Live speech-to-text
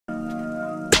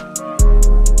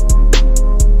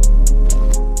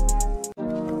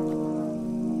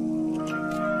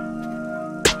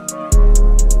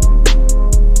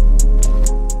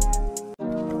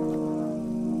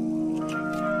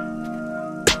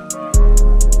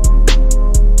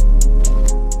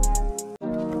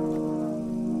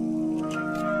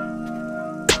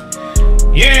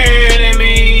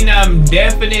am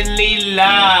definitely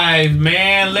live,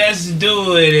 man. Let's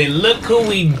do it. And look who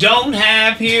we don't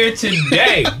have here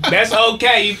today. That's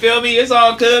okay, you feel me? It's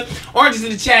all good. Orange is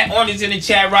in the chat. Orange is in the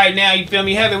chat right now, you feel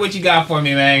me? Heather, what you got for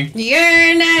me, man?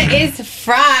 It's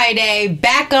Friday.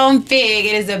 Back on Fig.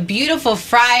 It is a beautiful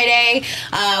Friday.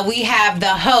 We have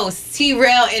the host,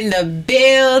 T-Rell, in the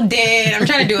building. I'm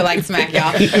trying to do it like smack,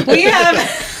 y'all. We have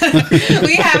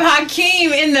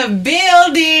Hakeem in the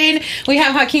building. We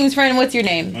have Hakeem's friend. What's your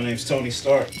name? My name's Tony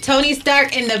Stark. Tony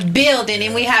Stark in the building.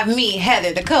 And we have me,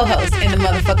 Heather, the co-host, in the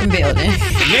motherfucking building.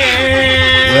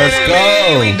 Yeah! Let's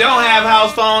go. We don't have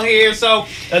Housephone here, so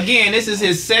again, this is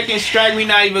his second strike. We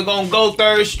not even gonna go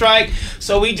third strike,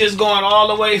 so we just going all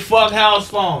the way fuck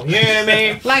Housephone. You know what I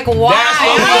mean? Like, why? That's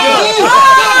what we do.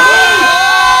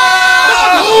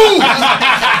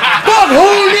 Fuck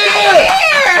who, nigga?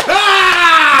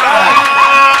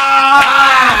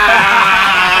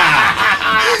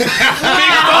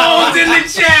 Big Phones in the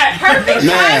chat. Perfect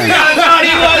timing. I thought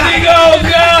he wasn't gonna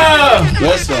go.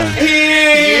 Listen.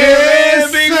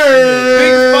 Yes, Big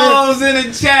Phones in the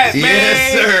chat, man.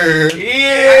 Yes, sir.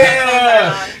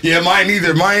 Yeah. Yeah, mine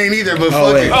either. Mine ain't either, but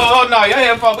fuck it. Oh, no, your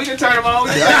headphones. We can turn them on. We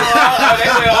can turn them on. They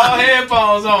wear all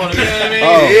headphones on. You know what I mean?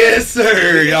 Oh, yes,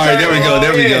 sir. All right, there we go.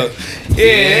 There we go. Yeah,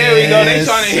 there we go. They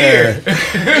trying to hear.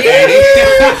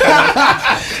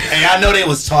 Hey, I know they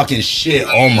was talking shit.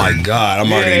 Oh my God,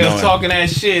 I'm already knowing. They was talking that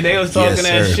shit. They was talking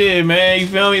that sir. shit, man. You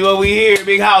feel me? What we hear?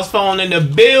 Big Housephone in the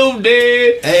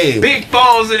building. Hey. Big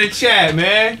Phones in the chat,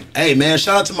 man. Hey, man,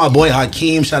 shout out to my boy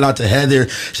Hakeem. Shout out to Heather.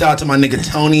 Shout out to my nigga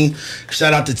Tony.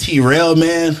 Shout out to T-Rell,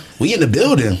 man. We in the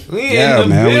building. We in the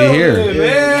building, we here.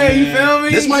 man. You feel me?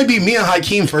 This might be me and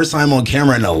Hakeem first time on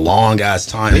camera in a long ass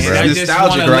time, This bro. is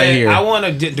nostalgic right here. I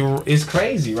want to. It's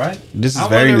crazy, right? This is I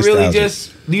very wanna really nostalgic.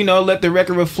 just, let the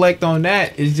record reflect on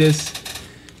that. It's just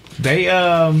they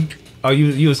oh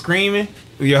you were screaming.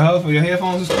 Your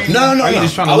headphones were screaming? No. Are you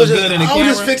just trying to I look was good in the I camera?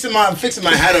 was just fixing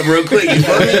my hat up real quick. You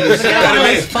feel me?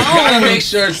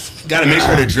 gotta make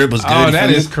sure the drip was good. Oh, you that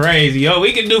feel is me? crazy. Yo,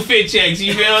 we can do fit checks,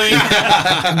 you feel me?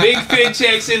 Big fit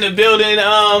checks in the building.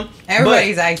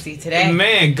 Everybody's icy today.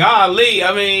 Man, golly.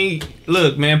 I mean,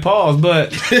 look, man, pause, but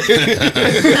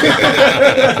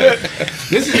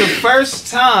this is the first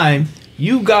time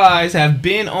you guys have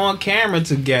been on camera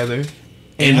together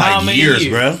in how like many years,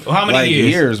 bro. How many Like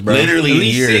years, bro. Literally At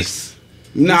least years. 6.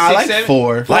 Nah, 6, like 7?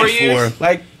 4. 4 Like years? 4.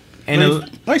 Like And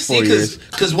like 4 years.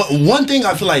 Because one thing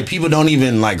I feel like people don't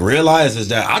even like realize is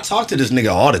that I talk to this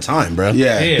nigga all the time, bro.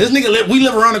 Yeah. This nigga we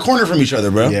live around the corner from each other,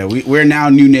 bro. Yeah, we're now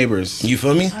new neighbors. You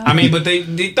feel me? I mean, but they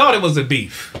thought it was a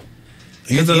beef.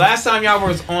 Because the last time y'all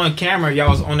was on camera, y'all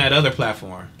was on that other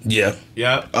platform. Yeah.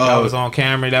 Yep. Oh. Y'all was on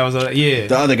camera. That was yeah.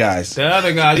 The other guys. The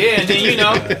other guy, yeah, and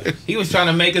then he was trying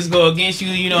to make us go against you.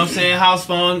 You know what I'm saying?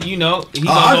 Housephone, he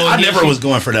I never was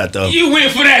going for that though. You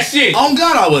went for that shit. Oh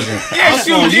God, I wasn't. Yes,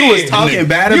 you You did. was talking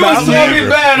bad You about was me. talking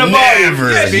bad about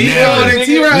Never. it. Never.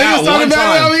 T-Rell, he Not was talking one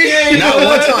bad about me. time. Not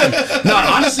one time. No,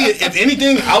 honestly, if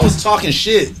anything, I was talking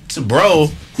shit to bro.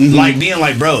 Like being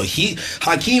like, bro,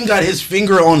 Hakeem got his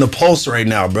finger on the pulse right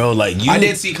now, bro. Like I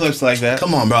did see clips like that.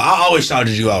 Come on, bro. I always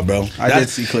shouted you out, bro. I did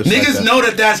see clips like Niggas that. know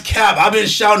that's cap. I've been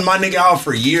shouting my nigga out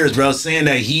for years, bro, saying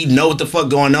that he know what the fuck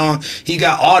going on. He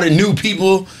got all the new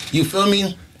people. You feel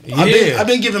me? Yeah. I've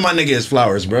been giving my nigga his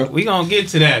flowers, bro. We gonna get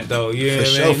to that though, yeah, For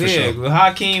sure, for yeah. sure.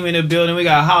 Hakeem in the building, we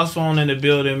got Housephone in the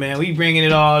building, man. We bringing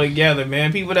it all together,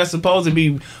 man. People that's supposed to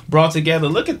be brought together.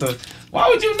 Look at why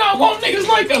would you not want niggas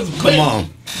like us? Come on.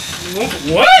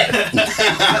 What?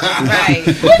 Right.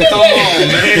 Come on,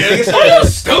 man. Are you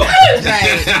stupid?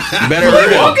 Right. Better We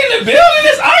living. walk in the building,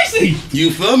 it's icy.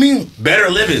 You feel me? Better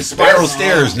living. Spiral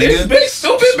stairs, It's nigga. big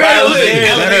stupid better Spiral living.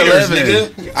 stairs. Better Elevators,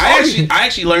 living. nigga. I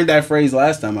actually learned that phrase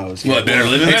last time I was here. What, better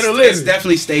living? Better It's living.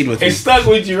 definitely stayed with me. It stuck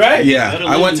with you, right? Yeah, Better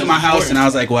I went living to my is house and I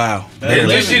was like, wow. Better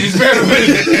this shit is better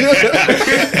living.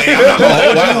 Hey, I'm not gonna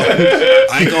hold you.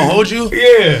 I ain't gonna hold you.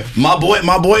 Yeah. My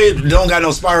boy don't got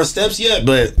no spiral steps yet,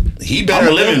 but he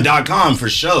betterliving.com for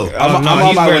sure. I'm on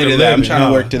he's my way better to that. I'm living. trying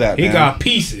to work to that, He man. got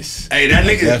pieces. Hey, that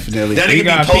nigga Definitely. That He nigga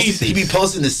got be posting. pieces. He be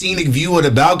posting the scenic view of the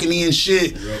balcony and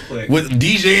shit. Real quick. With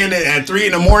DJing at 3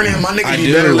 in the morning. My nigga I be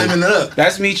do. better living it up.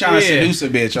 That's me trying to Yeah. seduce a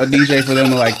bitch. I DJ for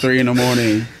them at like 3 in the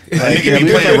morning. That Like, nigga be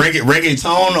yeah, playing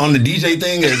reggaeton on the DJ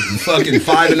thing at fucking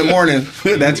 5 in the morning.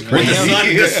 That's With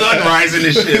crazy. the sun rising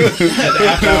and shit.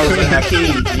 After hours with Hakeem.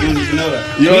 You don't even know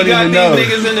that. You We don't got even these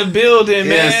know. niggas in the building,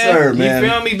 man. Yes, sir, man. You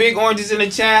feel me? Big Oranges in the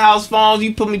chat, house phones.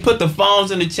 You put the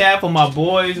phones in the chat for my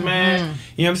boys, man.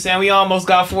 You know what I'm saying? We almost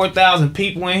got 4,000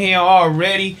 people in here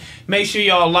already. Make sure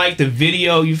y'all like the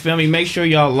video. You feel me? Make sure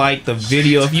y'all like the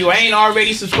video. If you ain't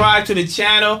already subscribed to the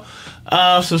channel,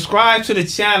 Subscribe to the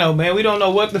channel, man. We don't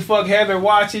know what the fuck Heather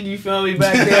watching, you feel me,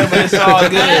 back there, but it's all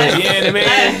good. You know what I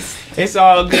mean? It's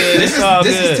all good. It's all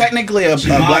good. This is technically a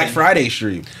Black Friday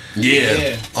stream.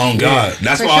 Yeah. On God.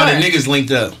 That's For why all the sure. niggas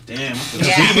linked up. Damn.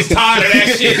 We was tired of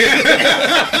that shit.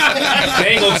 They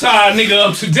ain't gonna tie a nigga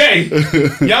up today.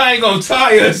 Y'all ain't gonna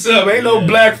tie us up. Ain't no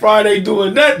Black Friday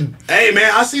doing nothing. Hey,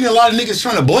 man, I seen a lot of niggas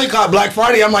trying to boycott Black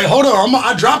Friday. I'm like, hold on.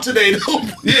 I dropped today. Oh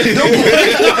no.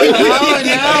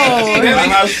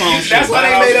 That's why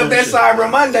they made up that Cyber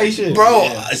Monday shit. Bro,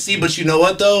 see, but you know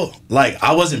what, though? Like,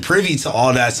 I wasn't privy to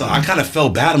all that, so I kind of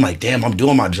felt bad. I'm like, damn, I'm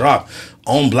doing my drop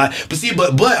on Black. But see,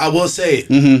 but I will say,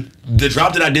 the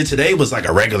drop that I did today was like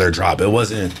a regular drop. It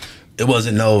wasn't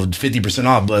no 50%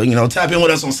 off, but you know, tap in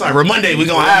with us on Cyber Monday. We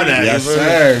gonna have that. Yes,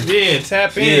 sir. Yeah,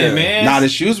 tap in, man. Nah, the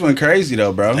shoes went crazy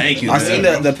though, bro. Thank you, I man.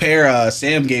 seen the pair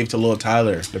Sam gave to Lil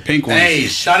Tyler, the pink ones. Hey,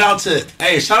 shout out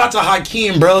to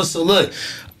Hakeem, bro. So look,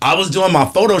 I was doing my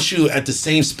photo shoot at the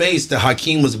same space that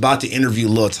Hakeem was about to interview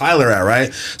Lil Tyler at,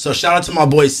 right? So shout out to my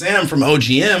boy Sam from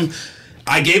OGM.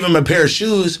 I gave him a pair of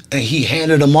shoes and he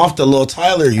handed them off to Lil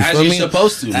Tyler. You As feel you me?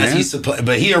 supposed to, As man. he's supposed,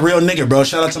 but he a real nigga, bro.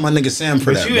 Shout out to my nigga Sam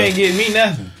for that. But you bro. ain't getting me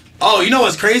nothing. Oh, you know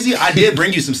what's crazy? I did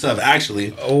bring you some stuff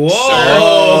actually. Whoa,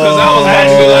 because I was about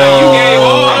to be like, you gave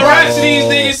all the rest of these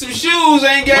niggas some shoes,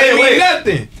 ain't gave me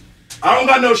nothing. I don't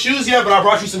got no shoes yet, but I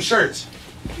brought you some shirts.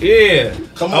 Yeah.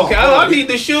 Come on. Okay, I need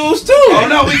the shoes too. Oh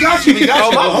no, we got you. We got Oh,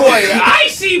 you. my boy,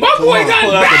 icy. My boy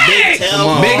got bags.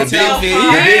 Big tail feet.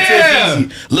 Yeah.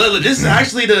 Look, this is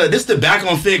actually the Back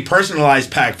on Fig personalized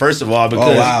pack. First of all,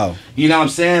 because wow. you know what I'm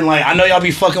saying. Like I know y'all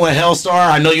be fucking with Hellstar.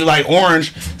 I know you like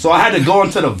orange, so I had to go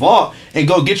into the vault and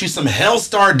go get you some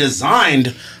Hellstar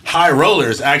designed high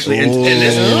rollers. Actually, and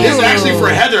this is actually for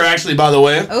Heather. Actually, by the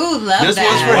way, Ooh, love this that.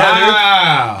 one's for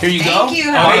Wow. Here you Thank go. you,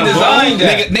 Oh, they Howard. designed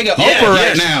that. Nigga Oprah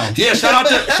right now. Yeah, shout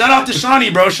out to Shawnee,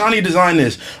 bro. Shawnee designed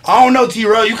this. I don't know,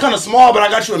 T-Rell. You kind of small, but I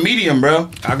got you a medium, bro.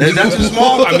 Is that too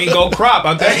small? I mean, go crop.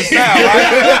 I think it's style,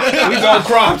 right? We go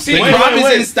crop. See, Crop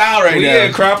is in style right now.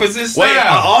 Yeah, crop is in style. Wait,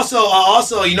 I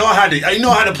also, you know, I had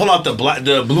to pull out the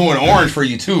blue and orange for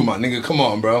you too, my nigga. Come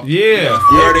on, bro. Yeah.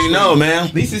 You already know, man.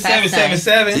 At least it's That's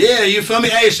 777. Yeah, you feel me?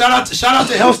 Hey, shout out to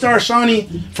Hellstar Shawnee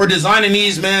for designing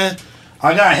these, man.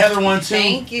 I got Heather one too.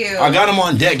 Thank you. I got them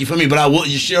on deck. You feel me? But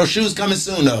your shoes coming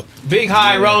soon though. Big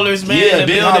high rollers, man. Yeah, The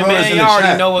big building, high rollers man. in You the already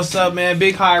chat. know what's up, man.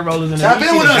 Big high rollers in the Tap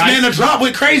in with us, dice. man. The drop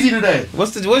went crazy today.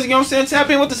 What's you know what I'm saying? Tap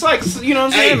in with the cycles. You know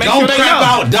what I'm Hey, saying? Make sure they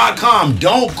know. don'tcrapout.com.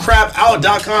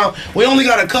 Don'tcrapout.com. We only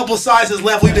got a couple sizes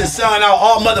left. We've been selling out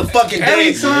all motherfucking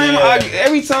day.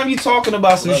 Every time you talking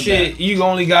about some shit, you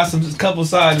only got some couple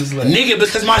sizes left. Nigga,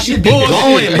 because my shit be going,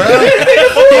 bro.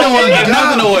 They don't want to give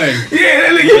nothing away. Yeah,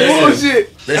 that nigga bullshit.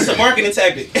 That's a marketing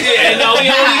tactic. Yeah, no, we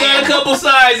only got a couple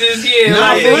sizes. Yeah, Nah,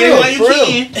 like, for real, you for real.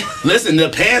 can. Listen, the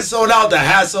pants sold out, the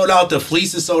hat sold out, the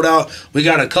fleece is sold out. We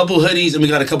got a couple hoodies and we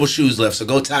got a couple shoes left. So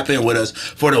go tap in with us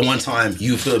for the one time.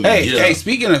 You feel me? Hey,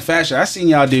 speaking of fashion, I seen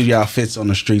y'all do y'all fits on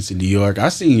the streets in New York. I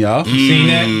seen y'all. You seen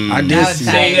that? I did That was see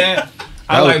tight. Seen that?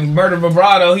 I like Murder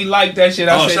Vibrato. He liked that shit.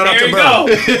 I said, shout out there to you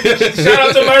go. Shout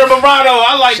out to Murder Vibrato.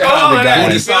 I like Shout out all to of guy. that.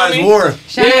 Booty You feel size me? war.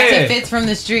 Shout out Yeah. to Fits from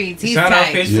the Streets. He's Shout out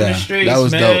tight. Fits from Yeah, the streets, that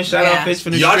was man. dope. Shout Yeah. out Fits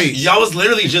from the Y'all streets. was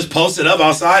literally just posted up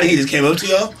outside. He just came up to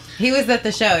y'all. He was at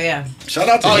the show, yeah. Shout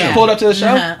out to Oh, him. you pulled up to the show?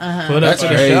 Put up That's to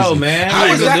the crazy. show, man. How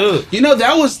Like was a that? dude. You know,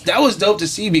 that was dope to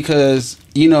see because,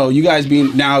 you know, you guys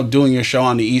being now doing your show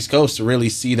on the East Coast to really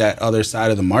see that other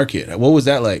side of the market. What was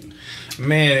that like?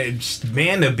 Man,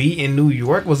 the beat in New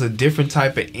York was a different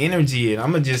type of energy, and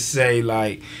I'm gonna just say,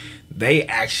 like, they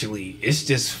actually, it's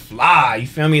just fly. You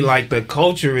feel me? Like, the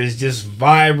culture is just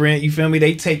vibrant. You feel me?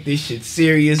 They take this shit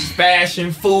serious.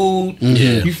 Fashion, food.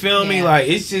 Yeah. You feel me? Yeah. Like,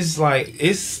 it's just like,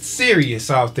 it's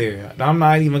serious out there. I'm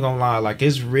not even gonna lie. Like,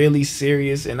 it's really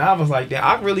serious. And I was like, that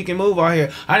I really can move out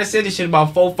here. I done said this shit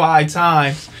about 4-5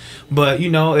 times. But, you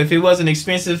know, if it wasn't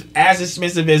expensive as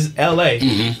LA,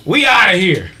 we out of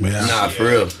here. Yeah. Nah, for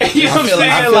real. You know what I'm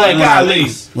saying? I feel Like, like golly.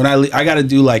 when I got to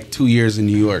do like 2 years in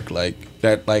New York, like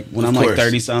that, like when I'm like course.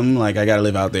 30 something, like I got to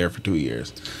live out there for 2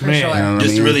 years. For Man. sure. You know what I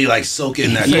Just to mean? really like soak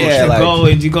in that Yeah, culture. like- Go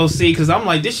and you go see, because I'm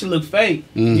like, this shit look fake.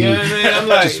 You know what I mean? I'm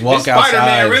like, Just walk this Spider-Man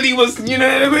outside. really was, you know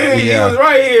what I mean? Yeah. He was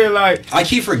right here, like, I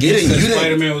keep forgetting you didn't.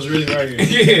 Spider-Man was really right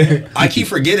here. yeah. I keep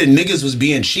forgetting niggas was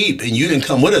being cheap and you didn't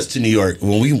come with us to New York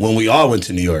when we all went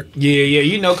to New York. Yeah,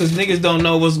 you know, because niggas don't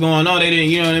know what's going on. They didn't,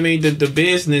 you know what I mean? The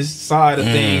business side of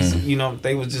things, you know,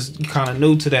 they was just kind of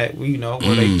new to that, you know,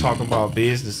 where they talk about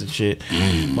business and shit.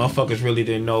 Motherfuckers really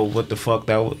didn't know what the fuck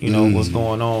that, you know, was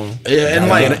going on. Yeah, and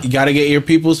like You got to get your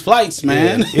people's flights,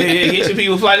 man. Yeah, get your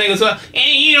people fly niggas up, and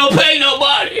you don't pay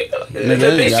nobody. Nigga,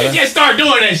 They you should gotta- just start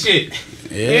doing that shit.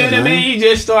 You know what I mean? He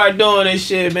just started doing this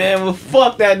shit, man. Well,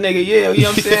 fuck that nigga, yeah. You know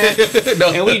what I'm saying?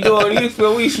 No. And we doing, you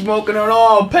feel, we smoking on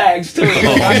all packs, too. Oh,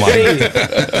 I my see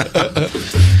it.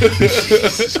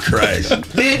 Jesus Christ.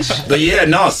 Bitch. But yeah,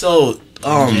 no, so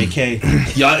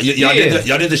JK.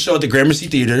 y'all did the show at the Gramercy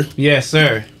Theater. Yes,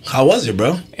 sir. How was it,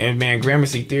 bro? And man,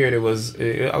 Gramercy Theater was,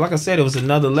 like I said, it was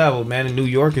another level, man. The New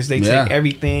Yorkers, they take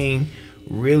everything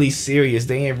really serious.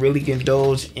 They ain't really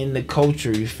indulge in the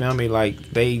culture. You feel me? Like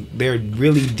they're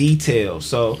really detailed.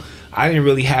 So I didn't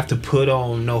really have to put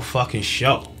on no fucking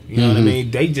show. You know what I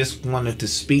mean? They just wanted to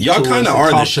speak. Y'all to kind of us and are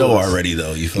the talk show to us. already,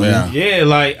 though. You feel me? Yeah,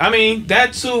 like I mean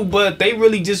that too, but they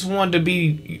really just wanted to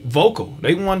be vocal.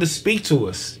 They wanted to speak to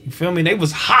us. You feel me? They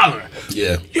was hollering.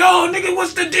 Yeah. Yo, nigga,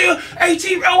 what's the deal? Hey,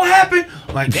 T-Rell, what happened?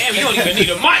 I'm like, damn, you don't even need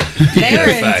a mic. They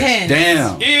were Facts. intense.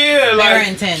 Damn. Yeah, They like were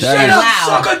intense. shut They're up,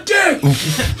 loud. suck a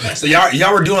dick. So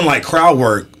y'all were doing like crowd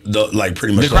work, like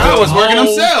pretty much. The crowd was working whole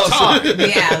themselves. time.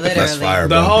 Yeah, literally. That's fire, The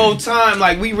bro. whole time,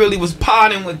 like we really was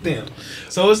potting with them.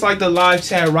 So it's like the live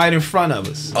chat right in front of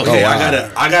us. Okay, Oh,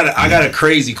 wow. I got a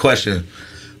crazy question.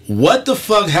 What the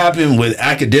fuck happened with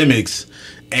Akademiks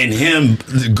and him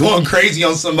going crazy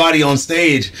on somebody on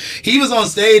stage? He was on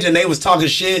stage and they was talking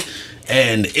shit,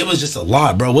 and it was just a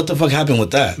lot, bro. What the fuck happened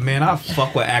with that? Man, I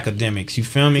fuck with Akademiks, you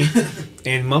feel me?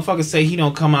 And motherfuckers say he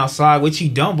don't come outside, which he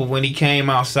don't, but when he came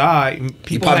outside,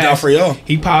 people popped out for y'all.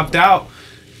 He popped out,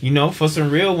 you know, for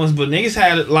some real ones, but niggas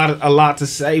had a lot to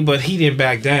say, but he didn't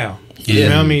back down. You Yeah.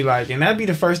 feel me? Like, and that'd be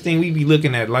the first thing we be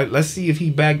looking at. Like, let's see if he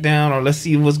backed down or let's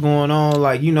see what's going on.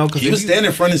 Like, you know, because He was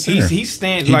standing front and center. He's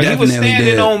standing, He like, he was definitely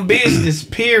standing did. on business,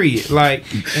 period. Like,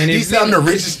 and He if said, I'm the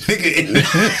richest nigga in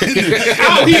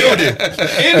out the here, building.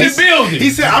 in the building. He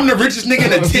said, I'm the richest nigga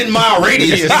in a 10-mile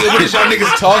radius. Nigga, what is y'all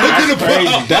niggas talking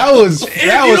about? That was If you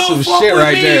don't fuck shit with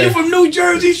right me, there. You from New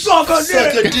Jersey, suck a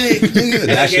Suck dick. a dick, nigga. That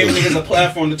That shit gave was- niggas a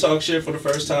platform to talk shit for the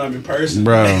first time in person.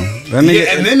 Bro. That nigga,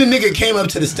 Yeah, and then the nigga came up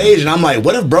to the stage, and I'm like,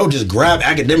 what if bro just grabbed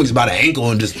Akademiks by the ankle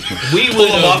and just We pull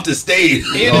him would've- off the stage?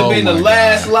 It'd have Oh been the my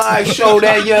last live show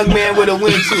that young man would have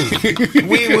went to.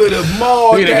 We would have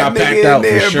mauled We'd have that got packed nigga in out for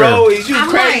there, sure. bro. Is you I'm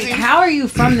crazy? like, how are you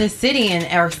from this city and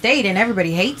or state and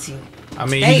everybody hates you? I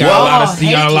mean, They he got a lot all of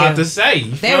he got a hate lot you. to say.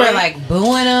 You They feel were me? like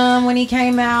booing him when he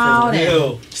came out. And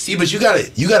Real. See, but you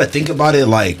gotta think about it.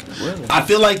 Like, I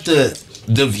feel like the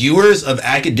viewers of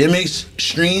Akademiks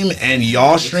stream and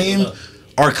y'all stream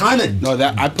are kind of No,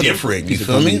 that I put different. You piece of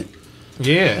feel me? cookie.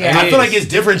 yeah. Yeah. I feel like it's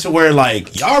different to where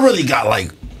like y'all really got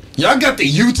like y'all got the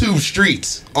YouTube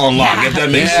streets on lock. If that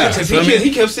makes Yeah. sense. Because You feel me?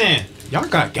 he kept saying, y'all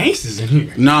got gangsters in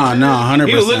here. Nah, 100%.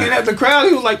 He was looking at the crowd.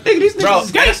 He was like, nigga, these Bro, niggas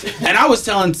is gangsters. and I was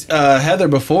telling Heather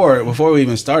before we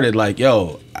even started, like,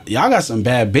 yo, y'all got some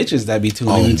bad bitches that be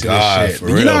tuning Oh, into God, this shit. for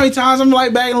You real. know how many times I'm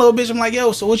like bagging a little bitch? I'm like,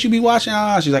 yo, so what you be watching?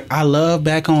 She's like, I love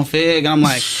Back on Fig. And I'm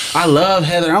like, I love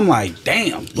Heather. I'm like,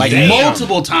 damn, like Damn.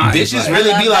 multiple times. Bitches like,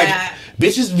 really I be love like, that.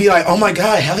 bitches be like, oh my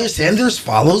god, Heather Sanders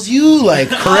follows you, like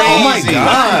crazy. Oh my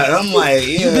god, I'm like,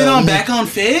 yeah. you been on Back on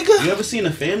Fig? You ever seen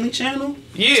a Family Channel?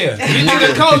 Yeah. You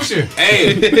nigga culture.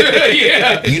 Hey,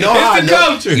 Yeah. you know It's how I the know?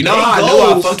 culture. You know how I It knew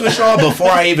I goes. fucked with y'all before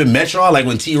I even met y'all? Like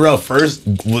when T-Rell first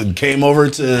came over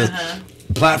to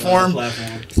platform.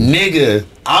 Nigga,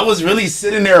 I was really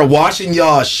sitting there watching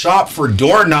y'all shop for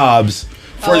doorknobs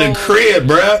for the crib,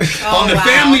 bruh, on the wow.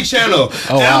 Family Channel. And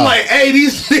I'm wow. like, hey,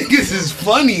 these niggas is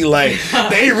funny. Like,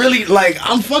 they really, like,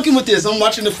 I'm fucking with this. I'm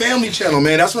watching the Family Channel,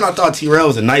 man. That's when I thought T-Rell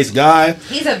was a nice guy.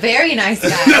 he's a very nice guy.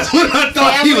 That's when I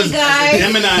thought Family he was. guy.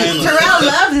 Gemini and Terrell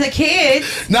loves the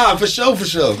kids. Nah, for sure, for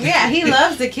sure. Yeah, he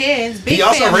loves the kids. Big He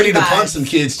also family ready to vibes. punch some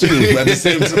kids, too, at the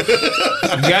same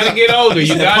time. You gotta get older.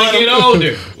 You gotta get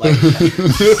older.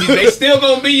 See, they still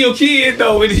gonna be your kid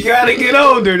though, but you gotta get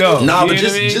older though. Nah, You but know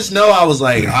what I mean? just know I was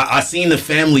like, I seen the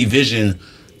family vision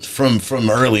from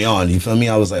early on. You feel me?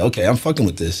 I was like, okay, I'm fucking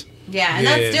with this. Yeah, and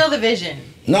Yeah. that's still the vision.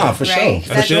 Nah, for Right.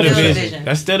 sure. That's still the still the vision. vision.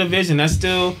 That's still the vision. That's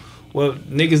still what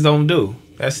niggas don't do.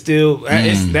 That's still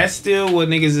that's still what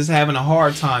niggas is having a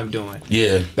hard time doing.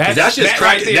 Yeah, That's- that shit's that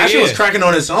cracking. right there, that shit was yeah. cracking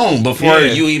on its own before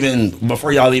Yeah.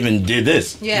 before y'all even did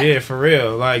this. Yeah. Yeah, for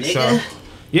real. Like so. Nigga.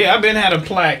 Yeah, I've been had a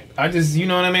plaque. I just, you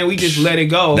know what I mean. We just let it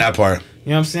go. That part.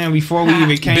 You know what I'm saying? Before we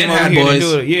even came Been over had here boys. to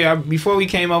do it. Yeah, before we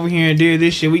came over here and did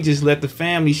this shit, we just let the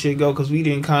family shit go because we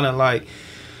didn't kind of like.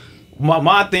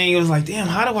 My thing was like, damn,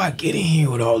 how do I get in here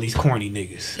with all these corny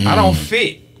niggas? I don't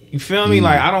fit. You feel me?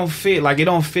 Like, I don't fit. Like, it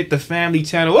don't fit the Family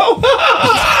Channel. Whoa!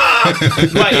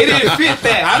 Like, it didn't fit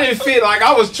that. I didn't fit. Like,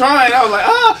 I was trying. I was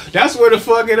like, that's where the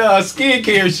fucking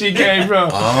skincare shit came from.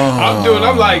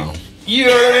 I'm like, you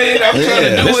know what I mean? I'm trying to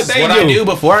do This what is they what do. I do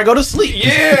before I go to sleep.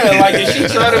 Yeah, like if she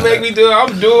trying to make me do it,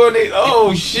 I'm doing it.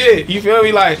 Oh shit, you feel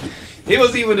me? Like It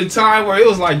was even a time where it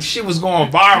was like shit was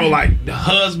going viral, like the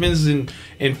husbands and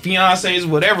fiancés,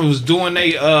 whatever, was doing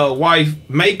their wife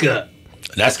makeup.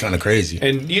 That's kind of crazy.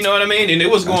 And you know what I mean? And it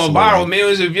was going viral,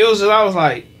 millions of views. And I was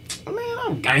like, man,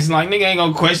 I'm gangster. Like, nigga ain't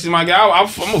gonna question my guy. I'm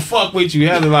gonna fuck with you.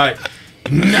 Heather like,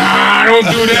 nah, don't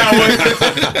do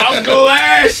that. I'm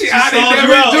glad I didn't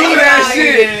never do that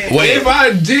shit. Wait. If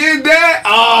I did that,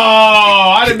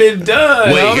 I'd have been done.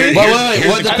 Wait,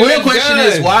 But the real question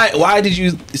is, why did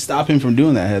you stop him from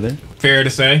doing that, Heather? Fair to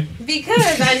say.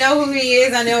 Because I know who he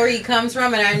is, I know where he comes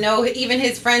from, and I know even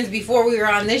his friends before we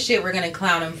were on this shit were gonna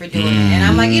clown him for doing it. And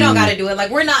I'm like, you don't gotta do it.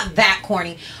 Like, we're not that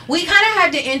corny. We kind of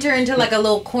had to enter into like a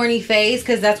little corny phase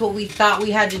because that's what we thought we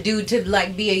had to do to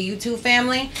like be a YouTube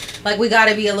family. Like, we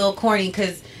gotta be a little corny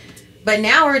because. But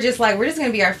now we're just gonna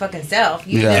be our fucking self.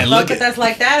 You either fuck with us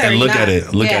like that or and look not. at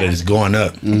it. Look at it. It's going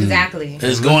up. Exactly.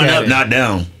 It's going up, not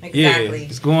down. Exactly. Yeah,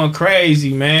 it's going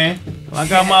crazy, man. I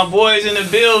got my boys in the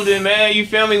building, man. You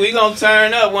feel me? We gonna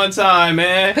turn up one time,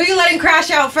 man. Who you letting crash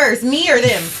out first, me or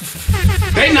them?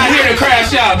 They not here to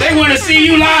crash out. They want to see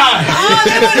you live. Oh,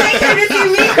 they want to see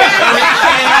me crash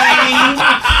out.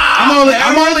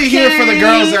 I'm only here for the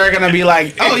girls that are gonna be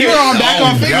like, oh, you're on back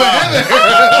on Fig with Heather.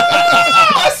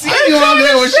 I see you on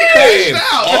there when she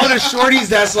crashed out. All the shorties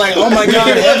that's like, oh my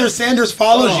god, Heather Sanders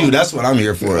follows you. That's what I'm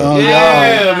here for.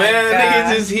 Yeah, man.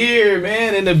 Niggas is here,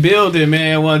 man, in the building,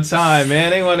 man, one time,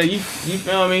 man. They want to, you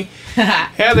feel me?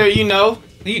 Heather, you know,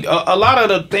 a lot of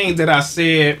the things that I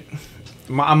said,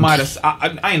 I might have,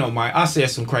 I know, Mike, I said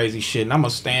some crazy shit, and I'm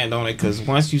going to stand on it, because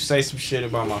once you say some shit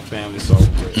about my family, it's over.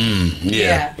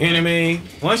 Yeah. You know what I mean?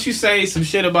 Once you say some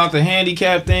shit about the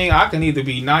handicap thing, I can either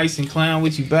be nice and clown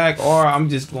with you back, or I'm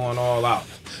just going all out.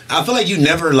 I feel like you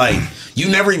never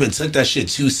even took that shit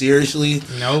too seriously.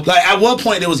 Nope. Like, at one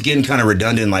point, it was getting kind of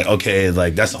redundant. Like, okay,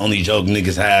 like, that's the only joke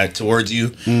niggas had towards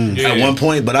you at one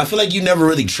point. But I feel like you never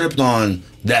really tripped on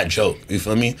that joke. You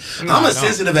feel me? No, I'm a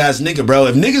sensitive ass nigga, bro.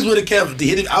 If niggas would have kept the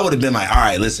hit, I would have been like, all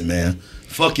right, listen, man.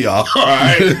 Fuck y'all. All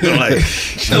right? Like,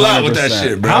 chill out with that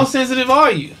shit, bro. How sensitive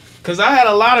are you? Because I had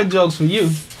a lot of jokes for you.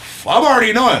 I'm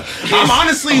already knowing. I'm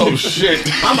honestly,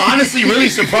 I'm honestly really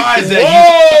surprised that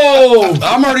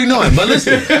I'm already knowing. But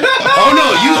listen,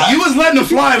 you was letting them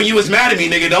fly when you was mad at me,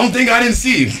 nigga. Don't think I didn't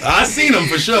see. I seen him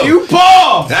for sure. You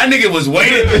Paul. That nigga was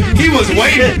waiting. He was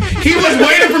waiting. He was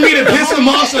waiting for me to piss him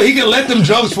off so he could let them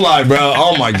jokes fly, bro.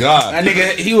 Oh my god. That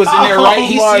nigga, he was in there right.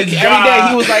 Every day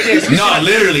he was like this. No,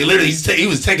 literally, he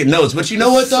was taking notes. But you know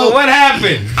what though? So what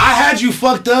happened? I had you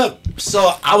fucked up.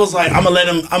 So I was like, I'm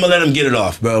gonna let him get it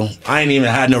off, bro. I ain't even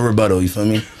had no rebuttal. You feel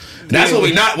me? That's what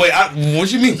we not. Wait,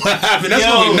 what you mean? What happened? That's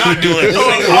what we not doing.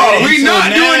 We not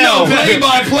doing no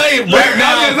play-by-play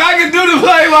breakdown. I can do the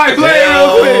play-by-play real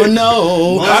quick.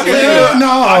 No, I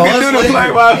can do the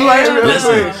play-by-play real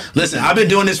quick. Listen, I've been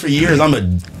doing this for years. I'm a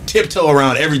tiptoe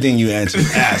around everything you ask.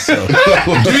 So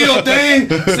do your thing.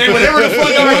 Say whatever the fuck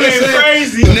you want to say.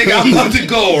 Crazy, nigga. I'm about to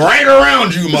go right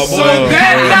around you, my boy. So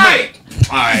that night.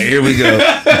 All right, here we go.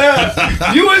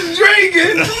 You was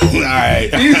drinking. All right.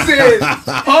 You said,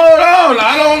 hold on,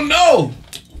 I don't know.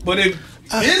 But is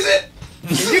it?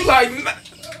 You like,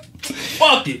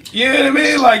 fuck it. You know what I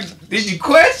mean? Like, did you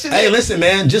question it? Hey, listen,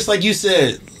 man. Just like you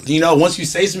said, you know, once you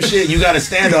say some shit, you got to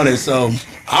stand on it. So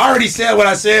I already said what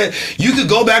I said. You could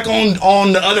go back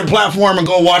on the other platform and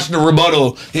go watch the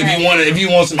rebuttal if you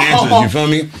want some answers. You feel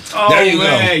me? There you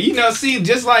go. You know, see,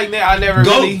 just like that, I never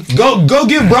go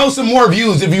give bro some more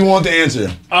views if you want the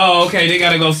answer. Oh, okay. They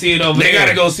gotta go see it over there. They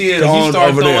gotta go see it on over there. You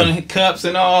start throwing cups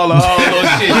and all those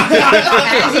shit.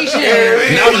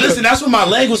 Now, listen, that's when my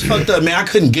leg was fucked up, man. I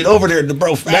couldn't get over there,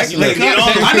 bro. Fast enough.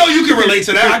 I know you can relate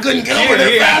to that. I couldn't get over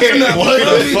there fast enough.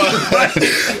 What the fuck?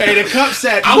 Hey, the cup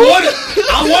set.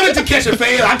 I wanted to catch a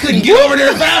fade. I couldn't get over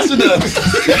there fast enough.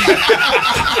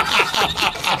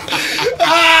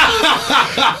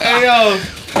 Hey, yo.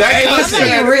 Hey, listen.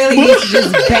 I really need to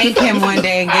just bank him one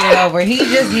day and get it over. He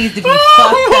just needs to be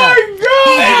fucked up.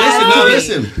 Hey,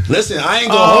 listen. I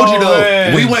ain't gonna hold you though.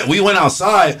 Man. We went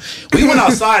outside.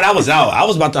 I was out. I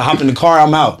was about to hop in the car.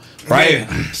 I'm out. Right.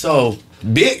 Yeah. So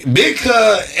Big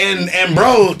and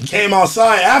bro came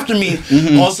outside after me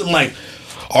on some like,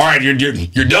 all right, you're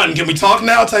done. Can we talk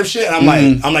now? Type shit. And I'm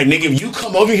like, nigga, if you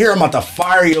come over here, I'm about to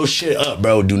fire your shit up,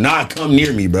 bro. Do not come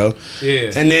near me, bro.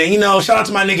 Yeah. And then, you know, shout out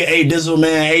to my nigga A Dizzle,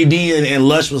 man. AD and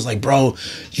Lush was like, bro,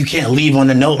 you can't leave on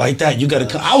the note like that. You gotta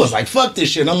come. I was like, fuck this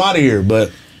shit. I'm out of here.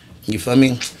 But you feel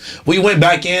me? We went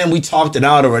back in, we talked it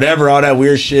out or whatever, all that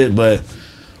weird shit, but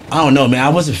I don't know, man. I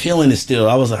wasn't feeling it still.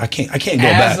 I was like, I can't go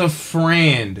back. As a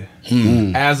friend,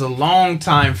 as a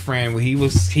longtime friend, he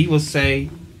would say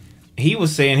he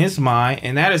was saying his mind,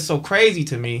 and that is so crazy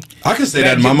to me. I can say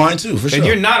that in my mind too, for sure. And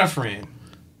you're not a friend.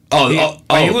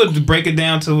 He would break it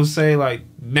down to say like,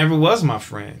 never was my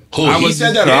friend. Who? He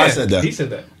said that or I said that? He said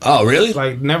that. Oh, really?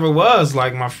 Like, never was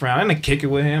like my friend. I didn't kick it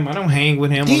with him. I don't hang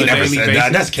with him on a daily basis.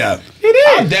 That. That's cap. He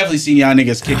did. I've definitely seen y'all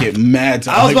niggas kick it mad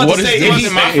time. I was about to say, he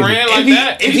wasn't my friend like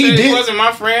that. If he wasn't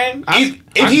my friend,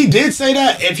 if he did say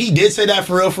that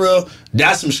for real,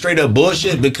 that's some straight up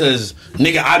bullshit because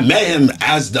nigga, I met him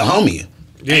as the homie.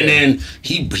 Yeah. And then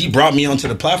he brought me onto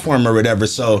the platform or whatever.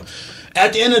 So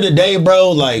at the end of the day,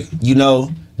 bro, like, you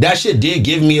know, that shit did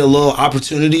give me a little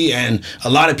opportunity, and a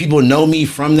lot of people know me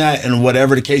from that and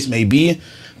whatever the case may be.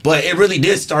 But it really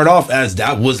did start off as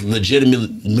that was legit the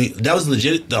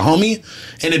homie,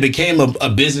 and it became a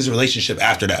business relationship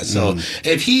after that. So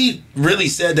if he really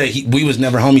said that we was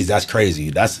never homies, that's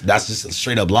crazy. That's just a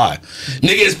straight up lie.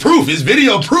 Nigga, it's proof. It's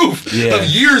video proof of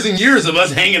years and years of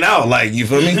us hanging out. Like, you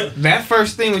feel me? That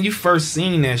first thing when you first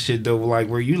seen that shit though, like,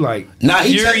 were you like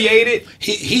infuriated?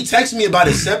 He texted me about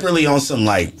it separately on some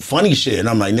like funny shit, and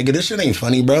I'm like, nigga, this shit ain't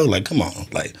funny, bro. Like, come on,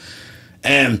 like.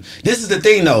 And this is the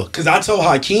thing, though, because I told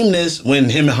Hakeem this when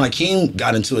him and Hakeem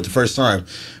got into it the first time.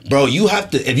 Bro, you have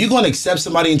to, if you're going to accept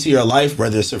somebody into your life,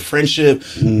 whether it's a friendship,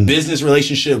 business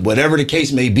relationship, whatever the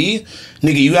case may be,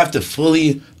 nigga, you have to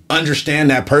fully understand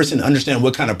that person, understand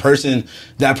what kind of person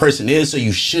that person is, so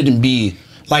you shouldn't be,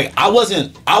 like, I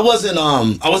wasn't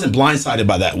blindsided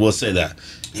by that, we'll say that.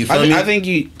 You feel me? I think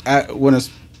when a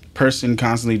person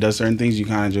constantly does certain things, you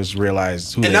kind of just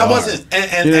realize who they are.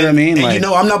 And you know what I mean? And like, you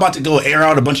know, I'm not about to go air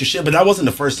out a bunch of shit, but that wasn't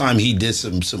the first time he did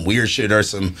some weird shit or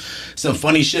some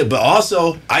funny shit. But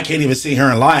also, I can't even sit here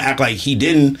and lie, act like he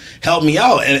didn't help me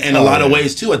out in a lot of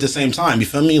ways too. At the same time, you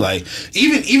feel me? Like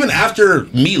even after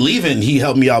me leaving, he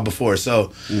helped me out before.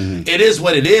 So it is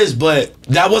what it is. But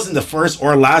that wasn't the first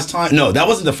or last time. No, that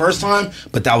wasn't the first time,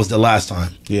 but that was the last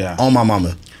time. Yeah, on my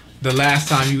mama. The last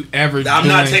time you ever I'm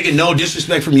not taking no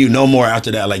disrespect from you no more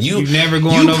after that. Like you never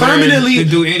going over permanently to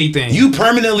do anything. You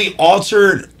permanently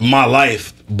altered my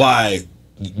life by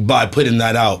putting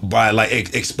that out, by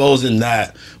like exposing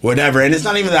that, whatever. And it's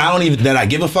not even that I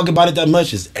give a fuck about it that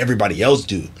much, as everybody else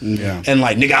do. Yeah. And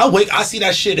like, nigga, I see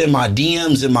that shit in my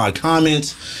DMs, in my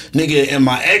comments, nigga, in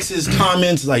my ex's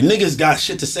comments. Like, niggas got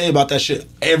shit to say about that shit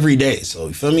every day. So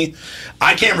you feel me?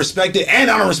 I can't respect it,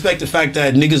 and I don't respect the fact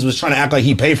that niggas was trying to act like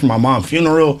he paid for my mom's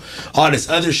funeral, all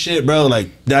this other shit, bro. Like,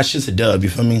 that's just a dub. You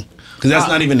feel me? Because that's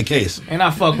not even the case. And I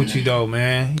fuck with you though,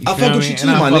 man. I fuck with you too,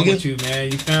 my nigga. I fuck with you,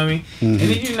 man. You feel me? And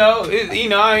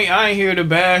then, I ain't here to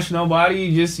bash nobody.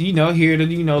 You just, here to,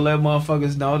 let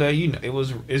motherfuckers know that,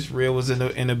 it's real, was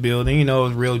in the building. It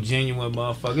was real genuine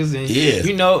motherfuckers. And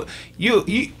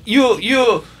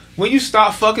you when you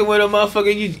stop fucking with a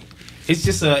motherfucker,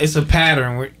 it's a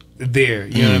pattern there,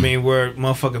 you know what I mean, where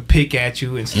motherfucker pick at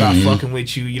you and stop fucking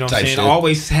with you, you know what I'm saying? Shit.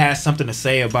 Always has something to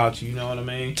say about you, you know what I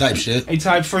mean? Type shit.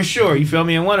 Type for sure, you feel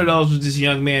me? And one of those was this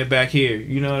young man back here,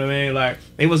 you know what I mean? Like,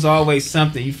 it was always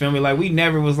something, you feel me? Like, we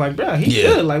never was like, bro, he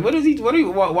good. Like,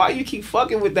 why you keep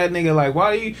fucking with that nigga? Like,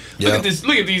 why do you, look at this,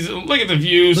 look at the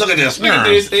views. Look at this.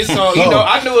 It's so,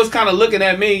 I knew it was kind of looking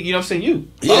at me, you know what I'm saying? You.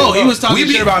 Yeah, he was talking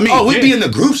shit about me. Oh, we'd be in the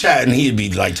group chat and he'd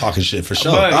be like talking shit for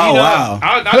sure. But, wow.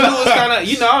 I knew it was kind of,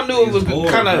 I knew it was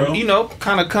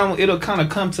kind of, it'll kind of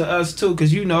come to us too,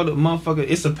 because the motherfucker,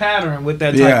 it's a pattern with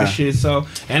that type of shit. So,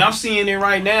 and I'm seeing it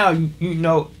right now,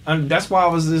 and that's why I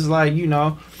was just like,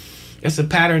 it's a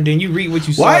pattern. Then you read what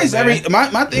you saw. Why is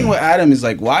my thing with Adam is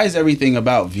like, why is everything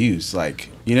about views? Like,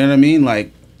 you know what I mean?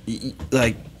 Like,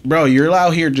 bro, you're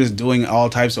out here just doing all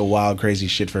types of wild, crazy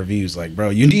shit for views. Like, bro,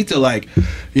 you need to, like,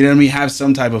 you know what I mean, have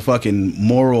some type of fucking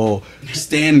moral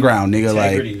stand ground, nigga.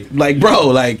 Like, bro,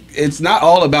 like, it's not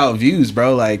all about views,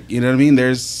 bro. Like, you know what I mean?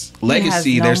 There's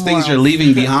legacy. There's things you're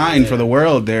leaving behind for the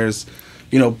world. There's,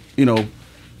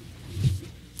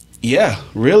 yeah,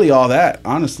 really all that,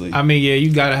 honestly. I mean, yeah,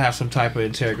 you gotta have some type of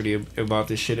integrity about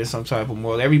this shit and some type of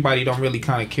moral. Everybody don't really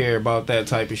kind of care about that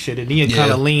type of shit, and you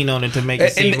kind of lean on it to make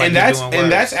it seem like you're doing work.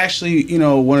 And that's actually,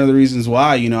 one of the reasons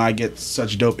why, I get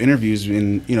such dope interviews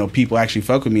and, people actually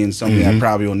fuck with me, and something that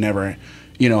probably will never,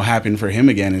 happen for him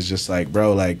again is just like,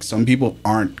 bro, like, some people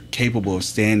aren't capable of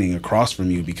standing across from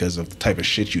you because of the type of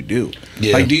shit you do.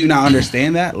 Yeah. Like, do you not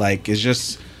understand that? Like, it's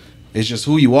just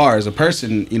who you are as a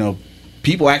person,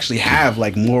 people actually have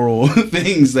like moral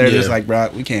things. They're just like,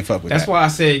 bro, we can't fuck with that. That's why I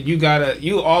said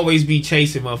you always be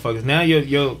chasing motherfuckers. Now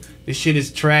this shit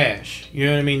is trash. You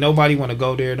know what I mean? Nobody want to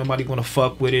go there. Nobody want to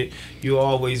fuck with it. You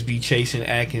always be chasing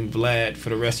acting Vlad for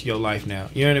the rest of your life now.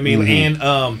 You know what I mean?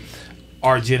 And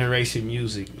our generation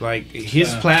music, like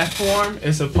his platform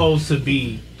is supposed to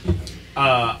be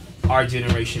our our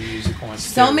generation music on.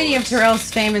 So many of steroids.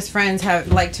 Terrell's famous friends have,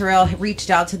 like, T-Rell reached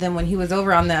out to them when he was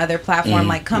over on the other platform,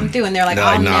 like, come through, and they're like,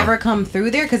 I'll never come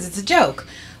through there because it's a joke.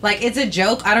 Like, it's a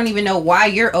joke. I don't even know why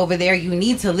you're over there. You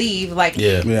need to leave. Like,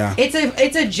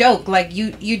 it's a joke. Like,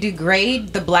 you degrade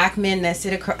the black men that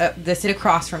sit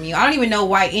across from you. I don't even know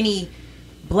why any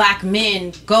black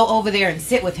men go over there and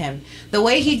sit with him. The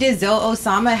way he did Zoe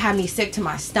Osama had me sick to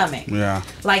my stomach. Yeah.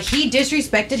 Like, he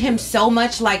disrespected him so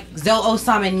much, like Zoe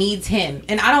Osama needs him.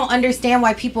 And I don't understand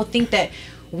why people think that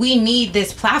we need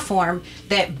this platform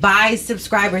that buys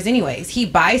subscribers anyways. He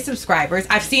buys subscribers.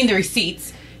 I've seen the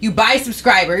receipts. You buy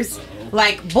subscribers.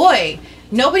 Like, boy,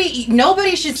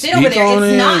 nobody should sit over there.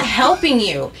 It's not helping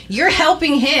you. You're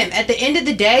helping him. At the end of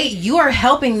the day, you are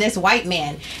helping this white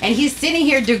man. And he's sitting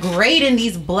here degrading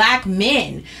these black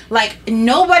men. Like,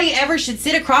 nobody ever should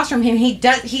sit across from him. He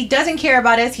doesn't care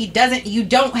about us. You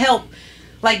don't help.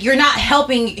 Like, you're not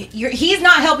helping. He's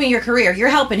not helping your career. You're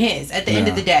helping his at the end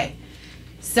of the day.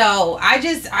 So,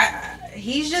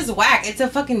 he's just whack. It's a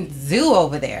fucking zoo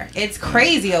over there. It's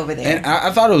crazy over there. And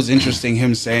I thought it was interesting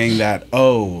him saying that,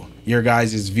 oh, your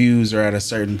guys' views are at a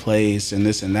certain place and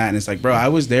this and that. And it's like, bro, I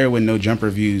was there when No Jumper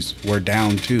views were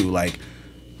down too. Like,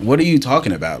 what are you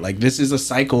talking about? Like, this is a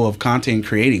cycle of content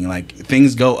creating. Like,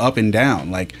 things go up and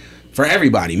down. Like, for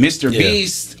everybody. Mr.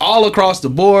 Beast, all across the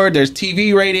board. There's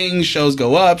TV ratings. Shows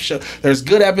go up. There's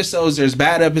good episodes. There's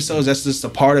bad episodes. That's just a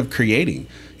part of creating.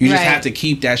 You just have to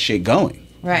keep that shit going.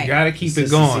 Right. You gotta keep it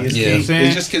going. Yeah. You know what I'm saying?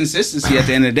 It's just consistency at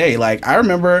the end of the day. Like, I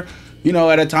remember, you know,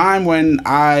 at a time when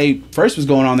I first was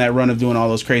going on that run of doing all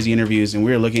those crazy interviews, and we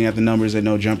were looking at the numbers at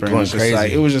No Jumper, and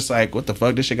it was just like, what the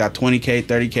fuck? This shit got 20K,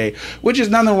 30K, which is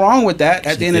nothing wrong with that.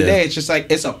 At the end of the day, it's just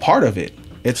like, it's a part of it.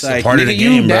 It's like, part of the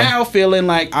game, you now feeling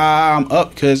like I'm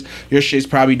up because your shit's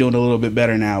probably doing a little bit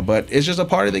better now, but it's just a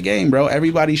part of the game, bro.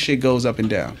 Everybody's shit goes up and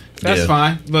down. That's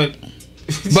fine, but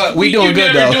we doing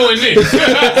good though. Doing this.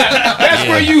 That's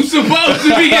where you supposed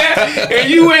to be at, and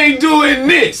you ain't doing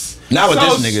this. Not with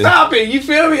this nigga. Stop it. You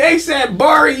feel me? ASAP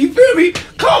Bari, you feel me?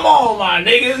 Come on, my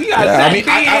niggas. You got that thing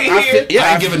here.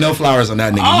 I ain't giving no flowers on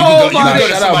that nigga. Oh, you can go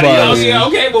to somebody else. Yeah,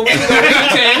 okay, but we can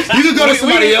go You can go to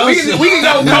somebody else. We can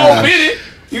go cold minute.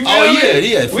 You feel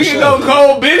me? Yeah. We can go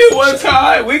Cold Bennett one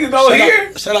time. We can go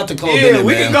here. Shout out to Cold Bennett, man.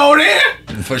 We can go there.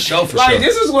 For sure, like,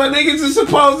 this is what niggas are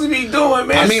supposed to be doing,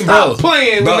 man. I mean, Stop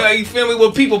playing with, you feel me,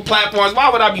 with people platforms. Why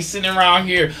would I be sitting around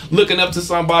here looking up to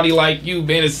somebody like you,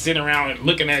 man, and sitting around and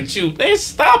looking at you? Man,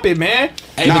 stop it, man.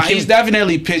 Hey, he's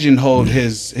definitely pigeonholed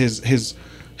his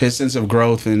sense of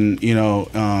growth and, you know,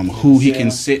 who he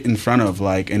can sit in front of,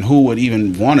 like, and who would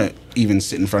even want to even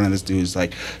sit in front of this dude. It's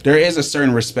like, there is a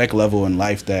certain respect level in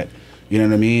life that, you know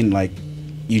what I mean? Like,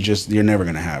 you're never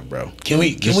gonna have, bro. Can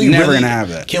we never really, gonna have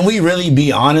that. Can we really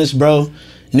be honest, bro?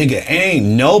 Nigga, ain't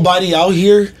nobody out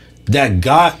here that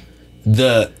got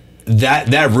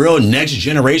that real next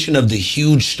generation of the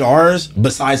huge stars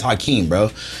besides Hakeem, bro.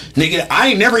 Nigga, I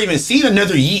ain't never even seen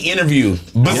another Yeet interview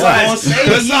besides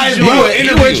bro,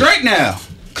 interview with Drake now.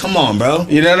 Come on, bro.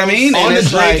 You know what I mean? On the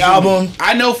Drake album,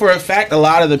 I know for a fact a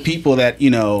lot of the people that, you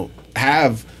know,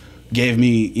 have gave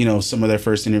me, you know, some of their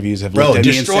first interviews have looked at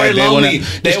me and said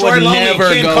they would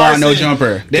never go on No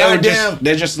Jumper.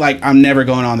 They're just like, I'm never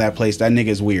going on that place. That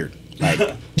nigga's weird.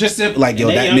 Like, just like, yo,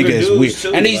 that nigga is weird.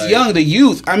 Too, and he's young, the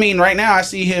youth. I mean, right now I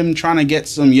see him trying to get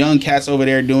some young cats over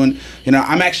there doing, you know,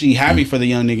 I'm actually happy for the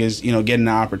young niggas, you know, getting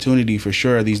the opportunity for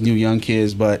sure, these new young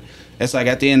kids. But it's like,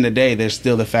 at the end of the day, there's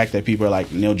still the fact that people are like,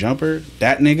 No Jumper,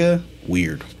 that nigga,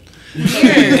 weird.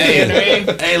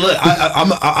 Hey, look, I'm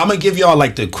gonna give y'all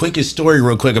like the quickest story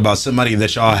real quick about somebody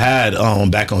that y'all had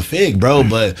back on Fig, bro.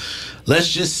 But let's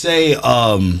just say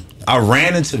I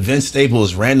ran into Vince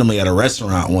Staples randomly at a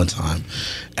restaurant one time,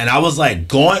 and I was like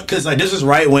going, because like this was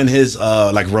right when his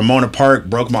like Ramona Park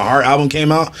Broke My Heart album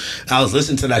came out. I was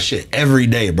listening to that shit every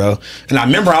day, bro. And I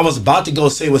remember I was about to go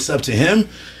say what's up to him,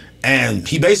 and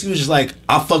he basically was just like,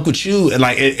 I fuck with you, and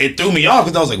like it threw me off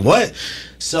because I was like, what?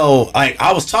 So like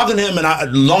I was talking to him,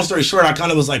 and long story short, I kind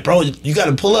of was like, bro, you got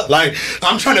to pull up. Like,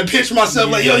 I'm trying to pitch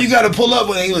myself, like, yo, you got to pull up.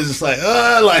 And he was just like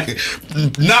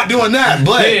not doing that,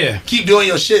 but keep doing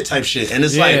your shit type shit. And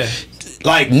it's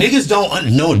like niggas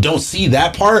don't see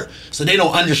that part, so they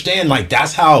don't understand. Like,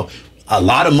 that's how a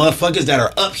lot of motherfuckers that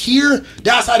are up here,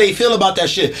 that's how they feel about that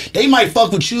shit. They might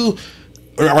fuck with you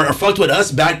or fucked with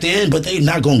us back then, but they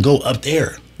not gonna go up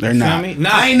there. They're not.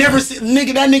 I ain't never seen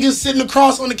that nigga's sitting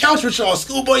across on the couch with y'all.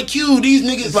 Schoolboy Q, these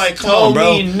niggas like, come on,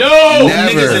 bro. No,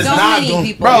 never. Niggas is not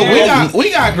going. Bro,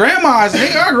 we got grandmas.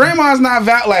 Nigga, our grandma's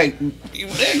not like,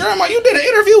 hey, grandma, you did an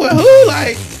interview with who?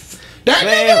 Like, that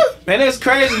nigga? Man, that's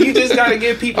crazy. You just gotta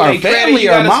give people our their family, credit. You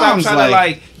our gotta moms, stop trying to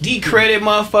like decredit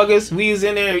motherfuckers. We was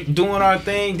in there doing our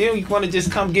thing. Then you want to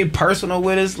just come get personal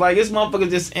with us. Like, this motherfucker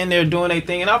just in there doing their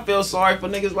thing. And I feel sorry for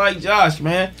niggas like Josh,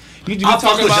 man. You I'll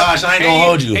fuck with Josh. I ain't gonna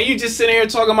hold you. And you just sitting here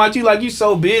talking about you like you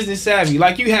so business savvy.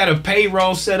 Like you had a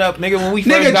payroll set up, nigga, when we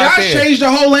first got Josh there. changed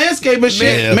the whole landscape of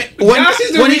shit. Yeah. Josh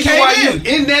is the reason why you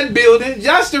in that building.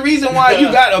 Josh the reason why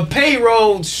you got a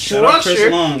payroll structure.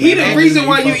 He the reason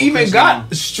why you even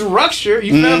got structure.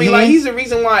 You feel me? Like he's the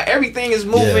reason why everything is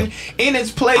moving in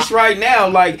its place right now.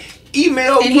 Like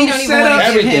email group set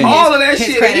up, all of that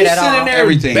shit. And he's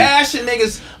sitting there bashing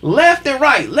niggas left and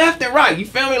right. You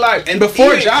feel me? Like, and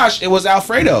before Josh, it was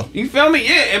Alfredo. You feel me?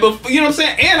 Yeah, and before, you know what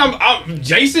I'm saying? And I'm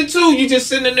Jason too. You just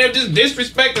sitting in there just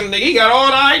disrespecting nigga. He got all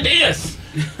the ideas.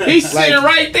 He's sitting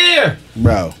right there,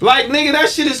 bro. Like, nigga, that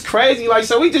shit is crazy. Like,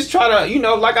 so we just try to, you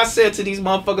know, like I said to these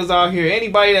motherfuckers out here,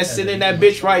 anybody that's sitting in that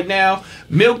bitch right now,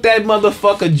 milk that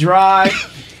motherfucker dry.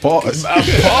 Pause.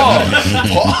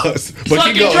 Pause.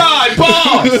 Suck it dry.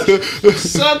 Pause.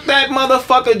 Suck that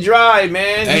motherfucker dry,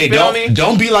 man. You feel me?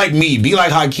 Don't be like me. Be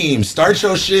like Hakeem. Start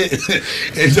your shit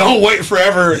and don't wait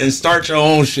forever and start your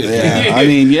own shit. Yeah, I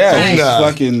mean,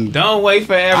 fucking. Don't wait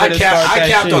forever. I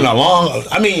capped on a long.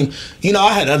 I mean, you know,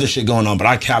 I had other shit going on, but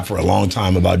I capped for a long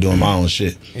time about doing my own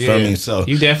shit. You feel me? So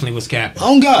you definitely was capping.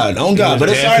 On God. But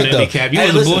it's alright though.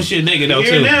 You was a bullshit nigga though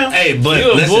too. Hey, but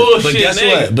guess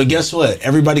what? But guess what?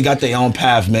 Everybody got their own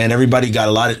path, man. Everybody got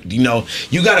a lot of, you know,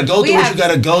 you got to go through what you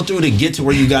got to go through to get to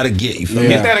where you got to get. You feel me?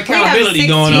 Get that accountability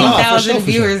going on. 16,000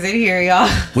 viewers in here, y'all.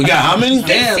 We got how many?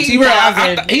 Damn,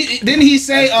 T-Rell. Didn't he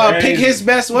say pick his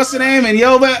best? What's the name? And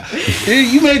yo, but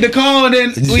you made the call and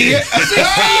then we.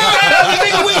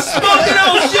 Nigga, we smoking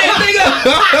on shit,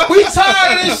 nigga. We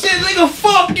tired of this shit, nigga.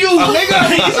 Fuck you,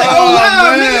 nigga. He said go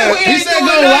live, nigga. He said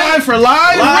go live for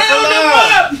live. Round him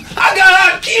up. I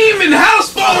got Hakeem and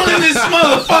Housephone in this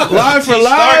motherfucker. Live for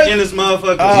live. Starting this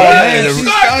motherfucker.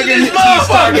 Starting this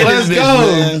motherfucker. Let's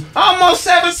go. Almost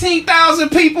 17,000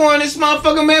 people in this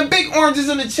motherfucker, man. Big oranges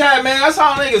in the chat, man. That's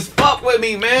how niggas fuck with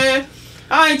me, man.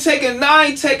 I ain't taking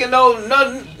no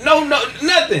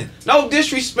nothing. No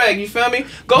disrespect, you feel me?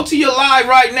 Go to your live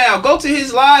right now. Go to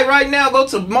his live right now. Go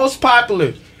to most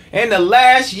popular. In the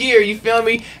last year, you feel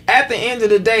me? At the end of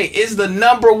the day, is the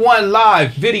 #1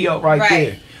 live video right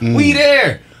there. We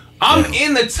there. I'm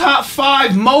in the top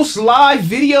 5 most live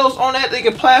videos on that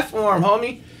nigga platform,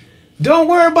 homie. Don't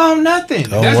worry about nothing.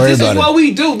 This is what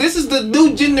we do. This is the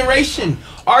new generation.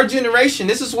 Our generation.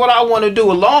 This is what I want to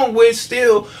do, along with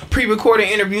still pre-recording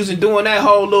interviews and doing that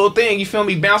whole little thing. You feel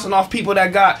me? Bouncing off people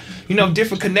that got, you know,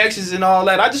 different connections and all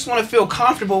that. I just want to feel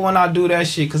comfortable when I do that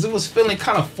shit, because it was feeling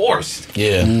kind of forced.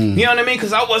 Yeah. You know what I mean?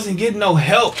 Because I wasn't getting no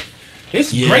help.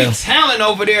 It's great talent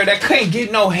over there that can't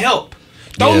get no help.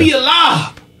 Throw me a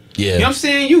lob. Yeah. You know what I'm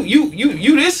saying?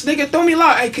 You this nigga, throw me a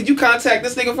lob. Hey, could you contact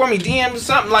this nigga for me? DM or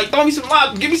something. Like, throw me some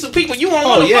lob. Give me some people you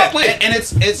want to fuck with. And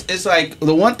it's like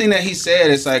the one thing that he said,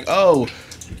 it's like, oh,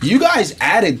 you guys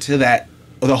added to that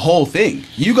the whole thing.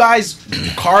 You guys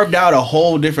carved out a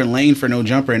whole different lane for No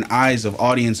Jumper in eyes of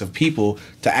audience of people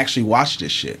to actually watch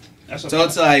this shit. So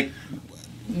it's like,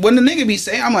 when the nigga be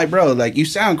saying, I'm like, bro, like, you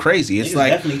sound crazy. It's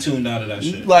like definitely tuned out of that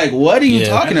shit. Like, what are you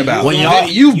talking about? When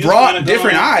you brought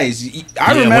different eyes.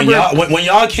 I remember when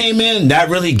y'all came in, that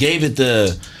really gave it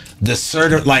the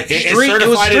certified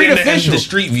it in the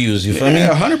street views. You feel me?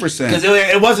 100%. Because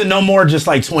it wasn't no more just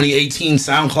like 2018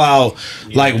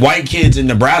 SoundCloud like white kids in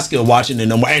Nebraska watching it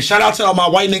no more. And shout out to all my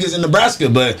white niggas in Nebraska,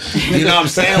 but you know what I'm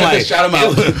saying? Like, shout them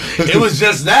out. It was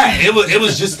just that. It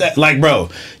was just that. Like, bro,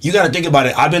 you got to think about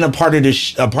it. I've been a part of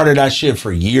that shit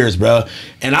for years, bro.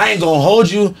 And I ain't gonna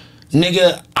hold you.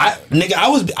 Nigga,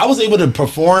 I was able to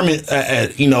perform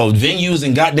at you know, venues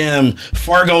in goddamn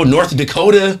Fargo, North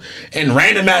Dakota, and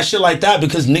random ass shit like that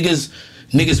because niggas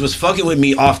was fucking with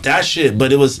me off that shit,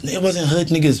 but it wasn't hood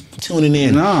niggas tuning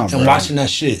in and watching that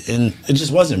shit, and it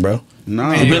just wasn't, bro.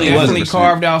 No, it really definitely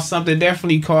carved out something.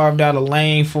 Definitely carved out a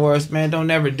lane for us, man.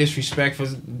 Don't ever disrespect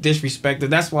it.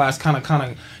 That's why it's kind of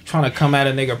trying to come at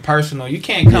a nigga personal. You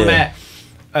can't come at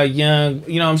a young,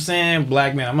 you know what I'm saying,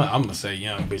 black man. I'm gonna say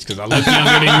young bitch because I look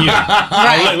younger than you.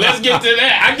 Right. Let's get to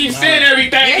that. I keep saying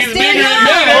everything is bigger than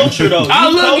that. I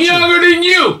look younger than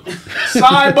you,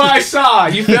 side by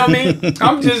side. You feel me?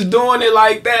 I'm just doing it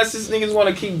like that since niggas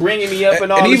want to keep bringing me up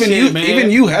and all this shit, man.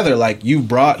 Even you, Heather, like, you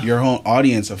brought your own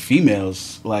audience of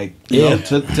females, like, you know,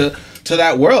 to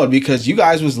that world because you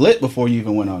guys was lit before you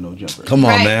even went on No Jumper. Come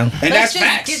on, man. And that's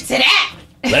facts. Get to that.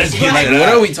 Let's get like, what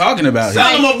are we talking about?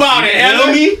 Tell them about it, Heather.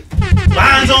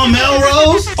 Lines on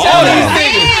Melrose. All these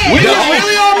niggas. We was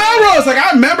really on Melrose. else. Like,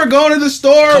 I remember going to the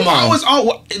store. Come on. I was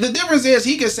on. The difference is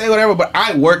he could say whatever, but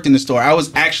I worked in the store. I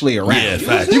was actually around. Yeah,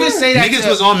 facts. You can say that. Niggas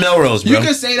was on Melrose, bro. You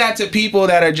can say that to people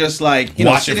that are just like, you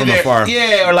know, watching from there, afar.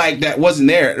 yeah, or like that wasn't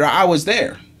there. I was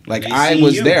there. Like, They I seen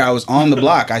was you. there. I was on the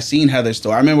block. I seen Heather's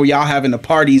store. I remember y'all having the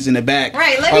parties in the back.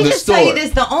 Right, let of me the just store. tell you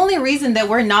this. The only reason that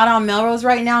we're not on Melrose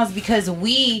right now is because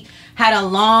we had a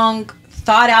long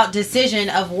thought out decision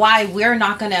of why we're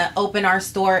not going to open our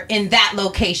store in that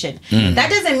location. That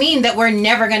doesn't mean that we're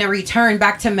never going to return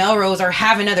back to Melrose or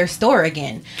have another store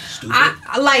again.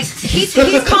 He's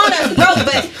calling us broke,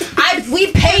 but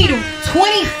we paid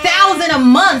 $20,000 a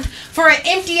month for an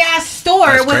empty ass store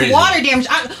That's with crazy. water damage.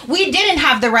 We didn't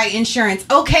have the right insurance.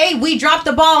 Okay, we dropped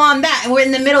the ball on that, and we're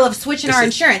in the middle of switching our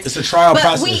insurance. It's a trial but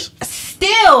process.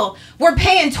 We're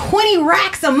paying 20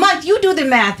 racks a month. You do the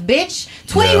math, bitch.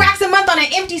 20 Yeah. racks a month on an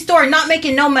empty store, not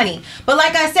making no money. But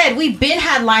like I said, we've been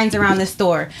had lines around the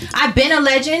store. I've been a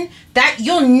legend. That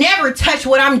you'll never touch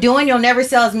what I'm doing. You'll never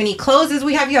sell as many clothes as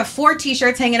we have. You have 4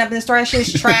 t-shirts hanging up in the store. That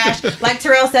shit's trash. Like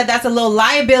T-Rell said, that's a little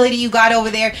liability you got over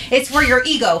there. It's for your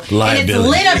ego. Liability. And it's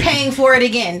Lena paying for it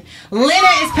again. Lena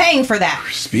is paying for that.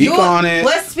 Speak on it.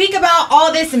 Let's speak about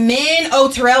all this men.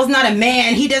 Oh, Terrell's not a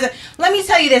man. He doesn't. Let me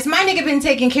tell you this. My nigga been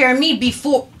taking care of me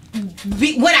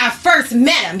when I first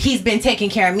met him. He's been taking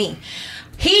care of me.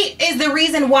 He is the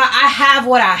reason why I have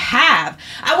what I have.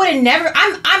 I would have never.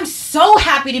 I'm so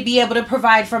happy to be able to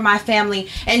provide for my family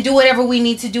and do whatever we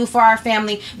need to do for our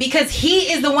family, because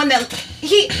he is the one that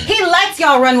he lets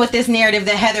y'all run with this narrative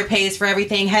that Heather pays for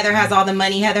everything. Heather has all the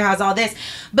money. Heather has all this.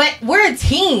 But we're a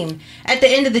team at the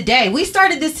end of the day. We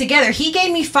started this together. He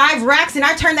gave me 5 racks and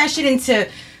I turned that shit into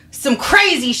some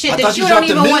crazy shit that you don't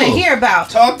even want to hear about.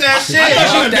 Talk that shit.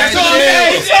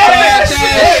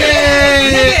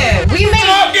 Nigga, we made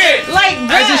like,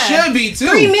 As it bruh, should be, too.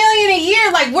 $3 million a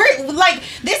year. Like, we're like,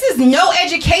 this is no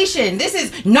education. This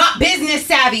is not business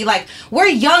savvy. Like, we're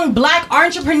young black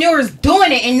entrepreneurs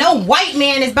doing it, and no white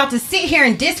man is about to sit here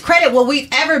and discredit what we've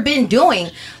ever been doing.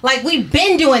 Like, we've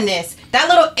been doing this. That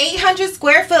little 800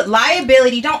 square foot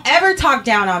liability, don't ever talk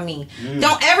down on me.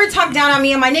 Don't ever talk down on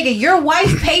me and my nigga. Your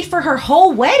wife paid for her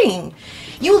whole wedding.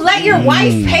 You let your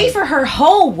wife pay for her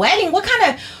whole wedding. What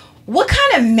kind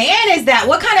of man is that?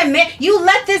 What kind of man? You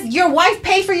let your wife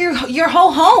pay for your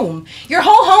whole home. Your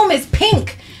whole home is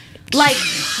pink. Like,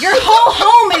 your whole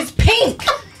home is pink.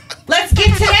 Let's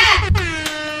get to that.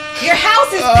 Your house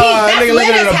is pink. That's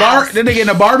Lena's house. Did they get in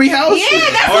a Barbie house?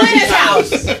 Yeah, that's Lena's house.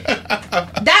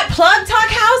 That plug talk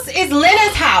house is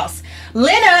Lena's house.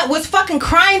 Lena was fucking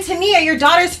crying to me at your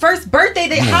daughter's first birthday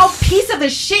that how piece of a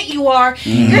shit you are.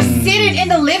 You're sitting in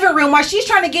the living room while she's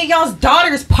trying to get y'all's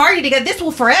daughter's party together. This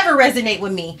will forever resonate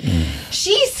with me.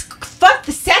 She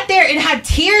sat there and had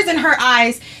tears in her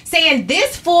eyes saying,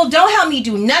 this fool don't help me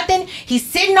do nothing. He's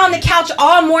sitting on the couch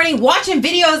all morning watching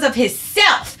videos of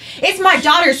himself. It's my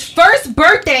daughter's first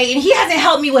birthday and he hasn't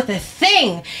helped me with a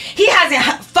thing. He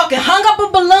hasn't fucking hung up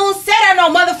a balloon, sat on no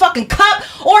motherfucking cup,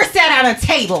 or sat on a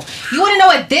table. You want to know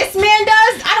what this man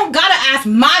does? I don't gotta ask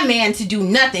my man to do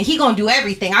nothing. He gonna do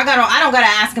everything. I don't gotta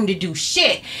ask him to do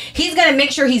shit. He's gonna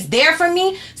make sure he's there for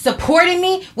me, supporting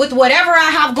me with whatever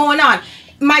I have going on.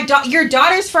 Your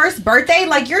daughter's first birthday,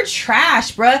 like, you're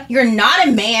trash, bruh. You're not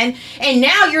a man, and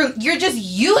now you're just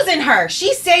using her.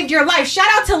 She saved your life. Shout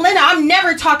out to Lena. I'm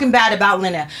never talking bad about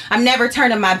Lena. I'm never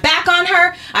turning my back on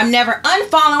her. I'm never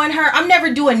unfollowing her. I'm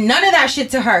never doing none of that shit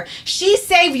to her. She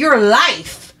saved your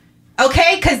life.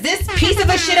 Okay? Because this piece of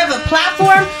a shit of a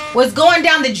platform was going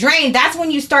down the drain. That's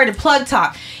when you started Plug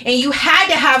Talk. And you had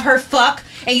to have her fuck.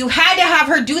 And you had to have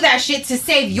her do that shit to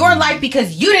save your life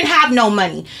because you didn't have no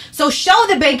money. So show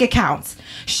the bank accounts.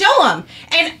 Show them.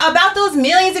 And about those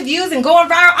millions of views and going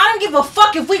viral, I don't give a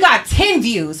fuck if we got 10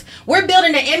 views. We're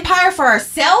building an empire for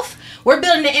ourselves. We're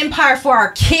building an empire for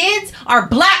our kids, our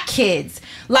black kids.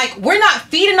 Like, we're not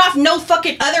feeding off no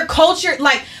fucking other culture.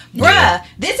 Like, bruh,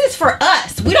 this is for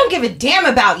us. We don't give a damn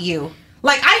about you.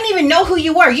 Like, I didn't even know who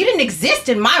you were. You didn't exist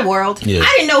in my world. Yeah.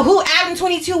 I didn't know who Adam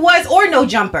 22 was or No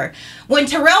Jumper. When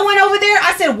T-Rell went over there,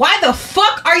 I said, why the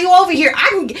fuck are you over here?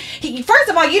 First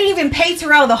of all, you didn't even pay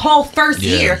T-Rell the whole first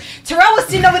year. T-Rell was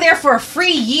sitting over there for a free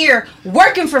year,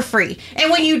 working for free. And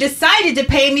when you decided to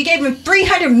pay him, you gave him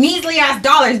 $300 measly ass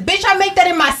dollars. Bitch, I make that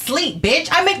in my sleep, bitch.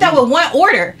 I make that with one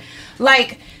order.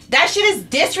 Like, that shit is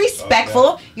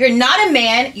disrespectful. You're not a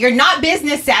man. You're not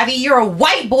business savvy. You're a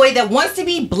white boy that wants to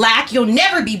be black. You'll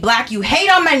never be black. You hate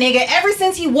on my nigga. Ever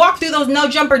since he walked through those No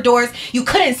Jumper doors, you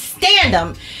couldn't stand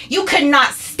him. You could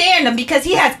not stand stand him because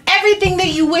he has everything that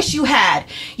you wish you had.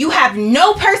 You have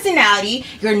no personality.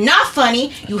 You're not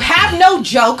funny. You have no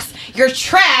jokes. You're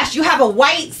trash. You have a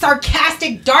white,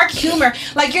 sarcastic, dark humor.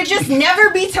 Like, you're just never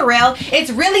be T-Rell. It's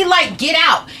really like Get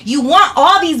Out. You want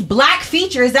all these black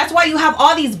features. That's why you have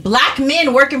all these black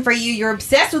men working for you. You're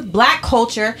obsessed with black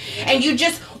culture, and you're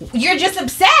just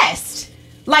obsessed.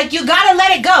 Like, you gotta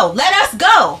let it go. Let us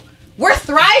go. We're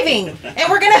thriving, and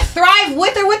we're gonna thrive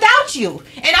with or without you.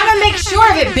 And I'm gonna make sure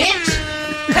of it, bitch.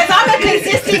 Cause I'm a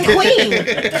consistent queen.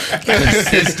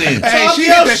 Consistent. Hey, she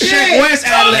hit the shit West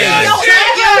LA. Don't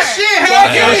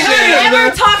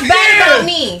ever talk bad about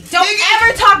me. Don't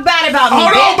ever talk bad about me.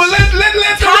 Hold on, bitch. but let the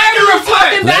record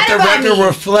reflect. Let the record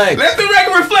reflect. Let the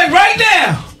record reflect right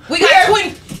now. We got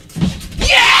 20.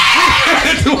 Yeah!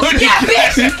 Yeah,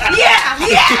 bitch!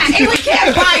 Yeah! And we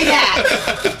can't buy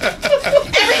that.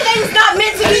 Everything's not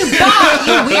meant to be bought,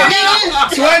 you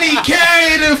weirdo.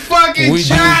 20K in the fucking We do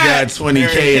chat. got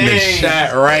 20K in the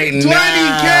chat right 20K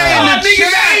now. in the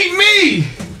Niggas chat. ain't me.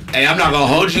 Hey, I'm not gonna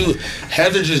hold you.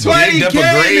 Heather just digged 20K up a in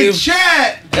the grave.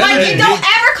 chat. Like, you don't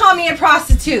ever call me a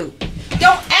prostitute.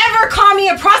 Don't ever call me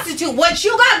a prostitute. What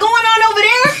you got going on over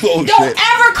there, Oh, don't shit.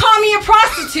 ever call me a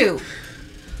prostitute.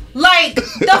 Like,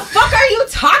 the fuck are you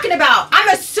talking about? I'm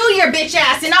gonna sue your bitch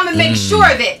ass, and I'm gonna make sure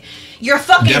of it. You're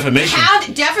fucking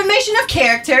defamation of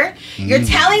character. You're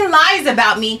telling lies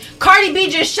about me. Cardi B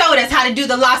just showed us how to do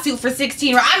the lawsuit for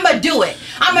 16. I'm gonna do it.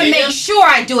 I'm gonna make sure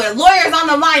I do it. Lawyers on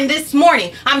the line this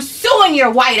morning. I'm suing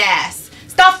your white ass.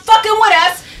 Stop fucking with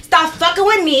us. Stop fucking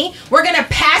with me. We're gonna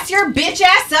pass your bitch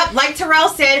ass up, like T-Rell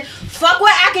said. Fuck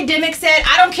what Akademiks said.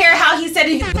 I don't care how he said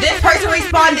it. This person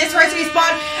respond, this person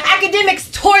respond.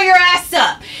 Akademiks tore your ass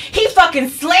up. He fucking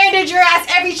slandered your ass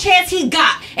every chance he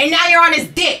got. And now you're on his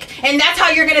dick. And that's how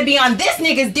you're gonna be on this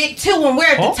nigga's dick too when we're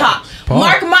at the top.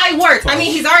 Mark my words. I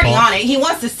mean, he's already on it. He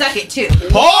wants to suck it too.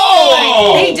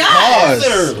 He does.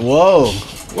 Pause. Whoa.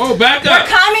 Whoa, back We're up.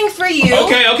 coming for you.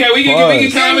 Okay, we can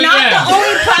calm You're it not down. the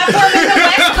only platform in the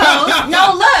West Coast.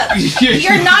 No, look.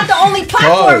 You're not the only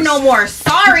platform no more.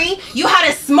 Sorry. You had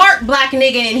a smart black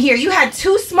nigga in here. You had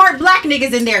 2 smart black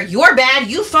niggas in there. You're bad.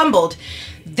 You fumbled.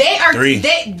 They are... 3.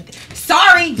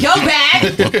 Sorry. You're bad.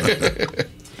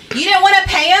 You didn't want to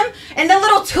pay him? And the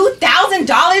little $2,000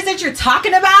 that you're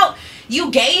talking about... you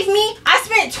gave me, I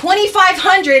spent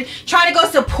 $2,500 trying to go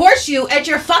support you at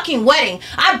your fucking wedding.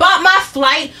 I bought my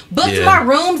flight, booked my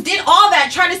rooms, did all that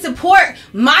trying to support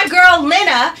my girl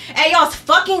Lena at y'all's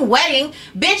fucking wedding.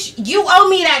 Bitch, you owe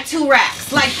me that 2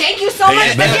 racks. Like, thank you so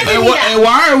much for giving me that. And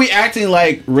why are we acting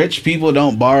like rich people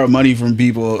don't borrow money from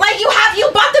people? Like, you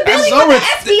bought the building with the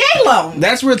SBA loan.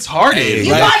 That's retarded.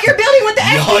 You bought your building with the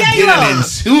Y'all SBA loan. getting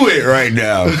into it right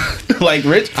now. Like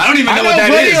rich. I don't even know what that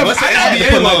is. What's the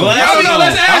SBA loan?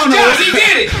 Let's ask Josh. He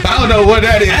get it. I don't know what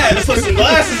that is. Let's put some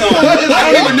glasses on. I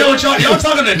don't even know what y'all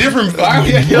talking a different.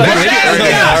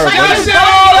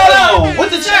 What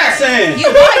the chat saying? You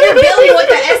bought your building with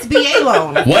the SBA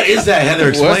loan. What is that, Heather?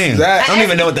 Explain. that? I don't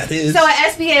even know what that is. So an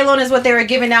SBA loan is what they were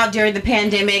giving out during the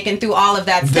pandemic and through all of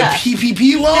that The stuff.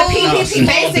 PPP loan? The PPP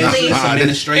basically. It's It's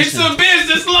administration. a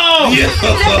business loan. It's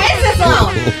a business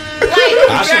loan.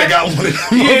 I should have got one of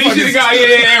them. Yeah, you should have got.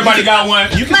 Yeah, everybody got one.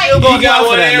 You Like, got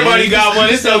one. Everybody got one.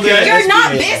 It's okay. you're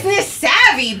not business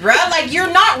savvy, bro. Like, you're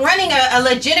not running a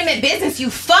legitimate business. You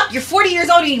fuck. You're 40 years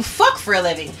old and you fuck for a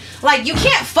living. Like, you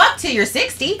can't fuck till you're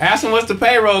 60. Ask him what's the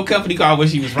payroll company called when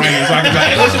she was running. Talking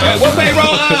about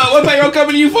what payroll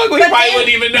company you fuck with? He But probably then-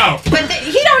 wouldn't even know. But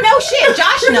he don't know shit.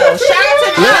 Josh knows. Shout out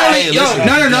to Josh. Hey, Yo, listen.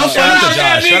 no. Shout out to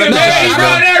Josh. Shout out to Man, he Josh,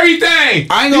 run bro. everything.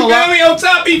 I ain't gonna you feel lie. me? On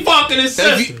top, he fucking his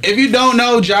sister. If you don't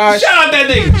know Josh, Shout out that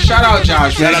nigga. shout out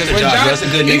Josh. Shout out man. to When Josh. That's a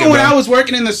good nigga, Even when bro. I was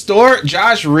working in the store,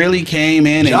 Josh really came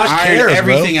in and Josh ironed cares,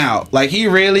 everything bro. out. Like, he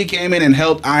really came in and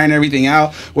helped iron everything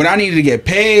out. When I needed to get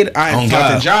paid, I had to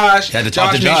talk to Josh. Had to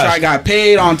talk to made Josh. sure I got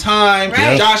paid on time.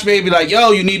 Right. Josh may be like,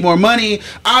 yo, you need more money.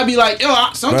 I'd be like, yo,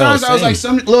 sometimes I was same. like,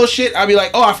 some little shit. I'd be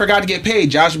like, oh, I forgot to get paid.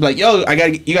 Josh would be like, yo,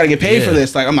 you gotta get paid for Yeah.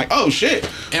 this. Like, I'm like, oh shit.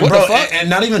 And What bro, the fuck? and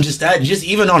not even just that, just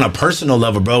even on a personal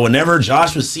level, bro. Whenever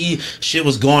Josh would see shit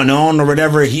was going on or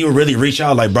whatever, he would really reach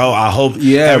out, like, bro, I hope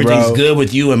everything's bro. good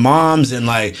with you and moms, and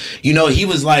like, he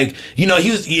was like, he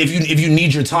was if you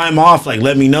need your time off, like,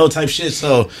 let me know type shit.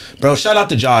 So, bro, shout out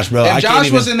to Josh, bro. If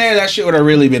Josh wasn't there, that shit would have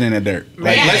really been in the dirt.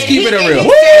 Like, Yeah, let's and keep he- it and real. he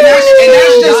And that's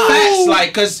just Josh. facts.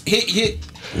 Like, cause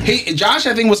Josh,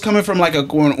 I think, was coming from like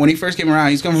when he first came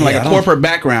around. He's coming from like a corporate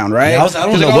background, right? Yeah, I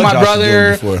don't know like, what my Josh brother,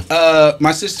 was doing before.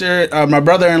 my sister, my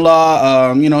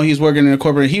brother-in-law. You know, he's working in a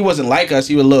corporate. He wasn't like us.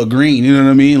 He was a little green. You know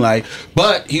what I mean? Like,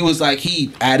 but he was like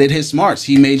he added his smarts.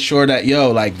 He made sure that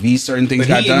like these certain things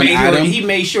got done. He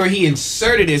made sure he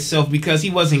inserted himself because he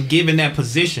wasn't given that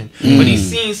position, but he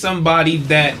seen somebody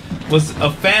that was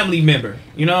a family member.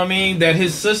 You know what I mean? That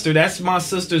his sister, that's my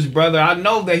sister's brother. I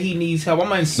know that he needs help. I'm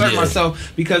gonna insert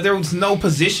myself because there was no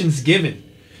positions given.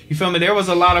 You feel me? There was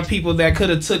a lot of people that could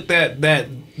have took the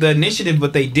initiative,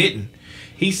 but they didn't.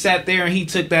 He sat there and he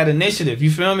took that initiative.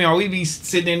 You feel me? Or we be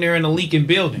sitting in there in a leaking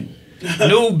building.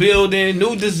 New building,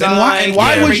 new design, and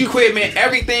why would you equipment,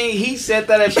 everything. He said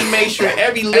that if he made sure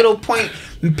every little point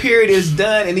and period is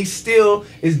done, and he still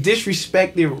is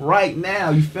disrespected right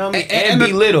now. You feel me? And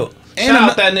belittled. Shout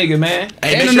out that nigga, man.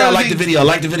 Hey, make sure I like the video.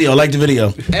 Like the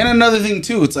video. And another thing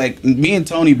too, it's like me and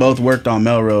Tony both worked on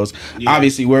Melrose. Yeah.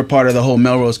 Obviously, we're part of the whole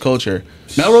Melrose culture.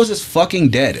 Melrose is fucking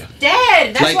dead.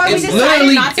 Dead. That's like, why we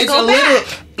decided not to go back.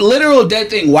 Literal dead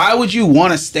thing. Why would you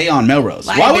want to stay on Melrose?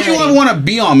 Why would you want to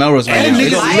be on Melrose right and now?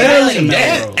 Niggas literally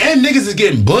dead. And niggas is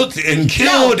getting booked and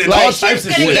killed and all types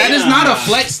of shit. That is not a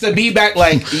flex to be back.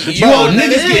 Like,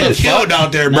 niggas getting killed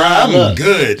out there, bro. I'm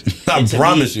good. I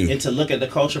promise you. And to look at the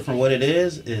culture from what it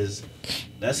is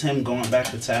that's him going back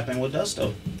to tap in with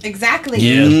Dusto. Exactly.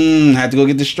 Yeah. Had to go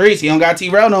get the streets. He don't got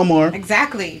T-Rell no more.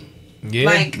 Exactly. Yeah.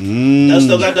 Like,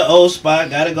 Dusto got the old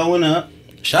spot. Got it going up.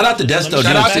 Shout out to Desto.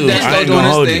 Shout out to Desto doing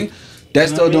his thing.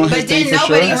 Desto doing his thing for sure.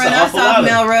 But didn't nobody run us off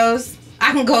Melrose?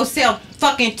 I can go sell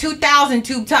fucking 2,000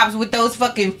 tube tops with those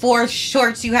fucking 4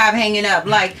 shorts you have hanging up.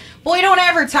 Like, boy, don't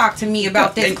ever talk to me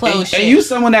about this clothes shit. And you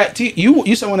someone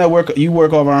that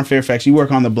work over on Fairfax. You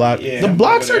work on the block. Yeah, the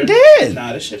blocks are dead.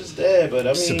 Nah, this shit is dead. But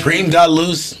I mean, Supreme got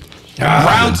loose.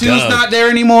 Round 2's not there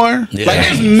anymore. Yeah. Like,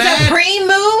 there's mad. Supreme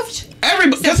moved.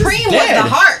 Supreme was the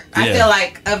heart. I feel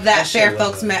like of that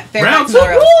Fairfax Round 2.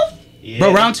 Yeah.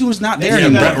 Bro, round 2 is not there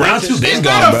anymore. Round 2 been it's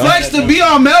gone, not a flex to be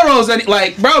on Melrose.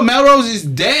 Like, bro, Melrose is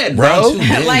dead, bro. Round 2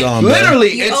 been like, gone, literally,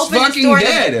 it's fucking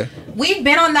dead. We've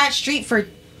been on that street for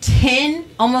 10,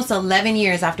 almost 11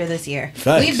 years after this year.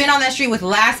 Facts. We've been on that street with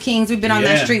Last Kings. We've been on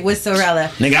that street with Sorella.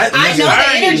 Nigga, I know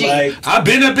the energy. Like, I've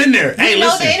been up in there. Hey, know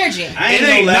listen. the energy. I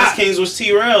ain't know Last Kings was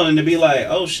T-Rell, and to be like,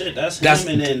 oh shit, that's him,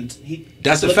 and then he.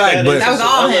 That's a fact, but that was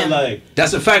all him. Like,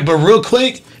 that's a fact, but real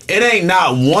quick, it ain't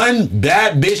not one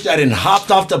bad bitch that done hopped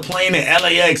off the plane in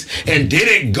LAX and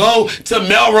didn't go to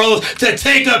Melrose to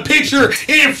take a picture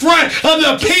in front of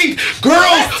the pink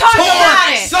girl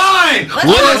tour sign.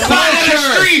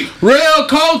 Real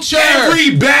culture.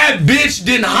 Every bad bitch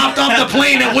didn't hopped off the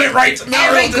plane and went right to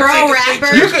Melrose. Every girl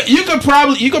rapper. You could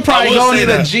probably go into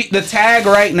the tag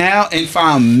right now and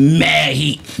find mad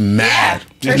heat. Mad.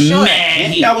 For sure.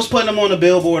 Man, I was putting them on the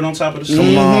billboard on top of the store.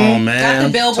 Come on, man. Got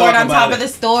the billboard on top of the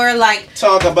store. Like,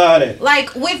 talk about it.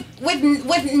 Like with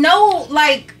no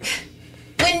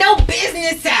with no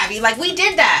business savvy. Like, we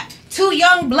did that. 2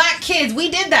 young black kids.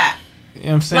 We did that. You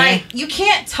know what I'm saying? Like, you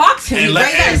can't talk to me, bro.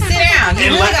 You gotta sit down. You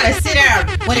really gotta sit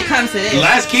down when it comes to this.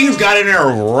 Last Kings got in there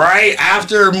right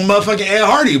after motherfucking Ed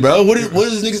Hardy, bro. What is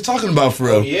this niggas talking about for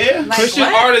real? Oh, yeah. Like, Christian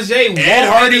what? Artisan. Ed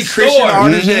Hardy, Christian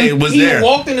Artisan was there. He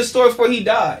walked in the store before he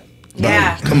died.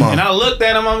 Yeah. Come on. And I looked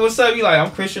at him. I'm, what's up? He like, I'm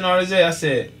Christian Artisan. I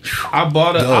said, I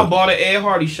bought an Ed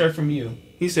Hardy shirt from you.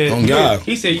 He said, oh, God.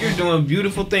 He said, you're doing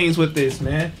beautiful things with this,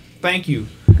 man. Thank you.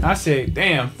 I said,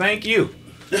 damn, thank you.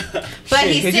 But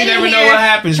he's you sitting never here know what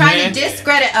happens, trying to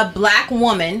discredit a black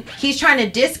woman. He's trying to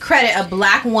discredit a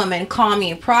black woman. Call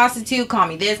me a prostitute. Call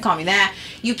me this. Call me that.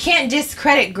 You can't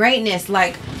discredit greatness.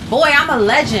 Like, boy, I'm a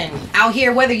legend out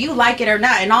here, whether you like it or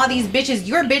not. And all these bitches,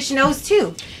 your bitch knows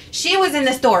too. She was in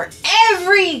the store.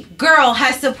 Every girl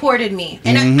has supported me.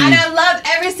 And, and I love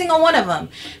every single one of them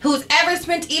who's ever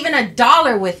spent even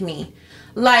 $1 with me.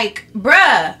 Like,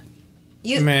 bruh.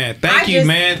 Man, thank you,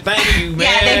 man. Thank you, man.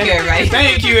 Yeah, thank you, everybody.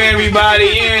 Thank you, everybody.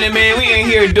 Hearing it, man. We ain't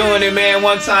here doing it, man.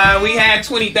 One time we had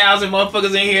 20,000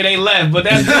 motherfuckers in here. They left, but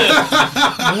that's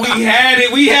good. We had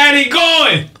it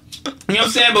going. You know what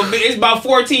I'm saying? But it's about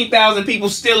 14,000 people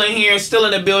still in here, still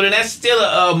in the building. That's still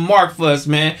a mark for us,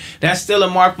 man. That's still a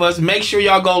mark for us. Make sure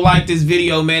y'all go like this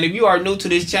video, man. If you are new to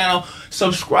this channel,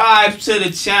 subscribe to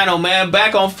the channel, man.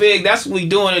 Back on Fig, that's what we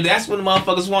doing. That's what the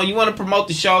motherfuckers want. You want to promote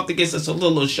the show? I think it's a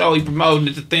little show. He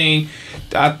promoting the thing.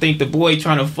 I think the boy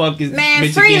trying to fuck his man.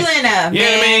 bitch Free again. Lena, You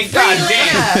know what I mean? Free God Lena.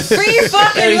 damn. Free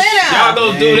fucking Lena. Y'all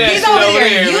go do that. He's shit over over there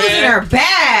there, using man. her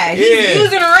bad. He's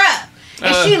using her up.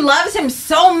 And she loves him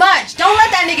so much. Don't let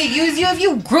that nigga use you. If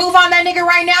you groove on that nigga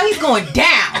right now, he's going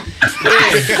down. I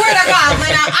swear to God,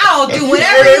 Lena, I'll do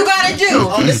whatever you gotta do.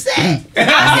 On the set. I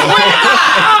swear to God.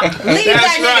 Leave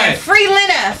that nigga. Right. Free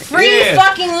Lena. Free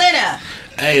fucking Lena.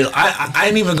 Hey, I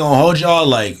ain't even gonna hold y'all.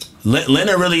 Like,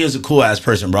 Lena really is a cool ass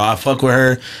person, bro. I fuck with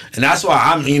her, and that's why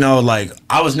I'm, like,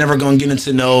 I was never gonna get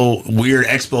into no weird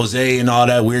expose and all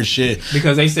that weird shit.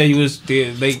 Because they said you was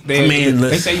they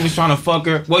say you was trying to fuck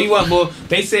her. Well, you want, well,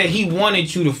 they said he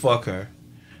wanted you to fuck her,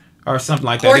 or something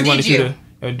like that. Or they did wanted you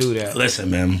to do that.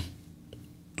 Listen, man.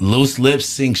 Loose lips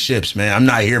sink ships, man. I'm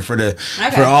not here for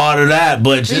for all of that,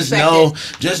 but just know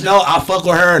I fuck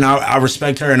with her and I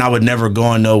respect her, and I would never go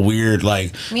on no weird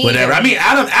whatever. I mean,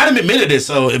 Adam admitted it,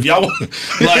 so if y'all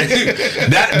like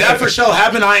that for sure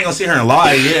happened. I ain't gonna sit here and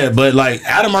lie, but like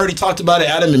Adam already talked about it.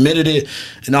 Adam admitted it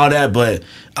and all that, but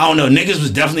I don't know. Niggas was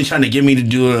definitely trying to get me to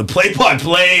do a play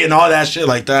and all that shit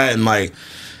like that, and like.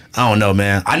 I don't know,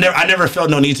 man. I never felt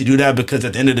no need to do that because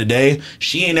at the end of the day,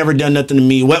 she ain't never done nothing to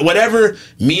me. Whatever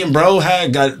me and bro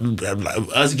had got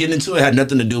us getting into it had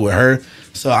nothing to do with her.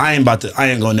 So I ain't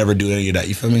gonna never do any of that.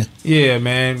 You feel me? Yeah,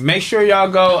 man. Make sure y'all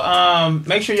go.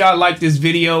 Make sure y'all like this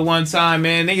video one time,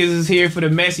 man. Niggas is here for the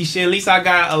messy shit. At least I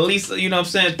got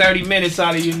 30 minutes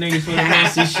out of you niggas for the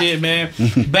messy shit, man.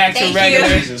 Back to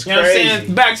regular. You know what I'm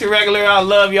saying? Back to regular. I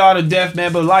love y'all to death,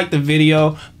 man. But like the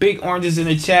video. Big oranges in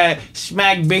the chat.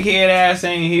 Smack big head ass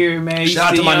ain't here, man.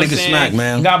 Shout out to my nigga Smack,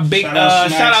 man. Got big. Shout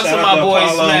out to my boy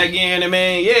Smack, yeah,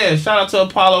 man. Yeah. Shout out to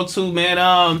Apollo too,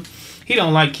 man. He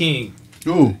don't like King.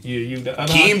 Ooh.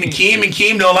 Keem and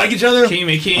Keem don't like each other? Keem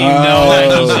and Keem don't like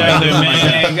each other,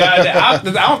 man. God,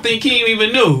 I don't think Keem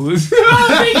even knew.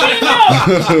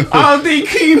 I don't think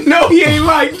Keem know he ain't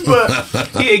liked, but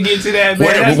he'll get to that, man.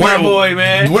 That's my boy,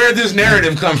 man. Where'd this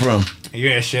narrative come from?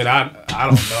 Yeah, shit, I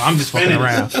don't know. I'm just fucking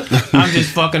around.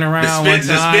 The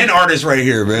spin artist right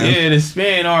here, man. Yeah, the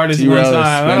spin artist one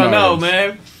time. I don't know,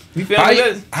 man. You feel how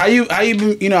you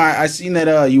been, I seen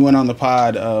that you went on the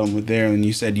pod with there and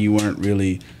you said you weren't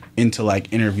really into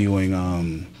like interviewing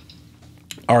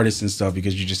artists and stuff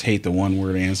because you just hate the one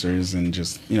word answers and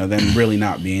just them really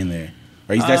not being there.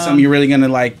 Is that something you're really gonna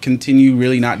like continue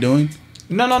really not doing?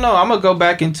 No. I'm gonna go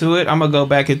back into it.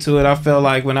 I felt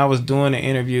like when I was doing the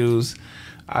interviews,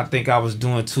 I think I was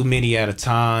doing too many at a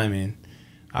time, and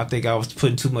I think I was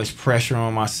putting too much pressure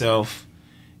on myself.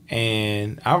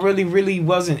 And I really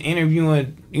wasn't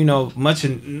interviewing, much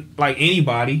like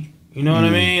anybody. You know what I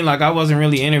mean? Like I wasn't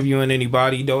really interviewing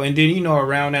anybody though. And then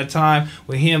around that time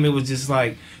with him, it was just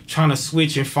like trying to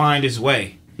switch and find his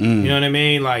way. You know what I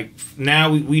mean? Like now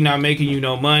we not making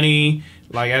no money.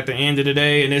 Like at the end of the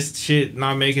day, and this shit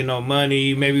not making no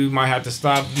money. Maybe we might have to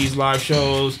stop these live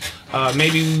shows.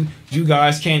 Maybe you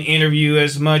guys can't interview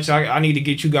as much. I need to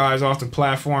get you guys off the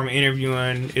platform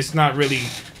interviewing. It's not really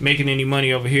making any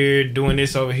money over here, doing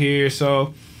this over here.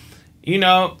 So,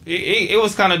 it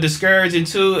was kind of discouraging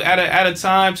too at a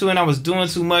time too, and I was doing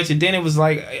too much. And then it was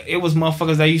like, it was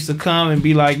motherfuckers that used to come and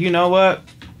be like, you know what?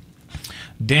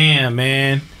 Damn,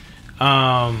 man.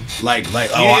 I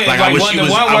wish you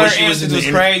was. One word answers was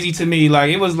crazy to me.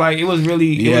 Like it was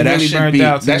really burnt out to me.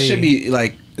 That should be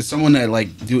like someone that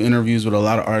like do interviews with a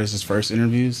lot of artists' first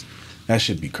interviews. That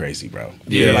should be crazy, bro.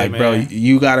 Yeah, like, man. bro,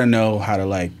 you gotta know how to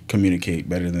like communicate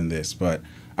better than this. But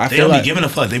they don't be giving a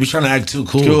fuck. They be trying to act too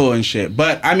cool and shit.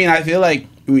 But I mean, I feel like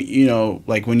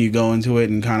like when you go into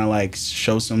it and kind of like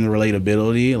show some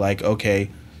relatability, like okay,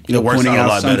 pointing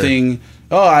out something. Better.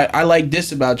 Oh, I like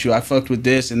this about you. I fucked with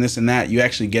this and this and that. You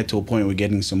actually get to a point where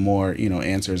getting some more,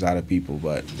 answers out of people.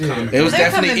 But it was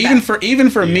definitely even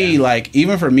for me, like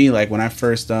when I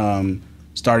first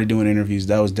started doing interviews,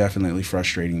 that was definitely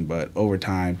frustrating. But over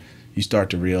time, you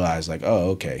start to realize like, oh,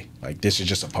 okay, like this is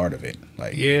just a part of it.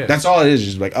 Like, that's all it is.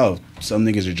 Just like, oh, some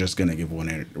niggas are just gonna give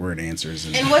one word answers.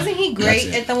 And wasn't he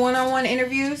great at the one-on-one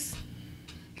interviews?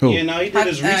 Who? Yeah, no, he did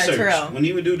his research. T-Rell. When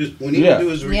he would do his he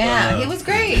was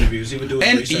great. Interviews, he would do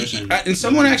his research. And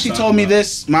someone actually told me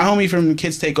this. My homie from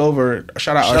Kids Take Over.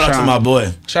 Shout out to my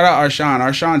boy. Shout out Arshawn.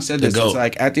 Arshawn said this. It's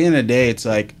like at the end of the day, it's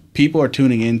like people are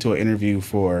tuning into an interview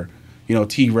for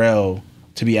T-Rell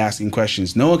to be asking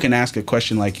questions. No one can ask a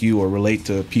question like you or relate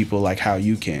to people like how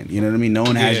you can. You know what I mean? No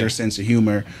one has your sense of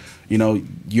humor.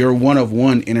 You're one of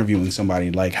one interviewing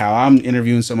somebody. Like how I'm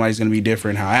interviewing somebody's going to be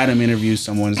different. How Adam interviews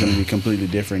someone's going to be completely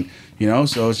different.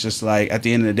 So it's just like at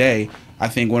the end of the day, I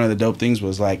think one of the dope things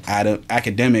was like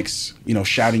Akademiks,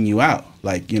 shouting you out.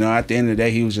 Like, at the end of the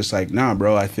day, he was just like, nah,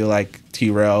 bro, I feel like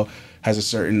T-Rell has a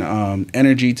certain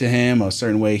energy to him, a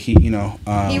certain way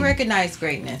he recognized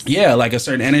greatness. Yeah, like a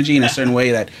certain energy and a certain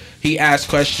way that he asks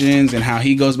questions and how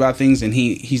he goes about things, and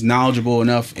he's knowledgeable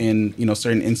enough in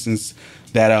certain instances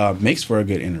that makes for a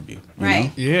good interview.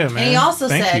 Right. Yeah, man. And he also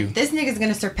said, this nigga's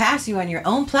gonna surpass you on your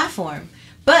own platform.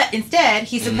 But instead,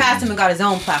 he surpassed him and got his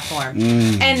own platform.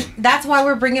 And that's why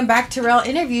we're bringing back T-Rell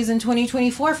interviews in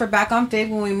 2024 for Back on Fig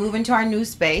when we move into our new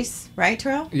space. Right,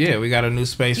 T-Rell? Yeah, we got a new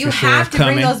space You for sure have to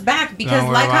coming. bring those back because, Don't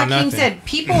worry like about Hakeem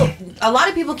nothing. said, a lot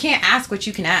of people can't ask what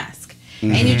you can ask.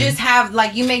 And you just have,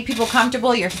 like, you make people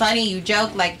comfortable, you're funny, you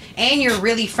joke, like, and you're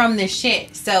really from this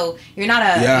shit. So you're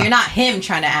not you're not him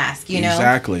trying to ask, you know?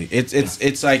 Exactly.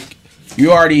 It's like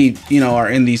you already, are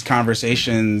in these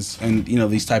conversations and,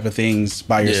 these type of things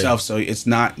by yourself. So it's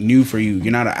not new for you.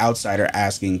 You're not an outsider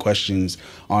asking questions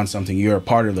on something. You're a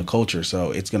part of the culture. So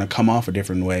it's going to come off a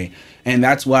different way. And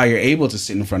that's why you're able to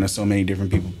sit in front of so many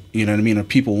different people. You know what I mean? Or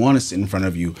people want to sit in front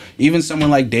of you. Even someone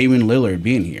like Damian Lillard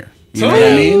being here. You know what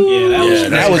I mean? Yeah,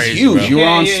 that was crazy, huge. bro. You were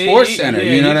on Sports Center.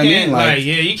 You know what I mean? Like,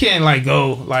 you can't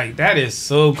go like that is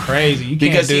so crazy. You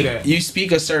can't do that. You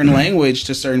speak a certain language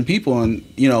to certain people, and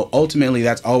ultimately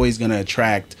that's always going to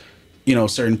attract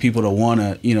certain people to want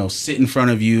to sit in front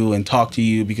of you and talk to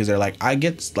you because they're like, I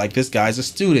get like this guy's a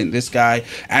student. This guy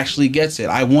actually gets it.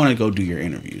 I want to go do your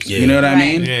interviews. Yeah. You know what I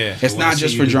mean? Yeah. It's not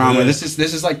just for drama. This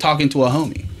is like talking to a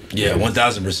homie. Yeah,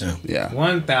 1000%. Yeah.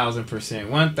 1000%.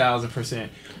 1000%.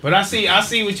 But I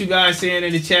see what you guys saying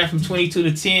in the chat from 22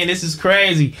 to 10. This is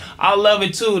crazy. I love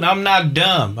it too. And I'm not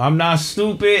dumb. I'm not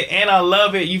stupid. And I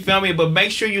love it. You feel me? But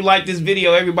make sure you like this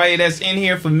video. Everybody that's in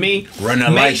here for me. Run that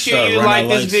Make lights sure up, you run like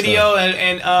that this lights video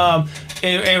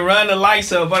and run the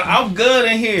lights up. But I'm good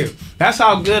in here. That's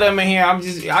how good I'm in here.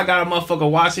 I got a motherfucker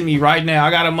watching me right now. I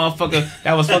got a motherfucker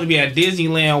that was supposed to be at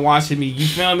Disneyland watching me. You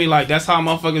feel me? Like, that's how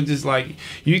motherfuckers just like,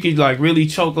 you could like really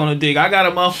choke on a dick. I got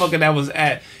a motherfucker that was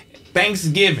at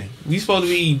Thanksgiving. We supposed to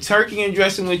be eating turkey and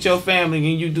dressing with your family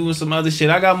and you doing some other shit.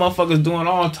 I got motherfuckers doing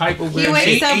all type of weird He wakes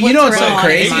shit. up You with know what's so T-Rell on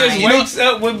his crazy? He just mind. wakes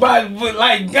up with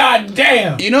like,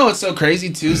 goddamn. You know what's so crazy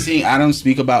too? Seeing Adam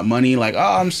speak about money, like, oh,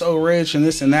 I'm so rich and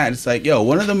this and that. It's like, yo,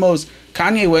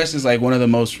 Kanye West is like one of the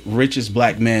most richest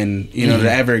black men, that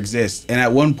ever exist. And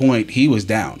at one point, he was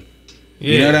down.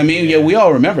 You know what I mean? Yeah, we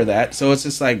all remember that. So it's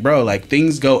just like, bro, like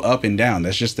things go up and down.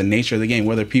 That's just the nature of the game,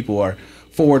 whether people are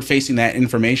forward facing that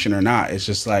information or not. It's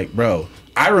just like, bro,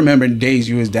 I remember days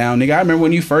you was down, nigga. I remember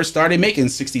when you first started making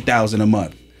 $60,000 a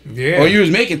month. Yeah. Or you was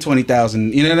making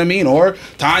 20,000, you know what I mean? Or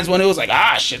times when it was like,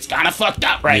 shit's kind of fucked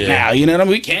up right now. You know what I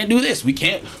mean? We can't do this. We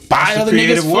can't buy other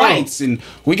niggas flights, and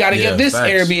we got to get this facts.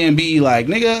 Airbnb. Like,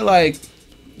 nigga, like,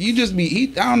 you just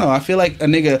be, I don't know. I feel like a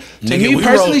nigga, to Nigga, me we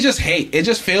personally, wrote- just hate. It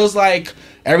just feels like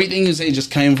everything you say just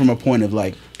came from a point of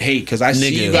like hate, because I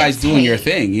see Nigga. you guys doing your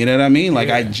thing. You know what I mean? Like,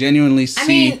 I genuinely see. I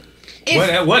mean,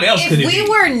 if, What else could it if we be?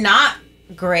 were not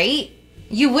great,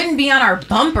 you wouldn't be on our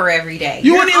bumper every day.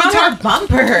 You You're wouldn't even on our talk-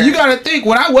 bumper. You gotta think,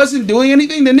 when I wasn't doing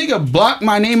anything, the nigga blocked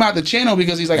my name out the channel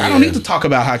because he's like, I don't Yeah. need to talk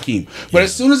about Hakeem. But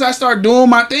as soon as I start doing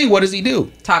my thing, what does he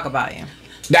do? talk about you.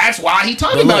 That's why he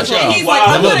talking But about look, y'all. He's like,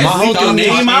 I'm look, gonna my whole stop thing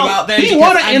talking out. about them He because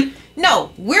wanna I'm-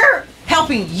 No, we're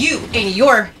helping you in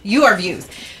your views.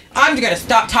 I'm gonna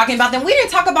stop talking about them. We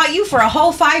didn't talk about you for a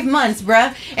whole 5 months,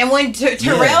 bruh. And when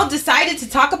T-Rell decided to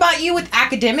talk about you with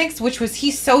Akademiks, which was,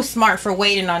 he's so smart for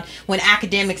waiting on when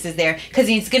Akademiks is there, because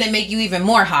he's gonna make you even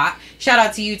more hot. Shout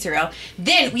out to you, T-Rell.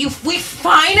 Then we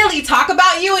finally talk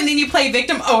about you, and then you play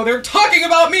victim. Oh, they're talking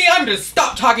about me. I'm gonna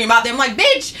stop talking about them. Like,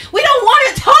 bitch, we don't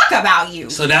want to talk about you.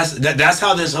 So that's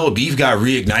how this whole beef got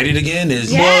reignited again.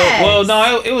 Is Yes. Well,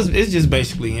 no, it's just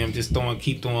basically him just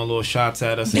keep throwing little shots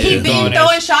at us. He and been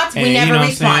throwing shots. We and, never you know what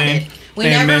I'm saying? responded. We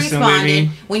And never messing with responded.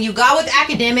 me. When you got with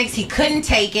Akademiks, he couldn't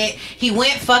take it. He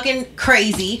went fucking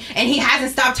crazy, and he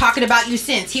hasn't stopped talking about you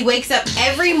since. He wakes up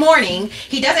every morning.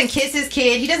 He doesn't kiss his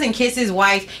kid. He doesn't kiss his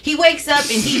wife. He wakes up and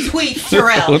he tweets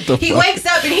T-Rell. He wakes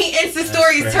up and he Insta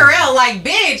stories T-Rell like,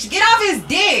 bitch, get off his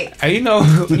dick. Hey, you know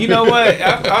what?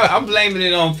 I'm blaming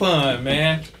it on Pun,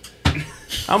 man.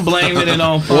 I'm blaming it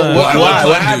on Pun.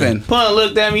 What happened? Pun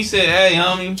looked at me, said, "Hey,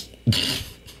 homie,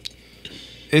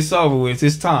 it's over with.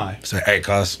 It's time." So, hey,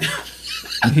 cuz.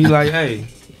 He like, "Hey,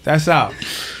 that's out."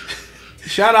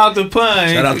 Shout out to Pun.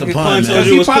 Shout out to Pun, Pun man. told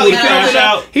you it was cool to crash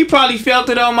out. He probably felt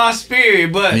it on my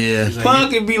spirit, but Yeah. Pun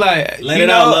could be like, Let you it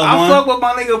know, out, loved I one. fuck with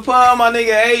my nigga Pun, my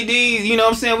nigga AD. You know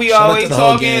what I'm saying? We Shout out always to the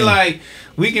whole talking gang. like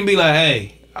we can be like,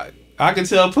 hey, I can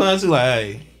tell Pun too, like,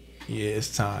 hey, yeah,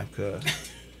 it's time, cuz.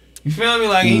 You feel me?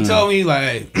 Like he told me, like,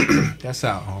 hey, that's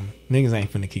out, homie. Niggas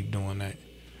ain't finna keep doing that.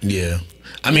 Yeah.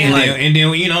 I mean, And like, then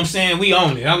you know what I'm saying? We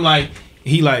own it. I'm like,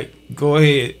 he like, go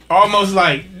ahead, almost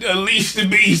like unleash the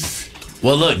beast.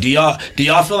 well, look, do y'all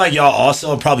feel like y'all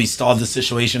also probably stalled the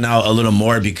situation out a little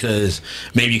more because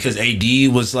AD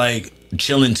was like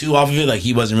chilling too off of it, like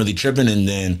he wasn't really tripping, and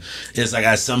then it's like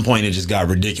at some point it just got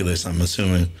ridiculous. I'm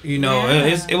assuming. You know,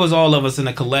 it was all of us in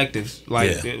a collective.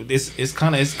 Like Yeah. it's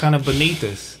kind of beneath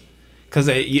us. Because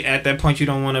at that point, you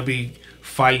don't want to be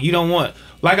fighting. You don't want,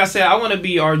 like I said, I want to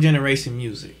be our generation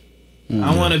music.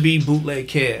 I want to be bootleg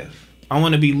Kev. I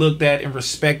want to be looked at and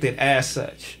respected as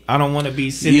such. I don't want to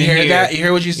be sitting here. You hear that? You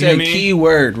hear what you said? Key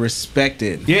word,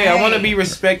 respected. Yeah, I want to be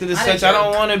respected as such. I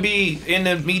don't want to be in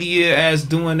the media as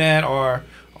doing that or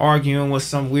arguing with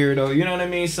some weirdo. You know what I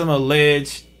mean? Some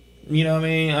alleged, you know what I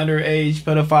mean, underage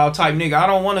pedophile type nigga. I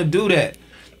don't want to do that.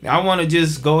 I want to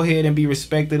just go ahead and be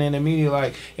respected in the media.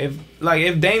 Like if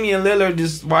Damian Lillard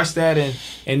just watched that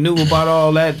and knew about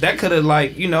all that, that could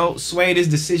have swayed his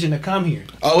decision to come here.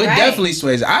 Oh, it definitely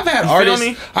sways. I've had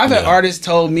artists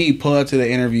told me pull up to the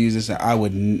interviews and say I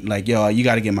would yo, you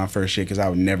got to get my first shit because I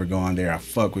would never go on there. I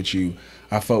fuck with you.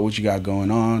 I fuck what you got going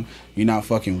on. You're not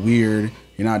fucking weird.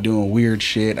 You're not doing weird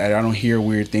shit. I don't hear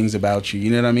weird things about you. You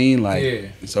know what I mean?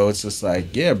 So it's just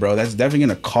like, yeah, bro, that's definitely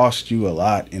gonna cost you a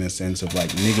lot in a sense of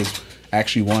niggas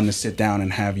actually wanting to sit down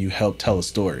and have you help tell a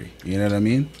story. You know what I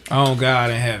mean? Oh God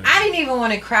in heaven. I didn't even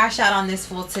want to crash out on this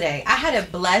fool today. I had a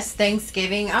blessed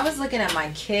Thanksgiving. I was looking at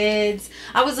my kids.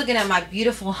 I was looking at my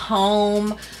beautiful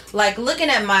home. Looking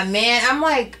at my man. I'm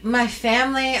like, my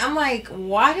family. I'm like,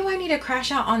 why do I need to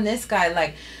crash out on this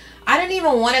guy? I didn't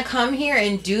even want to come here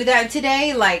and do that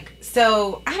today.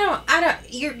 So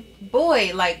you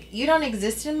don't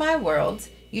exist in my world.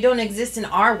 You don't exist in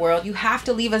our world. You have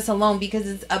to leave us alone because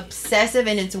it's obsessive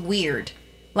and it's weird.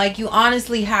 You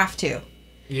honestly have to.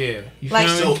 Yeah. You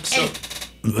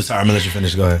sorry, I'm gonna let you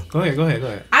finish. Go ahead. Go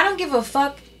ahead. I don't give a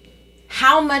fuck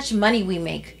how much money we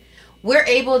make. We're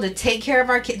able to take care of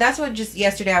our kids. That's what just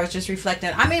yesterday I was just reflecting.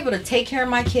 I'm able to take care of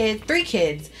my kids, 3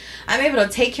 kids. I'm able to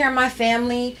take care of my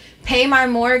family, pay my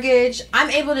mortgage. I'm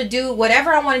able to do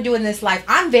whatever I want to do in this life.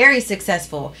 I'm very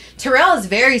successful. T-Rell is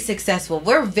very successful.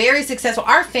 We're very successful.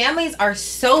 Our families are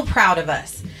so proud of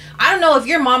us. I don't know if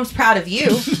your mom's proud of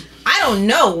you. I don't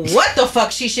know what the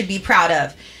fuck she should be proud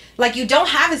of. You don't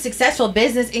have a successful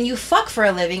business and you fuck for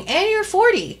a living and you're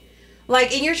 40.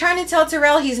 And you're trying to tell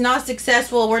T-Rell he's not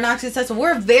successful. We're not successful.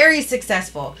 We're very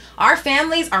successful. Our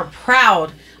families are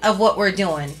proud of what we're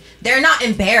doing. They're not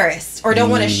embarrassed or don't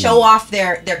want to show off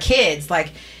their kids.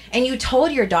 And you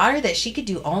told your daughter that she could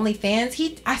do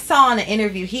OnlyFans. I saw in an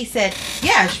interview, he said,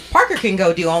 yeah, Parker can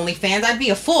go do OnlyFans. I'd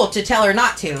be a fool to tell her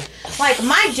not to.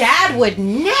 My dad would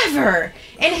never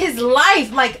in his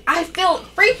life. I feel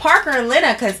free Parker and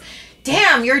Lena because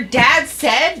damn, your dad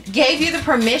gave you the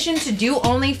permission to do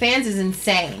OnlyFans is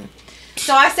insane.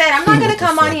 So I said, I'm not going to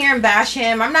come on here and bash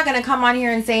him. I'm not going to come on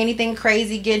here and say anything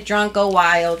crazy, get drunk, go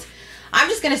wild. I'm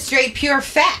just going to straight pure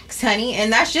facts, honey.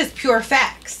 And that's just pure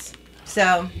facts.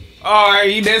 So. All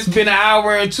right, that's been an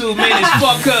hour and 2 minutes.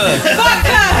 Fuck us. Fuck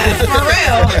us, for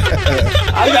real.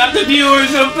 I got the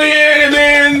viewers up here,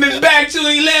 man. Back to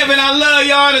 11. I love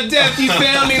y'all to death. You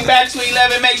feel me? Back to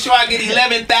 11. Make sure I get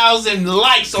 11,000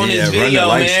 likes on this video,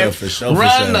 man.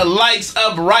 Run the likes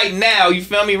up right now. You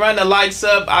feel me? Run the likes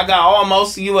up. I got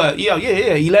almost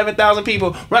 11,000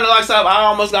 people. Run the likes up. I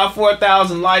almost got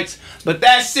 4,000 likes. But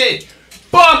that's it.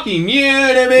 Fucking, you know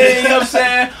what I mean? You know what I'm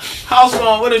saying?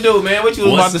 Housephone, what it do, man? What you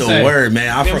was about to say? What's the word, man?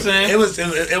 You know what I'm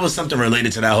saying? It was something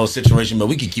related to that whole situation, but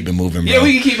we can keep it moving, bro. Yeah,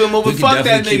 we can keep it moving. Fuck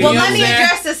that nigga. Well, let me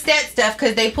address the Stet stuff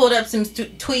because they pulled up some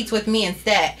tweets with me and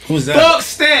Stet. Who's that? Fuck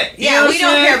Stet. Yeah, we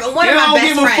don't care. But one of my best friends.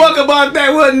 I don't give a fuck about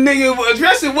that one nigga.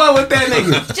 Addressing what with that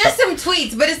nigga? Just some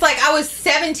tweets, but it's I was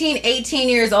 17, 18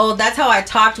 years old. That's how I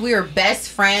talked. We were best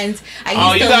friends. I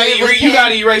used to live with him. You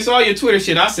gotta erase all your Twitter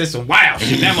shit. I said some wild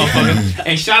shit, that motherfucker.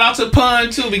 And shout out to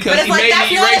Pun too because he made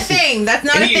me erase it. That's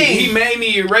not a thing. He made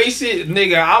me erase it,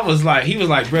 nigga. He was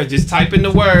like, bro, just type in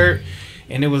the word,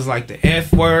 and it was the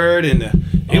F word, and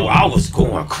I was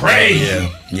going crazy.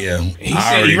 Yeah. He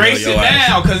said erase it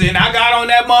now, cause then I got on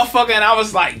that motherfucker, and I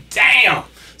was like, damn.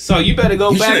 So you better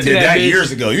go back to that. You should have did that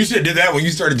years ago. You should have did that when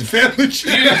you started the family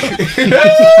tree.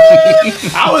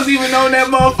 I was even on that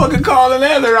motherfucker calling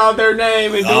Heather out their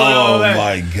name and doing all that. Oh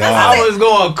my god! I was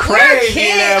going crazy.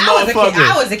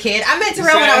 I was a kid. I met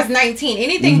T-Rell when I was 19.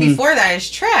 Anything before that is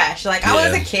trash. I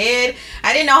was a kid.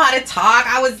 I didn't know how to talk.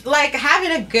 I was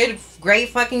having a great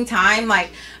fucking time.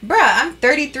 Bruh, I'm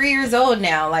 33 years old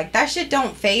now. That shit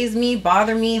don't faze me,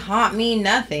 bother me, haunt me,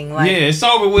 nothing. Yeah, it's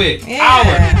over with. Yeah.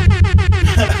 Hour.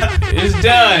 It's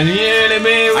done. You know what I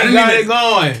mean? We got it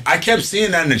going. I kept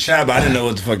seeing that in the chat, but I didn't know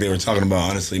what the fuck they were talking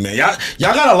about. Honestly, man, y'all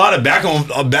got a lot of back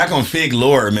on Fig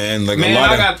lore, man. Thank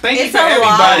you for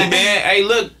everybody, man. Hey,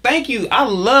 look, thank you. I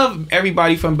love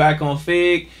everybody from Back on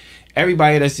Fig.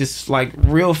 everybody that's just like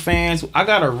real fans. I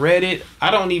got a Reddit.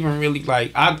 I don't even really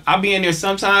like. I be in there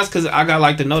sometimes because I got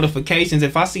like the notifications.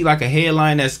 If I see like a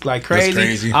headline that's like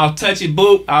crazy, I'll touch it.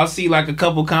 Boop. I'll see like a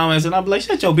couple comments and I'll be like,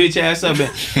 "Shut your bitch ass up,"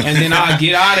 and then I'll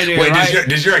get out of there. Wait, right?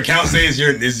 does your account say it's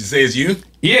you?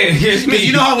 Yeah, it's me.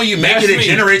 You know how when you make it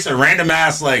generates a random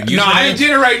ass like. No, I didn't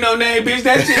generate no name, bitch.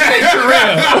 That shit say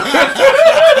T-Rell.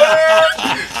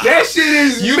 That shit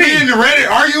is you me. be in the Reddit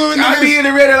arguing? I be in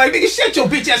the Reddit like, nigga, shut your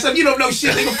bitch ass up. You don't know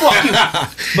shit, nigga. Fuck you.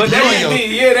 But that ain't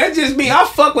me. Yeah, that's just me. I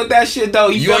fuck with that shit though.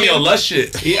 You on your lust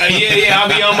shit? Yeah. I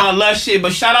be on my lust shit.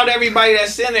 But shout out to everybody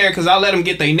that's in there because I let them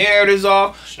get their narratives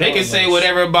off. They can say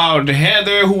whatever about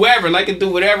Heather, whoever. They can do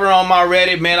whatever on my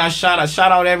Reddit, man. I shout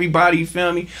out everybody. You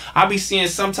feel me? I be seeing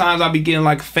sometimes I be getting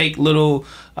like fake little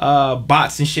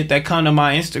bots and shit that come to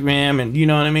my Instagram, and you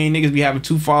know what I mean. Niggas be having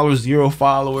 2 followers, 0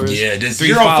 followers. Yeah, the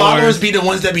 0 followers be the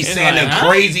ones that be saying like, the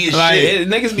craziest shit.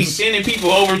 Niggas be sending people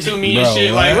over to me and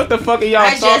shit. Like, what the fuck are y'all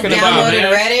talking about? I just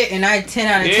downloaded Reddit, and I 10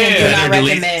 out of 10 do not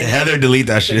recommend. Heather, delete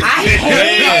that shit. I hate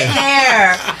it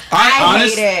there. I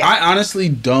hate it. I honestly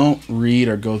don't read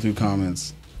or go through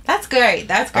comments. That's great.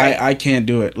 That's great. I can't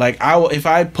do it. Like if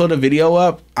I put a video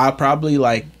up, I'll probably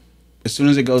like as soon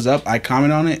as it goes up, I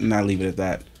comment on it and I leave it at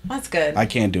that. That's good. I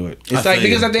can't do it. It's like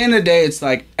because at the end of the day, it's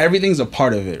like everything's a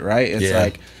part of it, right? It's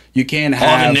like you can't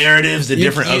have all the narratives, the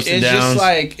different ups and downs. It's just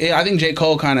like I think J.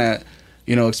 Cole kind of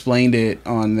explained it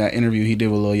on that interview he did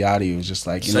with Lil Yachty. It was just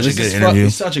like such a good interview.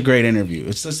 It's such a great interview.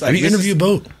 It's just like have you interviewed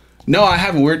Boat? No, I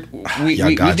haven't. We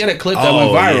did a clip that went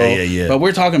viral, yeah. but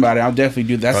we're talking about it. I'll definitely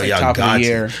do that. That's like top of the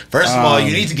year. First of all,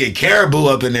 you need to get Caribou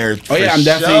up in there. Oh yeah, I'm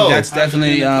definitely. That's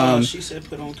definitely. She said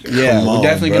put on Caribou. Yeah, we're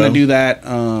definitely gonna do that.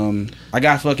 I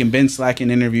got fucking Ben Slacken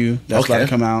interview that's about to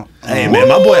come out. Hey man,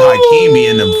 my boy Hakeem be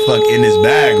in his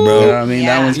bag, bro. You know what I mean?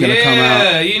 That one's gonna come out.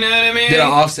 Yeah, you know what I mean. Did an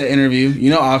Offset interview. You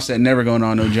know Offset never going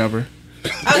on no jumper.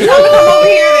 I was gonna come over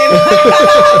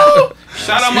here then.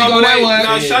 Shout out my boy.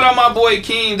 Shout out my boy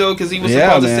King though, because he was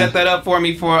supposed to set that up for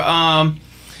me for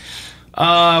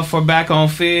Back on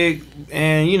Fig,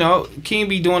 and you know King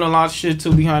be doing a lot of shit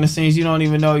too behind the scenes. You don't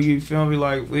even know. You feel me?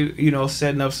 Like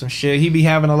setting up some shit. He be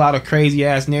having a lot of crazy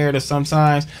ass narratives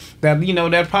sometimes that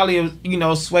that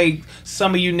probably sway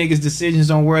some of you niggas'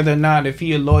 decisions on whether or not if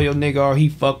he a loyal nigga or he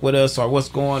fuck with us or what's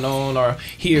going on or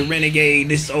he a renegade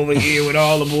this over here with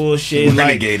all the bullshit.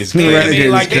 Renegade is crazy.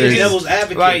 Like devil's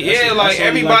advocate. Like that's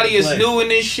everybody is new in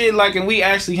this shit. Like and we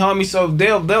actually homies, so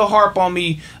they'll harp on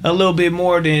me a little bit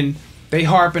more than they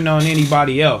harping on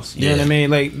anybody else. You know what I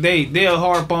mean? Like they'll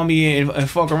harp on me and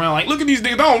fuck around like, look at these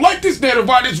niggas, I don't like this narrative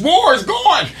why this war is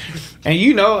going.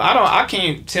 And I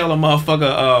can't tell a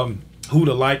motherfucker who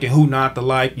to like and who not to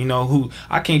like,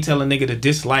 I can't tell a nigga to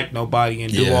dislike nobody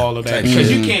and do all of that.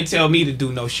 Because you can't tell me to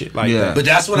do no shit like that. But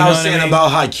that's what I was saying about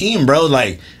Hakeem, bro.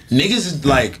 Like niggas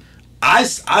like I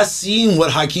seen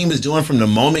what Hakeem is doing from the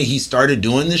moment he started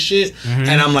doing this shit.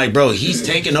 And I'm like, bro, he's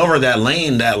taking over that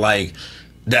lane that like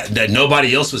that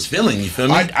nobody else was feeling. You feel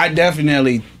me? I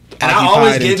definitely. And I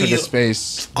always give you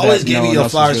space. Always give you your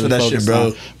flowers for that shit,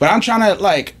 bro. But I'm trying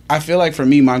to I feel like for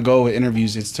me, my goal with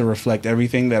interviews is to reflect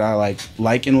everything that I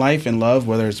like in life and love,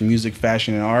 whether it's music,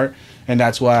 fashion, and art. And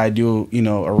that's why I do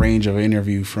a range of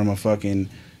interview from a fucking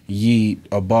Yeet,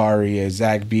 a Bari, a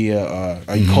Zach Bia,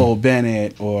 a Cole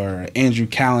Bennett, or Andrew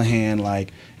Callahan.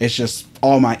 Like it's just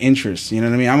all my interests. You know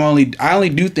what I mean? I only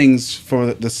do things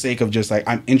for the sake of just like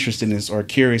I'm interested in this or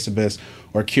curious about this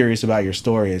or curious about your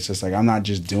story. It's just like I'm not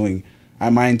just doing.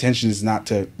 My intention is not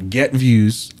to get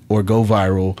views or go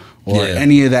viral or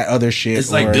any of that other shit.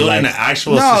 It's like building an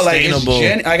actual sustainable.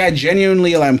 I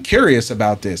genuinely, I'm curious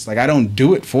about this. Like I don't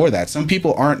do it for that. Some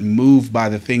people aren't moved by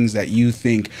the things that you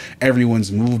think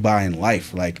everyone's moved by in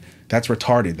life. Like that's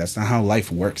retarded. That's not how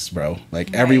life works, bro.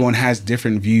 Like everyone has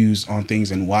different views on things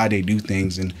and why they do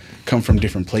things and come from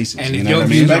different places. And if your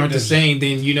views aren't the same,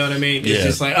 then you know what I mean. It's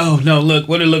just like, oh no, look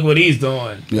what he's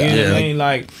doing. You know what I mean?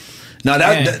 Like. No,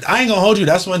 that I ain't gonna hold you.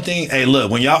 That's one thing. Hey,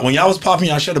 look, when y'all was popping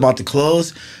y'all shit about the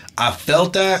clothes, I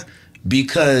felt that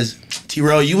because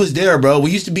T-Rell, you was there, bro.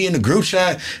 We used to be in the group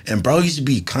chat, and bro used to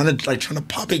be kind of like trying to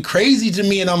pop it crazy to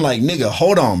me, and I'm like, nigga,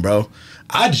 hold on, bro.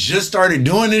 I just started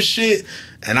doing this shit,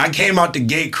 and I came out the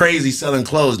gate crazy selling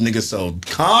clothes, nigga. So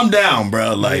calm down,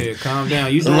 bro. Like, calm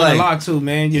down. You doing a lot too,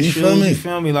 man. You feel me? You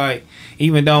feel me? Like,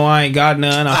 even though I ain't got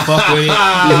none, I fuck with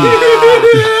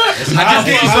it. I got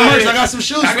some merch. I got some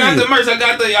shoes. I got the merch. I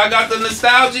got the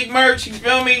nostalgic merch. You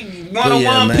feel me?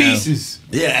 One pieces.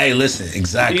 Yeah. Hey, listen.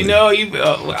 Exactly. You know,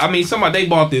 I mean, somebody they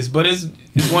bought this, but it's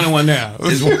 1-1 now.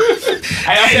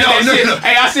 Hey,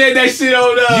 I said that shit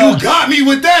on. You got me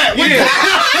with that. And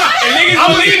niggas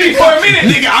believed me for a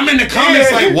minute. Nigga, I'm in the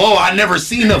comments like, whoa, I never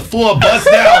seen a full bust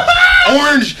down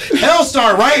orange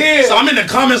Hellstar, right? Yeah. So I'm in the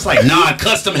comments like, nah,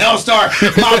 custom Hellstar.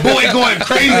 My boy going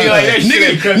crazy. Like,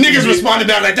 niggas responded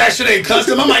back like, that shit ain't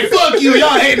custom. I'm like, fuck you,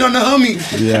 y'all hating on the homie.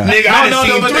 Yeah. Nigga, I done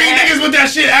seen 3 niggas with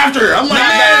that shit after. I'm like,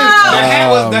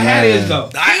 the hat is though.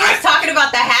 He was talking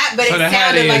about the hat, but it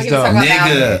sounded like he was talking about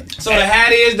the So the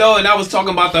hat is though, and I was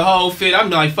talking about the whole fit. I'm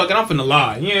like, fuck it, I'm finna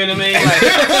lie. You know what I mean? Like,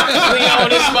 we on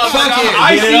this motherfucker.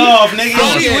 Get it off, nigga.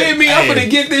 With me, I'm finna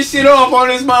get this shit off on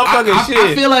this motherfucking shit.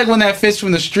 I feel like when that fits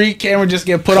from the street camera just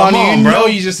get put on you, bro.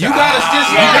 You gotta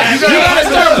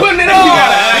start putting it on. You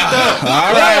gotta act up.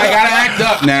 All right, I gotta act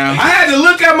up now. I had to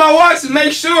look at my watch to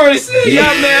make sure it's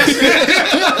young man.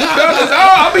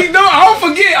 I don't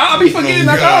forget. I'll be forgetting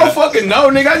like I don't fucking know,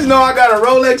 nigga. I just know I got a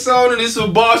Rolex on and it's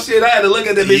some bullshit. I had to look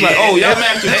at that bitch like, oh, y'all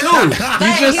master too. I'm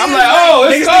like, oh,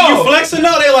 it's cold. You flexing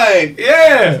though? They like,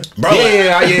 yeah, bro.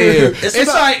 Yeah.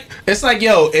 It's like,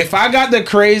 yo, if I got the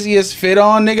craziest fit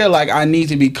on, nigga, like I need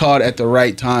to be caught at the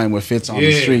right time with fits on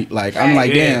the street. Like I'm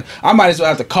like, damn, I might as well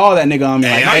have to call that nigga on me.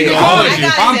 Like, hey,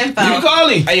 you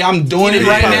calling? Hey, I'm doing it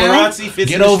right now.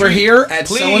 Get over here at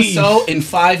so and so in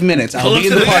 5 minutes. I'll be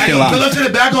in the parking lot. Pull up to the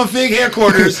Back on Fig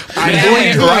headquarters. I'm doing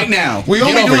it right now. We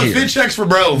only doing fit checks for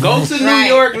bro. Go to New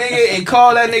York, nigga, and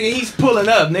call that nigga. He's pulling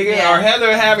up, nigga. Or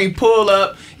Heather have him pull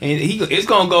up, and it's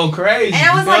gonna go crazy. And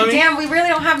I was like, damn, we really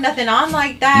don't have nothing on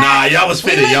like that. Nah, y'all was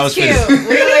fitted. Y'all was fitted.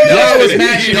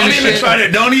 Don't even try to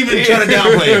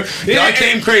downplay it. Y'all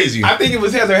came crazy. I think it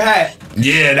was Heather hat.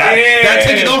 Yeah, that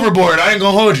took it overboard. I ain't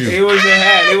gonna hold you. It was a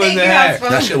hat.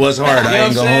 That shit was hard. I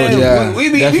ain't gonna hold you.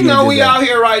 Yeah, we out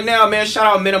here right now, man. Shout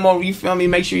out Minimal. You feel me?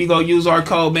 Make sure you go use our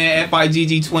code, man.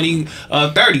 FIGG2030.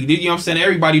 You know what I'm saying?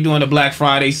 Everybody doing the Black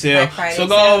Friday sale. So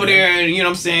go over there and you know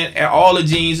what I'm saying. All the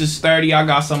jeans is 30. I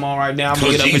got some on right now. I'm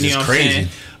gonna get up in, you know what I'm saying.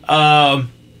 On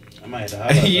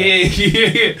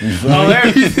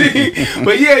everything.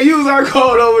 But yeah, use our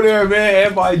code over there,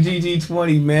 man.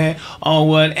 FIGG20, man. On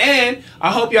what? And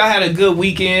I hope y'all had a good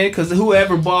weekend, because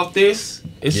whoever bought this,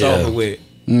 it's over with.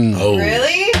 Oh.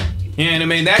 Really? Yeah, I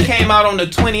mean, that came out on the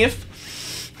 20th.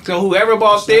 So whoever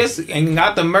bought this and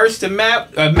got the merch to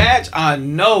match, I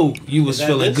know you was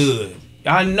feeling good.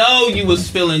 I know you was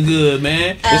feeling good,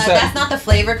 man. That's not the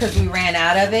flavor because we ran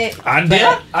out of it. I did.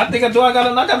 I think I do. I got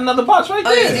another box right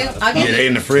there. Oh, you do? Okay. Yeah, they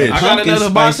in the fridge. I got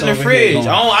another box in the fridge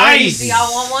on ice. Do y'all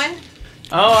want one?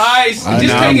 On ice.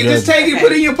 Just take it.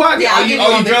 Put it in your pocket. Yeah, you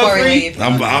drug free?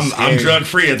 I'm drug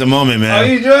free at the moment, man. Are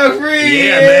you drug free?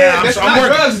 Yeah, man. That's not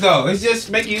drugs though. It's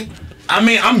just make you. I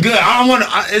mean, I'm good. I don't want to.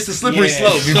 It's a slippery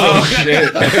slope.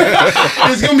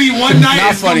 It's gonna be one night.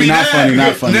 Not funny.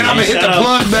 Then I'm gonna hit the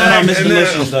plug bag. Shout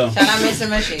out Mr.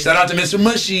 Mushy. Shout out to Mr.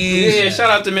 Mushy. Yeah, shout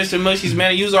out to Mr. Mushies,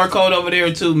 man. Use our code over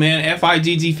there too, man.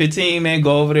 FIGG15, man.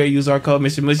 Go over there. Use our code,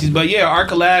 Mr. Mushies. But yeah, our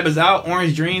collab is out.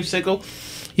 Orange Dreamsicle.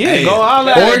 Yeah, go all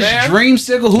out. Orange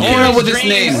Dreamsicle. Who came up with this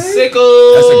name?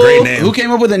 Sickle. That's a great name. Who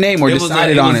came up with the name or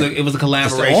decided on it? It was a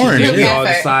collaboration. Orange. We all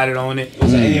decided on it. It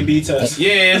was an A&B test.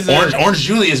 Yeah, it's Orange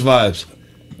Julius vibes.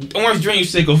 Orange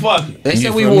Dreamsicle. Fuck it. They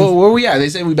said where we at? They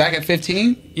said we back at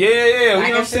 15. Yeah. You know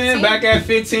what I'm saying? Back at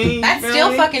 15. That's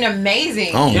still fucking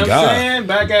amazing. Oh you know God. What I'm saying?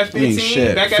 Back at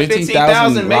 15. Back at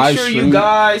 15,000. Make sure you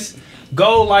guys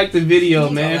go like the video,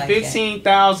 man. Like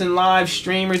 15,000 live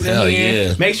streamers in here.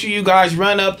 Yeah. Make sure you guys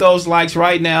run up those likes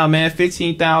right now, man.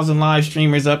 15,000 live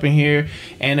streamers up in here.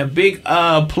 And a big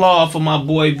applause for my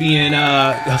boy being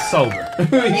sober.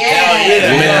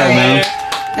 Man.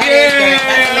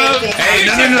 Hey,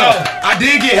 no. I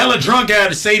did get hella drunk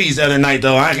at Sadie's the other night,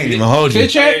 though. I can't even hold you.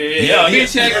 Fit check. You know what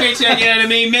I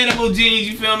mean? Minimal jeans,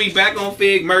 you feel me? Back on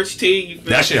Fig, merch tee. You feel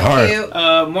that shit hard.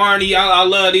 Marnie, I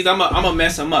love these. I'm gonna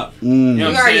mess them up. You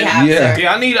know what I'm saying?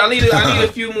 Yeah, I need a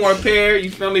few more pair. You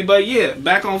feel me? But yeah,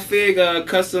 Back on Fig,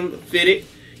 custom fitted.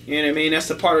 You know what I mean? That's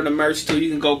a part of the merch too. You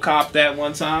can go cop that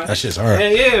one time. That shit's hard.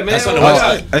 Yeah, man. That's on the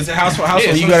website. It's a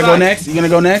Housephone. You gotta go next. You gonna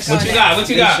go next? What you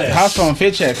got? Housephone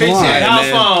fit check. Fit check.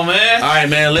 Housephone, man. All right,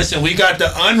 man. Listen, we got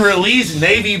the unreleased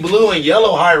navy blue and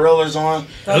yellow high rollers on.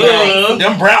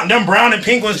 Them brown and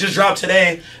pink ones just dropped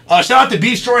today. Shout out to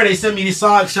Beastroy. They sent me these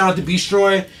socks. Shout out to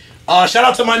Beastroy. Shout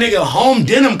out to my nigga Home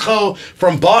Denim Co.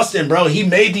 from Boston, bro. He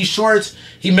made these shorts.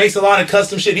 He makes a lot of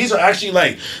custom shit. These are actually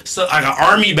like an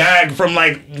army bag from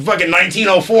like fucking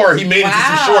 1904. He made it to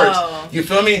some shorts. You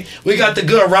feel me? We got the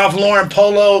good Ralph Lauren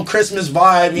polo Christmas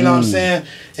vibe. You know what I'm saying?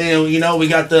 And you know, we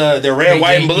got the red,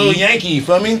 white, and blue Yankee, you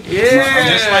feel me? Yeah.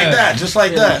 Just like that. Just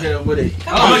like that. Hit him with it.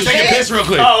 I'm gonna take a piss real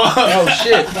quick. Oh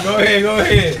shit. Go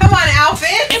ahead. Come on, outfit.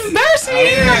 Embarrassing.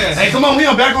 Yeah. Hey, come on, we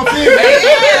on back on film.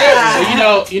 Yeah.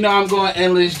 So you know, I'm going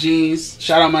endless jeans.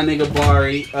 Shout out my nigga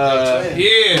Bari.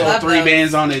 Yeah. Love 3 those.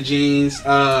 bands on the jeans.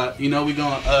 You know, we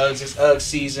going Uggs. It's Ugg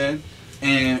season,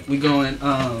 and we going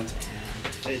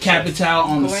Capital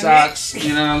on the Going socks.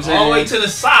 You know what I'm saying? All the way to the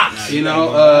socks. You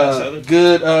know,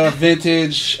 good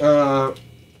vintage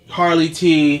Harley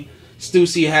tee,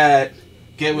 Stussy hat.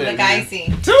 Get with Look it, man. icy.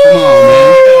 Come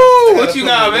on, What you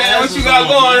got, man? What you got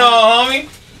going on, homie?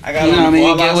 I got You know what I mean?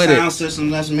 all Get our with it. sound system.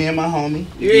 That's me and my homie,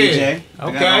 Yeah. DJ. I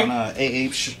Okay. got on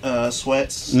AA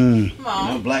sweats, man. Come you on.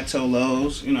 know, black toe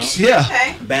lows, you know, Yeah.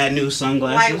 Okay. bad news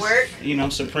sunglasses. Might work. You know,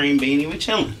 Supreme beanie. We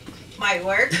chilling. Might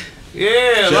work. Yeah,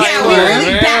 Yeah, light we work, really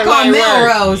man. back Light on work.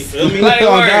 Melrose. Feel me? Light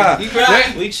Oh, work. God. You feel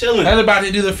me? We chilling. That's about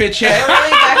to do the fit check. Really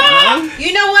back-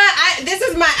 You know what? This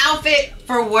is my outfit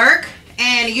for work,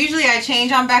 and usually I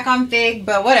change on back on Fig,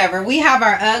 but whatever. We have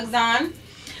our Uggs on.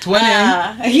 Twin.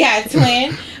 Yeah,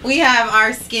 twin. We have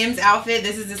our Skims outfit.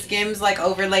 This is the Skims like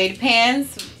overlaid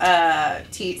pants,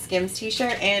 Skims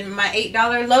t-shirt, and my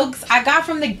 $8 Lokes I got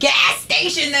from the gas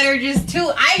station that are just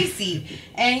too icy.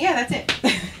 And yeah, that's it.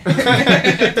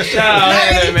 Shout out Not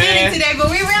Heather, really man. kidding today,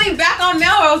 but we really back on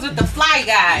Melrose with the fly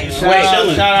guys.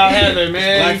 Shout out Heather,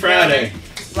 man. Black Friday.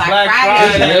 Black Black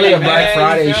Friday. Friday. Really a man, Black you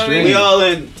Friday feel me? stream. We all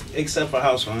in except for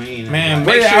Housephone. He ain't Man, in.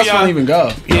 Where make did sure House y'all. Phone even go?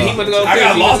 Yeah, he went to go. I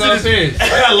got lost in this. this. I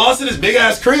got lost in this big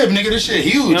ass crib, nigga. This shit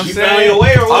huge. You know what I'm You saying? found your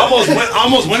way or what?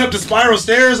 Almost went up the spiral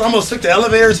stairs. Almost took the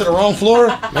elevator to the wrong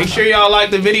floor. Make sure y'all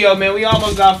like the video, man. We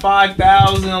almost got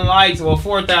 5,000 likes, or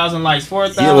 4,000 likes.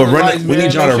 4,000 Yeah, well, run it- likes, we man.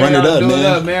 need y'all Make to sure run it y'all up,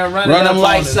 do man. Run Run it them up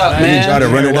likes on us, up, I need man. y'all to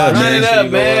run it up, Run it man.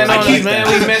 up, man. I On keep- us, man.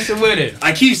 We messing with it.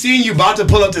 I keep seeing you about to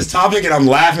pull up this topic, and I'm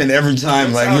laughing every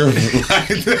time. Like you're like,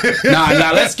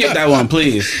 Nah, let's skip that one,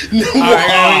 please. Alright, Nah,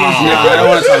 I don't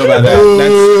want to talk about that.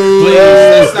 Please,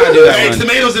 let's not do that Hey, one.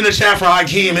 tomatoes in the chat for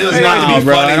Hakeem. It was not to No, be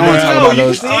bro, funny, I don't want to talk bro. about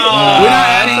those.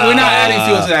 We're not adding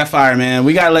fuel to that fire, man.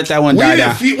 We gotta let that one We die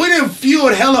didn't, down. we didn't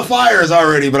fuel hella fires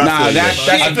already, but Nah, I feel that's-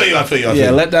 you. I feel you. I feel you. I feel Yeah,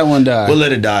 you. let that one die. We'll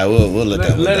let it die. We'll let that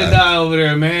one Let die. it die over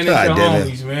there, man. It's God your damn it.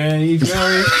 homies, man. You feel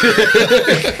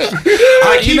me?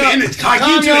 Hakeem, Calm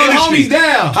Hakeem to your industry. homies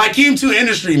down. Hakeem to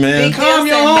industry, man. Big Calm Deal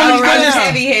your said homies Melrose down.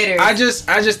 heavy hitters.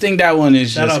 I just think that one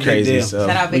is Shout just out Big crazy. Deal. So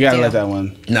Shout out we Big gotta Deal. let that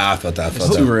one. Nah, I felt that. I felt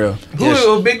It's too that. real.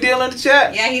 Who a big deal in the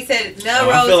chat? Yeah, he said I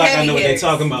Melrose feel like I heavy know what they're hitters.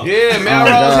 talking about. Yeah, Melrose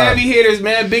God. heavy hitters,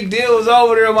 man. Big deal was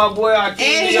over there, my boy Hakeem.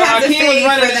 And he You know, has a Hakeem was fade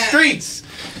running for the that. streets.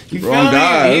 You feel Wrong me?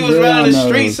 guy. He was Really running the on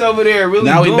streets over there, really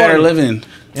Now we doing better it. living.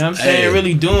 You know what I'm saying? Hey.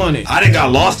 Really doing it. I done got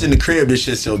lost in the crib. This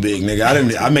shit's so big,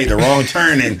 nigga. I made the wrong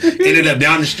turn and ended up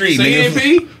down the street, So you nigga. didn't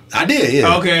pee? I did,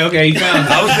 yeah. Okay, he found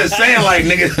it. I was just saying, like,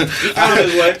 nigga, found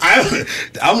his way.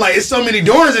 I'm like, it's so many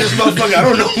doors in this motherfucker. I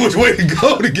don't know which way to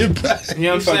go to get back. You know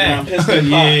what I'm Fuck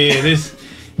saying? around, Yeah, this.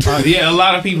 Yeah, a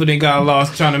lot of people that got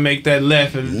lost trying to make that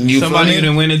left, and You somebody feel me?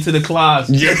 done went into the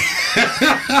closet. Yeah.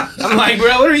 I'm like,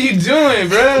 bro, what are you doing,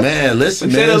 bro? Man, listen,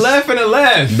 To man. the left and the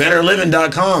left.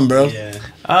 Betterliving.com, bro. Yeah.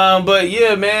 But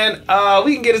yeah, man,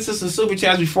 we can get into some super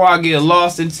chats before I get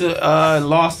lost into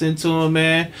them,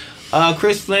 man.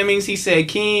 Chris Flemings, he said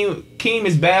Keem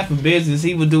is bad for business.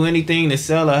 He would do anything to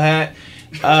sell a hat.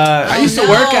 I used to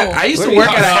work at a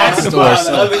hat store. The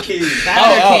So. other kid.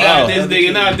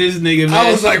 Not this nigga, man.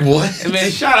 I was like, what?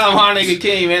 Man, shout out my nigga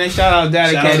King, man, and shout out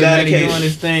Dedicated, Shout out man, he Dedicated. doing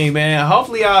his thing, man.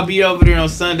 Hopefully I'll be over there on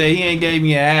Sunday. He ain't gave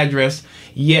me an address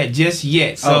just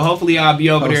yet. So hopefully I'll be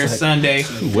over there Sunday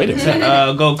Wait a minute.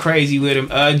 to go crazy with him.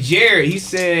 Jared, he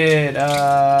said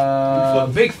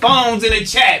big phones in the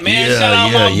chat, man. Yeah, Shout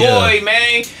out my yeah. boy,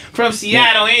 man, from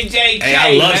Seattle, NJK. Hey,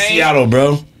 I love man. Seattle,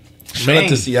 bro. Shout out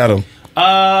to Seattle.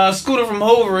 Scooter from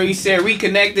Hoover, he said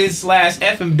reconnected /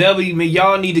 FMW, man,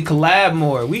 y'all need to collab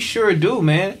more. We sure do,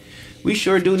 man. We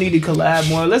sure do need to collab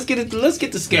more. Let's get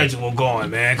the schedule going,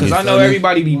 man. Cause You I know feel me?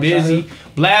 everybody be busy.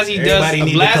 Blasey Everybody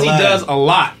need to collab. does a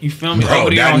lot. You feel me? Bro, Over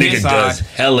there that on nigga his does side.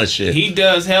 hella shit. He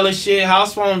does hella shit.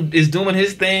 Housephone is doing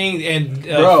his thing, and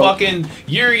Bro. fucking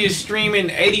Yuri is streaming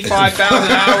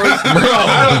 85,000 hours.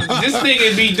 Bro, this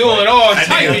nigga be doing all That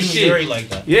type nigga of Jerry shit. like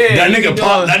that. Yeah, That he be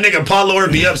nigga Paul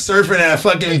Lord be up surfing at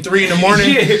fucking 3 in the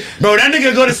morning. Yeah. Bro, that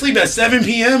nigga go to sleep at 7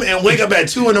 p.m. and wake up at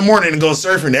 2 in the morning and go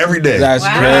surfing every day. That's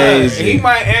Wow. crazy. He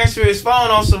might answer his phone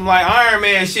on some like Iron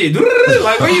Man shit.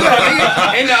 Like where you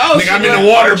at, nigga? In the ocean. Nigga, I'm in the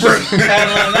water, bro.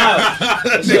 Paddling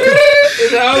out.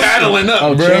 Paddling up,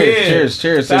 Oh, bro. cheers.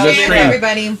 There's a Cheers, stream.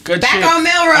 everybody. Good Back shit. on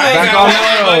Melrose. Back on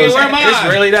Melrose. Where am I?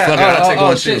 It's really that. Fuck it, I'll take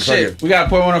one too. Fuck Shit. it. We gotta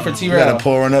pour one up for We T-Rell. gotta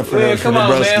pour one up for Man, the come on,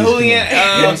 broskies.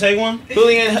 man. You gonna take one?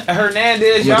 Julian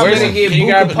Hernandez, y'all Where's better it? get Can you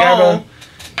Boo grab Capone.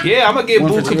 Yeah, I'm gonna get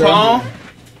One Boo for T-Rell. Capone.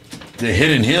 The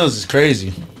Hidden Hills is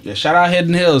crazy. Yeah, shout out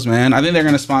Hidden Hills, man. I think they're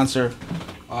gonna sponsor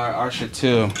our shit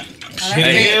too.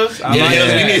 Hidden Hills. I Hidden like Hills,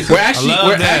 that. we need- We're actually I love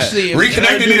we're that. actually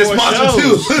Reconnecting need a more sponsor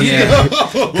shows. too. Yeah.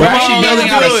 We're actually on, building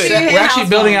out let's a do it. set. We're actually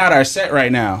building out our set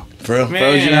right now. For real. Man,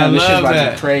 Bro, you know, I this shit's love about to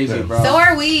that. be crazy, bro. So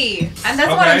are we. And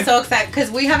that's why Okay. I'm so excited because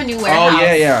we have a new warehouse.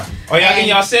 Oh yeah. Oh, y'all getting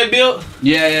y'all set built?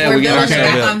 Yeah, We're we got our building the set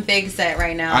Back built. on Fig set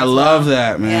right now. I love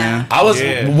that, man. I was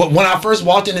Yeah. when I first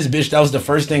walked in this bitch. That was the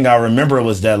first thing I remember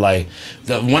was that like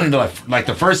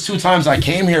the first 2 times I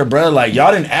came here, bro. Like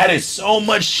y'all done added so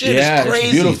much shit. Yeah, it's crazy.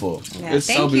 it's beautiful. Yeah, It's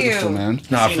so thank beautiful, you. man.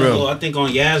 Nah, Seen for a real. little, I think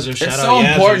on Yazzer. Shout It's out so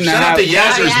Yazzer. important Shout out to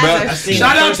Yazzers, Yazzers. bro. I seen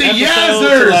Shout the out to first episode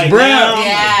Yazzers, like bro. now.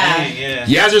 Yeah. Dang, yeah.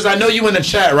 Yazzers, I know you in the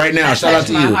chat right now. That Shout out touched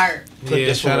to my you. heart. Clip Yeah,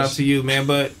 this shout for out us. to you, man.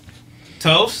 But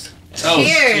toast.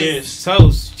 Cheers.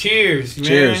 Toast. Cheers, man.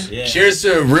 Cheers. Yeah. Cheers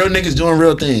to real niggas doing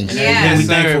real things. Yeah. Yes, we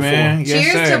sir, thankful man. Yes,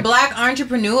 Cheers sir. to black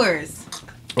entrepreneurs.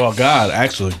 Oh God,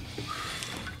 actually,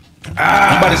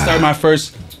 I'm about to start my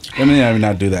first. Let me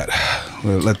not do that.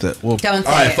 We'll let the. We'll Don't say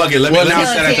All right, it. fuck it. Let we'll me announce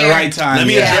that at the Volunteer. right time. Let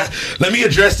me Yeah.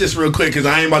 address this real quick because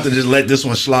I ain't about to just let this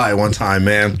one slide one time,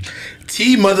 man.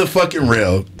 T motherfucking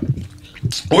Rell.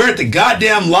 We're at the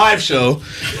goddamn live show.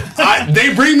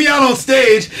 They bring me out on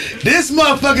stage. This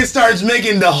motherfucker starts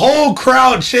making the whole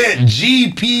crowd chant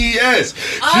GPS.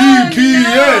 Oh,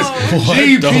 GPS. no.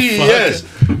 GPS.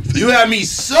 You had me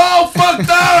so fucked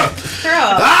up. Girl,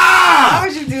 why Ah!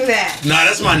 would you do that? Nah,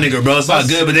 that's my nigga, bro. It's all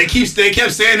good, but they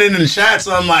kept saying it in the chat,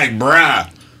 so I'm like, bruh.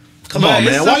 Come on,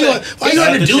 But man. it's Why you it's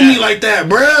gotta out the do chat. me like that,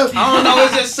 bruh? I don't know.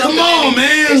 It's just Come something. on, in me,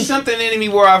 man. It's something in me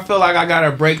where I feel like I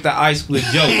gotta break the ice with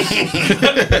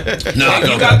jokes. No,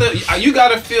 Like, you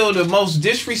gotta feel the most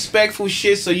disrespectful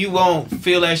shit, so you won't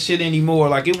feel that shit anymore.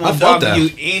 Like it I won't felt bother that.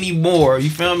 you anymore. You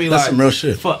feel me? That's Like some real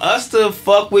shit. For us to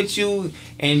fuck with you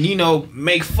and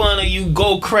make fun of you,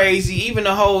 go crazy, even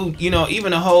the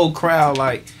whole crowd,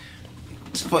 like.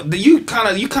 But you kind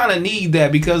of need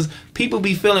that because people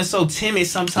be feeling so timid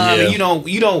sometimes. Yeah. And you don't want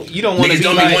to Niggas be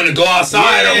don't like, want to go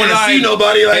outside or Yeah, want to like, see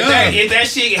nobody. Like, if that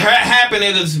shit happen,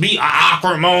 it'll just be an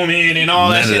awkward moment and all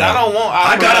that None of shit. that. I don't want. I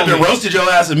Awkward got up and moments. roasted your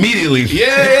ass immediately.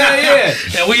 Yeah.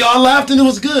 And we all laughed and it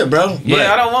was good, bro.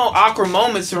 Yeah, I don't want awkward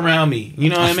moments around me. You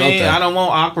know what I felt mean? that. I don't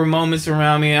want awkward moments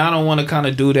around me. I don't want to kind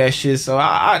of do that shit. So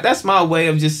I that's my way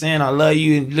of just saying I love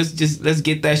you and let's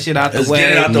get that shit out Let's the way.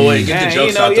 get it out the way. Get the Man,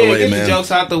 jokes out the way, get man. the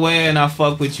jokes out the way, and I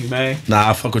fuck with you, man. Nah,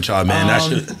 I fuck with y'all, man. That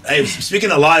shit. Hey,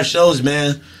 speaking of live shows,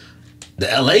 man, the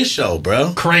LA show,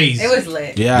 bro. Crazy. It was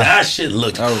lit. Yeah. That shit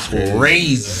looked That was crazy.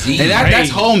 crazy. And that's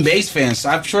Crazy. home base fans, so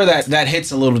I'm sure that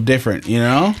hits a little different, you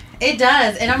know? It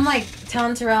does. And I'm like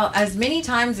telling T-Rell, as many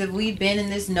times have we been in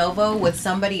this Novo with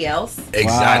somebody else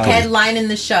Exactly. headlining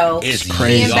the show, It's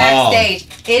being y'all. backstage.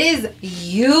 It is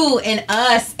you and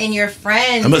us and your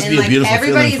friends. That must and be a beautiful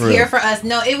everybody's feeling for here real. for us.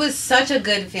 No, it was such a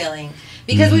good feeling.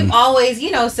 Because we've always,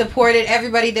 supported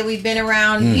everybody that we've been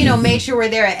around, made sure we're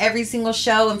there at every single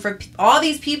show. And for all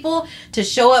these people to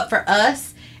show up for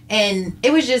us, and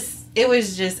it was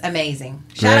just amazing.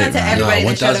 Shout Great, out to man. everybody No,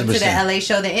 that showed up to the 1000%. LA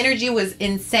show. The energy was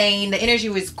insane. The energy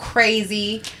was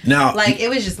crazy. Now, Like, it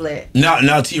was just lit.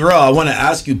 Now, T-Rell, I want to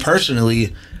ask you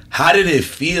personally, how did it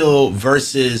feel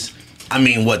versus, I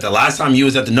mean, what, the last time you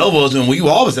was at the Novos, and you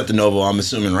always at the Novo, I'm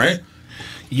assuming, right?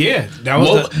 Yeah, that was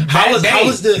What- how was the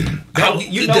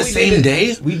we same did it-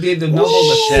 day? We did the Novo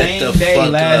the Shut same the day fuck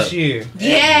last up. year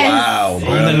Yes. Wow, on the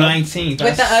bro. 19th.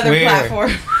 With the other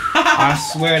platform. I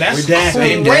swear that's We're dancing.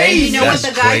 crazy. day? You know That's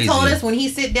what the guy crazy. told us when he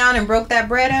sit down and broke that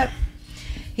bread up?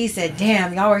 He said,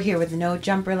 damn, y'all were here with no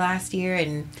jumper last year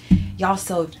and y'all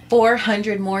sold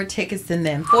 400 more tickets than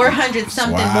them. 400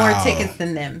 something more Wow. tickets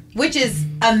than them. Which is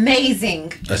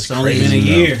amazing. That's It's only crazy, been a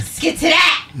bro. year. Let's get to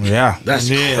that. Yeah. That's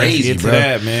Yeah, crazy, get to bro.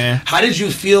 that, man. How did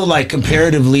you feel like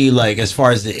comparatively, like as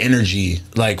far as the energy,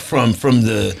 like from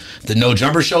the No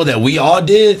Jumper show that we all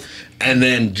did, and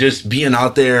then just being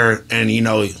out there and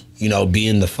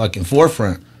being the fucking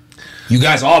forefront. You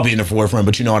guys all be in the forefront,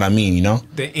 but you know what I mean, you know?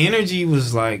 The energy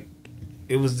was like,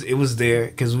 it was there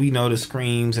because we know the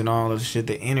screams and all of the shit.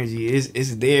 The energy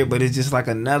is there, but it's just like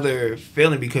another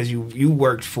feeling because you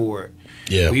worked for it.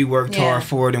 Yeah. We worked Yeah. hard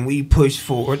for it and we pushed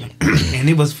for it, and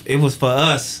it was for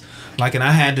us. Like, and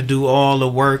I had to do all the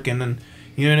work, and then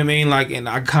You know what I mean? Like, and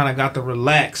I kind of got to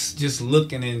relax, just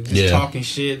looking and just talking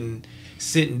shit and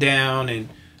sitting down and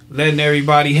letting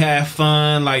everybody have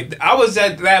fun. Like, I was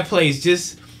at that place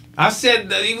just. I set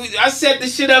the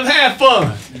shit up, have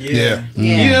fun. Yeah.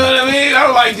 You know what I mean?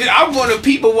 I'm like, I want to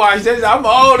people watch this. I'm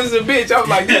old as a bitch. I'm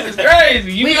like, this is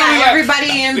crazy. We got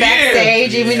everybody in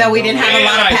backstage, even though we didn't have a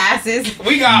lot of passes.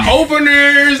 We got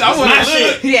openers. I want to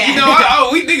look. Yeah. You know,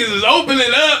 we niggas is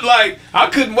opening up. Like, I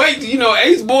couldn't wait to,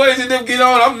 Ace Boys and them get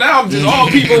on. I'm just all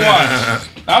people watch.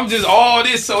 I'm just all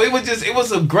this. So it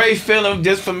was a great feeling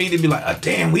just for me to be like, oh,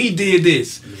 damn, we did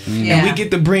this. Yeah. And we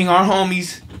get to bring our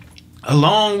homies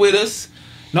along with us.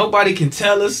 Nobody can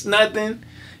tell us nothing.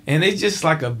 And it's just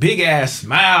like a big ass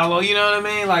smile, you know what I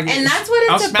mean? Like, and that's what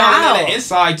it's I'm smiling about. in the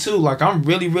inside too. Like, I'm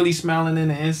really, really smiling in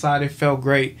the inside. It felt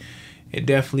great. It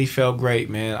definitely felt great,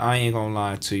 man. I ain't gonna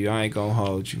lie to you. I ain't gonna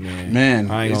hold you, man.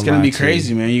 Man, it's gonna be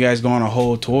crazy, man. You guys go on a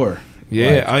whole tour.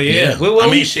 Yeah, like, Well,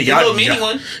 I mean, shit, y'all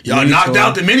knocked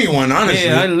out the mini one, honestly.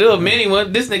 Yeah, a little mini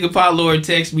one. This nigga Pot Lord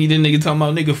text me. This nigga talking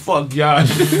about nigga fuck y'all.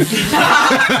 He's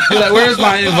like, where's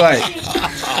my invite?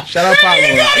 Shout out Pot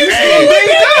Lord.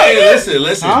 Hey,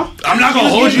 listen. Huh? I'm not gonna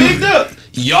hold you.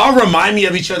 Y'all remind me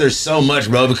of each other so much,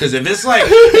 bro. Because if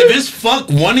it's fuck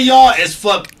one of y'all, it's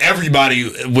fuck everybody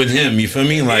with him. You feel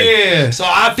me? Like, so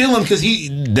I feel him because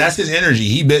that's his energy.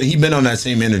 He been on that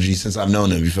same energy since I've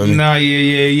known him. You feel me? Nah,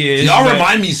 yeah. Y'all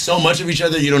remind me so much of each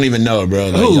other. You don't even know, bro.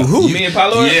 Like, who? Me and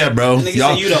Pot Lord? Yeah, bro.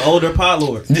 Nigga say you the older Pot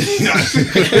Lord. Y'all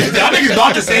niggas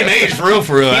about the same age, for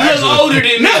real. He looks older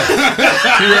than me.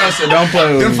 T-Rell said, don't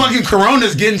play with Them me. fucking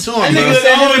Corona's getting to him, bro. Nigga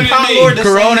said older than me.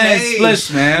 Corona and splits,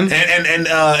 man.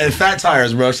 And Fat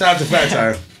Tires, bro. Shout out to Fat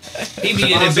Tire. He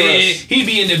be in the bed. He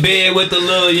be in the bed with the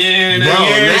little Bro,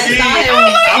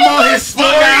 I'm on his story.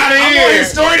 I'm on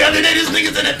his story the other day. This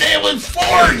nigga's in the bed with 4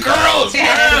 girls.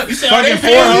 Fucking 4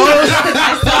 hoes.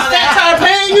 Fat Tire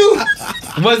paying you?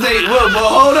 Was they? Well, but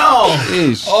hold on.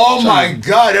 Oh my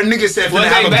God, that nigga said, "Finna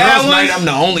have a girls' night. I'm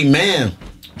the only man."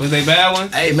 Was they bad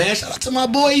ones? Hey man, shout out to my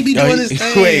boy. He be doing his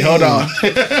thing. Wait, hold on.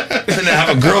 Finna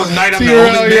have a girls' night. I'm the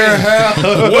only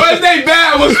man. Was they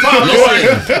bad ones?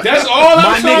 That's all I'm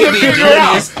My trying nigga to be figure doing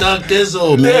out. his stuck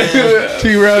dizzle, man.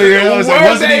 T-Rell, it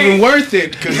wasn't even worth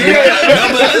it. Cause No,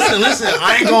 but listen.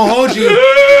 I ain't gonna hold you.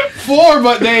 4,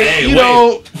 but they, you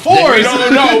know, 4. We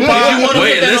don't know, Bob.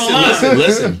 Wait,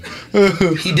 listen.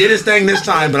 He did his thing this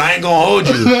time, but I ain't gonna hold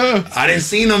you. I didn't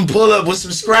seen him pull up with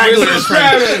some stragglers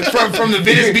from the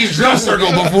Venice Beach drum circle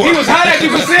before. He was hot at you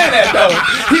for saying that, though.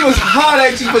 He was hot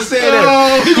at you for saying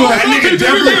that.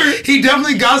 He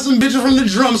definitely got some bitches from the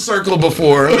drum circle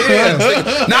before.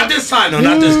 Yeah. Not this time, though.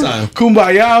 Not this time.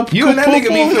 Kumbaya. You and that nigga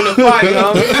be finna fight,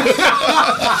 yo.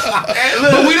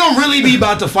 But we don't really be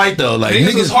about to fight, though. Like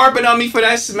niggas was harping on me for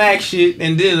that smack shit,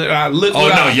 and then I look. Oh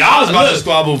no, y'all was about to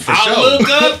squabble for sure. I look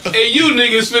up, and you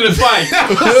niggas finna fight.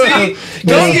 See,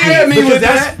 don't get at me with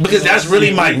that. Because that's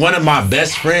really one of my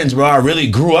best friends, bro. I really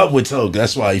grew up with Toke.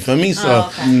 That's why, you feel me? So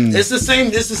it's the same.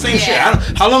 It's the same shit.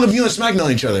 How long have you and Smack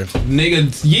known each other?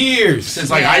 Nigga, years. Since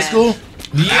like high school.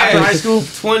 Yeah, after high school,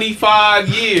 25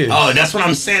 years. Oh, that's what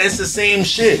I'm saying. It's the same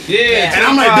shit. Yeah, and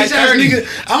I'm like, bitch ass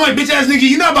nigga.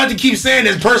 You're not about to keep saying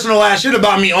this personal ass shit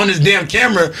about me on this damn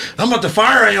camera. I'm about to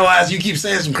fire on your ass. You keep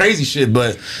saying some crazy shit,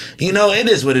 but you know it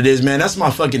is what it is, man. That's my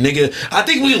fucking nigga. I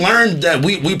think we learned that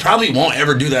we probably won't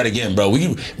ever do that again, bro.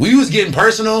 We was getting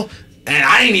personal, and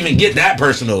I ain't even get that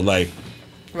personal, like.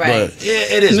 Right. But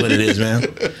yeah, it is what it is, man.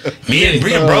 Me and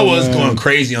bro was going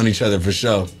crazy on each other for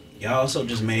sure. Y'all also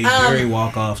just made Jerry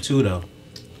walk off too, though.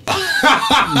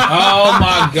 Oh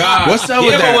my God! What's up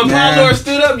with that, but when Paul Lord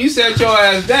stood up, you sat your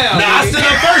ass down. Nah, I stood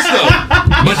up first though.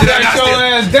 But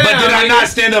did I not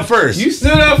stand up first? You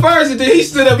stood up first, and then he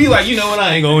stood up. He like, you know what?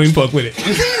 I ain't gonna even fuck with it.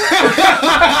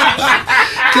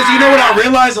 Cause you know what I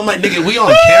realized? I'm like, nigga, we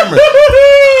on camera.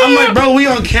 I'm like, bro, we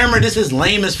on camera. This is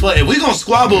lame as fuck. If we gonna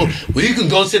squabble, we can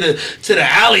go to the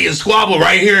alley and squabble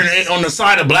right here on the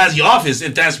side of Blasie's office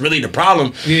if that's really the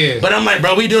problem. Yeah. But I'm like,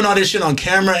 bro, we doing all this shit on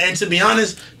camera, and to be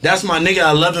honest, that's my nigga.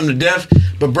 I love him to death.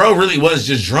 But bro really was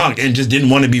just drunk and just didn't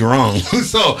want to be wrong.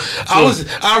 So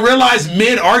I realized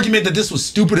mid argument that this was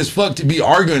stupid as fuck to be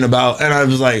arguing about, and I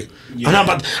was like,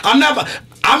 I'm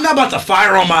not about to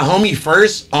fire on my homie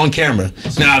first on camera.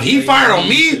 Now, if he fired on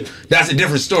me, that's a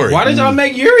different story. Why did y'all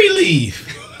make Yuri leave?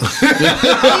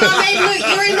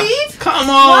 Yuri leave?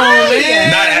 Come on, man.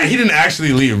 Nah, he didn't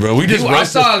actually leave, bro. I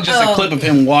saw just a clip of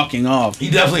him walking off. He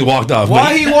definitely walked off.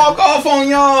 Why he walk off on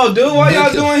y'all, dude? Why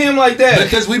y'all doing him like that?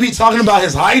 Because we be talking about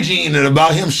his hygiene and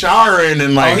about him showering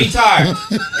and like. Oh, he tired.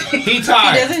 He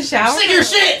tired. He doesn't shower. Sing your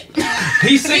shit.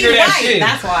 He's sick of that white, shit.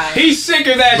 that's why. He's sick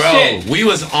of that shit. Bro, we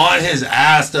was on his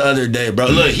ass the other day, bro.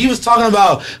 Look, he was talking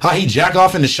about how he jack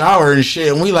off in the shower and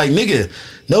shit, and we like, nigga,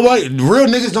 nobody, real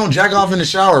niggas don't jack off in the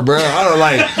shower, bro. I don't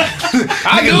like.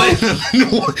 I do.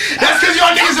 That's because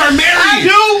y'all niggas are married. I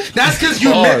do. That's because you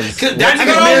married. That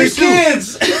nigga married too.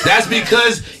 Kids. That's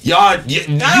because y'all. I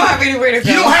don't have anywhere to go.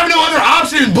 You don't have no other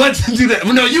option but to do that.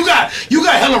 No, you got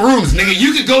hella rooms, nigga.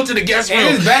 You could go to the guest room.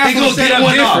 And his bathroom set up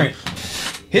different.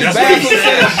 His bathroom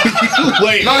set up.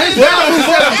 Wait, No, his bathroom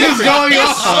set up different. going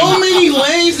on? So many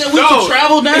lanes that we No. can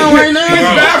travel down right now. His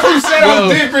bathroom set up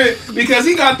different because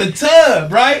he got the tub,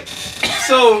 right?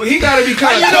 So he gotta be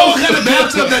kind of. You know what kind of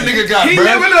bathtub that nigga got, He bro?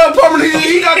 live in an apartment.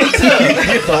 He got the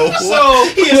tub. So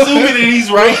He assuming that he's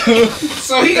right.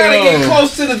 So he gotta get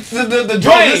close to the Bro,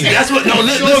 drain. listen, that's what. No,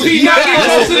 listen. So if he not getting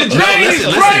close to the drain, it's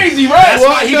crazy, right? That's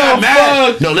why he got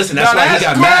mad. No, listen, that's why he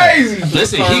got crazy. mad.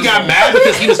 Listen, he got mad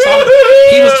because he was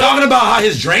talking about how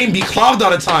his drain be clogged all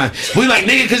the time. We like,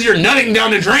 nigga, because you're nutting down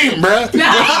the drain, bro. He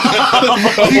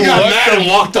got mad and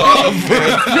walked off.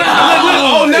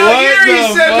 Oh, now Yuri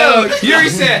said no. Yuri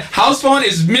said Housephone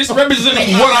is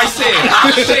misrepresenting what I said.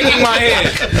 I'm shaking my head.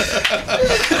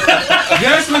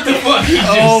 That's what the fuck he just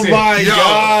said. Oh my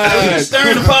god.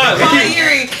 Stirring the pot. Call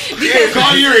Yuri. Because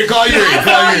Call Yuri. Call Yuri. I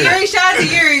Call call Yuri. Yuri. Shout out to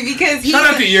Yuri because he's, Shout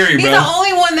out to Yuri, he's bro. the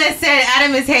only one that said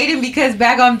Adam is hating because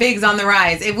Back on Fig's on the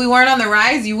rise. If we weren't on the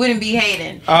rise, you wouldn't be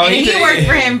hating. Oh, and he he did. worked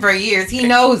for him for years. He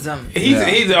knows him. He's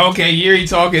okay. Yuri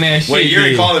talking that shit. Wait, Yuri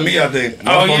dude. calling me, I think.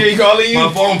 Oh, Yuri calling you?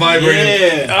 My phone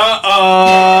vibrating.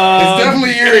 Yeah. It's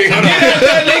definitely Yuri. Hold on.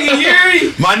 that nigga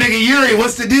Yuri. My nigga Yuri,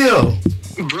 what's the deal?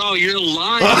 Bro, you're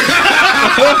lying. I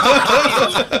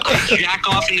jack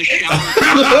off in the shower.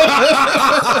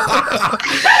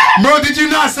 Bro, did you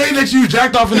not say that you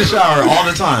jacked off in the shower all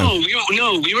the time?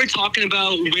 No, we were talking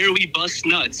about where we bust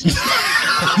nuts.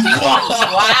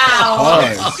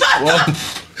 Wow. Well,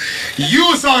 You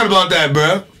was talking about that,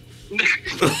 bro.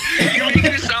 You're making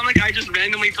it sound like I just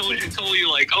randomly told you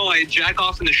like, oh, I jack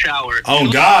off in the shower. Oh,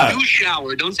 Don't God. Do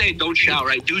shower. Don't say don't shower.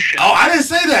 I do Oh, shower. I didn't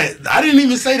say that. I didn't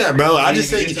even say that, bro. I just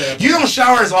said you don't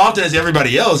shower as often as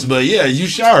everybody else, but yeah, you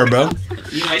shower, bro.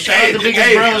 You know, shout out to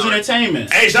Biggest Bros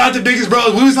Entertainment. Hey, shout out to Biggest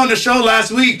Bros. We was on the show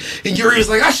last week, and Yuri was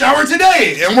like, "I showered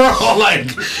today," and we're all like,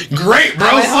 "Great,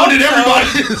 bro." So did everybody.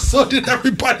 So did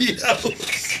everybody else.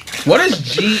 what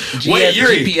does Wait,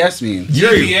 Yuri. GPS mean?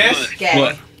 Yuri, Yes. Okay.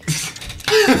 What?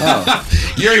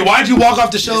 Yuri, why'd you walk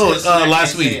off the show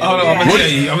last week? Hold on, I'm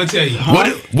gonna tell you. What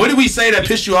did we say that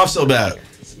pissed you off so bad?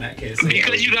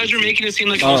 Because you guys were making it seem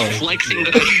like I was flexing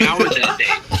that I showered that day.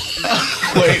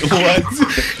 Wait, what?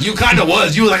 You kind of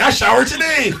was. You were like, "I showered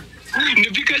today."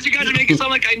 Because you guys are making it sound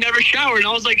like I never showered, and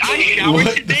I was like, I showered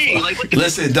today. Like, what the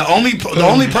Listen, the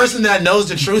only person that knows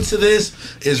the truth to this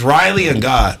is Riley and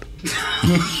God.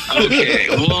 Okay,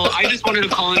 well, I just wanted to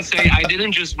call and say I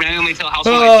didn't just randomly tell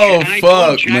Housephone Oh, and I fuck,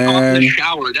 don't jack off in man. the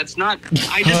shower. That's not.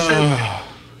 I just said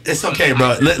It's okay,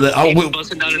 bro. I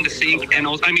busted down in the sink, and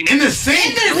also, I mean, In the sink?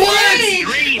 In the What? sink.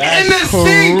 Great. In the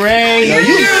sink?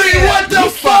 Crazy. Yuri, what the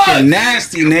fuck? Fucking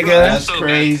nasty, nigga. That's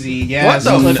crazy. Yeah. What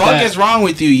the fuck is wrong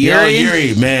with you, Yo, Yuri?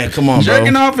 Yuri, man, come on,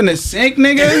 Jerking bro. off in the sink,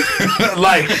 nigga?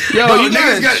 Like, Yo, bro, you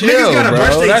gotta niggas chill, gotta brush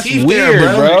bro. their That's teeth weird,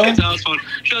 there, bro. It's Housephone.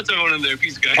 Shout out to everyone in there.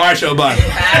 Peace, guys. All right, yo, bye.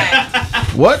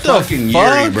 What the Fucking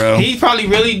fuck? Yuri, bro. He probably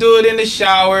really do it in the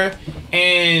shower,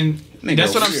 and Nigga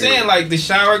that's what I'm weird. saying. Like the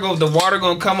the water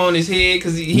gonna come on his head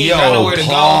because he Yo, don't know where to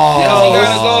pause.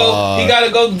 go. He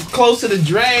gotta go close to the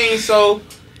drain. So,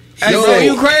 hey, Yo, bro,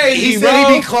 you crazy, He bro. said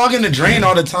he be clogging the drain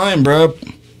all the time, bro.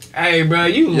 Hey, bro,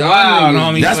 you Y'all wild niggas-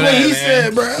 on me. That's for what that, he man.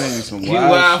 said, bro. Saying some You wild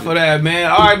wild shit. for that, man.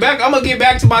 All right, I'm gonna get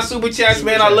back to my super chats,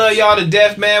 man. I love y'all to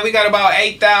death, man. We got about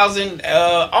 8,000,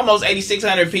 almost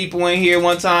 8,600 people in here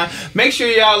one time. Make sure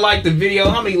y'all like the video.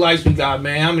 How many likes we got,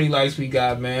 man? How many likes we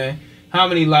got, man? How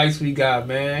many likes we got,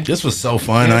 man? This was so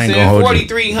fun. You know I ain't what I'm gonna hold you.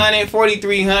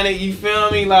 4,300, you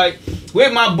feel me? Like,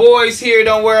 with my boys here,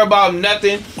 don't worry about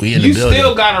nothing. We in the You building.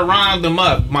 still gotta round them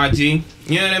up, my G.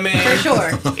 You know what I mean? For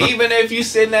sure. Even if you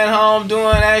sitting at home doing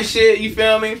that shit, you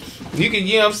feel me? You can,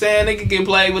 you know what I'm saying? Nigga can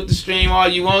play with the stream all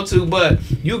you want to, but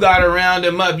you gotta round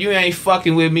them up. You ain't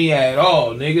fucking with me at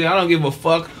all, nigga. I don't give a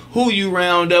fuck who you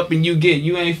round up and you get.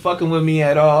 You ain't fucking with me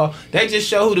at all. That just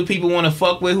show who the people want to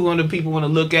fuck with, who the people want to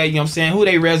look at, you know what I'm saying? Who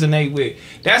they resonate with.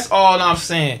 That's all I'm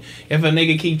saying. If a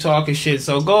nigga keep talking shit.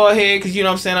 So go ahead, because you know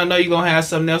what I'm saying? I know you're going to have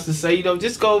something else to say. You know,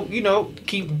 just go, you know,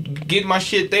 keep getting my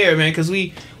shit there, man, because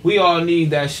we all need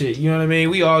that shit. You know what I mean?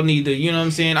 We all need to, you know what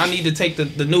I'm saying? I need to take the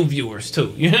new viewers,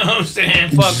 too. You know what I'm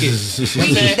saying? Fuck it. We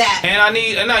need that.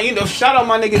 And I you know, shout out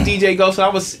my nigga DJ Ghost. I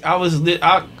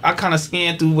kind of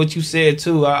scanned through what you said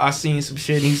too. I seen some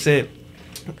shit. And he said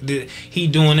he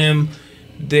doing them.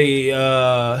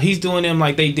 He's doing them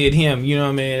like they did him, you know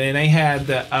what I mean? And they had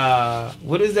the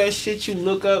what is that shit you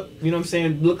look up? You know what I'm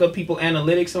saying? Look up people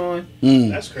analytics on.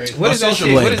 That's crazy. What is that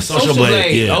shit? What is Social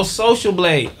Blade? Yeah. Oh, Social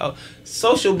Blade. Oh,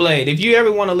 Social Blade. If you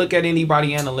ever want to look at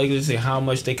anybody analytics and how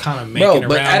much they kind of making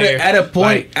but around there, at a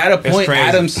point,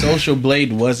 Adam's Social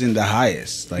Blade wasn't the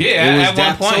highest. Like, yeah, it was at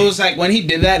one point. So it was like when he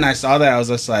did that, and I saw that, I was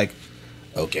just like,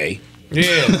 okay.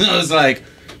 Yeah. I was like,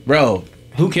 bro.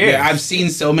 Who cares? Yeah, I've seen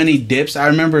so many dips. I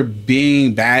remember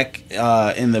being back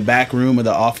in the back room of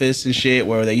the office and shit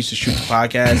where they used to shoot the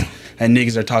podcast, and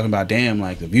niggas are talking about, damn,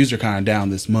 like the views are kind of down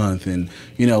this month, and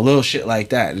you know, little shit like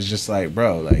that. It's just like,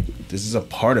 bro, like this is a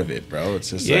part of it, bro.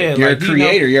 It's just like you're a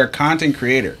creator, you're a content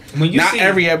creator. Not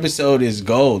every episode is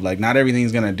gold. Like not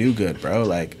everything's gonna do good, bro.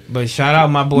 Like, but shout out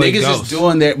my boy niggas Ghost.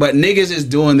 Niggas is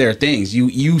doing their things.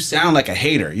 You sound like a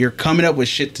hater. You're coming up with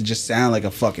shit to just sound like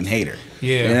a fucking hater.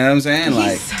 Yeah, you know what I'm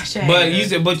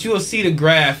saying? But you'll see the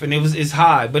graph, and it's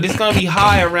high, but it's gonna be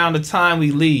high around the time we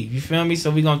leave. You feel me?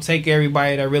 So we're gonna take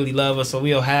everybody that really love us, so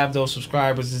we'll have those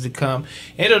subscribers as they come.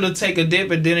 It'll take a dip,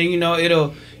 and then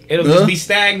it'll just be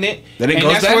stagnant. Then it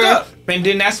goes back up. And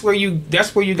then that's where you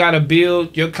gotta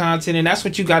build your content, and that's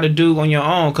what you gotta do on your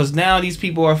own. Cause now these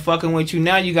people are fucking with you.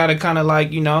 Now you gotta kind of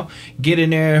like get in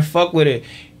there and fuck with it.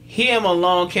 Him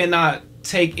alone cannot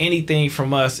take anything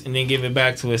from us and then give it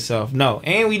back to itself. No,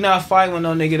 and we not fighting with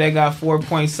no nigga that got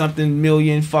 4-point-something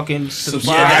million fucking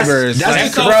subscribers.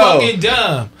 That's so fucking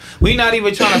dumb. We not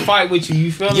even trying to fight with you.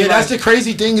 You feel me? Yeah, that's the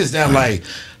crazy thing is that like,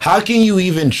 how can you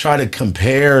even try to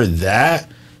compare that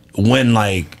when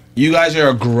like you guys are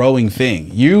a growing thing?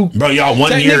 Bro, y'all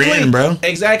 1 year in, bro.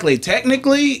 Exactly.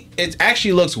 Technically, it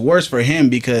actually looks worse for him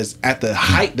because at the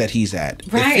height that he's at,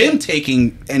 right. If him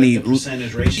taking any like the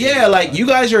percentage ratio, yeah, like you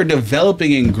guys are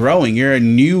developing and growing. You're a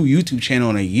new YouTube channel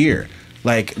in a year.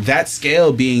 Like that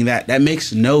scale being that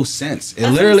makes no sense. It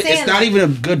literally, it's not even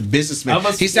a good businessman.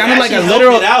 He sounded like a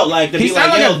literal.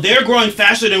 They're growing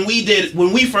faster than we did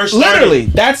when we first started. Literally,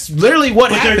 that's literally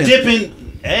what happened. They're dipping.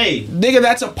 Hey, nigga,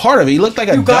 that's a part of it. He looked like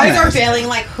a You guys dumbass. are failing.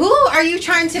 Like, who are you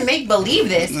trying to make believe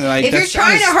this? Like, if you're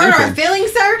trying to hurt our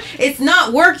feelings, sir, it's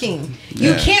not working.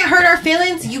 You can't hurt our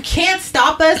feelings. You can't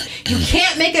stop us. You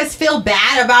can't make us feel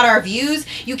bad about our views.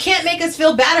 You can't make us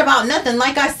feel bad about nothing.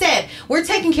 Like I said, we're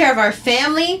taking care of our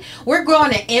family. We're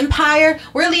growing an empire.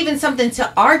 We're leaving something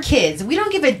to our kids. We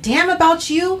don't give a damn about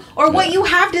you or what you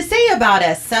have to say about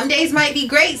us. Some days might be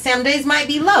great. Some days might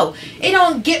be low. We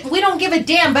don't give a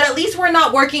damn, but at least we're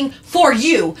not working for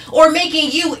you or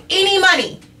making you any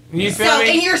money. You feel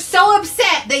me? And you're so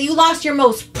upset that you lost your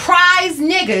most prized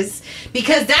niggas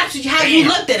because that's how you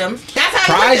looked at them. That's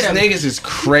how you looked at them. Prized niggas is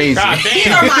crazy. These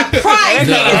are my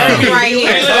prized niggas right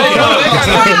here.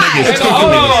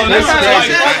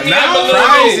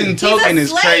 Prize and token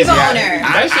is crazy. I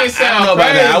don't know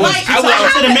about that. I was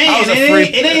to the man.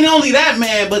 It ain't only that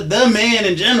man, but the man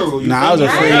in general. Nah,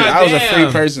 I was a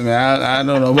free person, man. I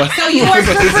don't know what. So you work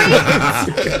for free?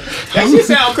 That shit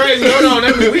sound crazy. Hold on,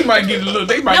 that mean we might get a little.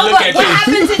 They might look at what you.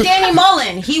 happened to Danny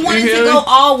Mullen? He wanted to go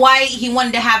all white. He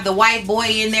wanted to have the white boy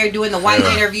in there doing the white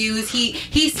interviews. He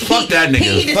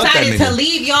decided to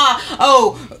leave y'all.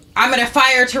 Oh, I'm gonna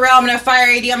fire T-Rell. I'm gonna fire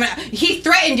AD. He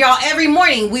threatened y'all every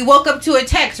morning. We woke up to a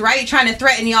text, right, trying to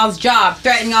threaten y'all's job,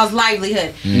 threaten y'all's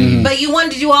livelihood. But you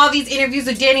wanted to do all these interviews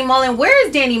with Danny Mullen. Where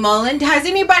is Danny Mullen? Has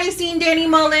anybody seen Danny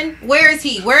Mullen? Where is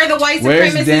he? Where are the white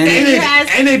supremacists that he has?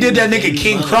 And they did that nigga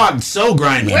King Croc so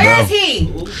grimy, Where bro. is he?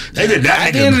 They did that.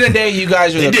 At the end of the day, you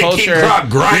guys are the culture.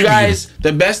 You guys,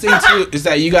 the best thing too is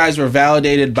that you guys were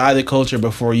validated by the culture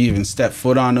before you even step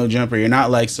foot on No Jumper. You're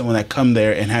not like someone that come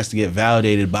there and has to get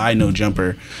validated by No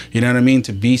Jumper. You know what I mean?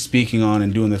 To be speaking on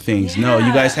and doing the things. No,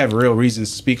 you guys have real reasons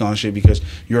to speak on shit because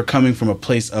you're coming from a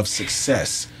place of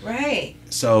success. Right.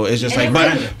 So it's just like,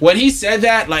 but when he said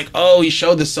that, like, oh, he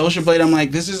showed the Social Blade, I'm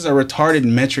like, this is a retarded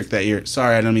metric that you're,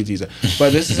 sorry, I don't mean to use that,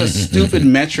 but this is a stupid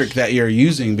metric that you're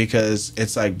using because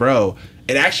it's like, bro,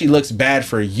 it actually looks bad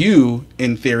for you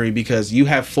in theory because you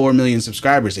have 4 million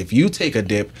subscribers. If you take a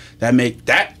dip, that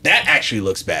actually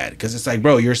looks bad because it's like,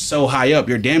 bro, you're so high up.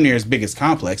 You're damn near as big as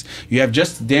Complex. You have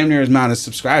just damn near as amount of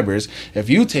subscribers. If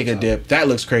you take a dip, that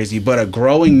looks crazy. But a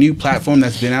growing new platform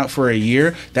that's been out for a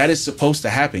year, that is supposed to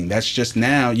happen. That's just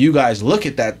now you guys look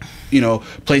at that,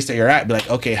 place that you're at, be like,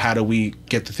 okay, how do we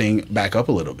get the thing back up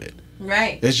a little bit?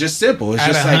 Right. It's just simple. It's at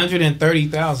just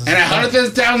 130,000. And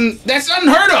 130,000, that's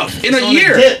unheard of in a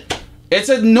year. It's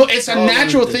a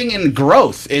natural thing in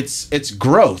growth. It's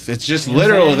growth. It's just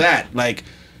literal that. Like,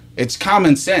 It's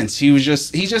common sense. He's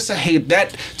just a hate.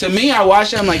 That to me, I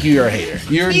watched him like you're a hater.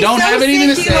 You don't so have anything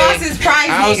to sick, say. he lost his pride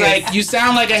I was haters. like, you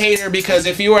sound like a hater because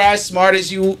if you were as smart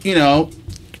as you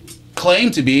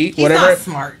claim to be, He's whatever. not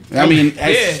smart. I mean,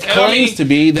 as Yeah, claims to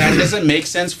be, that doesn't make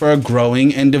sense for a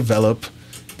growing and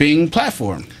developing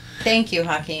platform. Thank you,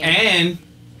 Hakeem. And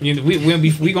you know,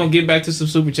 we gonna get back to some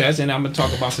super chats, and I'm gonna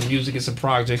talk about some music and some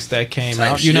projects that came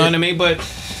Type out. You know shit. what I mean?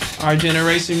 But our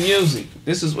generation music,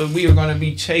 this is what we are gonna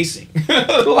be chasing. Like,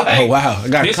 Oh wow, I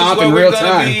got this comp is in what real we're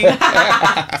gonna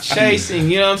time. be chasing.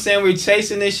 You know what I'm saying? We're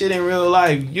chasing this shit in real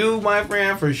life. You, my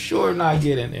friend, for sure not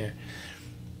getting there.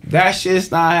 That shit's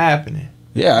not happening.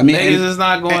 Yeah, I mean, Niggas is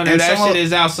not going there. and That someone- shit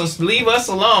is out. So leave us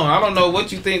alone. I don't know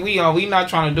what you think we are. We not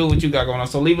trying to do what you got going on.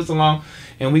 So leave us alone,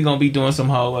 and we gonna be doing some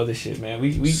whole other shit, man.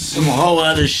 We Some whole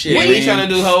other shit. we man. trying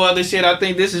to do whole other shit. I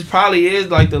think this is probably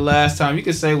like the last time. You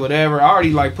can say whatever. I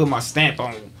already like put my stamp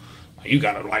on. You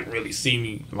gotta like really see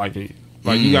me like it.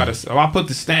 Like you gotta. I put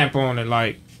the stamp on it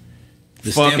like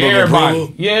The fuck stamp of everybody.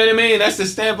 approval. You know what I mean? That's the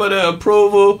stamp of the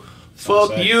approval.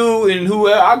 Fuck Outside. you and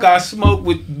whoever. I got smoke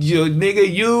with your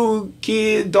nigga, you,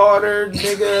 kid, daughter,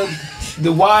 nigga,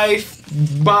 the wife,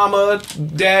 mama,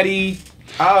 daddy.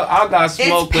 I got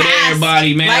smoke with past,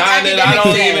 everybody, man. like I Akademiks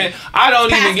don't said. even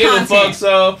Past give a fuck. content.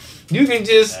 So you can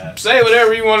just say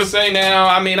whatever you want to say now.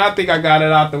 I mean, I think I got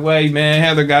it out the way, man.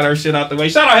 Heather got her shit out the way.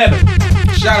 Shout out Heather.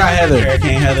 Shout out Heather.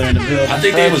 Hurricane Heather in the building. I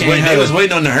think they was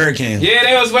waiting on the hurricane. Yeah,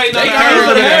 they was waiting on They the came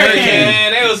for the hurricane.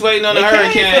 hurricane. They was waiting on the They came for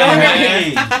hurricane,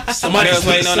 the man. hurricane. Somebody They was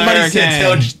waiting on the said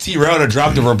tell hurricane. T-Rell to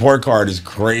drop the report card is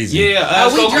crazy. Yeah,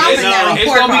 we dropping it's, that it's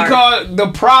report gonna be called the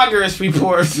progress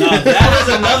report. No, that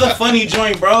was another funny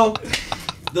joint, bro.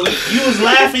 You was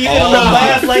laughing, you didn't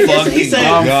laugh like this. And he said,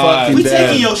 God. "We dead.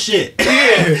 taking your shit."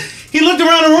 Yeah, He looked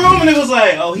around the room and it was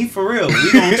like, "Oh, he for real.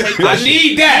 We gonna take I that shit."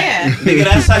 need that. Yeah. Nigga,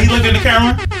 that's how he looked in the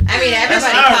camera. I mean,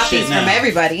 everybody our copies shit from now.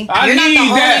 everybody. I You're not need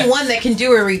the that. only one that can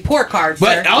do a report card,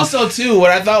 But sir. also too,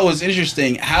 what I thought was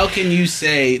interesting, how can you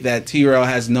say that T-Rell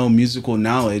has no musical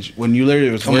knowledge when you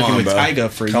literally was working with bro. Tyga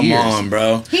for Come years? on,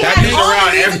 bro. He that has nigga all the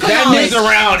around musical that knowledge. nigga's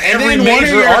around every And then one of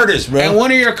major your- artist, bro. And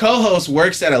one of your co-hosts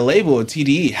works at a label, a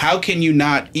TDE. How can you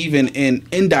not even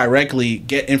indirectly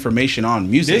get information on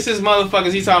music? This is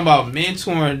motherfuckers. He's talking about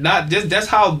mentoring. Not just that's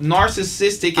how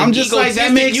narcissistic. And I'm just like,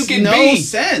 that egotistic makes you can no be.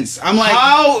 sense. I'm like,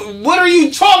 How? What are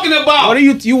you talking about? what are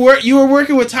you were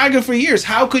working with Tyga for years?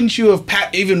 How couldn't you have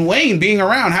even Wayne being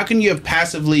around? How can you have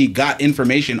passively got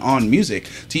information on music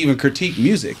to even critique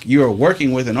music? You are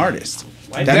working with an artist.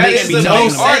 Like, That That makes is me the no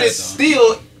most sense. artist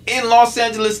still in Los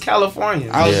Angeles, California.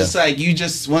 I was Yeah. just like, you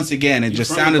just once again, it just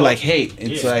from the sounded like culture. hate.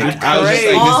 It's Yeah. like I I was just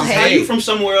agree. like, All this is hate. How you hate. from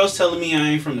somewhere else telling me I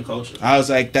ain't from the culture? I was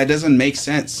like, that doesn't make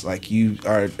sense. Like you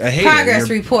are a hater. Progress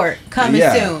You're- report coming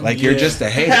soon. Like you're Yeah. just a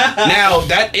hater. Now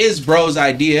that is bro's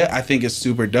idea. I think it's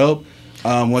super dope.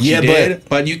 What Yeah, you did,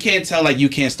 but you can't tell like you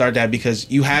can't start that because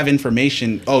you have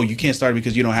information. Oh, you can't start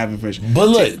because you don't have information. But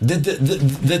look,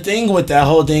 the thing with that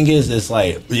whole thing is, it's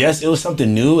like, yes, it was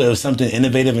something new, it was something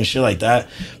innovative and shit like that.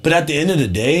 But at the end of the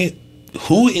day,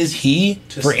 who is he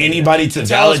for anybody to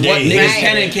Tell us what validate niggas his,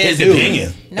 can and can't his do.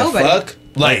 opinion? Nobody. The fuck?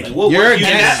 Like, Like, what You're work a you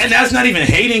guest. did? and that's not even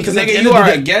hating, because Nigga, you are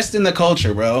a guest in the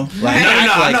culture, bro. Like, No,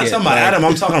 act I'm like not it. talking about Like, Adam.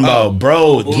 I'm talking about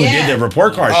bro who Yeah. did the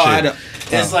report card Oh, I shit. don't-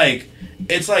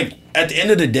 It's like at the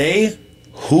end of the day,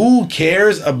 who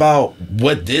cares about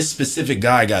what this specific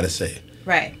guy got to say?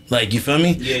 Right. Like, you feel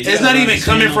me? Yeah, you it's gotta not even understand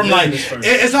coming no from like business first.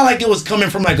 it's not like it was coming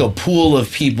from like a pool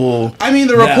of people. I mean,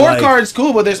 the that, report like- card's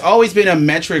cool, but there's always been a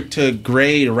metric to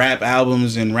grade rap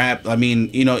albums and rap. I mean,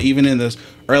 you know, even in this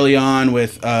early on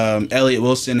with Elliot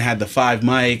Wilson had the 5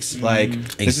 mics. Like,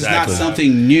 this is not Exactly.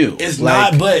 something new. It's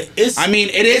like, not, but it's. I mean,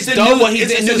 it is it's a dope. new- What he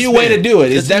it's did. a It's a new new way to spin. do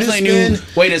it. It's It's a new definitely a new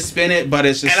spin. way to spin it, but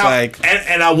it's just and like.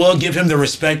 and I will give him the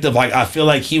respect of, like, I feel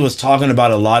like he was talking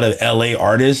about a lot of LA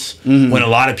artists when a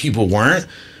lot of people weren't.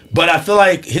 But I feel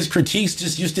like his critiques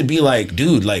just used to be like,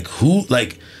 dude, like, who,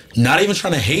 like, not even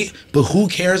trying to hate, but who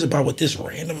cares about what this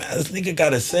random ass nigga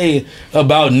gotta say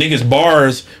about niggas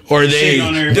bars or they Shitting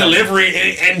on everybody.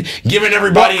 delivery and giving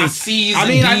everybody Well, C's I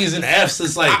mean, and D's and F's.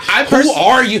 It's like, I who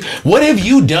are you? What have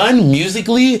you done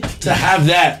musically to have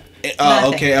that?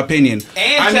 Nothing. Okay, opinion.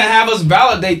 and I to mean- have us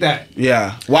validate that.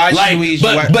 Yeah. Why Like, should we?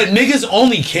 but niggas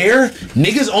only care.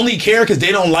 Niggas only care because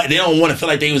they don't want to feel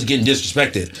like they was getting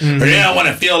disrespected, or they don't want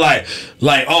to feel like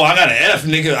oh, I got an F,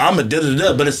 nigga, I'm a da da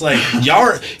da. But it's like y'all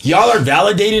are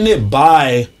validating it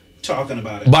by talking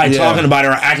about it. By talking about it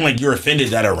or acting like you're offended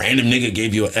that a random nigga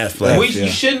gave you an F. Like, You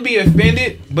shouldn't be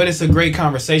offended, but it's a great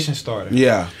conversation starter.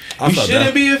 Yeah. You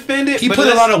shouldn't be offended. He put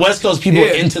a lot of West Coast people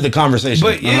into the conversation.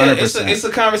 But yeah, it's a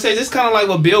conversation. It's kind of like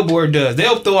what Billboard does.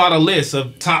 They'll throw out a list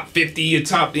of top 50 or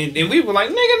top, and we were like,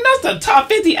 nigga, that's the top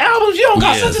 50 albums. You don't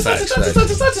got such and such and such and such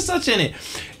and such and such in it.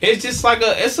 It's just like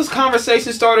it's a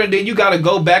conversation starter. And then you got to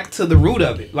go back to the root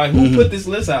of it. Like, who put this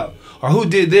list out? Or who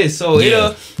did this? So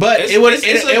it's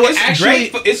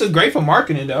great for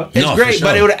marketing though. It's great,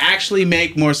 but it would actually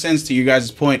make more sense to you guys'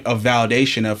 point of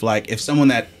validation of like if someone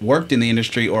that worked in the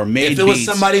industry or made beats, was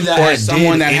somebody that or had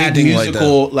someone that had the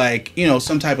musical like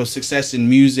some type of success in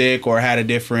music or had a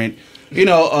different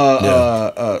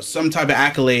some type of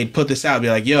accolade, put this out, be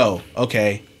like, yo,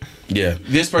 okay. Yeah,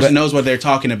 this person knows what they're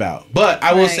talking about. But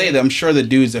I will say that I'm sure the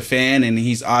dude's a fan and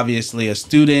he's obviously a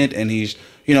student and he's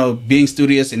being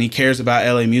studious and he cares about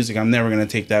LA music. I'm never gonna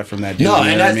take that from that dude. No,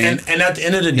 and at the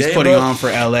end of the day, he's putting on for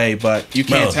LA, but you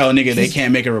can't tell a nigga they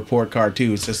can't make a report card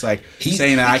too. It's just like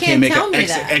saying that I can't make an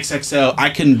XXL. I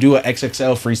couldn't do an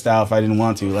XXL freestyle if I didn't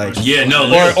want to. Like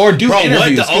or do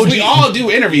interviews. Because we all do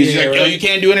interviews. Like, yo, you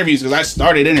can't do interviews because I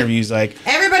started interviews. Like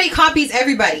everybody copies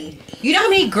everybody. You know how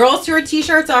many Girls Tour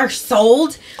t-shirts are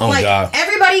sold? Oh like God.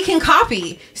 Everybody can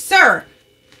copy. Sir,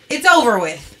 it's over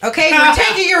with. Okay, we're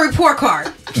taking your report card.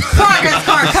 Progress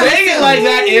card. Saying it like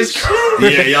that is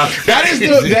crazy. Yeah, y'all. That is the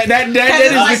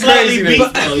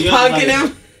crazy. Hugging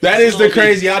him. That is the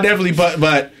crazy. I'll definitely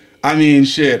but I mean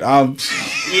shit. Yeah,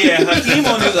 Hakeem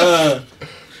on his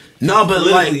No, but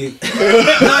like,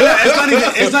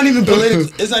 it's not even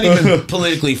political. It's not even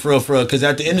politically for real. Because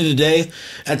at the end of the day,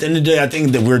 I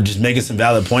think that we're just making some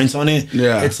valid points on it.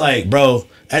 Yeah, it's like, bro,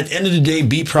 at the end of the day,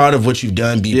 be proud of what you've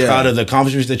done. Be proud of the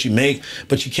accomplishments that you make.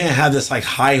 But you can't have this like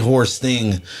high horse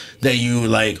thing that you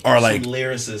like are like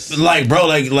lyricist. Like, bro,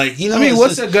 like you know. I mean,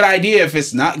 what's a good idea if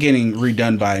it's not getting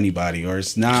redone by anybody or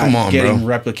it's not getting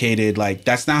replicated? Like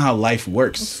that's not how life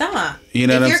works. It's not. You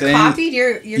know what I'm saying? Copied,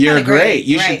 you're great.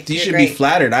 You should be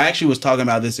flattered. I actually was talking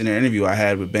about this in an interview I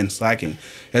had with Ben Slacking.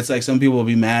 It's like some people will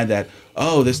be mad that,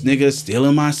 oh, this nigga's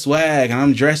stealing my swag and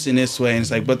I'm dressing this way. And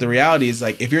it's like, but the reality is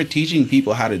like, if you're teaching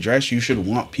people how to dress, you should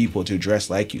want people to dress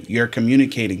like you. You're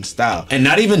communicating style. And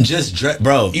not even just dress,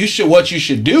 bro. What you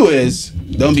should do is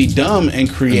don't be dumb and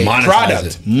create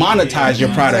product. Monetize your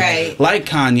product. Right. Like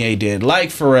Kanye did, like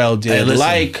Pharrell did,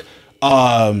 like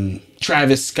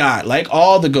Travis Scott, like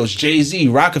all the ghosts, Jay-Z,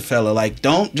 Rockefeller. Like,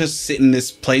 don't just sit in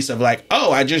this place of like,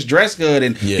 oh, I just dress good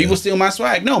and people steal my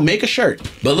swag. No, make a shirt.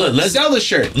 But look, let's sell the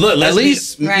shirt. Look, at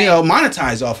least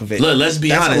monetize off of it. Look, let's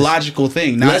be honest. That's a logical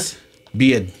thing. Not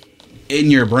be in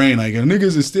your brain like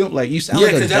niggas is still like you sound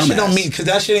like a dumbass. That shit don't mean because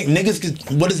that shit ain't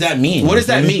niggas. What does that mean? What does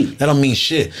that mean? That don't mean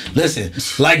shit. Listen,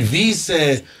 like V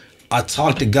said, I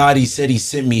talked to God. He said he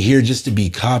sent me here just to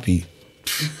be copied.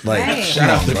 Like, shout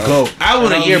out the GOAT.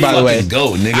 Album of the year, by the way.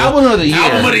 GOAT, nigga. Album of the year.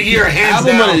 Album of the year, hands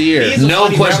down. Album of the year. No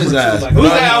questions asked. Who's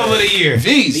the album of the year?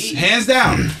 V's, hands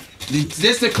down.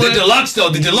 This the clip. The deluxe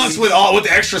though. The deluxe with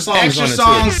the extra songs. Extra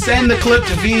songs. Send the clip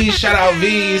to V's. Shout out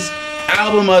V's.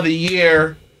 Album of the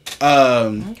year.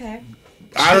 Okay.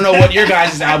 I don't know what your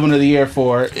guys' album of the year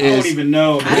for is. I don't even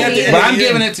know. But I'm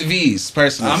giving it to V's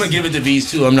personally. I'm gonna give it to V's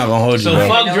too. I'm not gonna hold you. So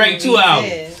fuck Drake 2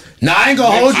 albums. Nah, I ain't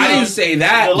gonna hold you. I didn't say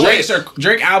that.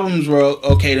 Drake albums were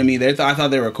okay to me. I thought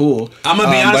they were cool. I'm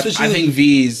gonna be honest with you. I think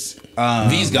V's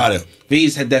got it.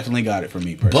 V's had definitely got it for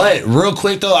me personally. But real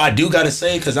quick though, I do gotta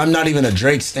say, because I'm not even a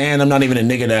Drake stan. I'm not even a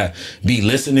nigga that be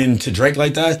listening to Drake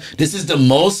like that. This is the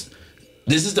most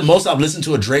I've listened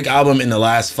to a Drake album in the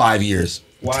last 5 years.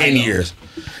 10 years.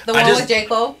 The one with J.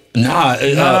 Cole? No,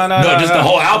 just the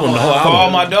whole album. The whole album. For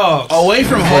All My Dogs. Away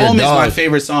From Home is my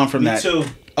favorite song from that. Me too.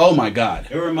 Oh my God.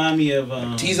 It remind me of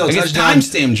Tizo it's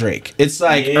timestamp Drake. It's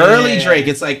like early Drake.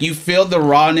 It's like you feel the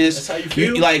rawness. That's how you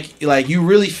feel. Like you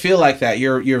really feel like that.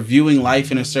 You're viewing life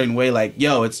in a certain way. Like,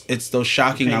 yo, it's those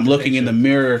shocking. I'm looking in the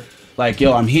mirror. Like,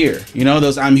 yo, I'm here. You know,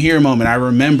 those I'm here moment. I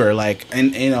remember, like,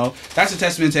 and you know, that's a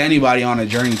testament to anybody on a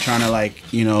journey trying to,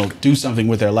 like, you know, do something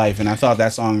with their life. And I thought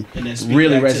that song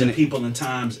really resonated. People and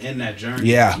times in that journey.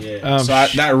 Yeah.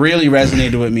 That really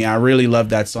resonated with me. I really loved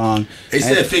that song. They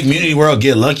said Fig Community World,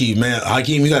 Get Lucky, man.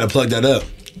 Hakeem, you got to plug that up.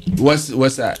 What's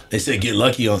that? They said Get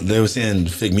Lucky on. They were saying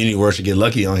Fig Community World should Get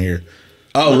Lucky on here.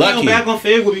 Oh, Lucky. Back on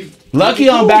Fig would be Lucky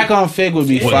on Back on Fig would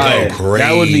be fire.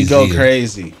 That would be go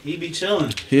crazy. He'd be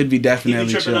chilling. He'd be definitely He'd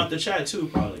be tripping chilling. up the chat too,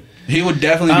 probably. He would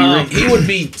definitely be. He would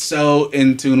be so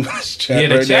in tune with his chat.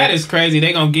 Yeah, the chat is crazy.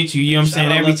 They gonna get you. You know what I'm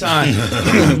saying? Every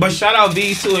time. But shout out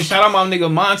V's too, and shout out my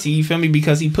nigga Monty. You feel me?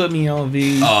 Because he put me on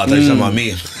V's. Oh, I thought you were talking about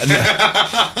me.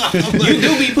 You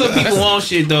do be putting people on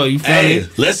shit though. You feel me?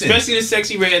 Listen. Especially the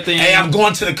Sexy Red thing. Hey, I'm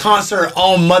going to the concert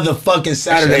on motherfucking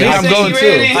Saturday. Get I'm Sexy going Red too.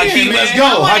 in Hakeem, here, let's man.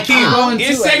 go. Hakeem.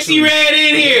 Get Sexy Red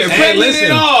in here. Hey, Pregnant listen.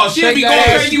 and all. She'll be Check going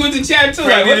that crazy with the chat too.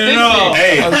 Like, what's Pregnant this and all. shit?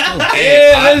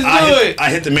 Hey, let's do it. I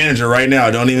hit the manager right now.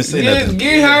 Don't even say nothing.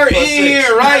 Get her in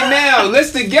here right now.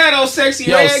 Let's the ghetto, Sexy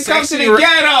Yo, Red. Come to Sexy the Red-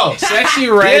 ghetto. Sexy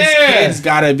Red's Yeah. kids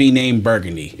gotta be named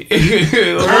Burgundy.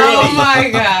 Oh my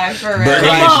god, for real. Burgundy.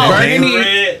 Like, Come on. Burgundy,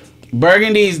 Red.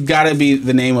 Burgundy's gotta be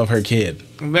the name of her kid.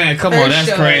 Man, come on, that's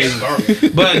sure. crazy.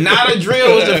 But Not a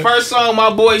Drill was the first song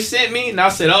my boy sent me, and I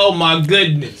said, "Oh my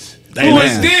goodness, Hey, who man.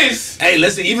 is this? Hey,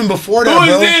 listen, even before that, Who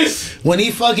is bro, this?" when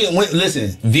he fucking went,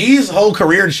 listen, V's whole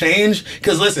career changed.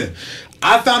 Because listen,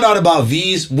 I found out about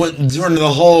V's during the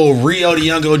whole Rio the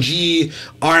Young OG,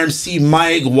 RMC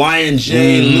Mike,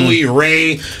 Y&J, Louis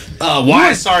Ray,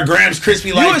 YSR Grams,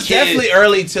 Crispy Light You was Kid. definitely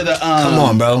early to the. Come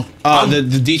on, bro. The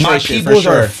Detroit my shit for peoples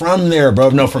sure. are from there, bro.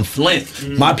 No, from Flint.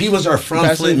 My peoples are from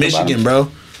That's Flint, it, Michigan, bro.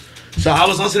 So I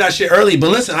was onto that shit early.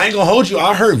 But listen, I ain't gonna hold you.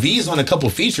 I heard V's on a couple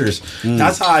features.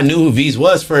 That's how I knew who V's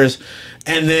was first.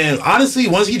 And then honestly,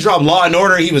 once he dropped Law and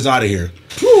Order, he was out of here.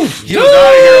 He was out of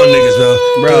here on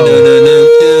niggas,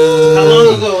 bro. How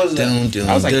long ago was that?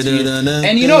 I was like,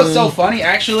 and you know what's so funny?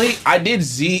 Actually, I did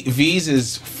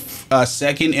V's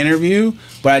second interview,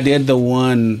 but I did the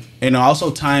one. And also,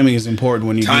 timing is important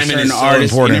when you Timing do certain is so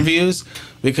artist important. interviews.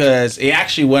 Because it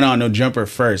actually went on No Jumper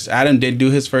first. Adam did do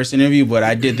his first interview, but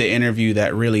I did the interview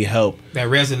that really helped. That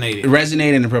resonated.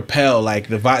 Resonate and propel. Like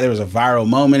there was a viral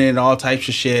moment and all types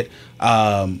of shit.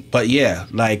 But yeah,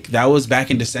 like that was back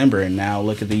in December, and now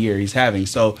look at the year he's having.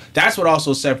 So that's what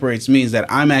also separates me is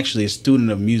that I'm actually a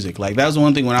student of music. Like that was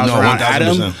one thing when I was around 1000%.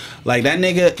 Adam. Like that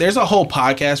nigga. There's a whole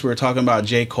podcast where we're talking about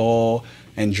J. Cole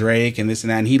and Drake and this and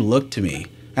that, and he looked to me.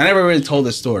 I never really told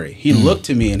this story. He looked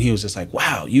to me and he was just like,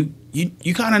 "Wow, you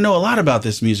kind of know a lot about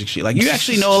this music shit. Like you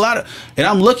actually know a lot of." And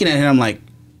I'm looking at him, I'm like,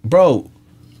 "Bro,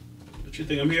 What you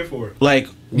think I'm here for? like,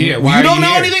 Yeah, you why are don't you know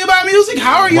here? anything about music?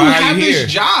 How are you Why are have you this here?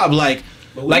 job?" Like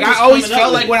But we I just always coming up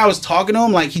felt with like when I was talking to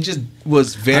him, like he just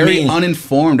was very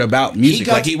uninformed about music.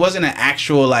 got Like he wasn't an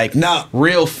actual like No.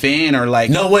 real fan or like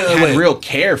wait. real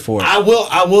care for it. I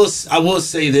will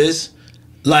say this.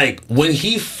 Like when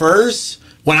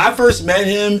I first met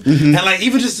him, and like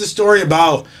even just the story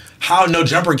about how No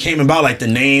Jumper came about, like the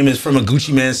name is from a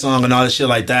Gucci Mane song and all this shit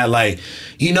like that. Like,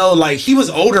 you know, like he was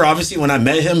older obviously when I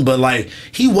met him, but like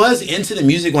he was into the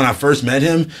music when I first met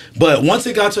him. But once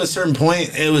it got to a certain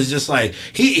point, it was just like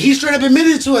he straight up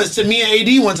admitted to us, to me and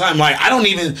AD one time, like I don't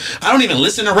even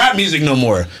listen to rap music no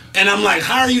more. And I'm like,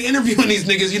 how are you interviewing these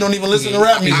niggas? You don't even listen to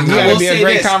rap music. You I gotta will be a say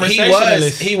great this,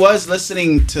 conversationalist. he was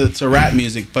listening to rap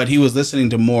music, but he was listening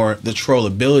to more the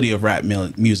trollability of rap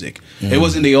music. It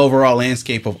wasn't the overall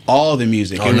landscape of all the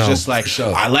music. Oh, It was no, just like, for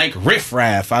sure. I like riff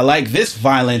raff, I like this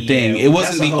violent thing. Yeah, It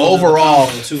wasn't that's the a whole other overall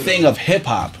combo, too, thing though. of hip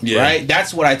hop, Yeah. right?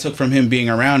 That's what I took from him being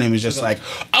around him. Is just like,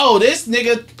 oh, this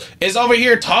nigga is over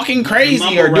here talking crazy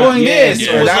Mumble or rap, doing yeah. this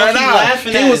Yeah. or Was da da low-key da.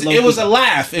 laughing at It was it, it was a low-key.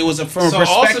 laugh. It was from a So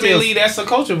perspective. ultimately, that's a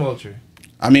culture vulture.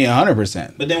 I mean,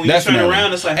 100%. But then when you turn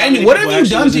around, it's like, how and many what people have you actually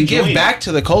done was to give enjoying back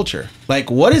to the culture? Like,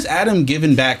 what is Adam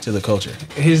giving back to the culture?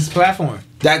 His platform.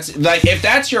 That's like, if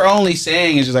that's your only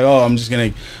saying, it's just like, oh, I'm just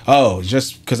gonna, oh,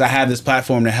 just because I have this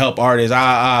platform to help artists,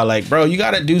 like, bro, you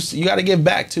gotta give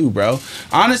back too, bro.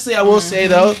 Honestly, I will say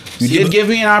though, you did give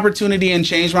me an opportunity and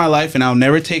change my life, and I'll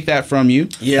never take that from you.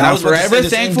 Yeah, and I I'm was about to say forever the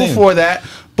same thankful thing. for that.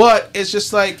 But it's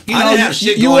just like, you I know, didn't have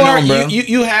shit you going are on, bro.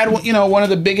 you had, you know, one of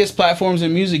the biggest platforms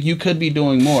in music. You could be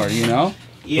doing more, you know.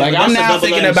 Yeah, Like but I'm that's a now double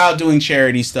thinking edge. about doing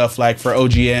charity stuff like for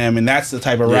OGM, and that's the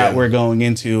type of route Yeah. we're going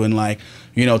into, and like,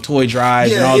 you know, toy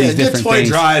drives and all these good different toy things.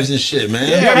 drives and shit, man.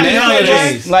 Yeah, ever man, done toy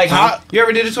drives? like how, You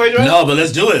ever did a toy drive? No, but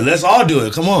let's do it. Let's all do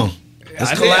it. Come on.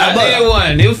 Let's I collab did up.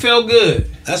 one. It felt good.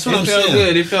 That's what I'm It felt saying.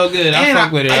 good. It felt good. I And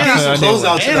fuck with it. I got some did clothes one.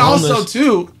 out to and the also homeless.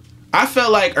 too, I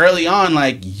felt like early on,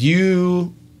 like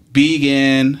you,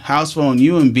 Began, Housephone,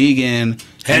 you and Began, and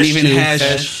Hesh even too.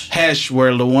 Hesh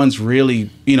were the ones really,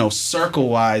 you know, circle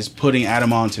wise putting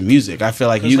Adam onto music. I feel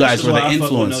like you guys were the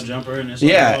influence. No Jumper and it's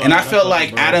Yeah, like, and I fuck felt with like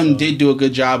bro, Adam so. did do a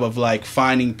good job of like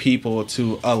finding people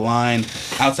to align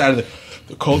outside of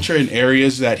culture in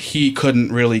areas that he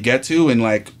couldn't really get to, and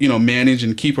like, you know, manage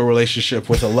and keep a relationship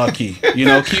with a lucky, you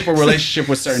know, keep a relationship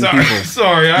with certain people.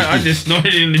 Sorry, I just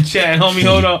snorted in the chat, homie.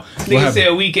 Hold on. Nigga said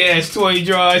weak ass toy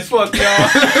drawers. Fuck y'all.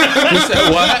 He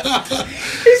said what?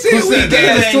 He said weak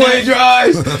ass toy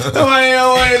drawers. Nobody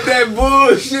don't want that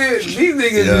bullshit. These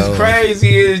niggas is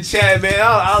crazy in the chat, man.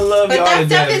 I love y'all. But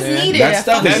that stuff is needed. That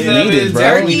stuff is needed, bro.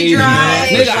 Turkey drive.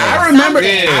 Nigga,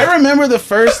 I remember the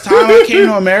first time I came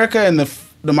to America and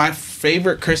my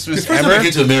favorite Christmas First ever. time I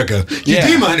get to America, you Yeah.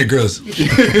 be my 100 girls.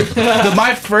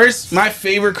 My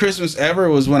favorite Christmas ever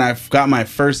was when I got my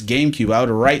first GameCube. I would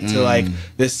write to like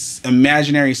this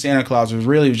imaginary Santa Claus. It was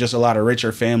really just a lot of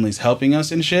richer families helping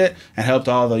us and shit, and helped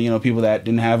all the, you know, people that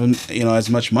didn't have, you know, as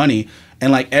much money.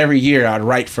 And like every year I'd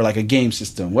write for like a game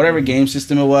system, whatever game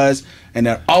system it was, and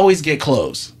I'd always get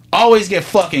clothes. Always get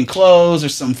fucking clothes or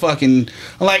some fucking.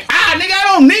 I'm like, nigga, I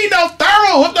don't need no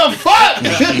thermal. What the fuck?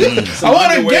 I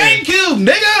want a GameCube,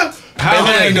 nigga. I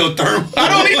don't need no thermal. I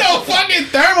don't need no fucking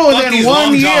thermal. Fuck And these then one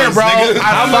long year, johns, bro, nigga.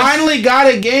 I finally got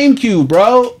a GameCube,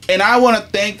 bro. And I want to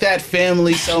thank that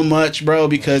family so much, bro,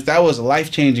 because that was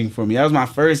life-changing for me. That was my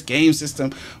first game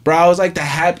system. Bro, I was like the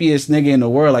happiest nigga in the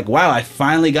world. Like, wow, I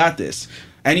finally got this.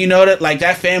 And you know that, like,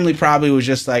 that family probably was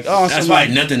just like, oh, That's like,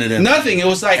 like nothing to them. nothing. It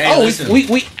was like, Hey, listen. we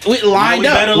lined Now we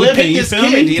better up. We live it, picked you this feel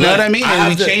kid. me? You know what I mean? I And we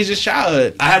have to- changed his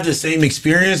childhood. I have the same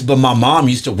experience, but my mom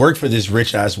used to work for this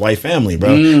rich ass white family,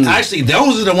 bro. Actually,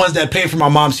 those are the ones that paid for my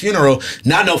mom's funeral,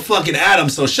 not no fucking Adam.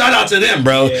 So shout out to them,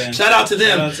 bro. Yeah. Shout out to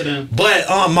them. Shout out to them. But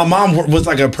my mom was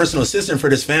like a personal assistant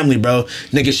for this family, bro.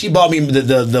 Nigga, she bought me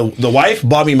the wife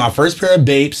bought me my first pair of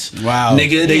Bapes. Wow.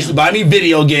 Nigga, they used to buy me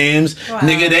video games. Wow.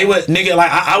 Nigga,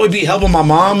 like I would be helping my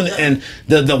mom, and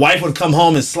the wife would come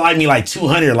home and slide me like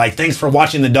 200, like thanks for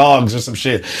watching the dogs or some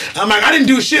shit. I'm like, I didn't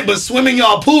do shit but swim in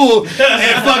y'all pool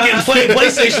and fucking play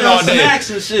PlayStation all day. Snacks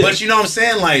and shit. But you know what I'm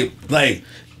saying? Like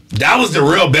that was the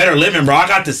real better living, bro. I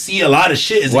got to see a lot of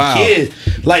shit as Wow. a kid.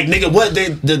 Like, nigga, what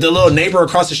the little neighbor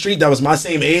across the street that was my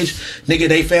same age, nigga,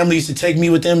 they family used to take me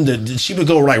with them. She would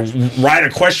go like ride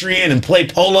equestrian and play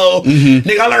polo.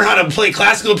 Nigga, I learned how to play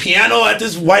classical piano at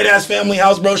this white ass family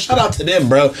house, bro. Shout out to them,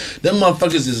 bro. Them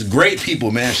motherfuckers is great people,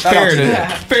 man. Shout out to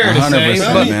them. Fair to say.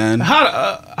 100%, But man.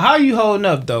 how you holding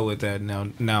up though with that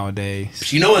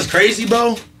nowadays? You know what's crazy,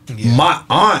 bro? My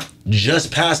aunt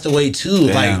just passed away too.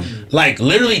 Damn. Like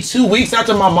literally 2 weeks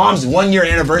after my mom's 1 year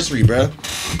anniversary, bro.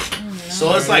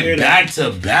 So it's like back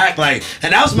to back, like,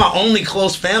 and that was my only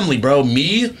close family, bro.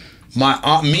 Me, my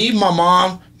aunt, my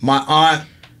mom, my aunt,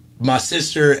 my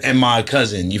sister, and my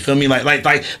cousin. You feel me? Like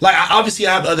obviously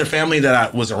I have other family that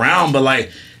I was around, but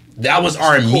like that was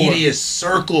our immediate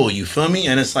circle. You feel me?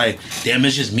 And it's like, damn,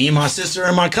 it's just me, my sister,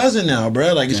 and my cousin now,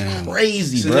 bro. Like it's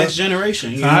crazy, It's the bro. next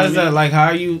generation. You So know how what does I mean? that like? How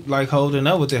are you like holding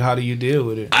up with it? How do you deal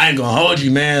with it? I ain't gonna hold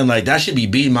you, man. Like that should be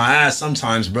beating my ass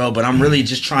sometimes, bro. But I'm really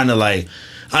just trying to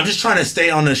I'm just trying to stay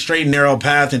on the straight and narrow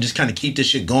path and just kind of keep this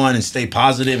shit going and stay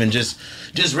positive and just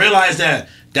realize that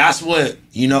that's what,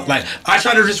 you know, like I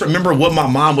try to just remember what my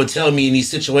mom would tell me in these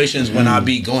situations when I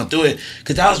be going through it,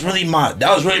 because that was really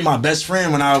my best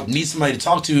friend. When I need somebody to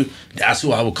talk to, that's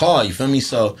who I would call. You feel me?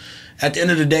 So at the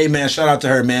end of the day, man, shout out to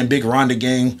her, man. Big Rhonda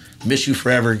gang, miss you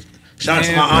forever. Shout out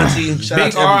to my auntie. Shout out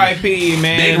Big to everybody. R.I.P.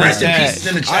 man. Big rest in Chat. pieces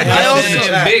in the chat. I Dubs in the know,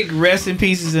 chat. big rest in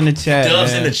pieces in the chat.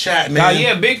 Dubs man. in the chat, Oh man.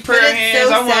 yeah, big prayer But it's hands.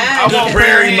 so I want sad.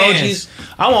 Prayer prayer emojis.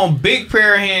 I want big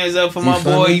prayer hands up for my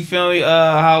feel boy. me? You feel me?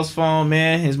 Housephone,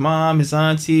 man. His mom, his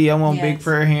auntie. I want big Yes.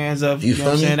 prayer hands up. You You know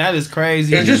what I'm feel me? saying? That is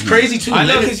crazy. It's just crazy too. I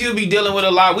know nigga. because you'll be dealing with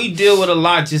a lot. We deal with a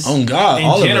lot just Oh, God, in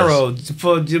all of us. general.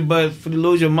 But for to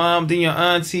lose your mom, then your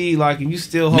auntie, like you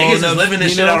still holding Niggas is up, living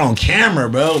this you shit know? out on camera,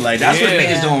 bro. Like that's what Yeah.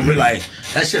 niggas don't like.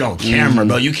 That shit on camera,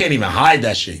 bro. You can't even hide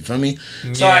that shit. You feel me?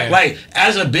 So Yeah. like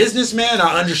as a businessman,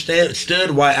 I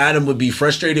understood why Adam would be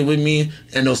frustrated with me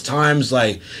in those times.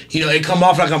 Like, you know, it come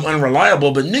off like I'm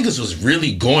unreliable, but niggas was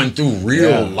really going through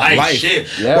real life shit.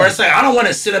 Yeah. Where it's like I don't want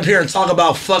to sit up here and talk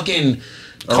about fucking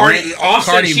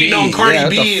Offset Cardi cheating B. on Cardi Yeah, what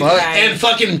B the fuck? and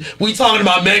fucking we talking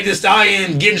about Meg Thee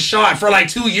Stallion getting shot for like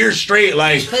 2 years straight.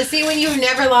 Like But see, when you've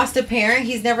never lost a parent,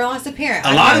 he's never lost a parent.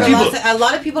 A lot of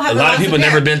people have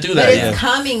never lost been through that, But yeah. it's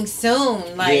coming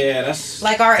soon. Like, Yeah, that's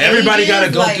like our Everybody ages,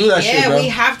 gotta go like, through that yeah, shit, bro. we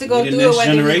have to go We the through it next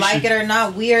whether generation. we like it or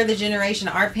not. We are the generation.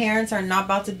 Our parents are not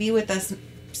about to be with us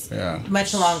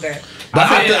much longer. But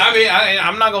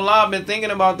I'm not gonna lie. I've been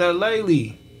thinking about that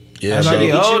lately. yeah, As I bro.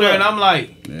 get older, and I'm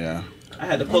like, Yeah. I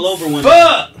had to pull over one.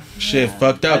 fuck. Shit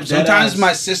fucked up. Dead Sometimes ass.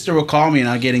 my sister will call me and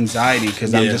I get anxiety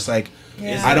because I'm Yeah. just like,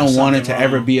 Yeah. I don't want it to Something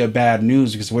ever wrong. be a bad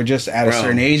news because we're just at a Bro.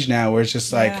 certain age now where it's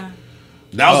just like, Yeah.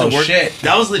 That was Oh, the worst. shit.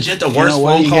 That was legit the you worst know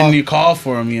what, phone you call. getting a call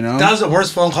for him, you know? That was the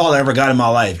worst phone call I ever got in my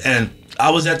life. And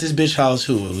I was at this bitch house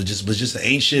who was just an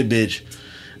ain't shit bitch,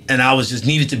 and I was just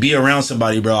needed to be around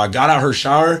somebody, bro. I got out her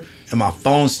shower and my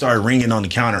phone started ringing on the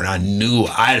counter, and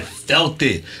I felt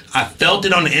it. I felt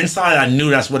it on the inside. I knew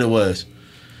that's what it was,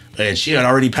 and she had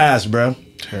already passed, bro.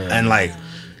 And like,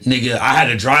 nigga, I had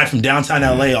to drive from downtown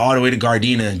LA all the way to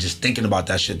Gardena and just thinking about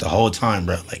that shit the whole time,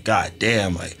 bro. Like, god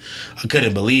damn, like, I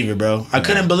couldn't believe it, bro. I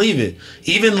couldn't believe it.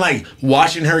 Even like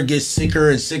watching her get sicker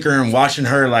and sicker and watching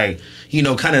her like, you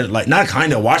know,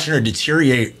 watching her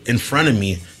deteriorate in front of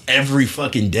me every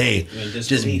fucking day,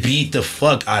 just beat the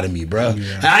fuck out of me, bro.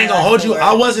 Yeah. And I ain't gonna hold you.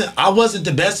 I wasn't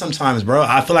the best sometimes, bro.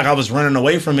 I feel like I was running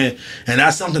away from it, and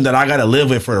that's something that I gotta live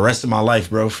with for the rest of my life,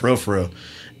 bro. For real.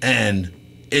 And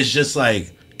it's just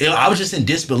like, I was just in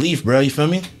disbelief, bro. You feel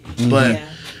me? But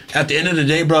at the end of the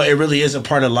day, bro, it really is a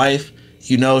part of life.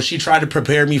 You know, she tried to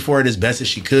prepare me for it as best as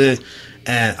she could,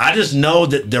 and I just know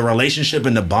that the relationship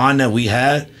and the bond that we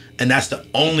had. And that's the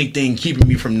only thing keeping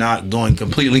me from not going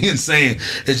completely insane.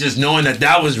 It's just knowing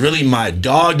that was really my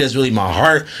dog. That's really my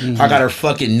heart. I got her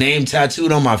fucking name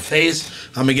tattooed on my face.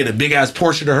 I'm gonna get a big ass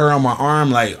portrait of her on my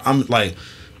arm. Like, I'm like,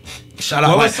 shout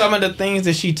out. What were some of the things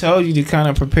that she told you to kind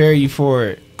of prepare you for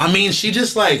it? I mean, she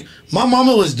just like, my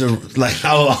mama was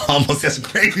I almost said some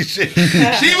crazy shit.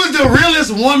 She was the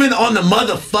realest woman on the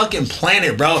motherfucking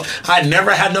planet, bro. I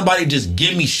never had nobody just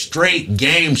give me straight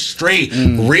game, straight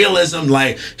realism.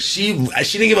 Like, she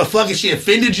didn't give a fuck if she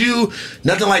offended you,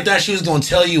 nothing like that. She was gonna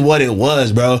tell you what it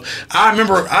was, bro. I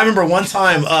remember one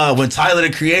time when Tyler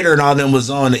the Creator and all them was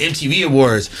on the MTV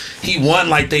Awards. He won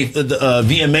like the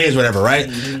VMAs, whatever, right?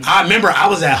 I remember I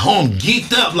was at home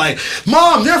geeked up, like,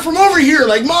 Mom, they're from over here,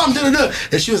 like, Mom, da-da-da.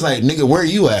 And she was like, nigga, where are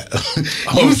you at?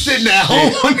 You sitting at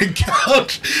home on the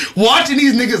couch watching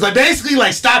these niggas, like, basically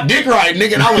like stop dick riding,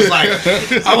 nigga. And I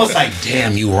was like,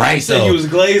 damn, you right though. You was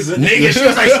glazing, nigga. She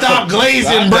was like, stop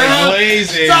glazing, bro.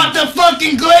 Stop the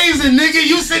fucking glazing, nigga.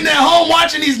 You sitting at home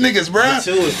watching these niggas, bro.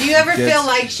 Do you ever feel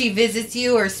like she visits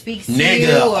you or speaks to you?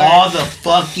 Nigga, all the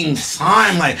fucking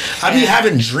time. Like, I be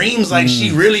having dreams like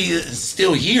she really is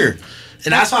still here.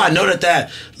 And that's how I know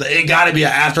that it gotta be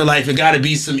an afterlife. It gotta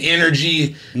be some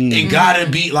energy. It gotta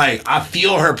be like, I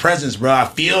feel her presence, bro. I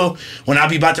feel when I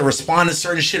be about to respond to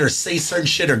certain shit or say certain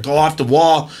shit or go off the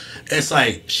wall, it's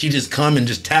like she just come and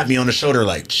just tap me on the shoulder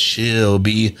like, chill,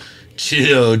 B.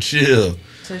 Chill.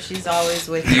 So she's always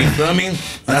with you. You feel me?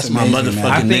 That's my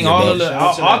motherfucking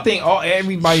nigga, I think bro.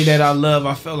 Everybody that I love,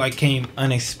 I felt like came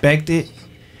unexpected.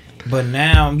 But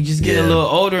now I'm just getting a little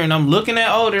older, and I'm looking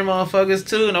at older motherfuckers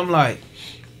too, and I'm like,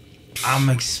 I'm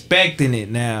expecting it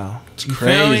now. It's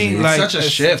crazy. Feel me? It's like, such a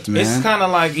shift, man. It's kind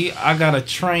of like I gotta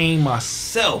train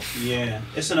myself. Yeah,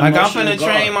 it's an like I'm emotional finna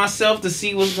train myself to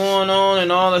see what's going on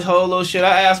and all this whole little shit.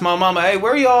 I asked my mama, "Hey,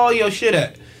 where all your shit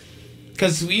at?"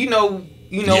 Cause you know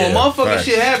when motherfucking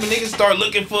shit happen, niggas start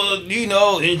looking for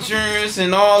insurance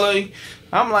and all of.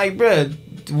 I'm like, bruh,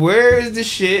 where is the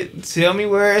shit? Tell me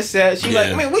where it's at. She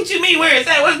like, man, what you mean where it's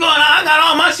at? What's going on? I got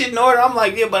all my shit in order. I'm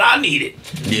like, yeah, but I need it.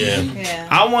 Yeah.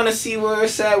 I want to see where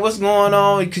it's at. What's going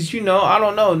on? Because I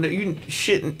don't know.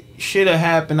 Shit have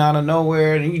happened out of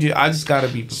nowhere, and I just gotta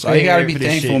be prepared. So you gotta be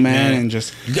thankful, shit, man, and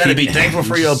just you gotta be thankful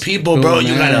for your people, bro.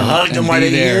 You gotta hug them while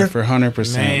they here for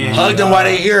 100%. Hug them while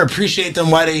they here. Appreciate them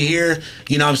while they here.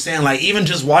 You know what I'm saying? Like, even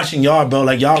just watching y'all, bro.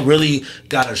 Like, y'all really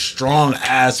got a strong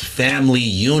ass family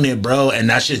unit, bro, and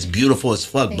that shit's beautiful as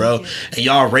fuck, bro. And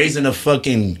y'all raising a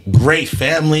fucking great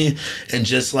family, and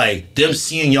just like them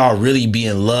seeing y'all really be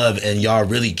in love, and y'all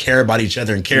really care about each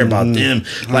other and care about them.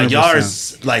 Like, 100%. Y'all are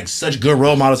like such good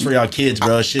role models for y'all kids,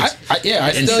 bro. I still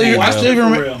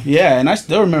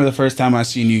remember the first time I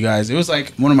seen you guys. It was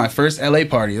like one of my first LA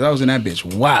parties. I was in that bitch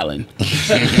wildin'.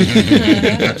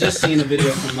 I just seen a video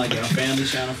from like your family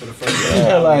channel for the first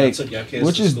time. Like,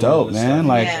 which is dope, man.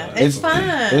 Like, it's fun.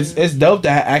 It's dope to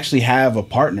actually have a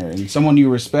partner and someone you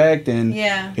respect, and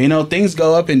things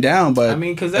go up and down, but I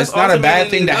mean, because it's not a bad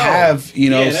thing to have,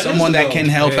 someone that can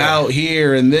help out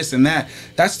here and this and that.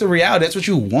 That's the reality. That's what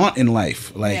you want in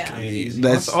life. Like,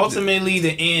 that's ultimately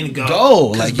the end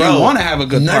goal. Like, bro, you want to have a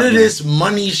good partner. None of this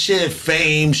money shit,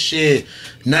 fame shit,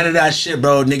 none of that shit,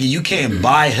 bro. Nigga, you can't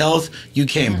buy health, you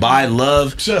can't buy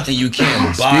love, and you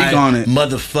can't buy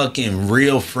motherfucking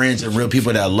real friends and real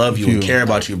people that love you and care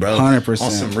about you, bro. 100%. On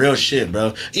some real shit,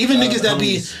 bro. Even niggas that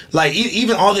be like,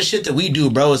 even all the shit that we do,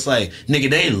 bro, it's like, nigga,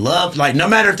 they love, like, no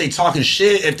matter if they talking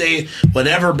shit, if they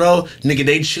whatever, bro, nigga,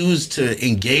 they choose to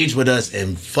engage with us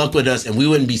and fuck with us, and we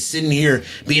wouldn't be sitting here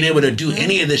being able to do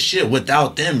any of this shit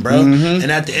without them, bro. And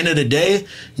at the end of the day,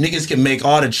 niggas can make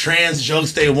all the trans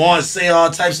jokes they want, say all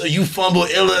types of you fumble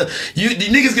illa. The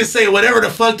niggas can say whatever the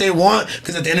fuck they want,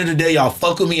 because at the end of the day, y'all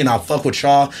fuck with me and I fuck with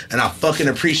y'all, and I fucking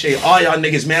appreciate all y'all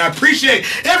niggas, man. I appreciate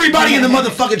everybody in the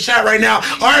motherfucking chat right now.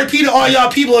 R.I.P. to all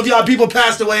y'all people. If y'all people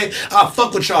passed away, I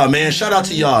fuck with y'all, man. Shout out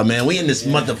to y'all, man. We in this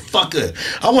motherfucker.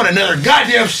 I want another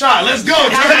goddamn shot. Let's go. Turn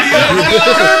me up. Turn me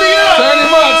up. Turn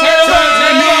him up.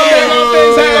 Turn him up.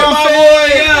 Turn my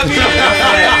boy up.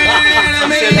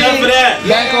 Enough of that.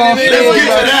 Back on.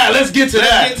 Let's get to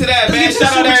that, man.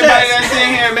 Shout out to everybody that's in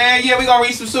here, man. Yeah, we gonna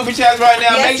read some super chats right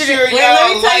now. Make sure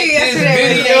y'all like this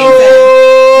video.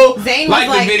 Zane like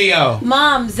was the video.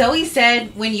 Mom, Zoe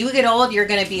said when you get old, you're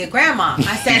gonna be a grandma.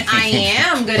 I said I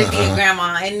am gonna be a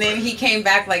grandma, and then he came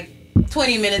back like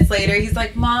 20 minutes later. He's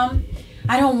like, Mom,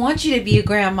 I don't want you to be a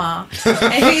grandma.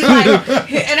 And he's like,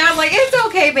 and I'm like, it's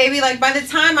okay, baby. Like by the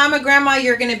time I'm a grandma,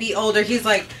 you're gonna be older. He's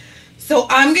like, so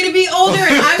I'm gonna be older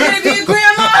and I'm gonna be a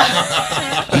grandma.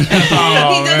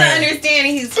 He doesn't understand.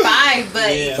 He's 5,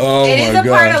 but it is a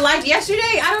part of life.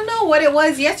 Yesterday, I don't know what it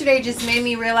was. Yesterday just made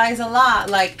me realize a lot.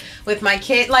 Like with my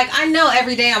kid, like I know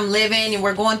every day I'm living and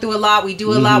we're going through a lot. We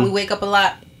do a lot. We wake up a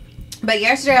lot. But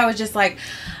yesterday I was just like,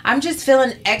 I'm just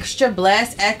feeling extra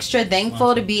blessed, extra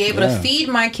thankful to be able to feed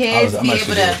my kids, be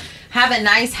able to have a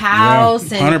nice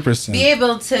house, and 100%. be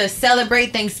able to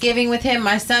celebrate Thanksgiving with him.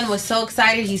 My son was so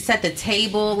excited. He set the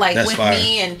table with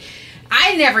me, and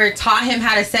I never taught him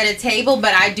how to set a table,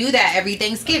 but I do that every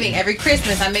Thanksgiving, every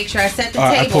Christmas. I make sure I set the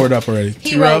table. I poured up already.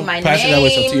 He wrote my pass name. It that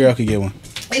way so T-Rell could get one.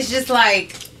 It's just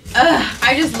like,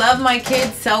 I just love my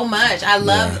kids so much. I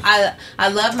love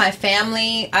my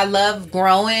family. I love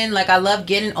growing. Like I love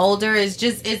getting older.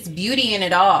 It's beauty in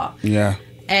it all. Yeah.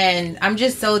 And I'm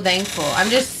just so thankful. I'm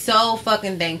just so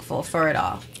fucking thankful for it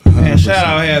all. Man, shout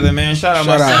out Heather, man. Shout out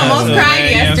my son. I almost cried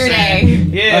yesterday.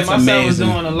 Yeah, That's my son was amazing.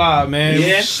 doing a lot, man.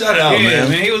 Yeah, shut up,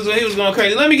 man. He was going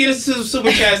crazy. Let me get into the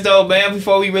super chats though, man,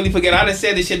 before we really forget. I done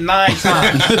said this shit 9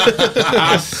 times.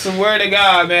 I swear to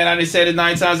God, man, I done said it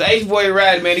 9 times. H-Boy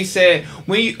Rad, man, he said,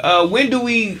 when do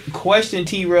we question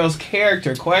T-Rell's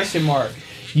character? ?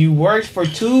 You worked for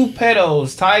 2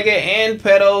 pedos, Tiger and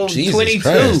Pedo Jesus 22.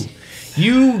 Christ.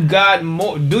 You got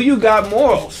more. Do you got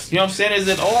morals? You know what I'm saying? Is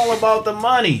it all about the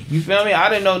money? You feel me? I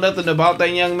didn't know nothing about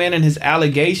that young man and his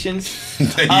allegations.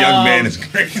 That young man is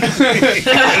crazy.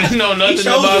 I didn't know nothing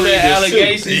about that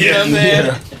allegations. You know what I'm saying?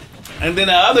 Yeah. And then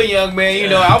the other young man, you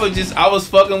know, I was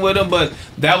fucking with him, but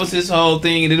that was his whole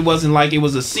thing, and it wasn't like it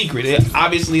was a secret.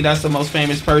 Obviously, that's the most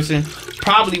famous person,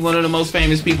 probably one of the most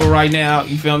famous people right now.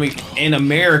 You feel me? In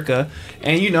America.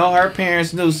 And you know, her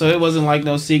parents knew, so it wasn't like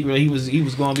no secret. He was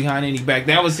going behind any back.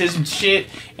 That was his shit,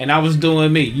 and I was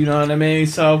doing me. You know what I mean?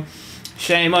 So,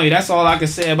 shame on you. That's all I can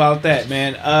say about that,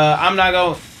 man. I'm not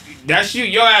gonna. That's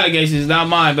your allegations, not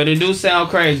mine, but it do sound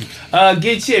crazy.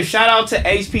 Get Chip. Shout out to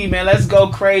HP, man. Let's go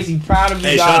crazy. Proud of you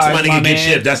guys. Hey, shout out to my nigga man. Get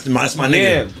Chip. That's my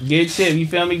nigga. Yeah, Get Chip. You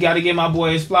feel me? Got to give my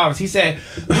boy his flowers. He said,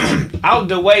 "Out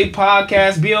the way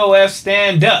podcast, BOF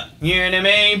stand up." You know what I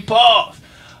mean? Pause.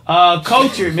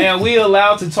 Culture, man. We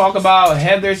allowed to talk about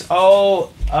Heather's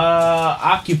old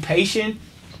occupation.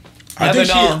 I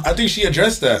think she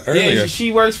addressed that earlier. Yeah,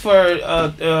 she works for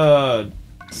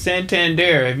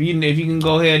Santander. If you can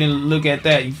go ahead and look at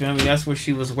that, you feel me? That's where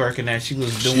she was working at. She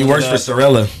was doing. She works for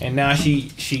Sorella, and now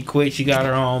she quit. She got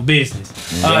her own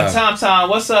business. Yeah. Tom,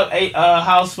 what's up?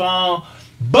 Housephone.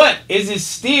 But is it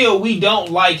still we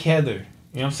don't like Heather?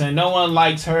 You know what I'm saying? No one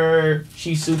likes her.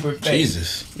 She's super fake.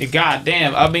 Jesus. Yeah,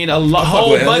 goddamn. I mean,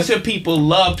 whole bunch of people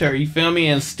loved her. You feel me?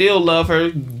 And still love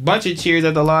her. Bunch of cheers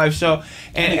at the live show.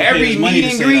 And every meet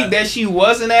and greet that she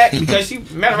wasn't at, because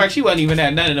matter of fact, she wasn't even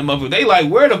at none of them motherfuckers. They like,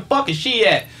 where the fuck is she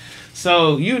at?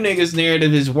 So you niggas'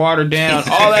 narrative is watered down.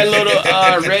 All that little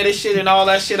Reddit shit and all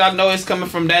that shit, I know it's coming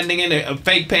from that nigga in the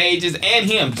fake pages and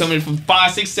him coming from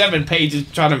 5, 6, 7 pages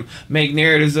trying to make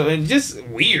narratives and just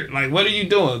weird. Like, what are you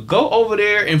doing? Go over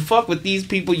there and fuck with these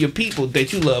people, your people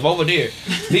that you love over there.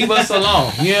 Leave us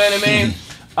alone. You know what I mean?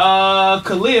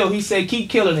 Khalil, he said, keep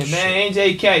killing it, man.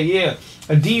 NJK, yeah.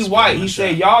 D White, he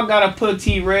said, y'all gotta put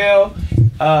T-Rell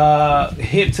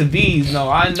hip to V's. No,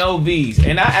 I know V's,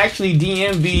 and I actually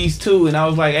DM V's too, and I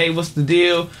was like, hey, what's the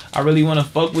deal? I really want to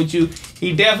fuck with you.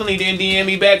 He definitely didn't DM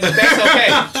me back, but that's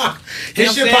okay.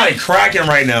 His shit probably cracking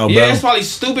right now, bro. Yeah, it's probably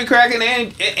stupid cracking,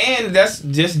 and that's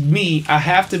just me. I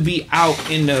have to be out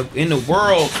in the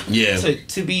world,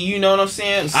 to be, you know what I'm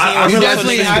saying? You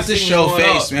definitely have to show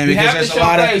face, man, because there's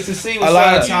a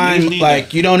lot of time,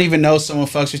 like, you don't even know someone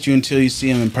fucks with you until you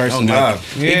see them in person. Oh, God.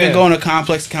 Even going to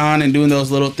Complex Con and doing those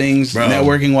little things, bro.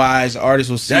 Networking wise, artists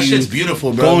will see that you. Shit's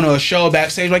beautiful, bro. Going to a show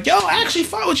backstage, like, yo, I actually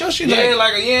follow with your shit. Yeah, You know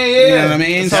what I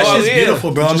mean? That shit's beautiful.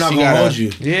 beautiful, bro. I'm not gonna hold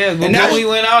you. Yeah, and then we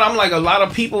went out, I'm like, a lot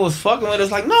of people was fucking with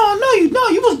us. Like, no, you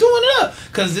was doing it up.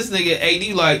 Cause this nigga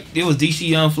AD, like, it was DC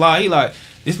Young Fly. He like,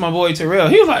 this my boy T-Rell.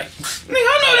 He was like, nigga,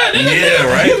 I know that nigga.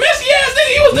 Yeah, right. You messy ass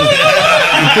nigga. He was doing it up.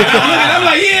 I'm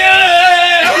like,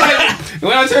 yeah. I'm like,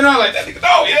 when I turn around, like, that nigga,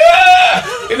 oh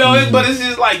yeah. You know, but it's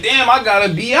just like, damn, I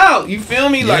gotta be out. You feel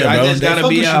me? Like, I just gotta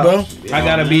be out. Bro. I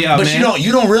gotta be out, but man.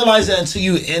 you don't realize that until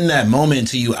you in that moment,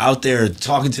 until you out there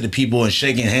talking to the people and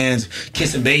shaking hands,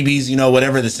 kissing babies, you know,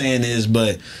 whatever the saying is.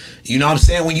 But you know what I'm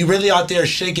saying? When you really out there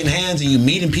shaking hands and you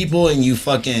meeting people and you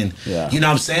fucking, you know what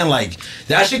I'm saying? Like,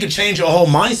 that shit could change your whole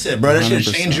mindset, bro. That shit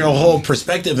change your whole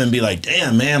perspective and be like,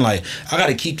 damn, man, like, I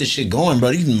gotta keep this shit going,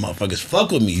 bro. These motherfuckers fuck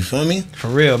with me, you feel me? For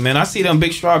real, man. I see them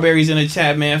big strawberries in the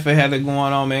chat, man, for Heather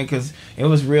going on, man, because it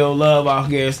was real love out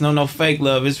here. It's no fake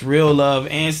love. It's real love,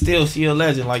 and still, she a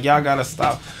legend. Like, y'all gotta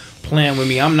stop playing with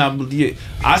me. I'm not.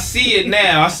 I see it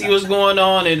now. I see what's going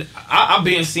on, and I've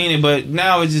been seeing it, but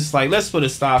now it's just like, let's put a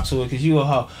stop to it, because you a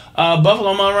hoe.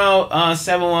 Buffalo Monroe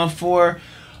 714.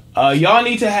 Y'all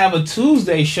need to have a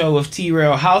Tuesday show with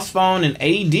T-Rell, Housephone and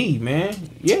AD, man.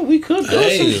 Yeah, we could do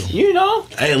some, you know.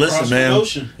 Hey, listen, man.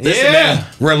 Man.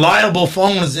 Reliable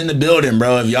phone is in the building,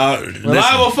 bro. If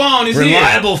y'all phone is here.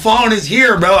 Reliable phone is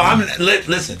here, bro.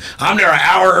 Listen, I'm there an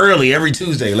hour early every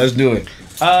Tuesday. Let's do it.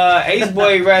 Ace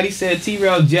Boy Ratty said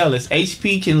T-Rell jealous.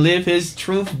 HP can live his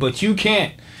truth, but you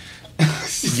can't.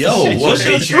 Yo, what's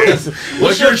your truth?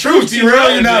 What's your truth,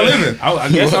 T-Rell? You're not living. I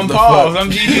guess I'm paused. I'm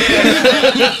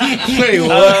GPS. Wait,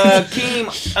 what? Keem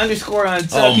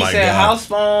 _Untuck. He said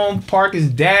Housephone, Park is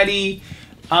daddy.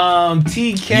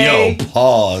 TK. Yo,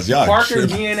 pause. Y'all Parker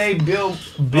DNA built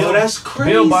that's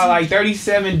crazy. Built by like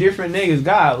 37 different niggas.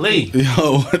 Golly.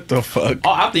 Yo, what the fuck?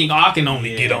 Oh, I think I can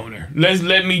only get on there.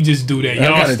 Let me just do that.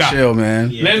 Y'all gotta stop. Chill,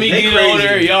 man. Yeah, let me get on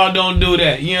there. Y'all don't do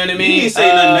that. You know what I mean? You didn't say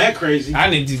nothing that crazy. I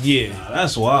didn't just Nah,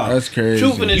 that's wild. That's crazy.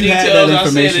 Truth in the details. I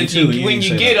said that when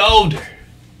you get older,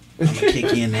 I'm gonna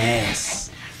kick you in the ass.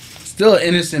 Still an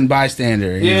innocent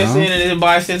bystander. You know? Innocent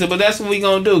bystander, but that's what we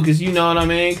gonna do, cause you know what I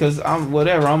mean. Cause I'm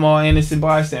all innocent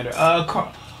bystander.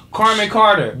 Carmen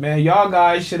Carter, man, y'all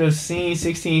guys should have seen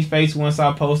 16's face once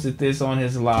I posted this on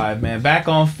his live, man. Back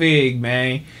on Fig,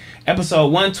 man. Episode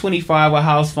 125 with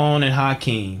Housephone and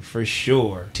Hakeem, for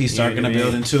sure. T Stark in the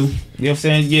building too. You know what I'm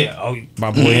saying? Yeah. Oh, my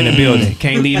boy in the building.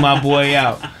 Can't leave my boy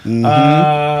out.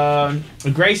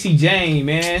 Gracie Jane,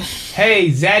 man. Hey,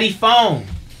 Zaddy Phone.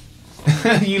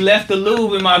 You left the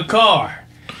lube in my car.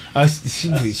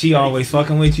 She always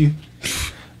fucking with you.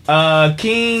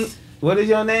 King, what is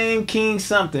your name? King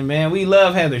something, man. We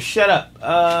love Heather. Shut up.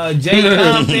 Jay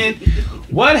Compton.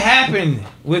 What happened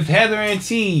with Heather and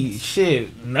T?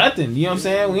 Shit, nothing. You know what I'm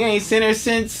saying? We ain't seen her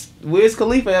since Wiz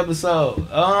Khalifa episode.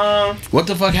 What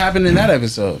the fuck happened in that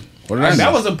episode?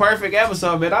 That was a perfect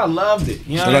episode, man. I loved it.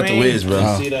 You know what I mean? Wiz, bro.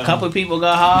 A couple of people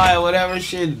got high or whatever.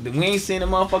 Shit, we ain't seen the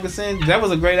motherfucker since. That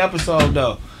was a great episode,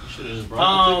 though.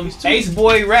 Ace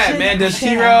Boy Rap, man. Does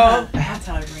T-Rell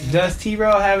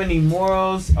have any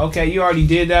morals? Okay, you already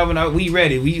did that one. We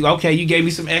read it. You gave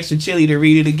me some extra chili to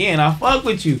read it again. I fuck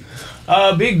with you.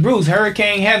 Big Bruce,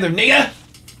 Hurricane Heather, nigga.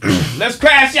 Let's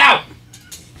crash out.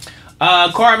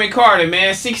 Carmen Carter,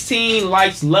 man. 16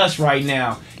 likes Lush right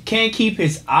now. Can't keep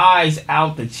his eyes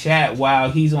out the chat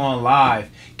while he's on live.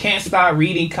 Can't stop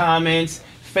reading comments,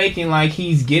 faking like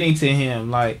he's getting to him.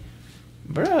 Like,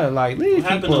 bruh, like, leave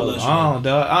people alone,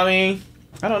 dog. I mean,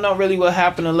 I don't know really what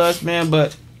happened to Lush, man,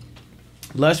 but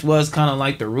Lush was kind of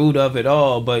like the root of it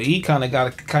all, but he kind of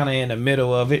got in the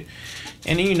middle of it.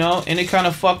 And, you know, and it kind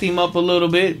of fucked him up a little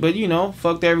bit, but, you know,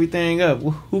 fucked everything up.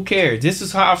 Who cares? This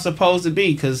is how it's supposed to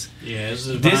be, because this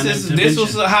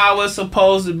was how it's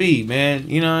supposed to be, man.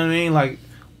 You know what I mean? Like,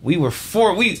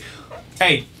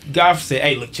 hey, God said,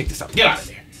 hey, look, check this out. Get out of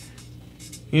there.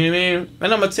 You know what I mean?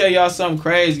 And I'm going to tell y'all something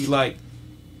crazy. Like,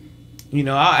 you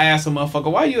know, I'll ask a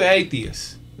motherfucker, why you an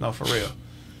atheist? No, for real.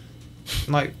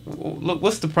 Like, look,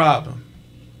 what's the problem?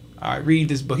 I read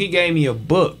this book. He gave me a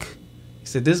book. He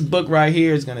said, this book right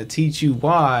here is going to teach you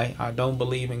why I don't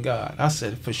believe in God. I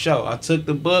said, for sure. I took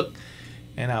the book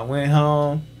and I went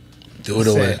home.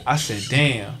 I said,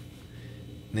 damn.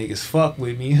 Niggas fuck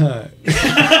with me, huh?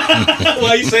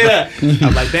 Why you say that?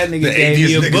 I'm like, that nigga gave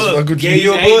me a book. Gave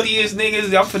you a book? Atheist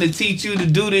niggas, I'm finna teach you to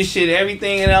do this shit,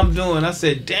 everything that I'm doing. I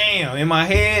said, damn. In my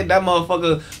head, that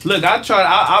motherfucker. Look,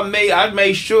 I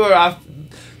made sure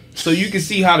so you can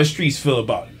see how the streets feel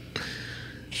about it.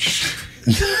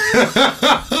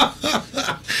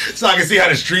 So I can see how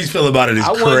the streets feel about it. It's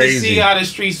crazy. I wanted to see how the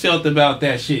streets felt about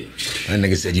that shit. That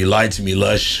nigga said, you lied to me,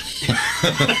 Lush.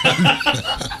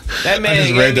 That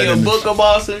man gave me a book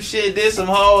about some shit, did some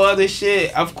whole other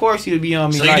shit. Of course he'd be on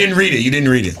me. So you didn't read it? You didn't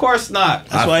read it? Of course not.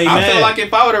 That's why he mad. I feel like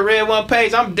if I would have read one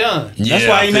page, I'm done. Yeah, that's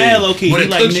why he mad, low key. But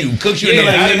it cooks you in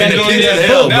the pits of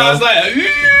hell, bro. Now I was like,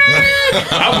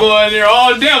 I'm going there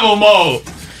all devil mode.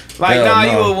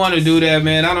 Like, you would want to do that,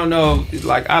 man. I don't know.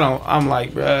 Like, I'm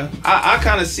like, bruh. I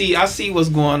kind of see what's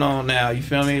going on now. You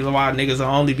feel me? Why niggas will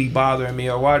only be bothering me,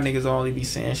 or why niggas will only be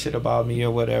saying shit about me, or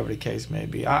whatever the case may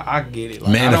be. I get it.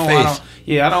 Like, man,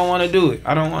 I don't want to do it.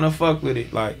 I don't want to fuck with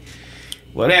it. Like,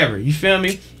 whatever. You feel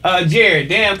me? Jared,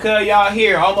 damn, cuz y'all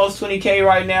here. Almost 20K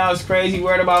right now. It's crazy.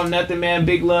 Worried about nothing, man.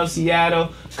 Big love,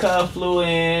 Seattle. Cuz flew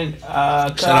in.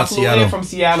 From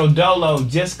Seattle. Dolo.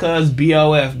 Just cuz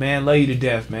BOF, man. Love you to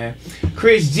death, man.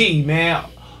 Chris G, man.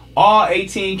 All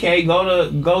 18K.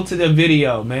 Go to the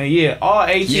video, man. Yeah, all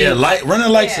 18. Yeah, run the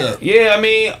lights up. Yeah, I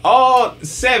mean, all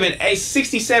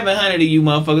 6,700 of you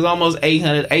motherfuckers. Almost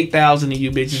 8,000 of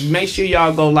you bitches. Make sure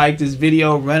y'all go like this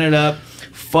video. Run it up.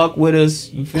 Fuck with us,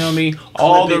 you feel me?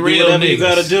 All the real niggas. You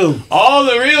gotta do. All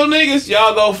the real niggas,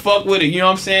 y'all go fuck with it. You know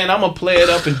what I'm saying? I'm gonna play it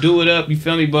up and do it up. You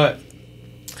feel me? But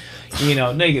you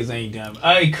know, niggas ain't dumb.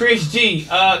 Hey, Chris G.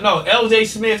 LJ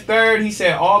Smith third. He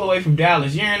said all the way from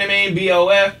Dallas. You know what I mean?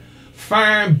 BOF.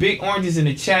 Fern, big oranges in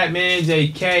the chat, man.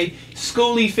 JK.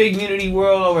 Schoolie Fig Community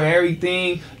World over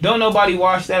everything. Don't nobody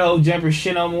watch that old jumper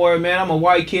shit no more, man. I'm a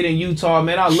white kid in Utah,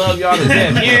 man. I love y'all to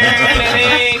death. You know what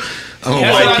I mean? I'm a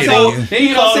white kid. Then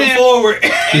you know what I'm saying? Forward.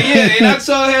 And I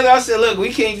told Heather, I said, look,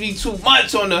 we can't be too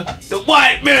much on the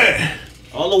white man.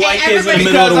 All the white kids in the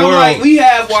middle of the world. Like, we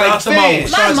have white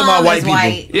fans. Shout out to my white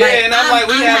people. Yeah, and I'm like,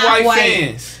 we have white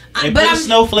fans. And put a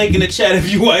snowflake in the chat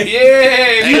if you white.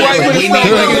 Yeah, if you white, we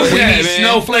need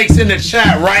snowflakes in the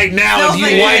chat right now.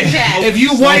 If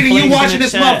you white and you watching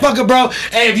this motherfucker, bro.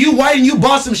 Hey, if you white and you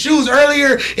bought some shoes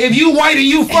earlier, if you white and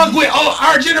you fuck with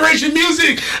our generation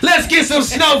music, let's get some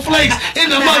snowflakes in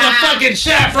the motherfucking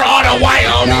chat for all the white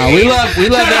homies. Nah, we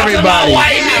love everybody.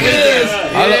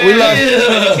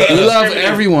 We love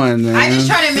everyone, man. I just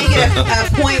try to make it a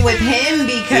point with him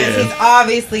because he's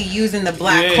obviously using the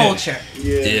black culture.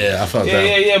 Yeah, I felt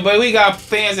that. Yeah, but we got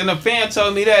fans, and the fan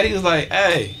told me that. He was like,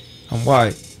 hey, I'm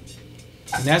white.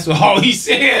 And that's all he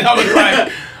said. I was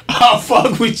like, I'll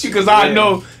fuck with you because I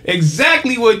know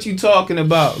exactly what you talking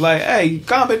about. Like, hey,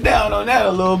 calm it down on that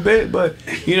a little bit, but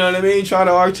you know what I mean? Try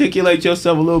to articulate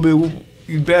yourself a little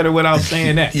bit better without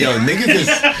saying that. Yo, niggas is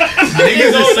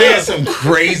saying some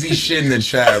crazy shit in the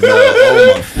chat, bro.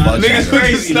 Oh my fucking niggas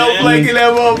crazy, snowflake in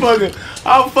that motherfucker.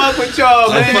 I'll fuck with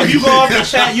y'all, man. If you go off the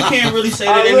chat, you can't really say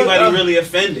that anybody really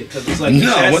offended because it's like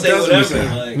say whatever.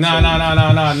 No.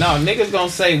 Niggas gonna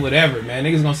say whatever, man.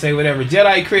 Niggas gonna say whatever.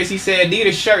 Jedi Chris, he said, need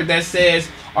a shirt that says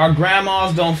our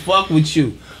grandmas don't fuck with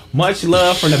you. Much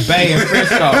love from the Bay and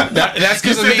Frisco. That's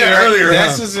because of me earlier.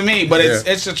 That's just me, but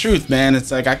it's the truth, man. It's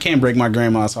like I can't break my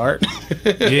grandma's heart.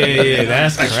 Yeah,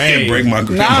 that's crazy. I can't break my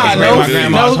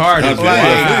grandma's heart.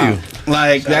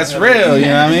 Like that's real. You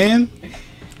know what I mean?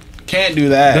 Can't do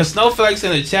that. The snowflakes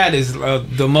in the chat is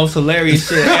the most hilarious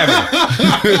shit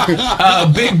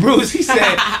ever. Big Bruce, he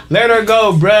said, "Let her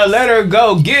go, bruh. Let her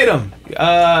go. Get him."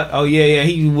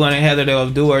 He wanted Heather to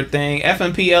do her thing.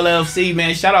 FMP LLC,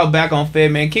 man. Shout out back on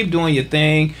Fed, man. Keep doing your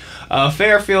thing.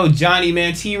 Fairfield Johnny,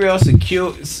 man. T-Rell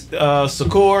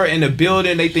Secure in the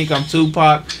building. They think I'm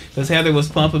Tupac because Heather was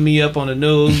pumping me up on the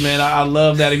news, man. I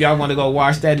love that. If y'all want to go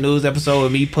watch that news episode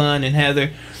with me, Pun, and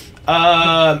Heather.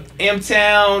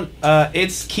 M-Town,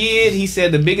 it's Kid. He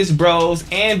said the biggest bros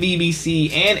and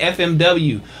BBC and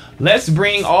FMW. Let's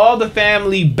bring all the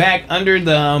family back under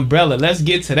the umbrella. Let's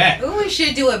get to that. Ooh, we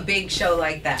should do a big show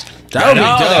like that. That would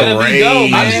be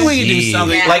dope. I think we could do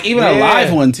something like even a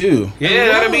live one too. Yeah,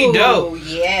 that'd be dope.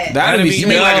 Yeah, that'd be. You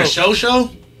mean like a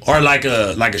show or like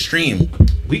a stream?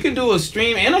 We could do a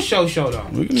stream and a show though.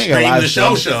 We can make a live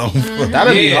show.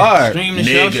 That'd be hard. Stream the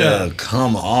show.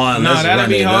 Come on. No, that'd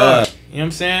be hard. You know what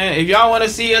I'm saying? If y'all want to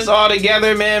see us all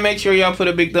together, man, make sure y'all put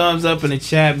a big thumbs up in the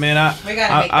chat, man.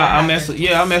 I mess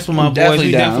with my boys.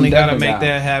 We definitely gotta make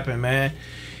that happen, man.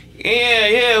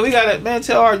 Yeah, we gotta, man,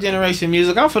 tell our generation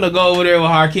music. I'm finna go over there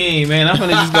with Hakeem, man. I'm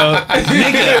finna just go.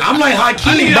 Nigga, I'm like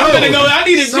Hakeem, bro. I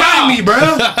need a job. Me, bro.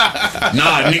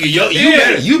 Nah, nigga,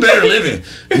 you better live it.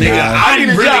 Nigga, I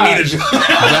really need a job.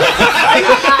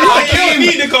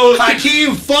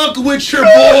 Hakeem, fuck with your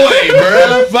boy,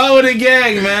 bro. Fuck with the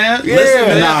gang, man. Yeah. Listen,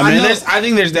 man, I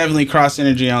think there's definitely cross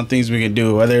synergy on things we can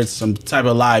do, whether it's some type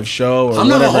of live show or I'm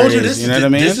whatever not gonna hold it is. You know what I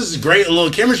mean? This is great, a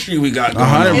little chemistry we got going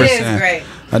 100%. It is great.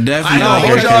 I definitely know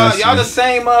like y'all the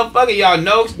same motherfucker. Y'all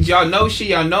know shit.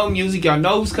 Y'all know music. Y'all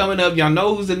know who's coming up. Y'all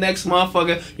know who's the next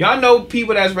motherfucker. Y'all know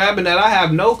people that's rapping that I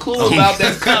have no clue about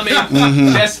that's coming.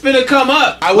 That's finna come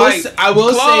up. I will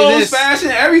say this. Fashion,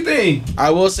 everything. I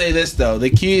will say this though. The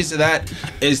keys to that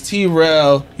is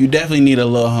T-Rell. You definitely need a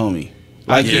little homie.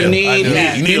 Like you need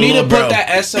to put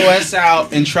that SOS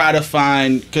out and try to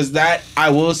find, because that I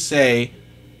will say.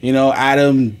 You know,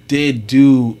 Adam did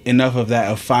do enough of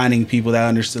that, of finding people that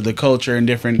understood the culture and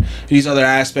these other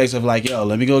aspects of like, yo,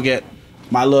 let me go get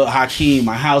my little Hakeem,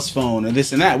 my house phone, and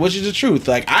this and that, which is the truth.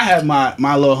 Like, I have my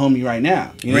little homie right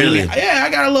now. You know really? What I mean? Yeah, I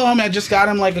got a little homie. I just got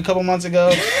him like a couple months ago.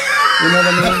 You know what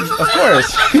I mean? Of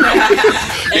course.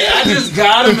 Hey, I just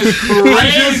got him. It's crazy.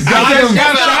 I just got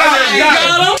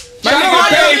him.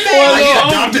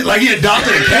 Like he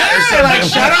adopted a cat or something.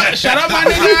 Like shout out my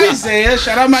nigga Isaiah.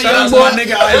 Shout out my young boy.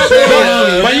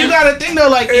 But you gotta think though,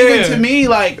 like even to me,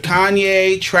 like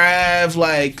Kanye, Trav,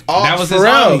 like all that was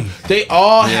Pharrell, they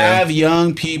all have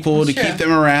young people to keep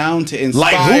them around to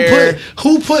inspire. Like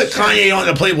who put Kanye on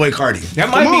the Playboy Cardi? That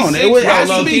might be sick, it has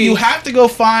to be. You have to go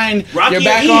find Rocky your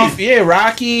back off. Yeah,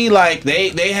 Rocky. Like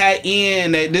they had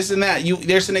Ian. This and that.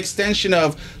 There's an extension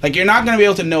of like you're not gonna be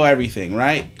able to know everything,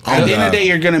 right? At the end of the day,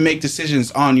 you're gonna make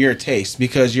decisions on your taste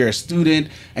because you're a student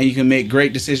and you can make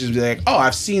great decisions. Be like, oh,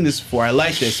 I've seen this before. I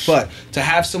like this. But to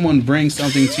have someone bring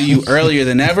something to you earlier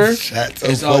than ever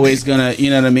is always gonna, you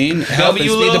know what I mean? Help and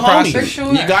speed the process. For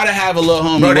sure. You gotta have a little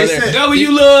homie. Bro, they said, W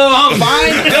little homies.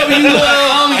 W little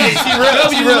homies.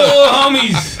 W little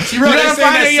homies. You gotta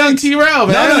find a young T-Rell,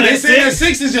 man. No, they say that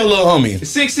 6 is your little homie.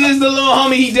 6 is the little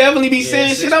homie. He definitely be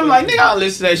saying shit. I'm like, nigga, I'll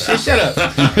listen to that shit. Shut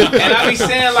up. And I be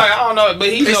saying like, I don't know, but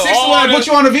he know all put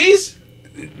you on the V's?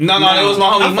 No, it was my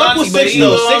homie Monty, but he though.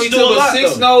 little homie Six do too. a But lot,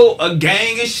 6 though. know a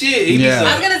gang of shit. He be Yeah. saying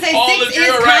I was gonna say all 6 the is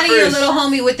drill kind of your rappers. little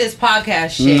homie with this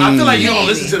podcast shit. I feel like you don't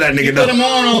listen to that nigga though. Put him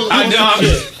on. I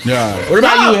know. Yeah. What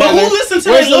about you, But Heather? who listens to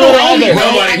Where's that little Heather? homie,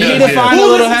 bro? Nobody You need does, to yeah. find a Who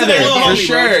little listens to Heather that little for homie,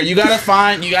 sure.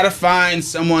 You gotta find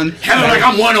someone. Heather, like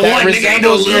I'm one on that one, nigga. Ain't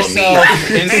no resembles little me.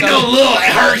 yourself in Ain't no some- little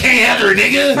Hurricane Heather,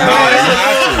 nigga.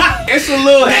 It's a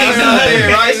little Heather out there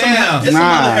right now.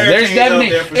 Nah, there's hurricanes definitely.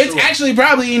 out there for It's sure. actually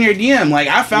probably in your DM. Like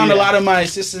I found a lot of my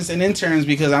assistants and interns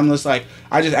because I'm just like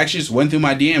I just went through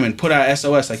my DM and put out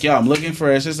SOS like, yo, I'm looking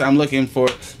for assistant. I'm looking for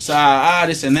this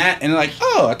and that, and like,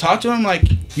 oh, I talked to him like,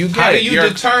 you get How it. do you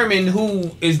determine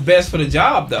who is best for the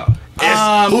job though?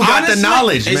 Who got the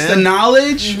knowledge, It's man? the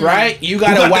knowledge, right? You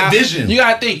gotta got the wow. vision? You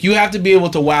gotta think. You have to be able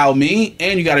to wow me,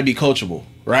 and you gotta be coachable,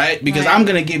 right? Because I'm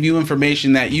gonna give you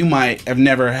information that you might have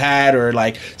never had or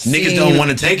like. Niggas don't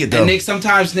want to take it though. And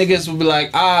sometimes niggas will be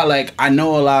like, like I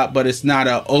know a lot, but it's not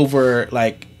a over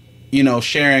like. You know,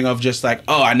 sharing of just like,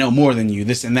 oh, I know more than you,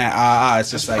 this and that. It's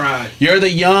just like pride. you're the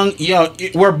young. You know,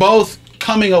 we're both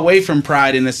coming away from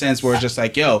pride in the sense where it's just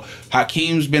like, yo,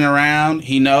 Hakeem's been around,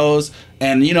 he knows,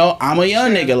 and you know, I'm a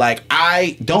young nigga. Like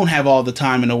I don't have all the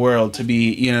time in the world to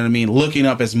be, you know what I mean, looking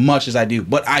up as much as I do,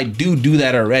 but I do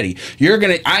that already.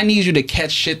 I need you to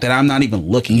catch shit that I'm not even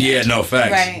looking at. Yeah, no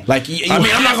facts. Right. Like, I'm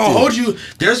not gonna hold you.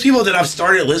 There's people that I've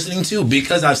started listening to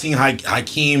because I've seen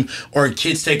Hakeem or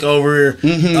Kids Take Over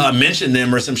mention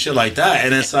them or some shit like that,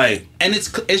 and it's like, and it's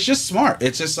just smart.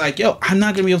 It's just like, yo, I'm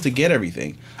not gonna be able to get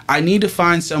everything. I need to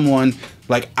find someone.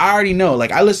 Like I already know.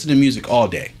 Like I listen to music all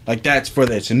day. Like that's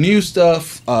it's new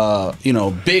stuff. You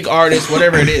know, big artists,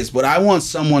 whatever it is. But I want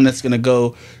someone that's gonna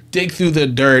go dig through the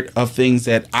dirt of things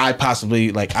that I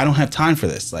possibly like. I don't have time for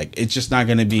this. Like it's just not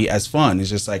gonna be as fun. It's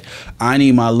just like I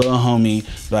need my little homie.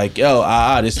 Like yo,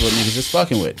 this is what niggas just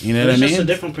fucking with. You know what I mean? It's just a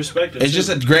different perspective. It's just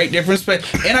a great different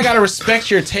perspective, and I gotta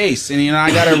respect your tastes, and you know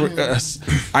I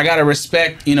gotta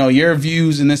respect your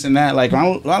views and this and that. Like my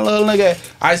little nigga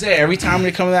Isaiah, every time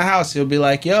we come to that house, he'll be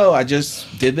like, "Yo, I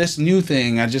just did this new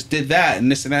thing. I just did that and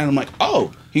this and that." And I'm like,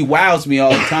 "Oh." He wows me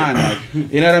all the time, like,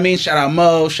 you know what I mean? Shout out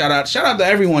Mo, shout out to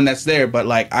everyone that's there. But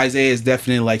like Isaiah is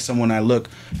definitely like someone I look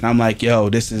and I'm like, yo,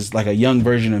 this is like a young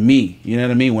version of me. You know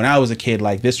what I mean? When I was a kid,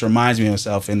 like this reminds me of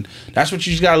myself, and that's what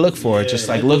you just gotta look for. Just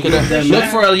like look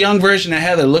for a young version of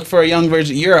Heather. Look for a young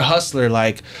version. You're a hustler,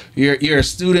 like you're a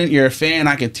student, you're a fan.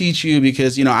 I can teach you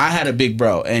because I had a big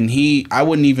bro, and I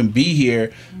wouldn't even be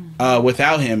here.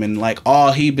 Without him, and like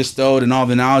all he bestowed and all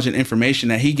the knowledge and information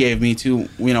that he gave me to,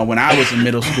 when I was in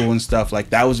middle school and stuff, like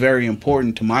that was very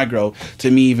important to my growth, to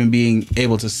me even being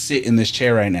able to sit in this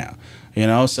chair right now,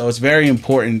 so it's very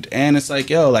important. And it's like,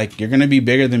 yo, like you're gonna be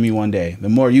bigger than me one day. The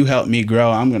more you help me grow,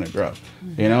 I'm gonna grow.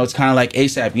 It's kind of like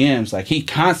ASAP Yams, like he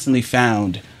constantly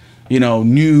found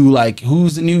new, like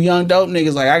who's the new young dope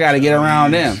niggas, like I gotta get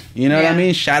around them. You know what I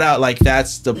mean? Shout out, like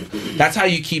that's how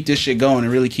you keep this shit going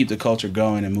and really keep the culture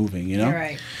going and moving, You're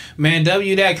right. Man,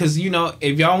 W that, cause you know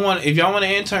if y'all want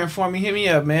an intern for me, hit me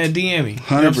up, man. DM me. 100%.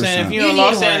 You know what I'm saying? If you're in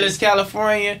Los Angeles,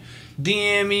 California,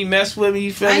 DM me, mess with me.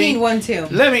 You feel me? I need one too.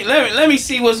 Let me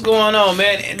see what's going on,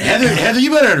 man. Heather, you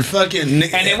better fucking. And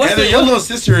then Heather, your little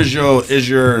sister is your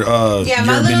yeah,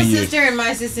 my little sister and my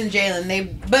assistant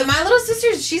Jalen. But my little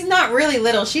sister, she's not really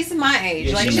little. She's my age.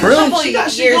 Yeah, like she's a couple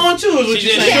years. She's going too. Is what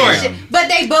you're saying. But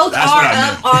they both are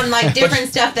up on like different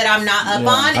stuff that I'm not up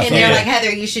on, and they're like, Heather,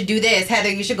 you should do this.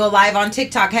 Heather, you should go live on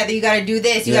TikTok. Heather, you got to do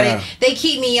this. You got to. They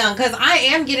keep me young because I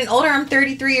am getting older. I'm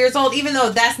 33 years old, even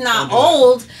though that's not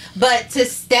old. But to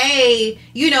stay,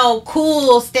 you know,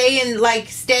 cool, stay in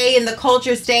the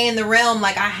culture, stay in the realm.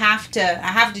 Like I have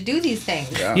to do these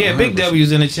things. Yeah, big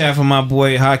W's in the chat for my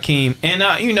boy Hakeem. And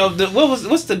you know,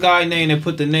 what's the guy name that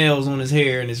put the nails on his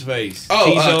hair and his face?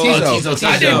 Tizo.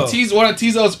 I did one of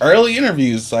Tizo's early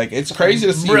interviews. Like it's crazy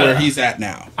to see where he's at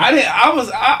now.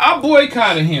 I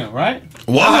boycotted him, right?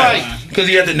 Why? Because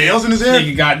he had the nails in his hair?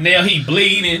 Nigga got nail, he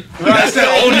bleeding. Right? That's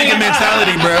that old nigga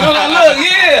mentality, bro. Look,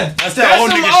 yeah. That's that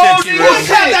old nigga shit. What's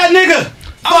that nigga?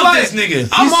 Fuck this nigga. He's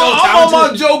I'm so on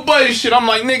talented. my Joe Budden shit. I'm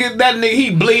like, nigga, that nigga,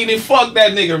 he bleeding. Fuck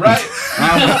that nigga, right?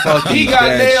 He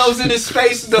got nails in his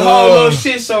face, the whole little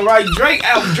shit. So, right,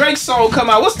 Drake's song come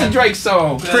out. What's the Drake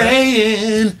song?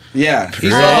 Praying. Yeah,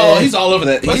 he's all over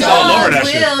that. He's all over that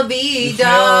shit. Will be done.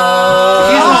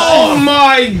 Oh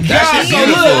my God! That shit's So look,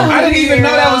 beautiful. I didn't even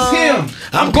know that was him.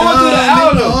 I'm going through the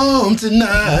album. Home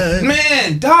tonight.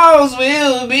 Man, dogs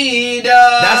will be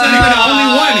done. That's not even the only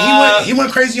one. He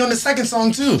went crazy on the second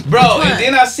song too, bro. And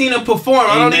then I seen him perform.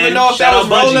 I don't even know if that was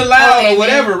Budgie. Rolling Loud or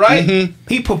whatever, right?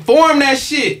 He performed that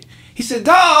shit. He said,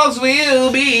 "Dogs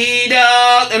will be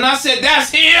dogs," and I said, "That's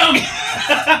him."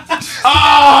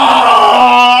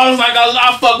 I was like,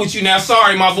 "I fuck with you now."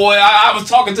 Sorry, my boy. I was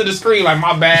talking to the screen like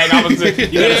my bag. I was, you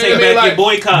gotta take back your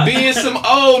boycott. Being some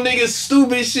old niggas,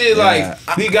 stupid shit. Like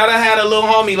you gotta have a little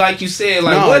homie, like you said.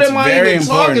 Like, what am I even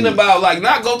talking about? Like,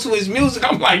 not go to his music.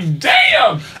 I'm like,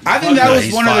 damn. I think that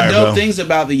was one of the dope things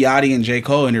about the Yachty and J.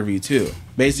 Cole interview too.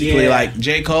 Basically, like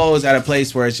J. Cole is at a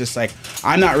place where it's just like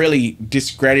I'm not really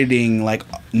discrediting like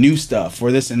new stuff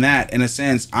for this and that. In a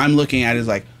sense, I'm looking at it as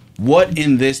like, what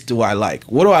in this do I like?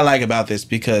 What do I like about this?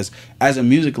 Because as a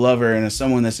music lover and as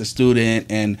someone that's a student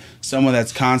and someone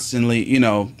that's constantly, you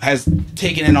know, has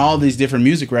taken in all these different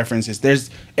music references,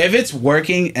 if it's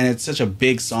working and it's such a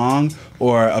big song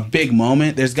or a big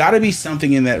moment, there's got to be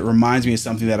something in that reminds me of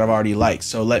something that I've already liked.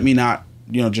 So let me not,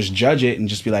 you know, just judge it and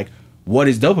just be like, what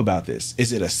is dope about this?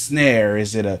 Is it a snare?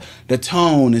 Is it the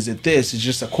tone? Is it this? It's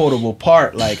just a quotable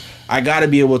part. Like, I got to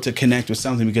be able to connect with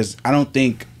something because I don't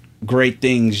think great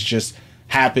things just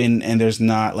happen and there's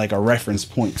not like a reference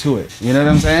point to it. You know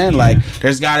what I'm saying? Like,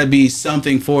 there's got to be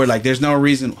something for it. Like, there's no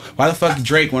reason. Why the fuck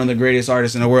Drake, one of the greatest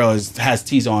artists in the world, has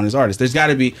Tizo on his artist? There's got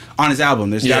to be on his album.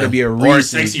 There's got to be a reason. Or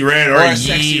Sexy Red or a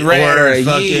Sexy Red or a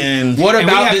fucking. What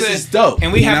about this is dope?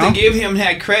 And we have to give him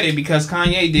that credit because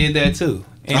Kanye did that too.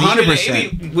 And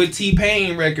 100%. even with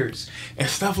T-Pain records and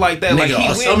stuff like that. Nigga,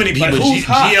 like so many people, like,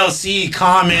 GLC,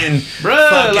 Common,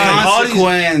 bruh,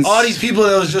 like, all these people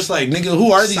that was just like, nigga,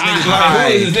 who are these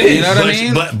niggas? You know what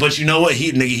I mean? But you know what?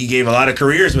 He gave a lot of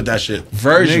careers with that shit.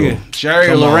 Virgil,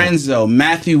 Jerry Lorenzo,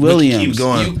 Matthew Williams. Keep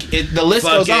going. The list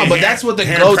goes on, but that's what the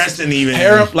Aaron Preston even.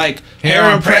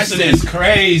 Aaron Preston is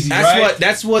crazy.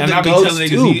 That's what the goats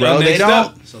do, bro. They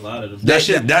don't. It's a lot of them. That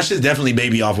shit's definitely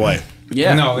Baby Off-White.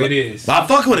 Yeah, no, it is. I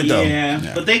fuck with it though.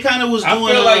 Yeah, but they kind of was doing.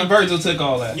 I feel like Virgil took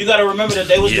all that. You got to remember that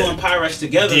they was doing Pyrex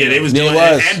together. Yeah, they was doing it.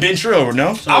 And Ben Trill,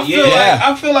 no? So,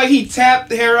 I feel like he tapped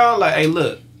the hair out. Like, hey,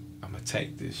 look, I'm gonna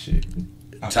take this shit.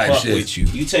 Type shit with you.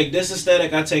 You take this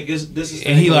aesthetic, I take this aesthetic.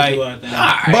 And he like,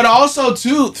 but also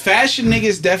too, fashion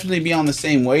niggas definitely be on the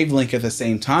same wavelength at the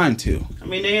same time too. I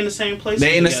mean, they in the same places.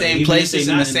 They in the same places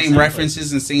and the same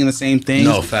references and singing the same things.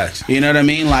 No facts. You know what I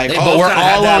mean? Like, we're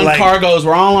all on cargos.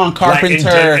 We're all on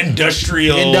Carpenter.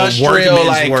 Industrial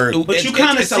like work. But you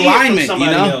kind of see alignment, it from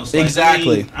somebody else. Like,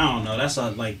 exactly. I mean, I don't know. That's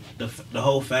like the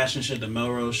whole fashion shit, the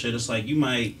Melrose shit. It's like you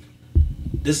might.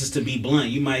 This is to be blunt.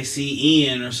 You might see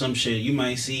Ian or some shit. You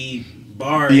might see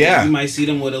Bar. Yeah. You might see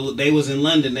them with they was in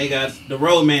London. They got the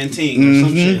Roadman team or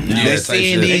some shit. Now, they're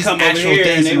seeing these they come over actual here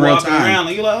things and they in real walking time. around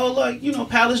and you're like, oh, like, you know,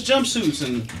 Palace jumpsuits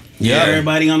and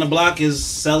everybody on the block is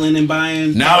selling and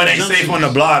buying. Now it ain't safe on the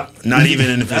block. Not even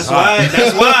in the That's why.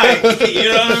 You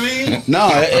know what I mean? No,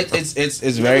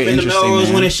 it's very in interesting. The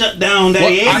Melrose when it shut down. I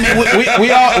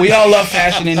mean, we all love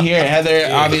fashion in here. Heather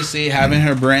obviously having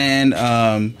her brand.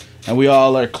 and we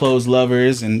all are clothes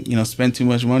lovers, and spend too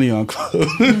much money on clothes.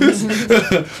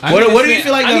 What do you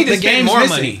feel like the game's more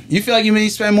missing? Money. You feel like you need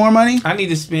to spend more money? I need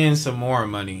to spend some more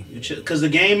money because the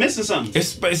game missing something.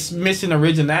 It's missing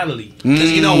originality.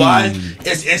 Because you know why?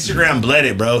 It's Instagram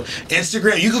blooded, bro.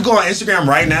 Instagram. You could go on Instagram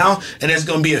right now, and there's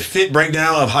gonna be a fit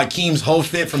breakdown of Hakeem's whole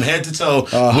fit from head to toe.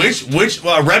 Which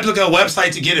replica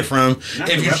website to get it from?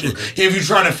 If you're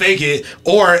trying to fake it,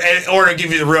 or to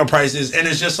give you the real prices, and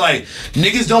it's just like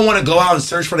niggas don't want to go out and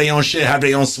search for their own shit, have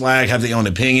their own swag, have their own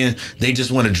opinion. They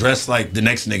just want to dress like the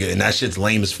next nigga, and that shit's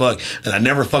lame as fuck. And I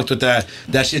never fucked with that.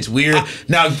 That shit's weird.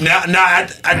 Now at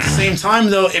the same time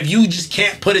though, if you just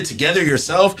can't put it together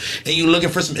yourself and you looking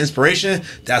for some inspiration,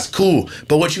 that's cool.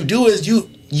 But what you do is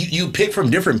you pick from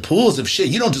different pools of shit.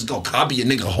 You don't just go copy a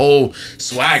nigga whole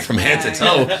swag from head to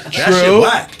toe. That shit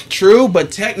whack. True,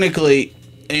 but technically,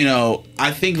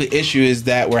 I think the issue is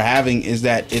that we're having is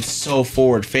that it's so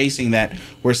forward facing that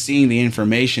we're seeing the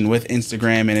information with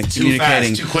Instagram and it's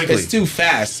communicating too quickly. It's too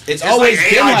fast. It's always like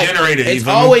been like generated. It's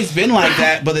always been like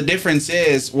that. But the difference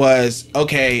was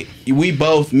okay. Me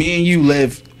and you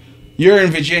live. You're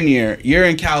in Virginia. You're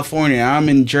in California. I'm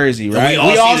in Jersey. Right?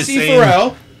 We all see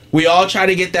Pharrell. We all try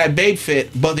to get that babe fit,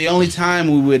 but the only time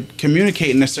we would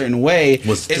communicate in a certain way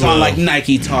is on like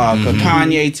Nike Talk or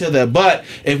Kanye to the. But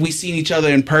if we seen each other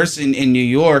in person in New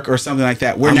York or something like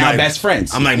that, we're now best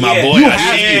friends. I'm like, my boy, you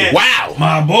have to. Wow,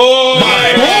 my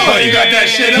boy, you got that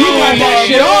shit on. You got that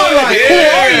shit on. Like, who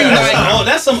are you?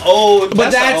 That's some old.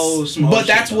 But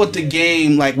that's what the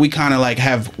game like. We kind of like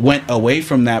have went away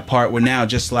from that part. Where now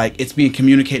just like it's being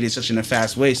communicated such in a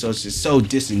fast way, so it's just so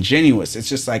disingenuous. It's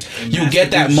just like you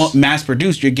get that. Mass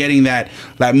produced, you're getting that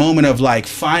moment of like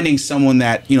finding someone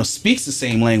that speaks the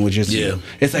same language as you.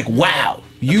 It's like wow,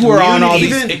 you were on all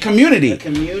these community.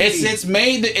 It's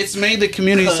made the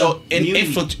community so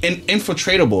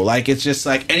infiltratable. Like it's just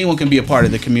like anyone can be a part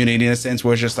of the community in a sense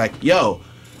where it's just like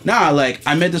like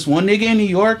I met this one nigga in New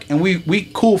York and we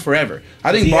cool forever.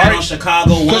 I think Barry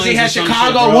Chicago ones because he had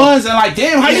Chicago ones and like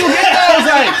damn, how you get those?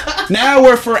 Like now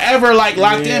we're forever like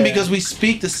locked in because we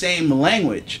speak the same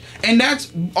language. And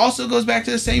that's also goes back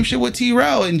to the same shit with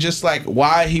T-Rell and just like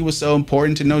why he was so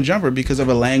important to No Jumper because of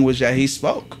a language that he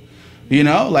spoke.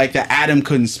 Like that Adam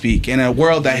couldn't speak in a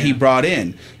world that he brought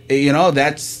in.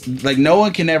 That's like no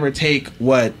one can ever take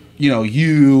what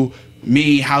you.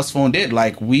 Me, Housephone did.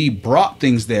 Like we brought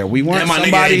things there. We weren't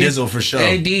somebody. Nigga Dizzle for sure.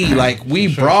 AD, like we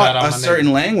brought a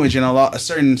certain language and a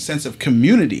certain sense of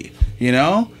community.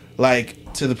 Like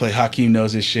to the play. Hakeem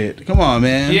knows his shit. Come on,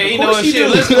 man. Yeah, he knows his shit.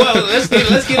 Let's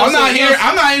get. I'm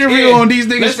not interviewing these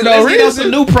niggas for no reason. Let's get some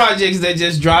new projects that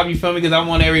just drop. You feel me? Because I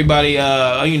want everybody,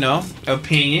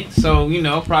 opinion. So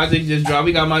projects just drop.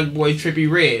 We got my boy Trippie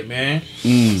Redd, man.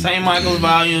 St. Michael's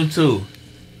Volume 2.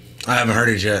 I haven't heard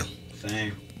it yet.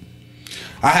 Same.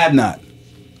 I have not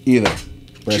either.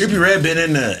 Trippie Redd been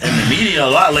in the media a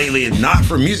lot lately, and not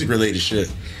for music related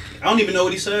shit. I don't even know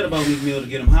what he said about Meek Mill to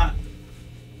get him hot.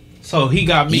 So he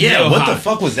got Meek Mill what hot. the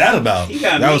fuck was that about?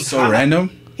 That was so random.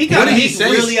 He got Meek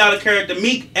really out of character.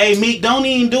 Meek, don't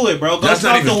even do it, bro. Go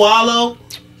talk to Wallow.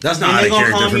 That's not out of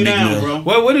character for Meek Mill.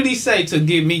 Bro. What did he say to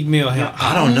get Meek Mill hot?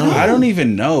 I don't know. I don't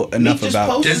even know enough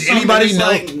about. Does anybody know?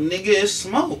 Like, nigga, it's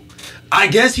smoke. I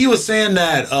guess he was saying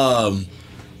that.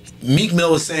 Meek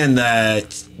Mill was saying that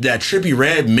Trippie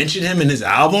Redd mentioned him in his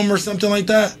album or something like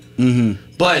that.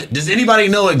 But does anybody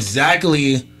know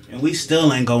exactly? And we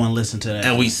still ain't going to listen to that.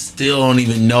 And we still don't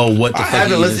even know what the fuck he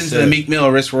haven't listened to the Meek Mill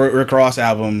Rick Ross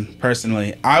album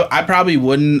personally. I probably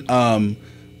wouldn't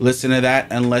listen to that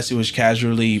unless it was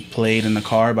casually played in the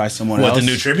car by someone else. What, the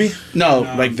new Trippie? No,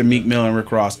 like the Meek Mill and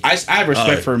Rick Ross. I have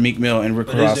respect for Meek Mill and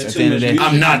Rick Ross at the end of the day.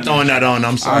 I'm not throwing that on.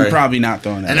 I'm sorry. I'm probably not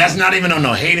throwing that and that's not even on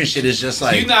no hating shit. It's just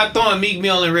like... You're not throwing Meek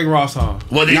Mill and Rick Ross on?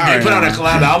 Well, they put out a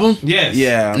collab album? Yes.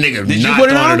 Yeah. Nigga, did you put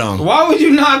it on? Why would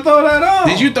you not throw that on?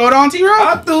 Did you throw it on, T-Rell?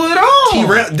 I threw it on.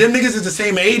 T-Rell, them niggas is the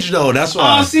same age though. That's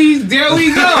why. Oh, see, there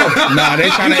we go. Nah, they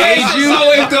trying to age you.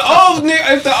 So if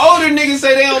the older niggas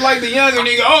say they don't like the younger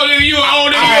nigga, then you an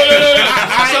older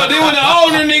nigga. So then when the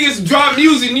older niggas drop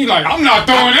music, you like, I'm not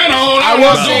throwing that on.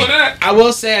 I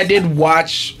will say I did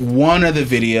watch one of the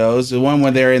videos, the one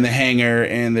where they're in the hangar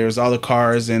and there's all the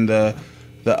cars and the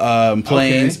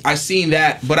planes. Okay. I seen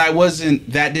that, but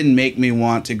that didn't make me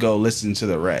want to go listen to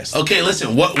the rest. Okay,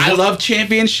 listen, I love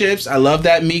Championships. I love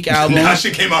that Meek album. That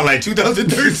shit came out like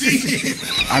 2013.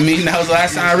 I mean, that was the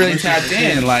last time I really tapped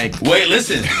in. Like, wait,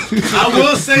 listen. I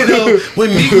will say though, when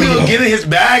Meek Mill get in his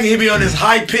bag, he be on this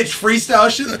high pitched freestyle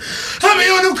shit. I be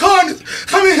on them corners.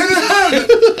 I be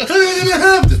in the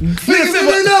Hampton.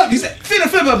 He said, finna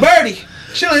flip a birdie.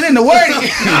 chilling in the wording.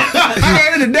 I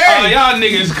heard it today. Oh, y'all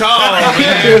niggas cold,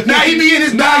 man. Nah, he be in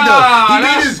his bag though.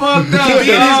 That's fucked up. He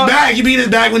be in his bag. He be in his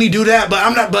bag when he do that. But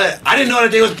I'm not. But I didn't know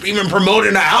that they was even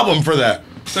promoting the album for that.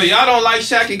 So y'all don't like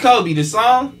Shaq and Kobe, the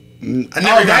song? I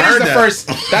never even heard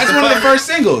that. That's one of the first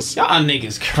singles. Y'all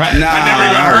niggas crap. Nah, I never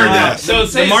even heard that. So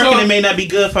the marketing may not be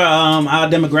good for our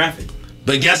demographic.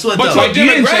 But guess what? But though? your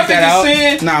demographic is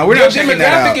saying, nah, we're not checking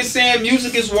that out. Demographic is saying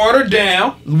music is watered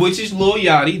down, which is Lil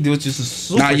Yachty, which is a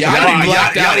super. Nah,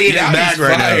 Yachty in his bag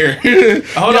right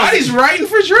now. Hold on, Yachty's writing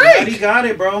for Drake. Yachty got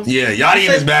it, bro. Yeah, Yachty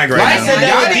in his bag right I now. said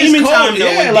that with Yachty's Demon cold, Time though.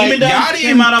 yeah, When like Demon Time Yachty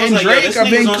came out, I was and like, Drake this have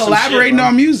been nigga's on some collaborating shit,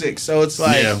 on music, so it's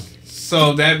like. Yeah.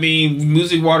 So that means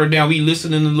music watered down. We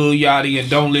listening to Lil Yachty and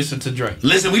don't listen to Drake.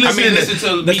 Listen, we listen listen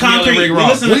to the Concrete. Rick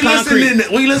Ross.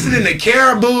 We listening to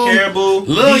Caribou,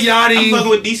 Lil Yachty. I'm fucking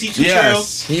with DC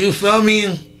Yes. You feel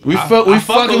me? We fucking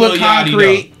with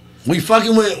Concrete. We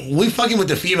fucking with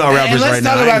the female rappers And let's right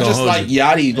now. talk I ain't about gonna just hold like you.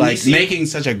 Yachty, like making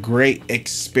such a great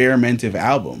experimental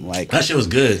album. Like That shit was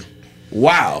good.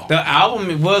 wow. The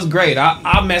album was great.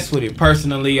 I mess with it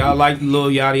personally. I like the Lil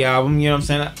Yachty album. You know what I'm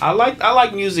saying? I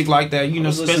like music like that. You know,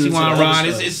 was especially listening when to I the ride.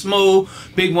 other It's smooth.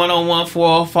 Big 101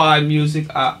 405 music.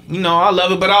 I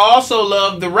love it. But I also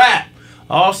love the rap.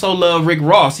 I also love Rick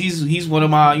Ross. He's one of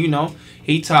my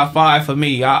he top 5 for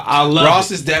me. I love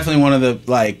Ross it. is definitely one of the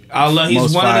like. He's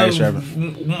most one fire of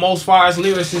the most fire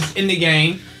lyricists in the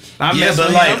game. I Yeah, mess but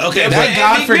with like, him. okay, Yeah, but but That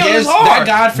God Meek Mill forgives. is hard. That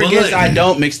God forgives. look- I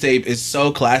don't mixtape is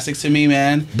so classic to me,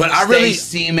 man. But I Stay really-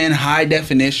 Seaman, high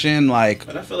definition, like.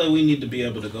 But I feel like we need to be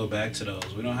able to go back to those.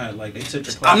 We don't have like they took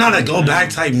the. I'm not a classics go now. back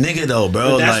type nigga though,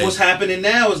 bro. But that's like, what's happening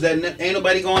now is that ain't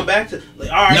nobody going back to. Like,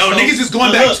 all right, no, so, niggas is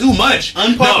going look, back too much.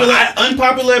 Unpopular, No,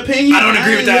 unpopular opinion. I don't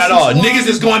agree with that at all. Niggas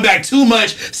is going back too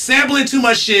much, sampling too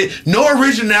much shit, no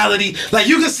originality. Like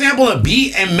you can sample a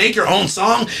beat and make your own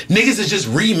song. Niggas is just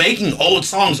remaking old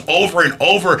songs over and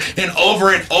over and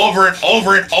over and over and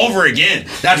over and over again.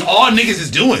 That's all niggas is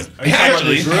doing.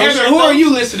 Actually, Heather, who are you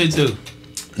listening to?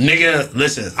 nigga,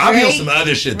 listen, I'll be on Drake, some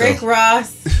other shit though. Rick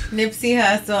Ross, Nipsey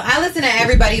Hussle. I listen to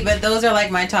everybody, but those are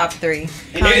like my top 3.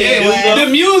 The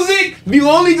music you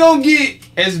only gonna get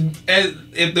as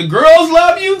if the girls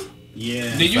love you.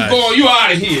 Yeah. Then you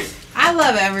out of here. I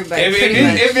love everybody.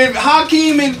 If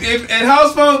Hakeem and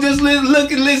Housephone just listening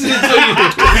to you,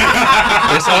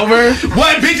 It's over.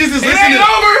 What bitches is it listening? ain't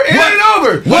over. It ain't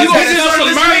over. What You gonna bitches sell are some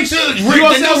listening merch? to You Rick,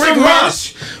 gonna the sell new Rick some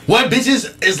Ross? What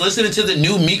bitches is listening to the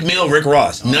new Meek Mill Rick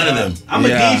Ross? None of them. I'm a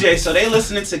DJ, so they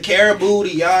listening to Caribou, the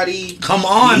Yachty. Come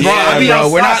on, bro. Yeah, I be bro.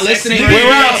 outside We're not sexy listening. red.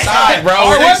 We're outside, bro.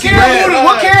 Or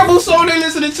what Caribou song they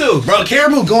listening to? Bro,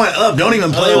 Caribou going up. Don't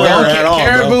even play with her at all.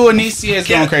 Caribou and Anicia is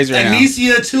going crazy right now.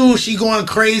 Anicia too. She going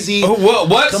crazy.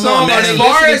 What Come song on, are man. they As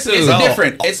far as listening it's to?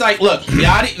 different. It's like, look,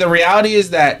 Yachty, the reality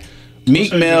is that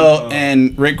Meek Mill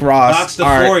and Rick Ross Box the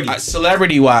are 40.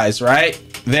 celebrity wise, right?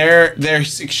 They're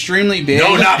extremely big.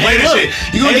 No, not play that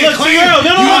shit. You gonna get claimed. T-Rell, You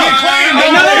gonna get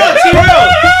claimed.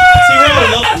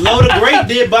 T-Rell, Low the Great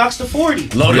did Box the 40.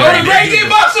 Low Go to Great Get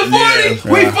Box of 40.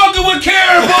 We fucking with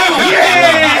Caribou.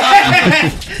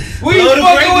 Yeah. We Low the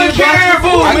fucking Great with Get Box of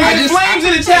Caribou, 40. man. Flames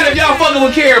in the chat if y'all fucking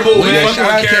with Caribou, We man. fucking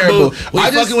with Caribou. We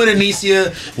fucking with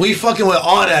Anicia. We fucking with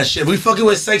all that shit. We fucking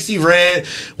with Sexy Red.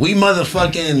 We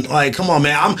motherfucking like, come on,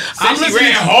 man. I'm Sexy listening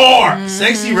Red to hard.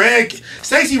 Sexy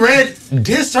Red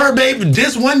dissed her baby,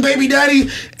 dissed one baby daddy,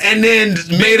 and then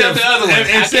made Up the other one.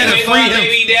 and said a free him.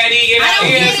 Baby daddy and I don't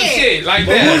get some it. shit like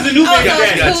But who's that. the new baby those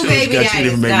daddy? got two two- baby got two daddies.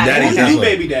 different baby got it. daddies. Who's the new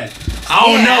baby daddy? I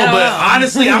don't Yeah, know, I don't but know.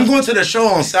 honestly, I'm going to the show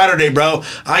on Saturday, bro.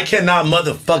 I cannot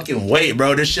motherfucking wait,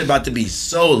 bro. This shit about to be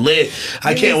so lit.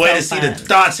 I can't wait to see the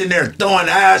thoughts in there throwing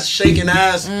ass, shaking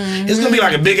ass. It's gonna be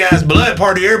like a big ass blood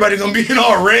party. Everybody gonna be in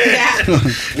all red.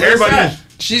 Everybody.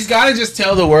 She's got to just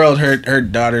tell the world her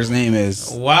daughter's name is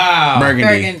Wow. Burgundy.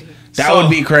 Burgundy. That would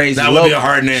be crazy. That would be a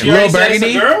hard name. Lil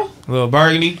Burgundy. Girl? Little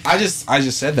Burgundy. I just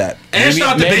said that. And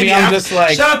shout out to Baby I'm Africa. just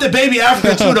like, Shout out to Baby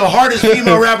Africa too, the hardest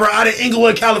female rapper out of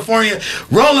Inglewood, California.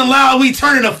 Rolling loud, we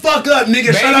turning the fuck up,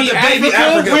 nigga. Shout out to Baby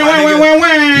Africa. my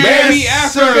nigga. Baby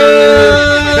Yes, Africa.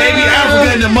 sir. Baby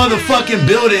Africa in the motherfucking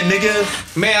building,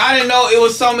 nigga. Man, I didn't know it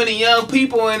was so many young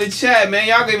people in the chat, man.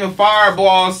 Y'all giving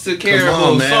fireballs to Caribou.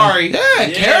 on, man. Sorry. yeah,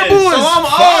 Caribou is So I'm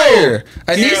fire.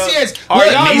 Anicia is. Are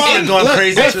Look, y'all Anicia my, going look,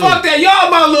 crazy, hey, too. fuck that. Y'all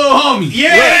my little homie.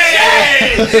 Yeah,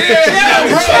 bro.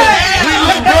 We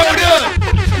look broed up.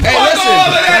 Hey, Fuck all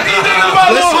of that. These niggas my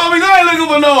little homies. I ain't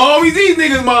looking for no homies. These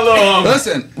niggas my little homies.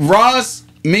 Listen, Ross,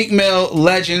 Meek Mill,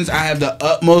 legends. I have the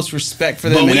utmost respect for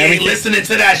them But we and ain't everything. listening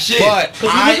to that shit. But we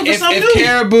looking for something if new.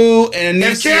 Caribou and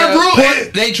Anicia,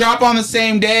 Caribou- they drop on the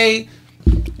same day,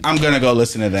 I'm gonna go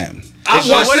listen to them.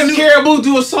 What if Caribou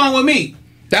do a song with me?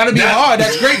 That'd be hard.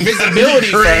 That's great visibility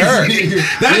for her.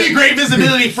 That'd be great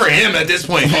visibility for him at this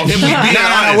point. No,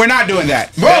 we're not doing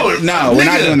that, bro. No, we're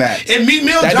not doing that. If Meek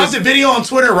Mill drops a video on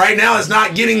Twitter right now, it's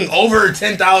not getting over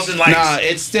 10,000 likes. Nah,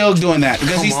 it's still doing that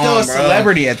because he's still a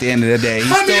celebrity at the end of the day.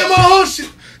 I mean, I'm a whole shit.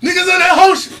 Niggas on that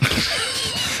whole shit.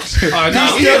 You're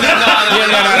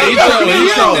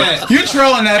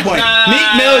trolling that point.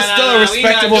 Meek Mill is still a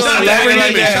respectable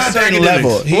celebrity at a certain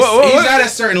level. He's at a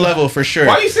certain level for sure.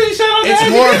 Why you saying shit on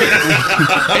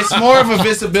that? It's more of a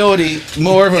visibility. It's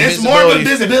more of a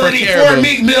visibility for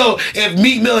Meek Mill if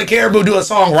Meek Mill and Caribou do a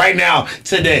song right now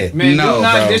today. Man, do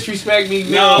not disrespect Meek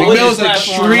Mill. Meek Mill's an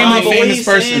extremely famous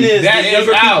person. That is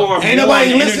out. Ain't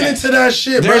nobody listening to that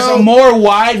shit, bro. There's a more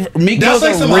wide. Meek Mill's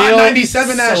like a some real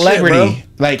 97 celebrity. Shit, bro.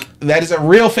 Like that is a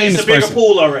real famous person. It's a bigger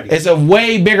pool already. It's a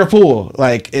way bigger pool.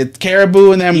 Like it's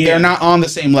Caribou and them, they're not on the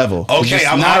same level. Okay,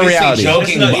 I'm not obviously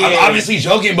joking. I'm obviously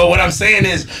joking, but what I'm saying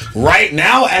is, right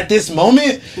now at this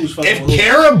moment, if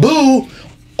Caribou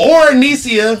or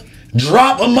Anicia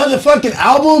drop a motherfucking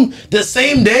album the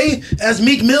same day as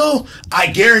Meek Mill, I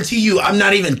guarantee you, I'm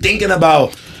not even thinking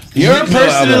about. You're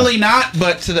personally not,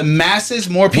 but to the masses,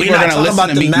 more people are gonna listen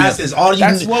to Meek Mill. That's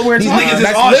what we're talking about.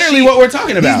 That's literally what we're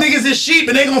talking about. These niggas is sheep,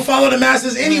 and they gonna follow the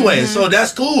masses anyway. So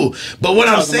that's cool. But what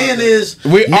I'm saying is,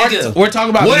 we're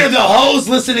talking about what are the hoes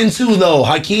listening to though,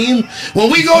 Hakeem?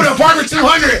 When we go to apartment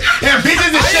 200 and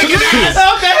bitches is shaking ass,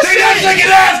 they not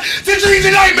shaking ass to dreams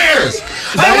and nightmares.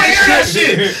 I don't wanna hear that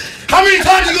shit. How many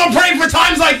times you gonna pray for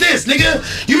times like this, nigga?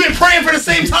 You've been praying for the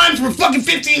same times for fucking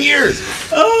 15 years.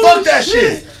 Fuck that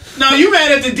shit. No, you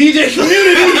mad at the DJ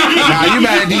community. Nah, you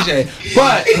mad at DJ.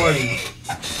 But,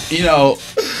 you know,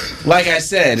 like I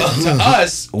said, to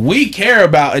us, we care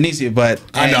about Anicia, but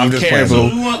I know, I'm just Caribou.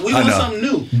 We want something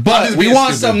new. But we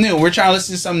want something new. We're trying to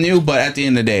listen to something new, but at the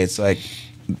end of the day, it's like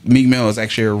Meek Mill is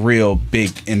actually a real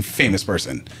big and famous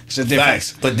person. It's a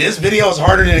difference. But this video is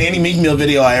harder than any Meek Mill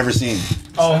video I ever seen.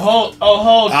 Hold.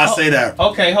 I'll say that.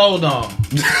 Okay, hold on.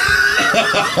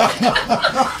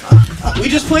 We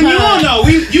just putting you on though.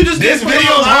 You just this video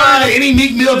is harder than any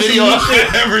Meek Mill video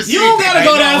I've ever seen. You don't gotta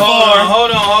go that far.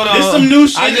 Hold on. There's some new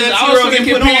shit I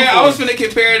was finna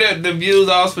compare the views.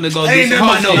 I was finna go do some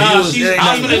whole shit.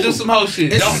 I was finna do some whole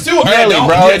shit. It's too early,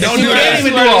 bro. Don't do that. Don't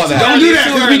do all that. Don't do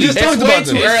that because we just talked about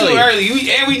this. It's too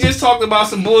early. And we just talked about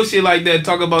some bullshit like that.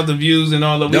 Talk about the views and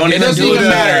all of that. It doesn't even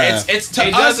matter. It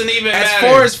doesn't even matter. As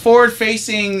far as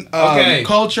forward-facing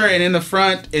culture and in the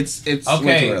front, it's way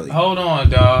too early. Hold on,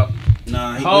 dog.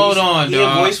 Nah, hold on, dog. He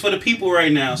a voice for the people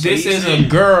right now. So this is a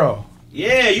girl.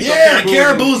 Yeah, you thought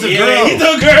Caribou's a girl. You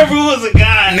thought Caribou was a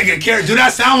guy. Nigga, do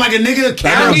not sound like a nigga.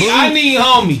 Caribou. I need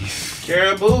homies.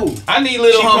 Caribou. I need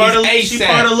little homies ASAP. She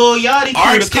part of Lil Yachty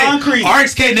crew, the Concrete.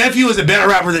 RXK nephew is a better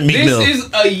rapper than Meek Mill. This is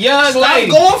a young lady.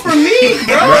 Going for me,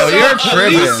 bro. Bro, you're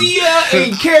tripping. Alicia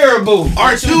and Caribou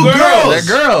are two girls. They're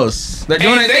girls. They're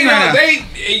doing their thing right now. They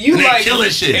like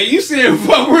killing shit. And you said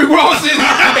fuck Rick Ross and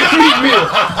Meek Mill.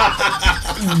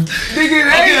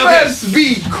 Nigga, they must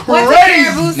be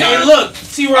crazy. Hey, look,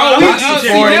 T-Rell.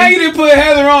 Now you didn't put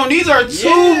Heather on. These are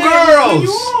two girls.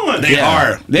 They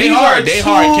are. They hard.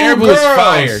 Caribou is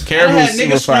fire. Caribou is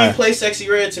super fire. Play Sexy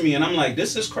Red to me, and I'm like,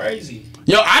 this is crazy.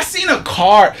 Yo, I seen a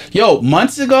car. Yo,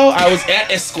 months ago, I was at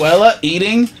Escuela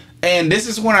eating, and this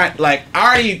is when I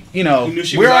already,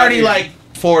 we're already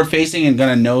forward facing and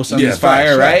gonna know something's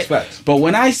fire, right? Facts. But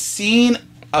when I seen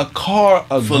a car,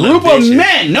 a group of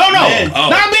men, not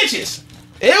bitches.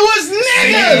 It was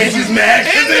niggas. Bitches mad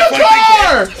in the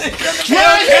car.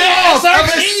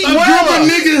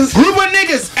 Group of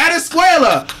niggas at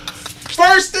Escuela.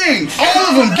 First thing, all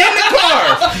of them get in the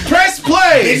car, press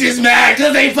play. Bitches mad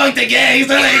because they fucked the gay, so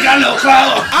they ain't got no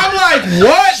clout. I'm like,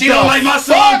 what? She don't like my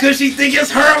song because she think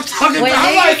it's her I'm talking about.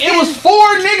 I'm like, it was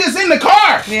 4 niggas in the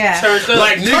car. Yeah.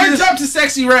 Turned up to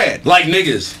Sexy Red. Like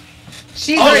niggas.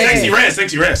 Sexy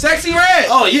Red.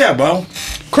 Oh yeah, bro.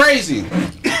 Crazy.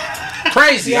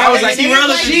 I was like, she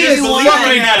is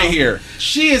fucking out of here.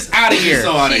 She is out of here.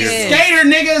 So out of here. Skater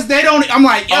niggas, they don't. I'm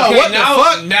like, yo, what the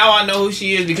fuck? Now I know who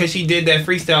she is because she did that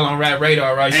freestyle on Rap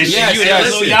Radar, right? And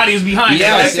Lil Yachty was behind her.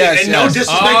 Yes. No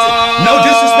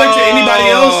disrespect to anybody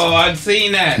else. Oh, I've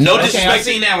seen that. No disrespect. I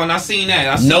seen that one. I seen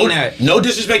that. No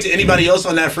disrespect to anybody else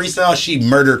on that freestyle. She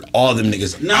murdered all them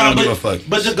niggas. I don't give a fuck.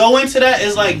 But to go into that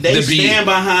is like they stand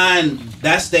behind.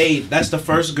 That's the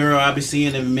first girl I be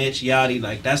seeing in Mitch Yachty.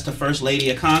 Like that's the first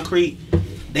lady of Concrete.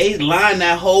 They lined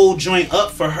that whole joint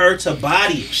up for her to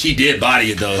body it. She did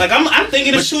body it though. Like I'm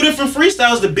thinking of 2 different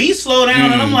freestyles. The beat slowed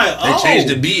down, and I'm like, they changed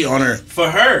the beat on her for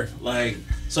her. Like,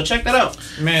 so check that out.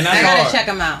 Man, that's I hard. gotta check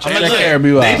them out. Check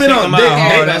Caribou out. They've been on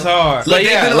hard. That's hard.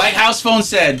 Like Housephone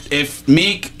said, if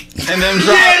Meek and then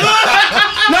drop.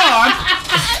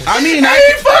 I mean, I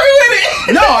ain't fucking with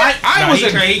it. No, I was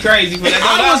he crazy for that.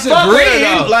 I was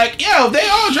agreeing, like, yo, they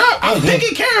all drop. I'm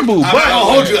thinking Caribou, but I'll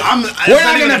hold you. we're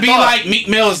not gonna be like Meek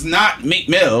Mill is not Meek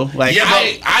Mill. Like, yeah,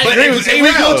 I but agree with if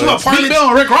we go to apartment, Meek Mill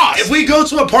and Rick Ross. If we go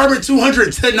to apartment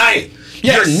 200 tonight.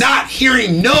 Yes. You're not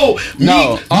hearing no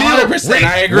 100%.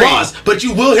 I agree. Ross, but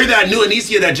you will hear that new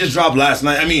Anicia that just dropped last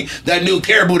night. I mean, that new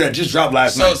Caribou that just dropped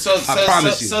last night. I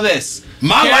promise you. So this.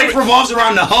 My life revolves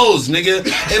around the hoes, nigga.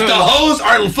 If the hoes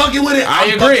are fucking with it,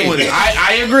 I'm fucking with it.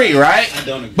 I agree, right? I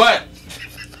don't agree. But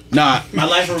nah, my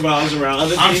life revolves around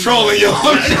other things. I'm trolling you.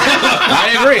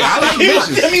 I agree. I like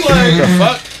bitches. Give me one. The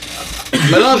fuck.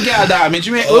 I love y'all, dog. Man,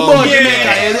 Jamaica. We're born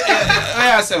Jamaica.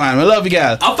 I say, man, I love you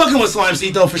guys. I'm fucking with Slime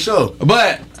Seat though for sure.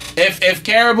 But if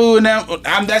Caribou and them,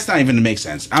 that's not even to make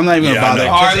sense. I'm not even gonna bother.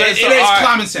 It is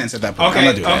common sense at that point.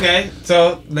 Okay.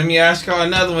 So let me ask y'all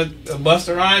another one.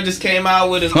 Busta Rhymes just came out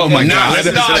with his. Oh my god!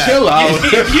 Chill out.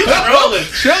 You trolling?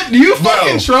 You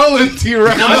fucking trolling,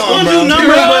 T-Rell. Come on,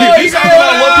 bro. He's talking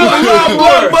about what people do.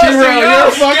 T-Rell,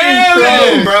 you're fucking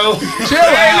trolling, bro.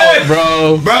 Chill out,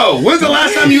 bro. Bro, when's the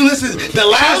last time you listened? The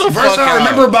last verse I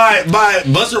remember by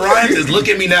Busta Rhymes is "Look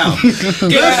at Me Now." Let's go.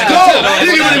 Nigga, I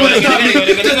do not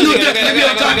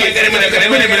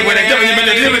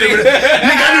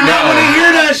want to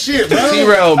hear that shit, bro.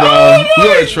 T-Rell, bro.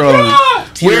 You're trolling.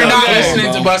 We're not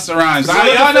listening to Busta Rhymes.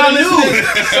 Y'all not listening.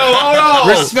 So hold on.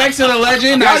 Respect to the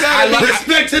legend.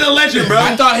 Respect to the legend, bro.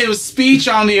 I thought his speech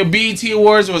on the BET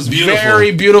Awards was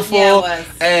very beautiful. Yeah, it was.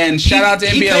 And shout out to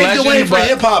NBA He paved the way legend. for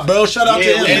hip hop, bro. Shout out to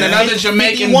him. And another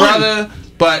Jamaican brother.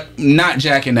 But not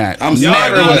jacking that. I'm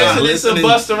never gonna listen to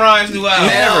Busta Rhymes new album.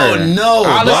 Never. No.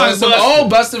 I listen to some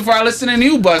old Busta before I listen to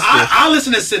new Busta. I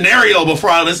listen to Scenario before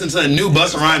I listen to a new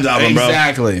Busta Rhymes album, bro.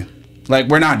 Exactly. Like,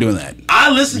 we're not doing that. I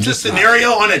listen to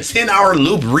Scenario on a 10-hour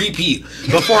loop repeat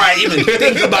before I even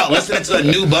think about listening to a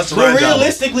new Busta Rhymes But album.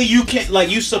 realistically, you can't,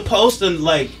 like, you supposed to,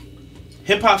 like,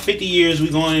 hip hop 50 years, we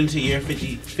going into year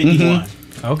 51.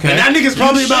 Okay. And that nigga's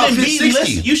probably about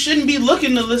 60. You shouldn't be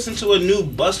looking to listen to a new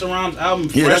Busta Rhymes album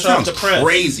Yeah, that fresh off sounds the press.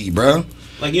 crazy, bro.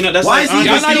 Like, you know, that's Why like is he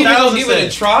Y'all not even gonna give it a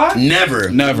try?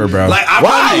 Never, bro. Like,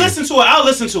 I'll listen to it. I'll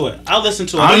listen to it.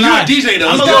 I'm not a DJ though.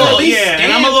 I'm a little,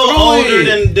 and I'm a little older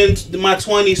than my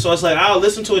 20s, so it's like I'll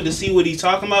listen to it to see what he's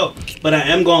talking about. But I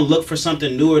am gonna look for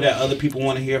something newer that other people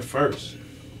want to hear first.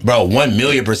 Bro,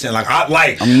 1,000,000%.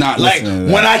 I'm not listening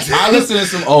to that. I listen to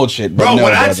some old shit, bro.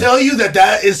 When I tell you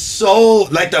that is so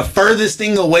like the furthest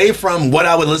thing away from what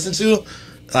I would listen to,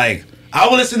 like I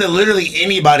would listen to literally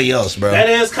anybody else, bro. That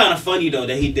is kind of funny though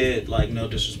that he did, like, no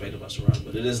disrespect to Busta Rhymes,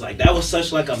 but it is like that was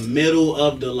such like a middle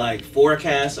of the like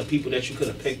forecast of people that you could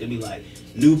have picked to be like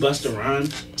new Busta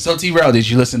Rhymes. So T-Rell, did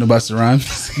you listen to Busta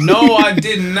Rhymes? No, I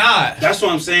did not. That's what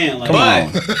I'm saying. Like,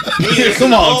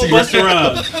 come on, Busta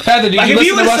Rhymes. Heather, did you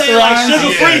listen to Busta Rhymes?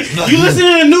 Sugar Free, you listen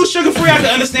to the new Sugar Free, I can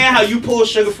understand how you pull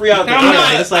Sugar Free out there.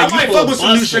 I might fuck with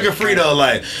some new Sugar Free though,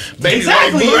 like baby,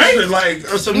 exactly, right?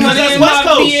 Like or some new. That's West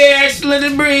Coast. Let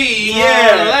it breathe.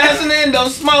 Yeah, last and then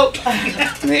don't smoke.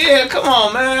 Yeah, come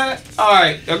on, man. All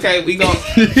right, okay, we gon'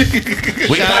 shout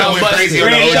out Busta.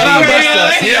 Shout out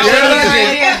Busta.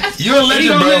 Yeah, you're a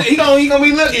legend, bro. He gonna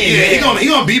be looking. Yeah, he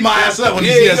gonna beat my ass up when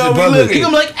he sees us in public. He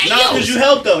gonna be like, no, because you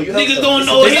helped though. Niggas don't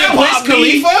know is that Wiz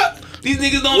Khalifa? These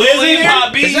niggas don't know hip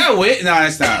hop beat. Is that Wiz? No,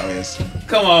 it's not Wiz.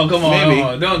 Come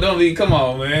on. Don't be. Come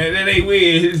on, man. That ain't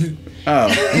Wiz. Oh, I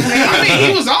mean,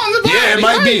 he was on the. Yeah, it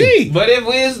might be. But if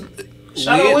Wiz.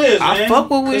 Shout out Wiz, I fuck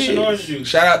with Wiz.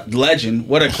 Shout out Legend.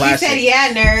 What a classic. He said,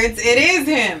 yeah, nerds. It is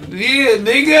him. Yeah,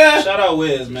 nigga. Shout out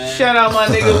Wiz, man. Shout out my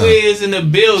nigga Wiz in the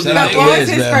building. What was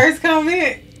his first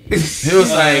comment? He was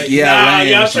like, yeah,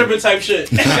 y'all tripping type shit.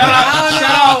 Shout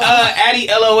out Addy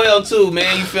LOL too,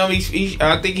 man. You feel me?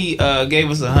 I think he gave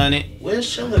us 100. Where's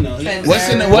chilling though? He gave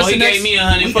me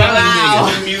 100.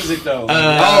 Wow. Music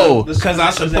though. Because I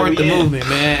support the movement,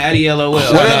 man. Addy LOL. What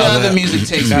are the other music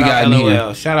takes we got in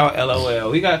here? Shout out LOL.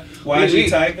 We got YG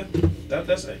Tiger.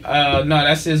 That's it. No,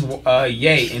 that's his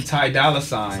Ye and Ty Dolla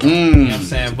 $ign. You know what I'm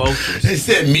saying? Vultures. They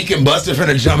said Meek and Busta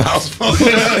finna jump Housephone.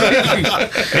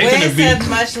 Wiz said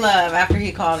much love after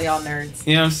he called y'all nerds.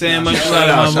 You know what I'm saying? Much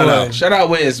love. Shout out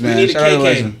Wiz, man. Shout out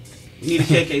Legend. We need a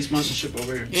KK sponsorship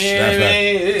over here. Yeah, man.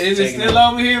 Is it still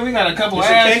over here? We got a couple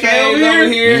ashtrays over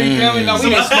here. You feel me? No,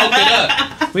 we done smoked it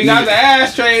up. We got the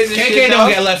ashtrays and KK shit. don't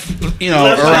get left, around.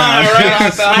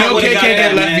 No KK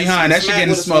get left behind. That shit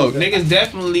getting smoked. Niggas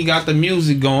definitely got the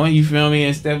music going. You feel me?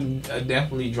 And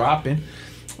definitely dropping.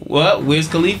 Well, Wiz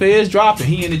Khalifa is dropping.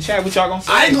 He in the chat. What y'all gonna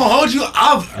say? I ain't gonna hold you.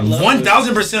 I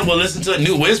 1,000% will listen to a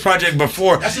new Wiz project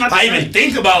before I even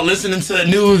think about listening to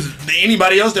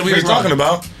anybody else that we were talking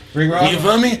about. You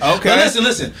feel me? Okay. But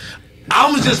listen. I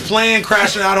was just playing,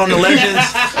 crashing out on the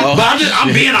Legends. But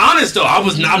I'm being honest though. I'm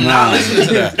not listening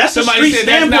to that. That's somebody a street said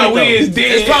that's standpoint not Wiz though.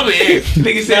 dead. It's probably it.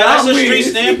 Nigga said That's a Wiz. street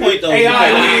standpoint though. Hey, all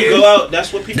right, You Wiz. go out.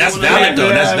 That's what people. That's wanna valid do. though.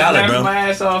 That's valid, bro. My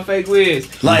ass off fake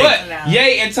Wiz. Like- But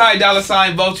Ye and Ty Dolla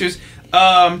 $ign Vultures.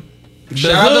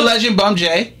 Shout out to Legend Bum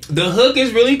J. The hook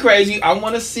is really crazy. I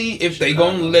want to see if they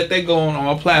gonna let that go on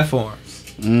all platforms.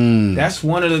 That's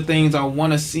one of the things I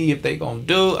want to see if they gonna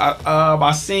do.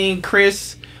 I seen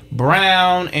Chris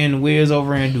Brown and Wiz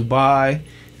over in Dubai.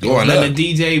 They was letting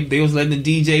the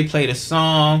DJ play the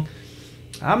song.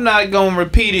 I'm not gonna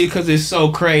repeat it because it's so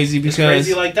crazy. Because It's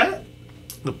crazy like that.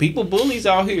 the people bullies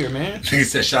out here, man. He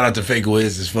said, "Shout out to Fake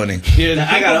Wiz." It's funny. Yeah, the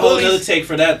I got a whole other take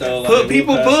for that though. Put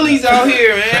people bullies out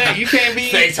here, man. You can't be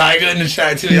Fake Tiger in the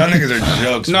chat too. Y'all niggas are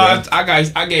jokes. No, bro.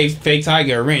 I gave Fake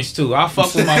Tiger a wrench too. I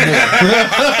fucked with my boy.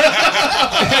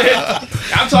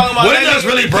 I'm talking about What that does nigga,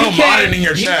 really bro he came- modern in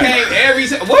your he chat? came every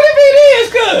what if it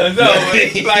is cuz?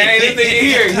 No, like hey, this nigga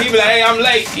here. He be like, hey, I'm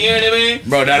late. You know what I mean?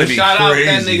 Bro, that'd be shout out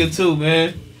that crazy. nigga too,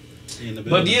 man.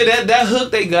 But yeah, that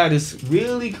hook they got is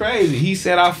really crazy. He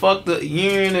said I fucked the,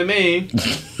 you know what I mean?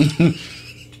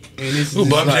 And it's Who,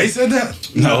 Bob J said that?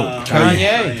 No,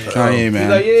 Kanye. Kanye, man.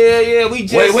 He's like, yeah, we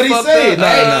just Wait, what'd he fucked say? the,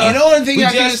 No. You know one thing we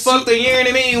I just fucked the, you know what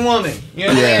I mean, woman. You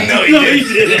know what I mean? No, he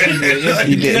didn't.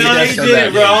 He did. No, he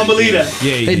did, bro. I don't believe that.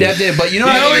 Yeah, He did. But you know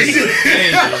No, what? he didn't.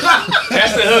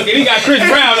 That's the hook. And he got Chris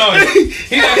Brown on it.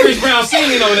 He got Chris Brown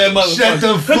singing on that motherfucker. Shut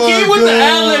the fuck Hakeem with the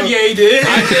ad-lib, yeah, he did.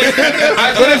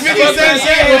 I just 50 fucked Cent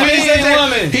said, that when 50 Cent said-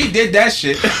 woman. He did that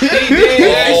shit. He did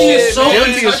that He is shit, so man.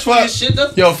 Guilty as fuck. shit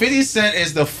though. Yo, 50 Cent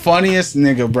is the funniest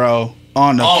nigga, bro,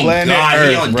 on the Oh planet God,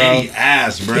 he Earth, on bro. Diddy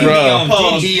ass, bro.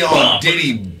 Bro. He on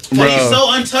Diddy. But he's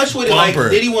so untouched with it. Bumper.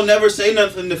 Like Diddy will never say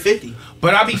nothing to 50.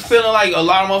 But I be feeling like a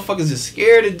lot of motherfuckers is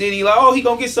scared of Diddy. Like, oh, he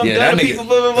gonna get something Yeah, done that to nigga- people.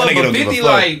 Blah, blah, blah. that nigga But don't give a 50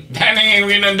 fuck. like, that nigga ain't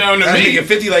getting nothing done to That me. nigga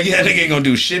 50 like, yeah, that nigga ain't gonna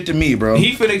do shit to me, bro.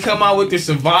 He finna come out with the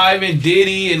surviving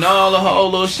Diddy and all the whole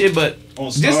little shit. But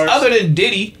On just Stars. other than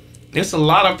Diddy, there's a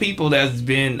lot of people that's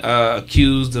been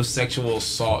accused of sexual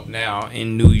assault now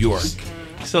in New York.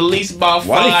 It's at least about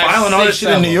Why they filing all this shit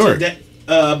in New York? That,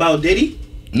 about Diddy?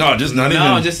 No, just not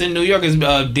No, even. just in New York is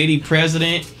Diddy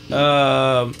president,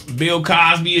 Bill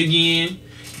Cosby again.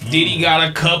 Diddy got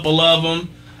a couple of them.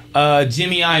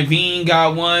 Jimmy Iovine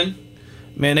got one.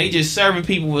 Man, they just serving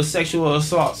people with sexual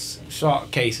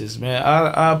assault cases, man.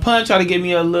 Pun tried to give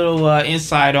me a little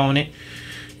insight on it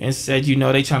and said, you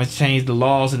know, they trying to change the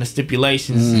laws and the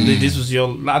stipulations. This was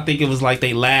I think it was like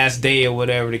their last day or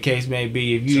whatever the case may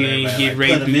be. If you ain't get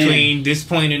raped between this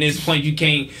point and this point, you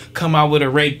can't come out with a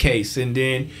rape case. And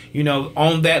then, you know,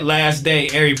 on that last day,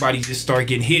 everybody just start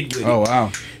getting hit with it. Oh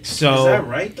wow. So Is that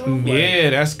right though? yeah,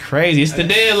 that's crazy. It's the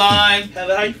deadline.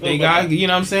 How you feel They about got, that? you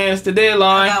know what I'm saying? It's the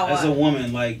deadline. About As a what?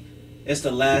 woman, like it's the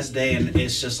last day and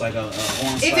it's just like a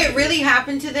on-site. If it really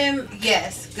happened to them,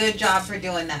 yes, good job for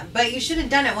doing that. But you should have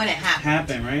done it when it happened.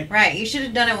 happened, right? Right, you should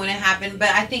have done it when it happened, but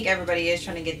I think everybody is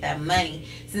trying to get that money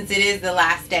since it is the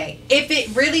last day. If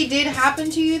it really did happen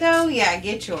to you, though, yeah,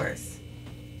 get yours.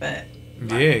 But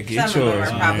Yeah, get some of them yours,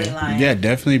 are probably man. lying. Yeah,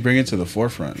 definitely bring it to the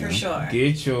forefront. for man. sure.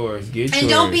 Get yours. Get yours. And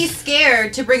don't be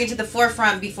scared to bring it to the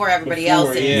forefront before everybody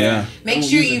else is. Yeah. Make Don't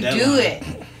sure use a you do deadline.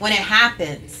 it when it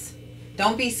happens.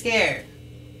 Don't be scared.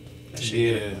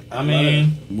 Yeah, I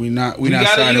mean, We not you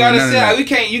siding gotta with none of say that. we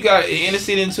can't. You got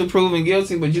innocent until proven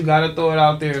guilty, but you gotta throw it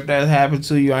out there. If that happened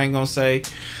to you, I ain't gonna say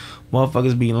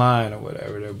motherfuckers be lying or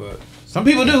whatever. There, but some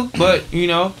people do. But you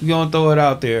know, you gonna throw it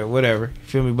out there, whatever.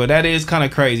 Feel me? But that is kind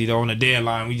of crazy though. On the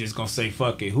deadline, we just gonna say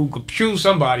fuck it. Who could choose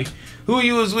somebody? Who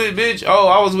you was with, bitch? Oh,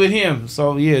 I was with him.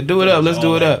 So yeah, do it up. Let's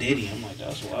do it up. Diddy. I'm like,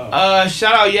 that's wild.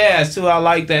 Shout out Yaz too. I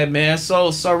like that, man.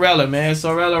 So Sorella, man.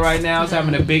 Sorella right now is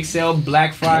having a big sale,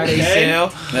 Black Friday sale.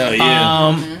 Hell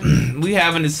yeah. We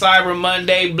having the Cyber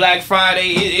Monday, Black Friday.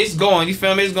 It's going. You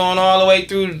feel me? It's going all the way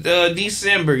through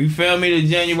December. You feel me? To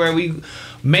January. We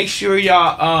make sure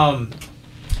y'all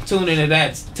tune into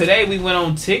that. Today we went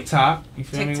on TikTok. You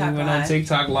feel me? We went on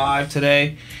TikTok live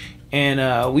today,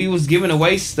 and we was giving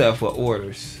away stuff with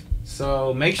orders.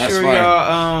 So make sure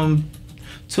y'all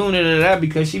tune into that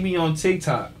because she be on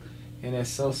TikTok, and that's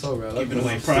so relevant. Giving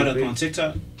away product on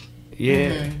TikTok.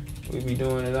 Yeah, we be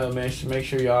doing it up, man. So make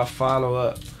sure y'all follow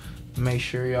up. Make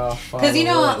sure y'all follow. Because you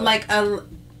know, up.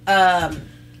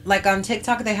 like on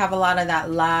TikTok, they have a lot of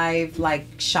that live like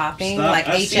shopping, Stuff. like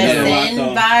I've seen that a lot, HSN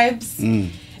though.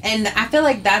 vibes, and I feel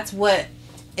like that's what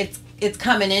it's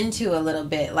coming into a little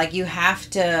bit. Like you have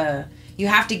to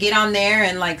get on there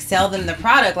and like sell them the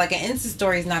product. Like an Insta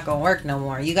story is not gonna work no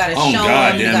more. You gotta show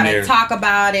them. You gotta talk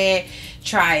about it.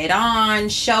 Try it on.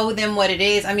 Show them what it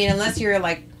is. I mean, unless you're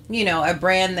like, you know, a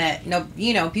brand that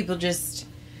people just,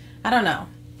 I don't know.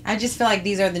 I just feel like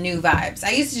these are the new vibes. I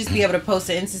used to just be able to post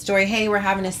an Insta story, hey, we're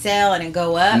having a sale, and it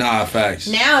go up. Nah, facts.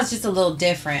 Now it's just a little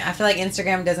different. I feel like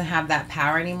Instagram doesn't have that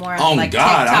power anymore. Oh, like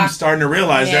God, TikTok, I'm starting to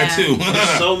realize that, too. There's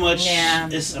so much. Yeah.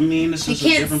 It's you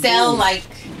can't sell like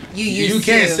you used to. You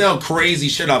can't sell crazy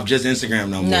shit off just Instagram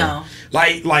no more. No.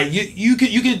 Like you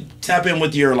could tap in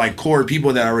with your like core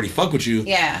people that already fuck with you.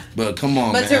 Yeah. But come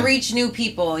on, But man. to reach new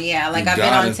people, yeah. Like You I've been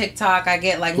gotta- on TikTok. I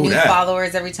get like Who new that?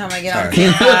 followers every time I get on Sorry.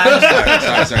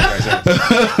 TikTok.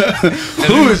 sorry.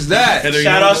 Who is that? Heather, you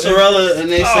Shout know out what? Sorella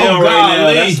and they Oh, sale right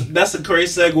now. golly. That's a great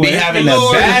segue. We having the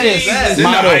Lord baddest Jesus. Send the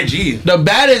model. IG. The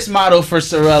baddest model for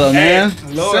Sorella, man.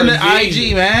 Lord Send the Jesus.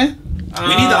 IG, man. We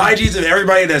need the IGs of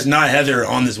everybody that's not Heather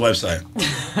on this website.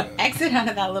 Exit out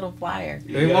of that little flyer.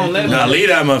 They won't let Nah, me. leave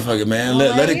that motherfucker, man.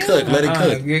 Let it cook. Let it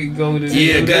cook. Go to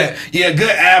Yeah, do good. that. Yeah, good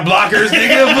ad blockers,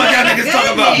 nigga. What y'all niggas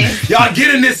talking about? Y'all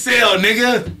get in this sale,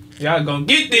 nigga. Y'all gonna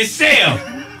get this sale.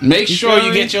 Make sure feel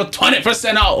you me? get your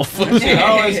 20% off. It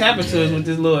always happens to us with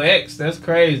this little X. That's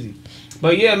crazy.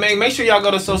 But yeah, man, make sure y'all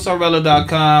go to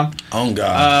SoSorella.com. Oh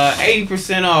God.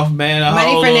 80% off, man. A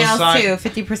Money whole for little nails site. too.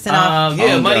 50% off. Yeah,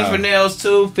 Oh, money God. for nails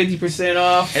too. 50%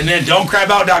 off. And then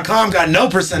don'tcrabout.com got no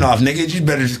 % off, nigga. You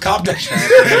better just cop that shit.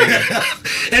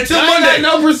 Until I ain't Monday.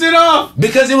 got no % off.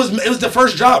 Because it was the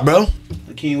first drop, bro.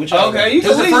 Hakeem, what y'all Okay, got? you It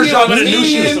was the can first leave drop me of the on new the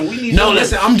shoes. We need No, some-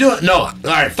 listen, I'm doing no. All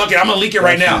right, fuck it. I'm gonna leak it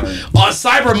right now. On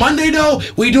Cyber Monday though,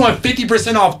 we doing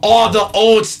 50% off all the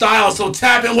old styles. So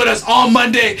tap in with us on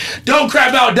Monday.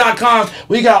 Don'tcrabout.com.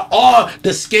 We got all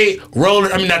the skate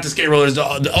rollers. I mean, not the skate rollers. The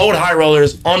old high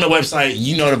rollers on the website.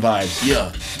 You know the vibes.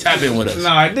 Yeah, tap in with us.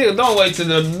 Nah, dude, don't wait till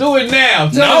do it now.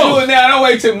 No. Do it now. Don't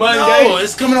wait till Monday. No,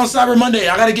 it's coming on Cyber Monday.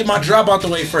 I gotta get my drop out the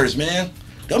way first, man.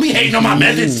 Don't be hating on my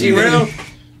methods, T-Rell.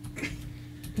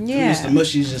 Yeah. Mr.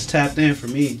 Mushy's just tapped in for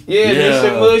me. Yeah, Yeah.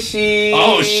 Mr. Mushy.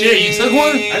 Oh, shit, you took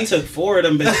one? I took 4 of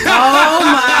them bitches. Oh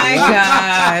my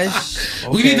gosh.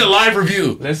 We need the live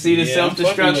review. Let's see the Yeah, I'm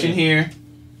self-destruction fucking with here.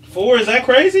 4, is that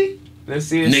crazy? Let's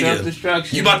see the Nigga,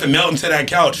 self-destruction. you about to melt into that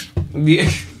couch. Yeah.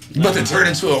 You about to turn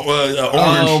into a orange.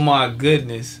 Oh my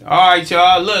goodness. Alright,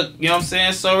 y'all. Look, you know what I'm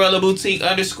saying? Sorella Boutique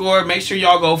 _ Make sure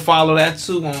y'all go follow that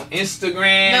too on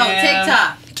Instagram. No,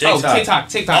 TikTok. Oh,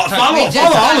 TikTok. Follow just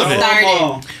all got of it. started.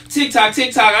 Come on.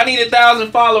 TikTok. I need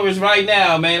 1,000 followers right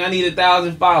now, man. I need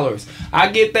 1,000 followers. I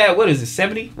get that. What is it?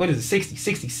 70? What is it?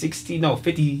 60? No,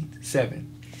 57.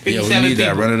 57 Yeah, we need people.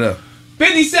 that. Run it up.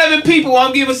 57 people.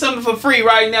 I'm giving something for free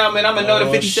right now, man. I'm gonna know the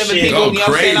Oh, 57 shit. people. Go You know what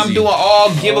I'm saying? I'm crazy. doing all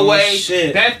giveaways.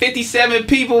 shit. That 57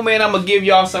 people, man. I'm gonna give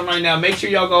y'all something right now. Make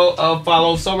sure y'all go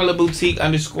follow Sorella Boutique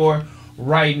 _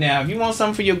 right now. If you want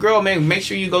something for your girl, man, make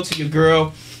sure you go to your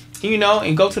girl, you know,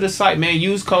 and go to the site, man.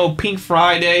 Use code Pink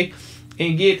Friday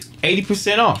and get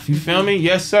 80% off. You feel me?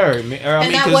 Yes, sir. And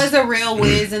that was a real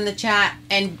whiz in the chat.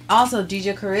 And also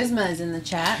DJ Charisma is in the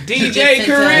chat. DJ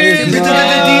Charisma.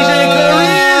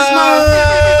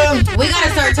 We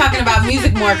gotta start talking about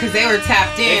music more because they were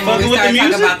tapped in when we fucking with started the talking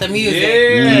music? about the music.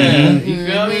 Yeah, you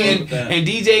feel me? with that. And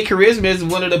DJ Charisma is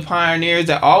one of the pioneers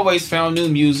that always found new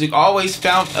music, always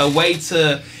found a way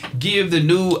to give the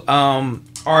new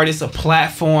artists a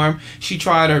platform. She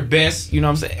tried her best, you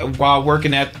know what I'm saying, while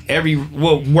working at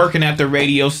working at the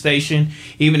radio station,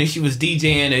 even if she was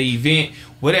DJing an event.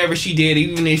 Whatever she did,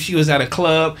 even if she was at a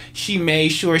club, she made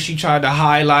sure she tried to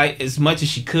highlight as much as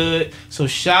she could. So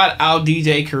shout out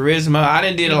DJ Charisma. I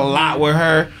done did a lot with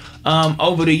her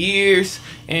over the years,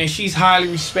 and she's highly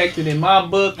respected in my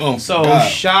book. Oh, so God.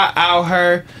 shout out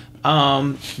her.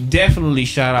 Definitely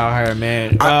shout out her,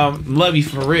 man. Love you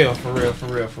for real.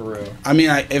 I mean,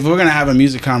 if we're gonna have a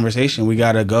music conversation, we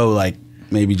gotta go like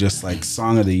maybe just like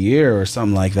song of the year or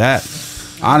something like that.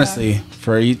 Honestly,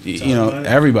 for you know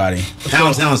everybody.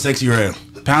 Pound Town Sexy Red.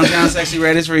 Pound Town Sexy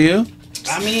Red is for you.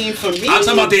 I mean, for me, I'm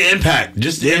talking about the impact.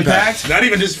 Just the impact. impact? Not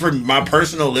even just for my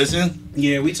personal listen.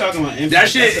 yeah, we talking about impact. That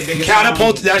That's the shit biggest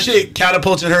catapulted. one. That shit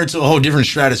catapulted her to a whole different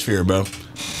stratosphere, bro.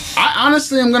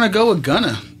 I'm gonna go with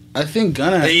Gunna. I think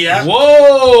Gunna. Yeah.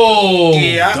 Whoa.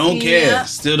 Yeah. Don't care. Yeah.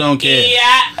 Still don't care.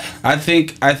 Yeah. I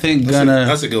think Gunna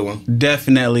That's a good one.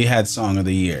 definitely had song of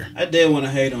the year. I did want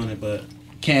to hate on it, but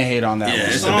Can't hate on that Yeah, one. the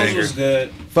it's a songs banger. was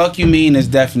good. Fuck You Mean is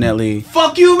definitely.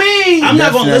 Fuck you mean? I'm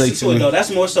not gonna Definitely listen to to it me. though.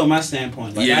 That's more so my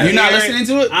standpoint. Like, Yeah. I You're not hear listening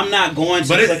to it? I'm not going to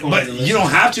But click on it. to you listen. don't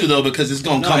have to though because it's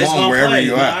gonna No, come it's on gonna wherever play.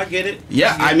 you're No, at. I get it.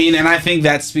 Yeah, I mean, and I think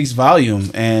that speaks volume.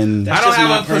 And That's I don't just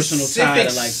my have a personal tie specific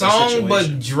to, like, the song, but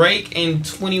situation. Drake and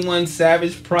 21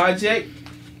 Savage Project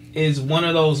is one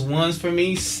of those ones for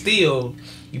me. Still,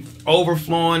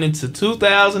 overflowing into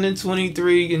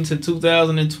 2023, into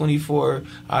 2024,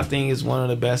 I think is one of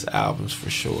the best albums for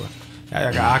sure.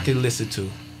 I can listen to.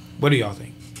 What do y'all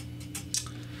think?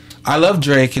 I love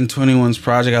Drake and 21's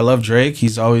project. I love Drake.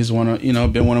 He's always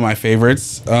been one of my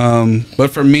favorites.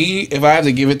 But for me, if I have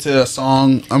to give it to a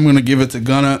song, I'm gonna give it to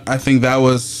Gunna. I think that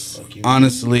was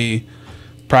honestly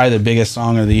probably the biggest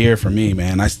song of the year for me,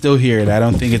 man. I still hear it. I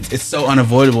don't think it's so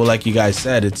unavoidable, like you guys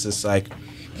said. It's just like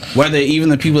whether even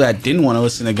the people that didn't want to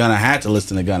listen to Gunna had to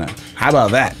listen to Gunna. How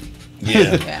about that?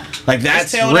 Yeah. Like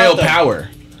that's real power.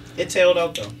 It tailed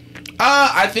out though.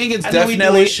 I think it's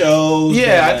definitely shows.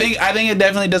 Yeah, I think it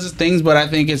definitely does its things, but I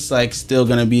think it's like still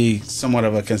gonna be somewhat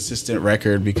of a consistent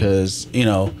record because of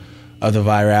the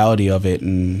virality of it,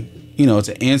 and it's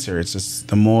an answer. It's just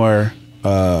the more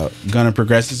Gunna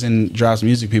progresses and drops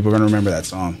music, people are gonna remember that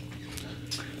song.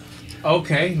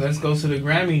 Okay, let's go to the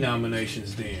Grammy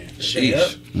nominations then.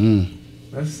 Sheesh.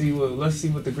 Let's see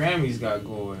what the Grammys got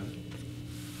going.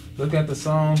 Look at the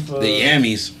song for the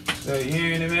Yammys.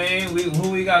 You know what I mean?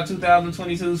 Who we got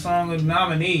 2022 song of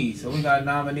nominees? So we got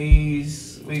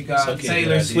nominees. We got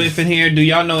Taylor Swift in here. Do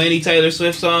y'all know any Taylor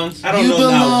Swift songs? I don't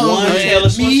know not one Taylor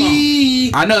Swift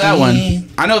song. I know that one.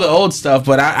 I know the old stuff,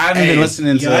 but I haven't been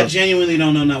listening to. I genuinely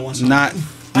don't know not one song. Not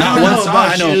one song.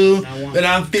 I know. But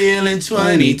I'm feeling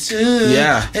 22.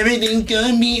 Yeah. Everything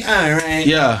gonna be alright.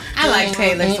 Yeah. I like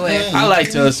Taylor Swift. I like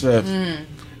Taylor Swift.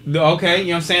 Okay, you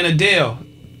know what I'm saying? Adele.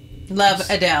 Love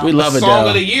Adele. We love Adele. Song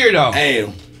of the year though.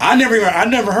 Hey, I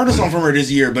never heard a song from her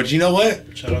this year, but you know what?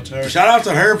 Shout out to her. Shout out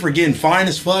to her for getting fine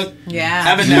as fuck. Yeah.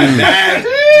 Having that bag.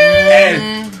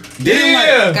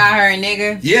 And got her a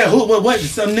nigga. Yeah, what?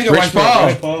 Some nigga Rich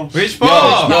Paul. Rich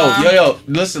Paul. Yo.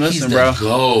 Listen, bro.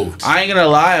 GOAT. I ain't gonna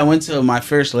lie. I went to my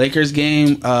first Lakers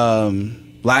game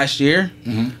last year,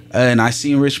 and I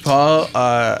seen Rich Paul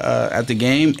at the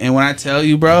game. And when I tell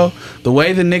you, bro, the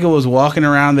way the nigga was walking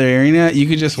around the arena, you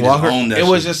could just walk. It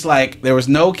was just like there was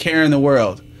no care in the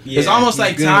world. Yeah, it's almost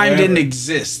like time didn't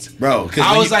exist, bro.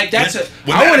 I was like, I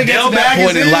want to get to that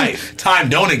point in life. Time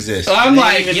don't exist. I'm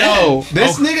like, yo,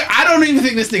 this nigga. I don't even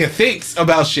think this nigga thinks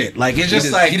about shit. Like it's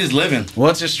just like he just living.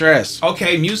 What's your stress?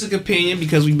 Okay, music opinion,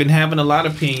 because we've been having a lot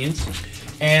of opinions,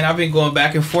 and I've been going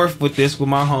back and forth with this with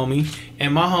my homie,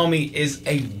 and my homie is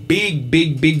a big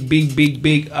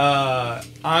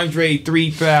Andre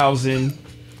 3000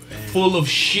 full of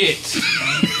shit.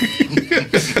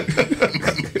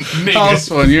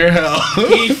 Housephone, you're hell.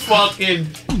 He fucking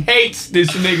hates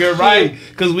this nigga, right?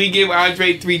 Because we give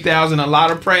Andre 3000 a lot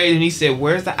of praise, and he said,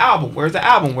 "Where's the album? Where's the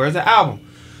album? Where's the album?"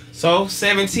 So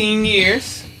 17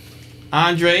 years,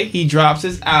 Andre, he drops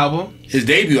his album. His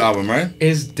debut album, right?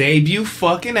 His debut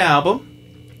fucking album,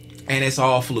 and it's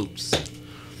all flutes.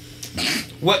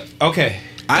 What? Okay.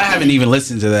 I haven't even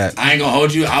listened to that. I ain't gonna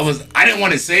hold you. I didn't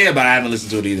want to say it, but I haven't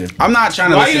listened to it either. I'm not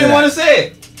trying to. Why you didn't want to say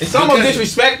it? It's almost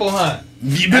disrespectful, huh?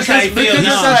 That's how you feel.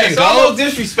 It's almost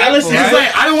disrespectful. It's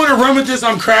like I don't want to run with this.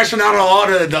 I'm crashing out on all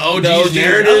the OGs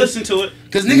narrative. I listen to it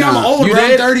because nigga, I'm old, bro.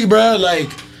 I'm 30, bro.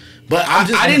 Like, but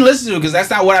I didn't listen to it because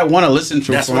that's not what I want to listen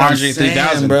to from Andre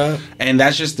 3000, bro. And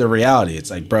that's just the reality.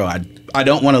 It's like, bro, I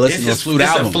don't want to listen to a flute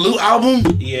album. It's a flute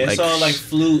album. Yeah, it's all like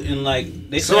flute and like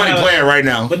they somebody play it right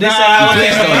now. But this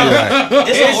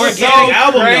it's an organic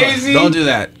album. Crazy. Don't do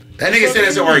that. That nigga said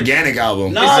it's an organic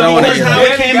album. No, that's how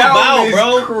it came about,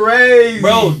 bro. Crazy,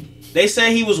 bro. They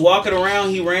said he was walking around.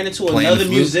 He ran into another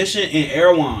musician in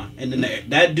Erewhon, and then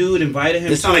that dude invited him.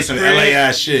 This sounds like some LA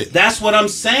ass shit. That's what I'm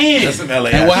saying. That's some LA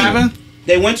ass. And what happened?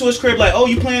 They went to his crib like, "Oh,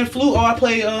 you playing flute? Oh, I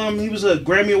play." He was a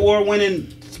Grammy Award winning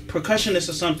percussionist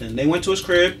or something. They went to his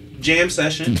crib, jam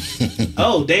session.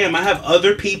 Oh, damn! I have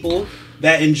other people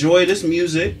that enjoy this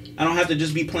music. I don't have to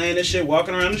just be playing this shit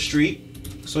walking around the street.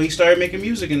 So he started making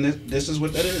music, and this is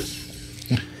what that is.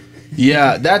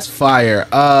 Yeah, that's fire.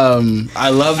 I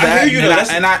love that. I hear you,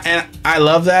 and I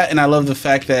love that, and I love the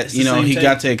fact that he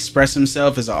got to express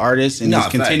himself as an artist, and he's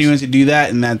continuing to do that,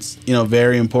 and that's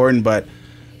very important. But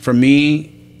for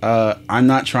me, I'm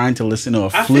not trying to listen to a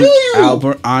flute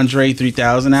album, Andre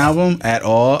 3000 album at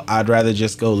all. I'd rather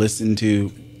just go listen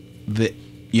to the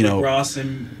Rick Ross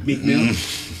and Meek Mill.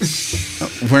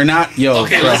 We're not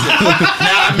Okay, listen.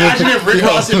 Now imagine if Rick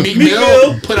Ross and Meek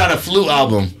Mill put out a flute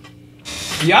album.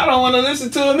 Y'all don't want to listen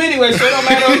to him anyway, so it don't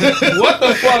matter what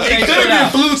the fuck they It could put out.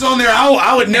 have been flutes on there.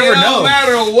 I would never know. It don't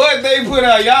matter what they put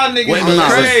out. Y'all niggas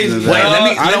are crazy.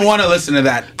 I don't want to listen to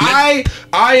that. I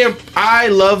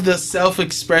love the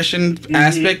self-expression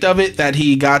aspect of it that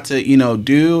he got to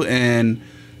do and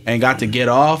got to get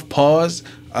off. Pause.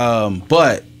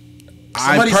 But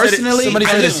I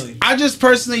just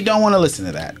personally don't want to listen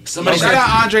to that. Shout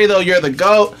out Andre though. You're the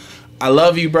GOAT. I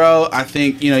love you, bro. I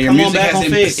think your music has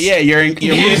music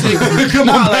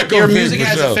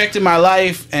has affected my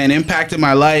life and impacted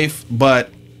my life,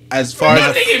 but as far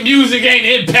as thinking music ain't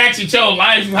impacted your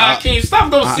life, Hakeem.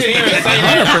 Stop don't sit here and say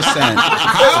that. 100%.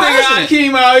 This nigga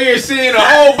Hakeem out here seeing a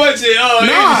whole bunch of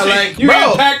you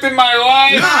impacted my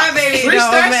life. Nah, baby,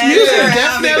 freestyle music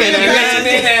definitely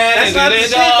impacted. That's not the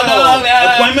shit though.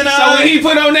 So when he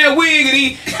put on that wig and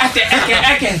he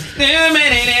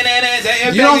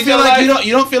you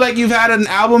don't feel like you've had an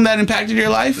album that impacted your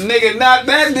life? Nigga, not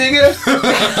that nigga.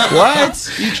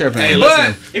 What? You tripping? Hey,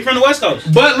 listen. He from the West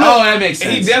Coast. But look, that makes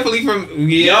sense. He definitely from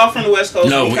y'all from the West Coast.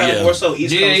 No, more so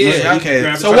East Coast. Yeah.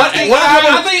 Okay. So what?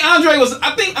 I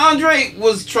think Andre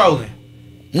was trolling.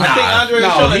 Nah, I think Andre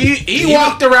was trolling. He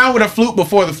walked around with a flute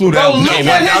before the flute album.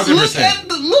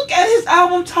 Look at his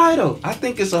album title. I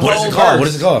think it's a whole verse. What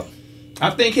is it called? I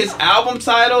think his album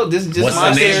title. This is just What's my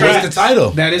the name? theory. What's the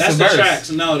title? That's the verse. tracks.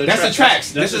 No, that's the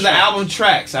tracks. This is the album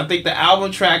tracks. I think the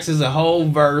album tracks is a whole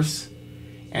verse.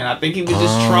 And I think he was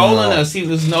just trolling us. He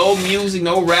was no music,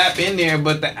 no rap in there,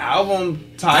 but the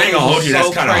album title I ain't gonna hold you. was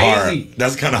so That's kind of crazy. hard.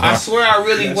 That's kind of hard. I swear I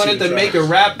really wanted to make a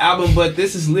rap album, but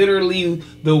this is literally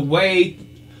the way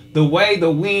the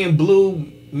wind blew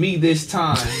me this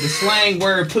time. The slang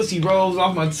word pussy rolls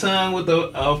off my tongue with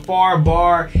a far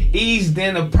bar. Ease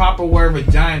then a proper word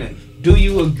vagina. Do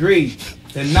you agree?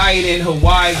 The night in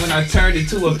Hawaii when I turned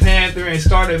into a panther and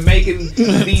started making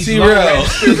these T-Rell.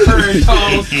 purring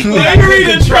tones. Why you read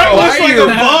the track like the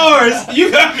bars? You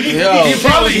got me. He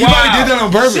probably did that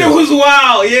on purpose. Shit was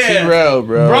wild, yeah. T-Rell,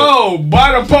 bro. Bro,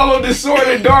 by the polo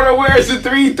disorder, daughter wears a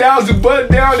 3,000 button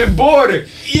down and border.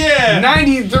 Yeah.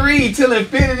 93 till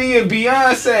infinity and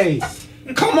Beyonce.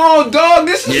 Come on, dog.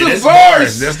 This is a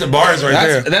verse. That's the bars right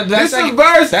there. This is a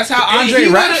verse. That's how Andre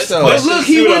raps, though. But look,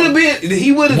 he would have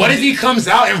been. What if he comes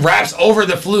out and raps over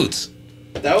the flutes?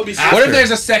 That would be sick. What if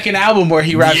there's a second album where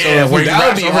he raps over the flutes? That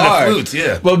would be hard. The flutes,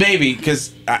 yeah. Well, maybe,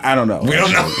 because I don't know. We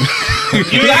don't know. I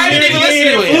haven't even listened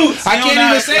to it. I can't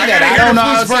even say that. I don't know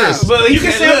how it sounds. But you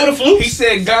can say it with a flute. He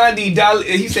said Gandhi,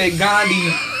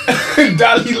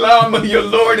 Dalai Lama, your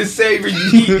Lord and Savior,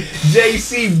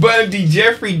 J.C. Bundy,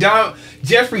 Jeffrey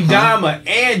Dahmer,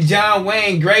 and John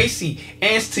Wayne Gracie.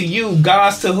 Ans to you,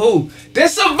 gods to who?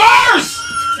 That's a verse!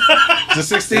 It's a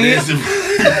 16? It's a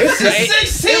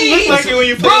 16! It looks like it when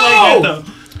you play like that, though.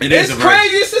 It's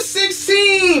crazy. It's a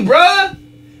 16, bruh.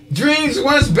 Dreams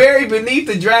once buried beneath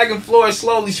the dragon floor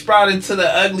slowly sprouted into the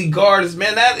ugly gardens.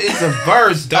 Man, that is a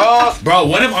verse, dog. Bro,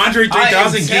 what if Andre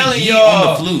 3000 get Yeet on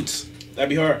the flutes? That'd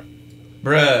be hard.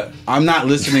 Bruh. I'm not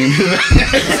listening to that.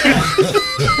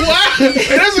 What?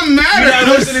 It doesn't matter. You're not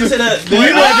listening to the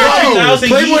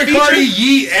Playboy Cardi,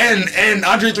 Yeet, and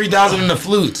Andre 3000 in the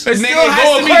flutes. It still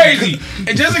has to be crazy.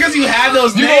 And just because you have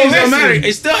those names don't matter.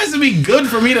 It still has to be good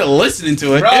for me to listen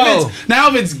to it. Bro.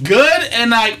 If it's good and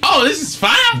like, oh, this is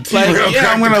fine. Like, yeah,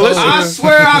 I'm gonna listen. I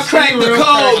swear I cracked the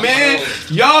code, man.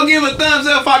 Y'all give a thumbs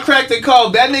up if I cracked the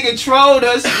code. That nigga trolled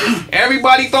us.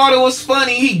 Everybody thought it was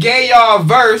funny. He gave y'all a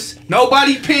verse.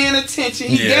 Nobody paying attention.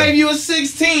 He gave you a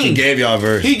 16. He gave y'all a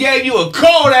verse. He gave you a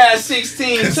cold ass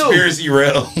 16 too. Conspiracy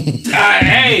Rell.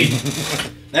 Hey.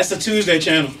 That's the Tuesday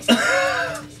channel.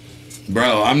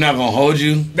 Bro, I'm not gonna hold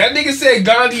you. That nigga said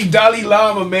Gandhi, Dalai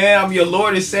Lama, man. I'm your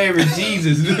Lord and Savior,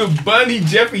 Jesus. Bundy,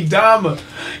 Jeffrey Dahmer,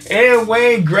 and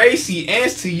Wayne Gracie.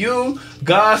 Ans to you,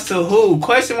 gods to who?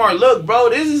 Question mark. Look, bro,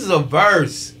 this is a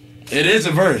verse. It is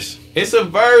a verse. It's a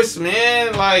verse,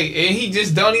 man. Like, and he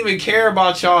just don't even care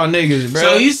about y'all niggas, bro.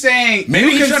 So he's saying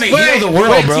maybe he's trying to heal the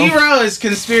world, bro. T-Rell is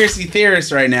conspiracy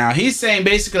theorist right now. He's saying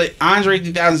basically Andre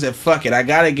 3000 said, "Fuck it, I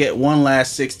gotta get one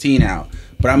last 16 out,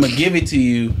 but I'm gonna give it to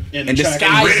you and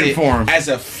disguise it as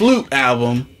a flute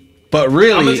album." But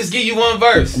really, I'm gonna just give you one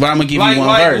verse. But I'm gonna give you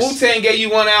one verse. Wu-Tang gave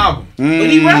you one album, but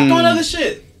he rapped on other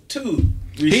shit too.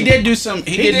 Recently. He did do some.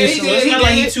 He did do some. It's not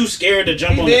like he's too scared to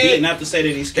jump on the beat. Not to say that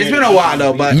he's scared. It's been a while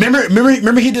though, but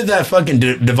remember he did that fucking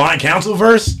Divine Council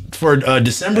verse for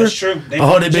December. That's true. I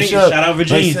hold that bitch up. Shout out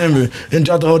Virginia. December and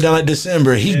dropped the whole down like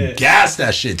December. He gassed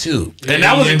that shit too, and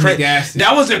that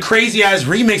was a crazy ass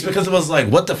remix because it was like,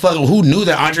 what the fuck? Who knew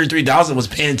that Andre 3000 was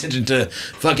paying attention to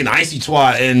fucking Icy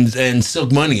Twat and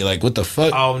Silk Money? Like, what the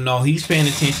fuck? Oh no, he's paying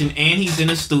attention and he's in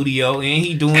the studio and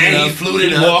he doing and it. He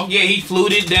fluted up. Yeah, he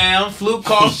fluted down. Flute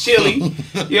cost chili. You know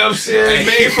what I'm saying?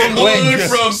 Made from wood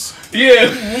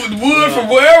wood from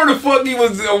wherever the fuck he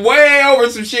was, way over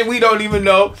some shit we don't even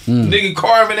know. Nigga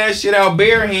carving that shit out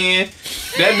bare hand.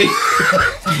 That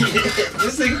nigga,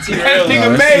 This nigga that T-Rell. nigga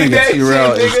This made nigga that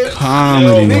T-Rell shit, is nigga.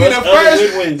 comedy. Nigga,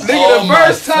 the Oh my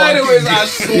first title is I Yo,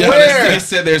 this swear. nigga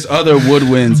said there's other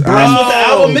woodwinds. That's what the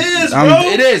album is, bro.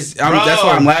 It is. That's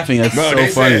why I'm laughing. That's Bro, so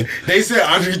funny. They said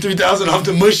Andre 3000 off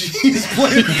the mushies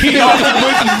playing. He off the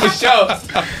mushies for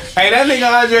sure. Hey, that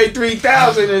nigga Andre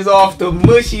 3000 is off the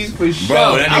mushies for sure.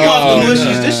 Bro, that I'm nigga off the oh,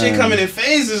 mushies. God. This shit coming in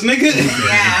phases, nigga.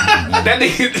 Yeah. That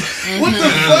nigga. What the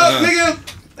fuck, nigga?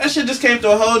 That shit just came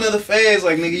to a whole nother phase.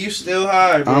 Like, nigga, you still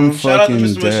high, bro. I'm Shout out to fucking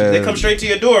Mr. Mushy. dead. They come straight to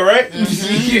your door, right?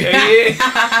 Yeah.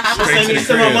 Send me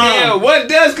to my mom. Yeah, what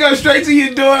does come straight to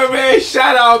your door, man?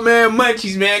 Shout out, man.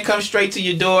 Munchies, man. Come straight to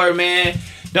your door, man.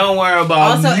 Don't worry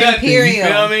about Also nothing. Imperial.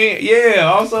 You feel me? Yeah,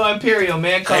 also Imperial,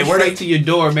 man. Come Hey, where straight to your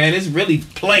door, man. It's really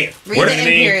player. Read Where the did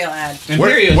Imperial ad.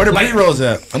 Imperial. Where the like, pre-rolls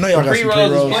at? I know y'all got some pre-rolls is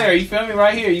pre-rolls. player. You feel me?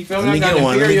 Right here. You feel me? Let I me got get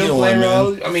one, let me Imperial get one, play man.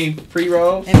 rolls. I mean,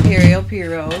 pre-rolls. Imperial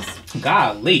P-Rolls.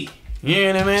 Golly.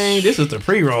 You know what I mean? This is the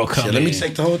pre-roll coming. Let me in.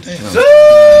 take the whole thing. I'm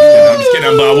just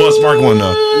kidding, but I will spark one though.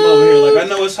 I'm over here like, I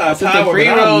know it's high Since power, the but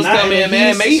pre-rolls I'm not come in in,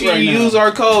 man. Make sure you use our.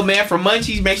 our code, man. For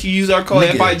Munchies, make sure you use our code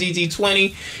Nigga.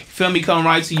 FIGG20. Feel me? Come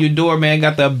right to your door, man.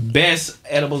 Got the best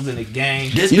edibles in the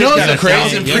game. This You know bitch what's got the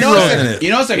crazy? 1,000 You know pre-rolls in what's it. the,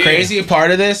 you know what's the Yeah. crazy part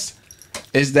of this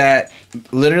is that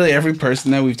literally every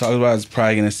person that we've talked about is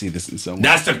probably gonna see this in some way.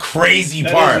 That's the crazy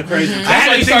That part. is the crazy I That's had why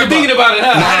to you think start thinking about it,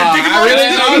 huh? I had to think I about really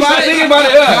it. thought You about start it. thinking about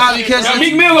it, huh? Nah, because Now, it's-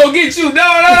 Meek Mill gonna get you. No.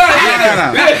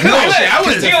 shit, I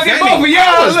was He gonna get defending- both of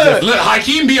y'all. Look. Look,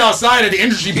 Hakeem be outside at the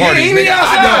industry Yeah, parties. he be nigga.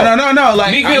 outside. No.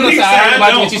 Like Meek I'm Mill not was saying- I heard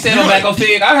about I what you said don't. on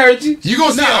BACKONFIGG. I heard you. You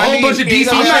gonna see a whole bunch of DC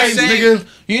I'm not shades, saying, nigga.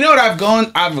 you know what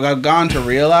I've gone to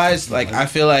realize? Like, I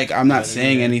feel like I'm not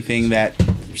saying anything that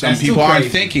some That's too people aren't crazy.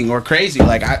 thinking or crazy.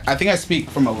 Like, I think I speak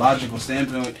from a logical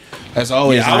standpoint, as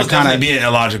always. Yeah, I and was kinda- definitely being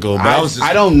illogical, but I was just.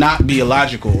 I don't not be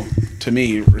illogical to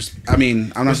me. I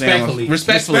mean, I'm not saying Respectfully.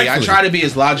 respectfully. I try to be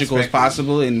as logical as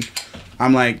possible, and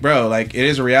I'm like, bro, like it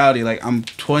is a reality. Like I'm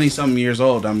 20 something years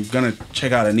old. I'm gonna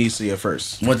check out Anicia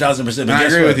first. 1,000%. And I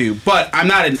agree with you, but I'm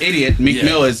not an idiot. Meek Yeah.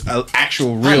 Mill is an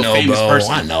actual, I real know, famous bro.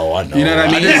 person. I know. You know what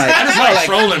I mean? I just like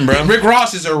trolling, bro. Rick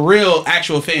Ross is a real,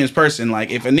 actual famous person.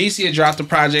 Like if Anicia dropped a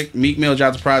project, Meek Mill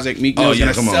dropped a project, Meek Mill is yeah,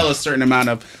 gonna come on. sell a certain amount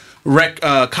of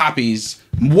copies,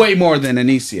 way more than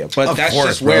Anicia. But Of that's course,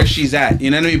 just bro. where she's at. You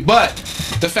know what I mean? But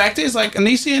the fact is, like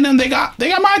Anicia and them, they got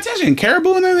my attention.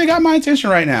 Caribou and them, they got my attention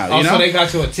right now. You Also, know, they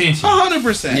got your attention.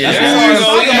 100%. Yeah, That's that's what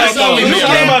all I'm talking that's about, all we though. do. You know?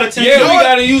 talking about attention. Yeah, we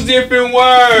gotta use different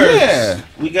words. Yeah.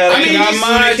 We got. I mean, got just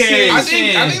my communicate.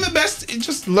 attention. I think the best is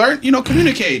just learn,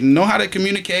 communicate and know how to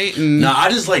communicate. And No, I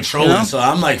just like trolling, You know? so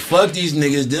I'm like, fuck these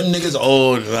niggas. Them niggas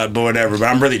old, but whatever. But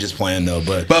I'm really just playing though.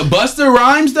 But Busta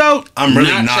Rhymes though, I'm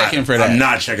really not checking for that. I'm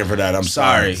not checking for that. I'm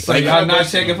sorry. So y'all not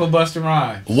checking for Busta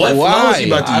Rhymes. What Why? flow is he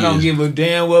about to I use? don't give a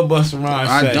damn what Busta Rhymes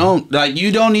say. I don't like.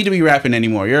 You don't need to be rapping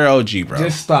anymore. You're OG, bro.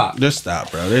 Just stop. Just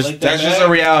stop, bro. Like that That's just bag?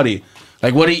 a reality.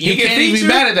 Like what? You can can't even be feature?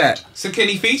 mad at that. So can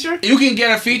he feature? You can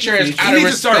get a feature as He out of needs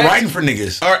to start respect. writing for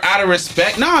niggas. Or out of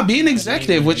respect, nah, be an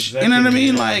executive, which you know what I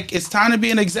mean. Like it's time to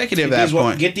be an executive at that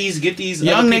point. Get these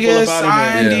Young other people niggas up out of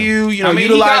signed there. you. You know, I mean, he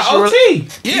utilize got your OT.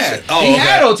 Yeah, Oh, he okay.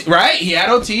 had OT, right? He had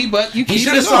OT, but you He keep should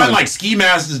it have signed going. like Ski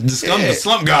Mask, the Yeah.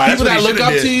 slump guy. That's People what he that look should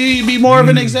up have to did. you, you'd be more of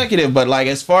an executive. But like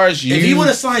as far as you, If he would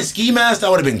have signed Ski Mask, that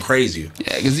would have been crazy.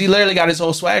 yeah, because he literally got his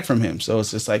whole swag from him. So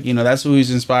it's just like that's who he's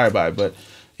inspired by. But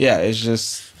yeah, it's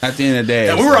just at the end of the day,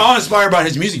 And it's we were like, all inspired by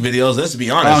his music videos. Let's be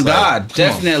honest. oh like, God, come on.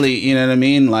 definitely. You know what I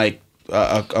mean? Like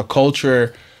a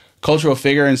cultural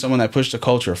figure and someone that pushed the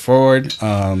culture forward.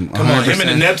 Come on, him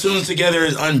and the Neptunes together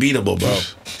is unbeatable, bro.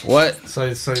 What?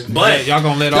 So But y'all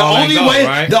gonna let the all that only go, way,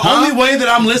 right? the only way that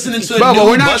I'm listening to a Bro, new but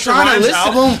we're not Busta trying to Rhymes listen.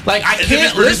 album, Like I is if it's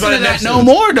can't produced by listen to the that Neptunes. no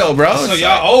more, though, bro. So It's y'all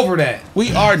like, over that.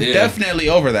 we are Yeah. definitely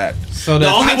over that. So The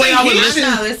only I way think I would he's listen. I'm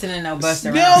not listening to no Busta Rhymes.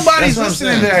 Nobody's That's what I'm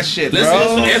listening to saying. that shit, Listen,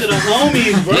 bro. Listen to the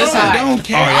homies, bro. Listen, I don't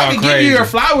care. Oh, I y'all can give crazy. you your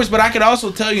flowers, but I could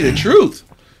also tell you the truth.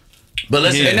 But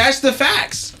listen, And that's the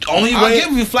facts. Only I'll way-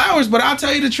 give you flowers, but I'll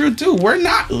tell you the truth too. We're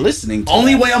not listening to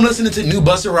only that. way I'm listening to new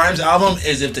Busta Rhymes album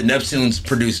is if the Neptunes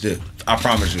produced it. I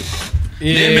promise you.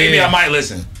 Then maybe I might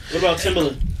listen. What about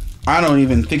Timbaland? I don't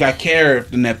even think I care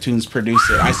if the Neptunes produce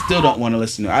it. I still don't want to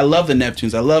listen to it. I love the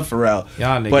Neptunes. I love Pharrell.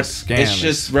 Y'all niggas but scandalous. it's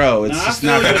just, bro, it's Nah, I just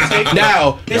feel not. your take.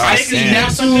 Now, His I take see is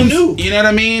not something new. Neptunes. You know what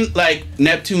I mean? Like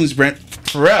Neptunes,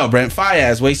 Pharrell, Brent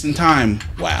Faiyaz, wasting time.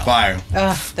 Wow. Fire.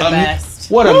 Ugh, the best.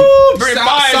 What a Brent so-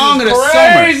 Faiyaz song of is the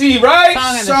summer. crazy,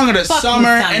 right? Song of the summer.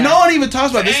 And no one even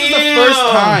talks about this. This is the first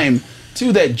Damn. time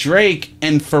too that Drake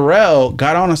and Pharrell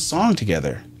got on a song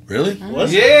together. Really?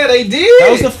 What's Yeah, they did.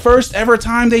 That was the first ever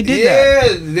time they did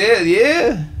that.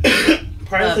 Yeah.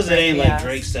 Probably because it ain't Yeah. like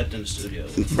Drake stepped in the studio.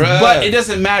 But it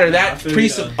doesn't matter. I That feel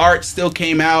piece you, of though. art still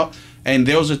came out, And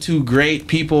those are two great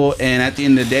people, and at the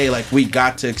end of the day, like, we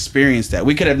got to experience that.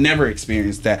 We could have never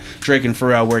experienced that, Drake and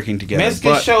Pharrell working together.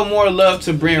 Let's show more love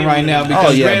to Brent right now,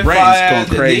 because Brent's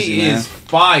going crazy, he is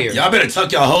fire. Y'all better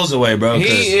tuck y'all hoes away, bro.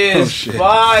 He is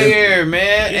fire,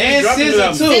 man. And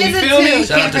SZA too, you feel me?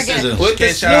 Shout out to SZA. With the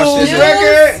Snooze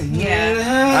record.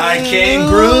 Yeah. I Can't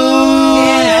Groove.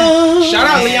 Yeah. Shout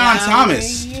out Leon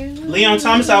Thomas. Leon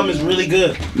Thomas album is really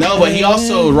good. No, but he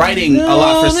also writing a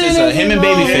lot for SZA. Him and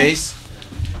Babyface.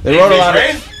 They wrote a lot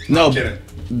of... No,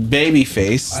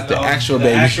 Babyface. The actual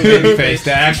Babyface.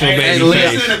 The actual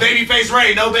Babyface. Listen to Babyface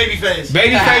Ray, no Babyface.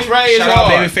 Babyface Ray is Shout out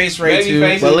hard. Babyface Ray too.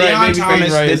 But Leon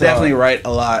Thomas did definitely write a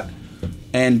lot.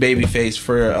 And Babyface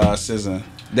for SZA.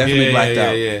 Definitely blacked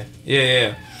out.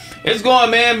 Yeah. It's going,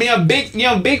 man.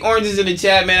 Big oranges in the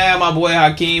chat, man. I have my boy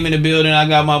Hakeem in the building. I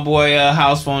got my boy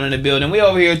Housephone in the building. We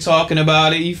over here talking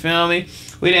about it. You feel me?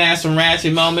 We done had some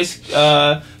ratchet moments,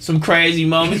 some crazy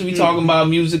moments. We talking about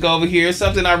music over here.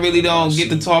 Something I really don't get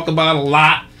to talk about a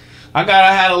lot. I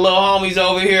gotta have the little homies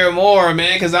over here more,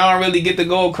 man, because I don't really get to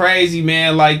go crazy,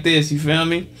 man, like this. You feel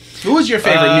me? Who was your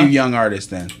favorite new young artist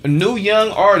then? A new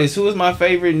young artist. Who is my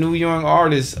favorite new young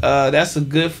artist? That's a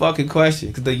good fucking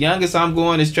question. Cause the youngest I'm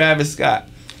going is Travis Scott.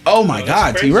 Oh my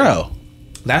God, T-Rell.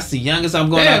 That's the youngest I'm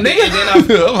going. Damn, nigga.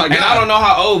 Oh my God. And I don't know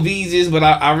how old V's is, but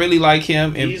I really like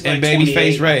him and like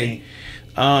Babyface Ray.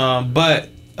 But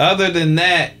other than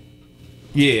that,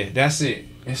 yeah, that's it.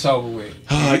 It's over with.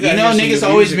 Niggas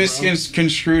always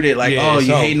misconstrued it like,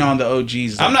 you hating on the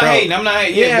OGs. Like, I'm not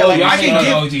hating. Yeah, like I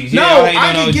can give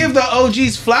I can give the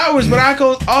OGs flowers, but I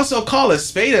could also call a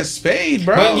spade,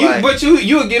 bro. But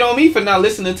you would get on me for not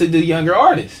listening to the younger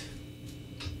artists.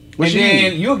 And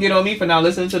then you'll get on me for not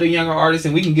listening to the younger artists,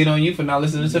 and we can get on you for not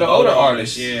listening to the older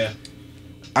artists. Yeah.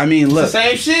 I mean, look, it's the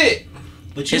same shit.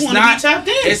 But you want to be tapped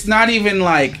in. It's not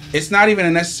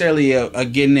even necessarily a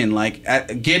getting in, like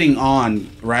getting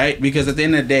on, right? Because at the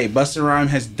end of the day, Busta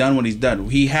Rhymes has done what he's done.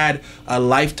 He had a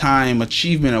Lifetime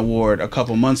Achievement Award a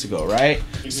couple months ago, right?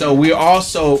 Mm-hmm. So we're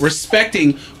also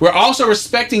respecting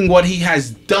what he has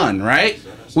done, right?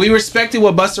 We respected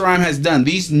what Busta Rhymes has done.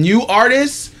 These new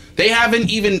artists, they haven't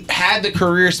even had the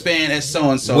career span as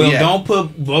so and so.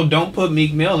 Well, don't put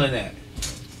Meek Mill in that.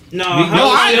 No, that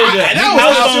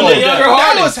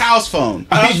was Housephone.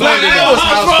 He blaming it on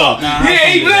Housephone.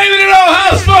 Yeah, he blaming it on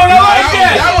Housephone. I like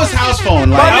that. That was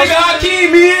Housephone. My nigga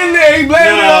Hakeem be in there. He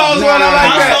blaming it on Housephone. I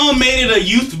like that. Housephone made it a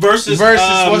youth versus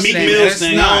Meek Mill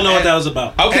thing. I don't know what that was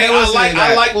about. Okay,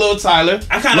 I like Lil Tyler.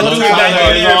 I kind of Lil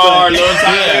Tyler is hard. Lil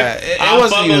Tyler. It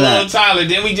wasn't even Lil Tyler.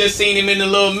 Then we just seen him in the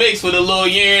little mix with a little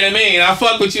year and a mean. I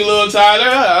fuck with you, Lil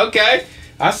Tyler. Okay,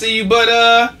 I see you,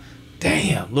 but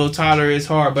damn, Lil Tyler is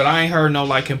hard, but I ain't heard no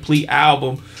like complete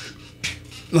album,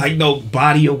 like no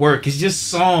body of work. It's just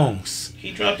songs.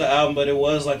 He dropped the album, but it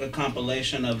was like a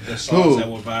compilation of the songs that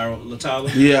were viral. Lil Tyler.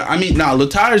 Yeah, I mean, Lil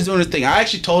Tyler's doing his thing. I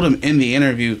actually told him in the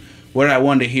interview what I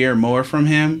wanted to hear more from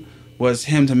him was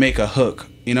him to make a hook.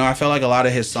 You know, I felt like a lot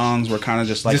of his songs were kind of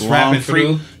just like long it's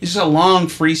just a long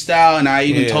freestyle, and I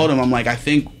even told him, I'm like, I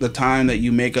think the time that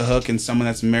you make a hook and someone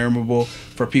that's memorable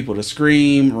for people to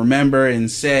scream, remember, and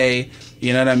say,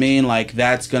 you know what I mean? Like,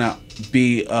 that's gonna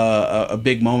be a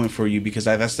big moment for you, because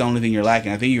that's the only thing you're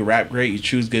lacking. I think you rap great, you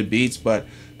choose good beats, but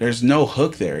there's no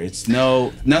hook there. It's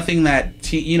nothing that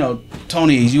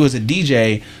Tony, you as a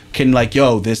DJ can like,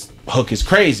 yo, this hook is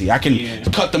crazy. I can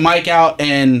cut the mic out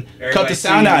and cut the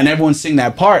sound out and everyone sing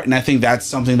that part, and I think that's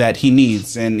something that he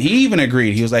needs. And he even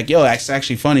agreed. He was like, yo, it's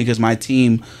actually funny because my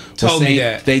team told me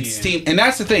that. And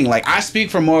that's the thing. Like, I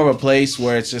speak from more of a place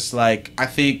where it's just like, I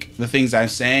think the things I'm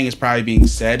saying is probably being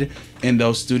said in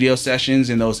those studio sessions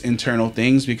and those internal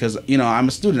things, because I'm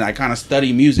a student. I kind of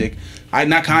study music.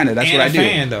 That's what I do.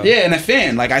 Yeah, and a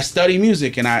fan. Like, I study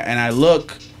music and I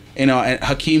look, and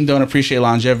Hakeem don't appreciate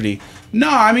longevity. No,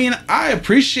 I mean, I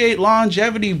appreciate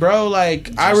longevity, bro.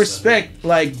 Like, I respect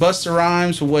like Busta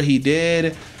Rhymes for what he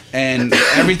did and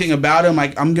everything about him.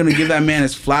 Like, I'm gonna give that man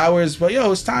his flowers, but yo,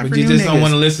 it's time for you. You just don't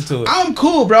want to listen to it. I'm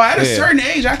cool, bro. At a certain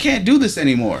age, I can't do this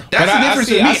anymore. That's the difference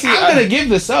with me. I'm gonna give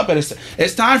this up.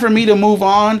 It's time for me to move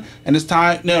on, and it's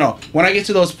time. No. When I get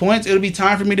to those points, it'll be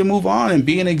time for me to move on and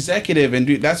be an executive and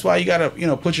do. That's why you gotta,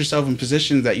 put yourself in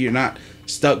positions that you're not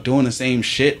stuck doing the same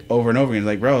shit over and over again.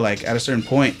 Like, bro, like at a certain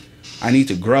point, I need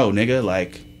to grow, nigga.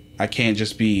 Like, I can't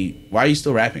just be. Why are you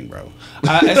still rapping, bro?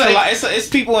 It's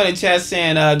people in the chat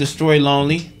saying "Destroy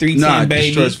Lonely," 310 Baby,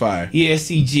 Destroy's fire.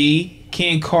 ESCG,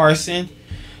 Ken Carson,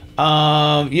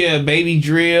 Baby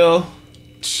Drill.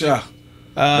 Sure.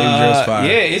 Baby Drill's fire.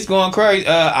 Yeah, it's going crazy.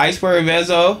 Iceberg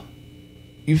Vezo.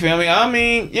 You feel me? I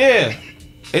mean, yeah.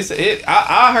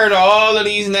 I heard all of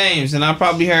these names, and I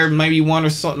probably heard maybe one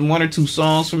or two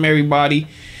songs from everybody,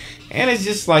 and it's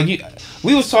just like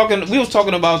we was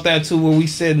talking about that too, where we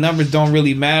said numbers don't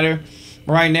really matter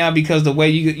right now because the way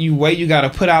you got to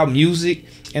put out music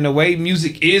and the way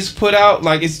music is put out,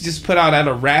 like it's just put out at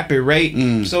a rapid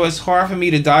rate, so it's hard for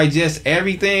me to digest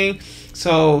everything.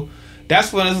 So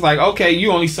that's when it's like, okay,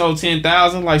 you only sold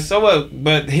 10,000, like so what?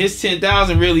 But his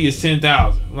 10,000 really is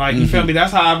 10,000. Like you feel me?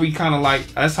 That's how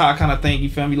I kind of think. You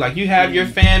feel me? Like you have your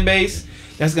fan base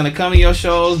that's gonna come to your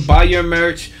shows, buy your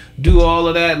merch, do all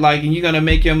of that, like, and you're gonna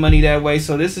make your money that way.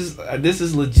 So this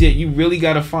is legit. You really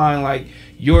gotta find like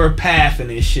your path in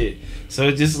this shit. So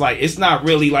it's just like, it's not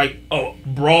really like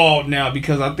broad now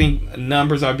because I think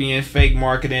numbers are being fake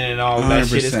marketing and all that 100%.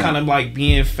 Shit. It's kind of like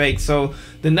being fake. So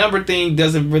the number thing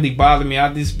doesn't really bother me.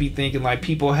 I just be thinking like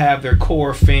people have their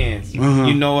core fans.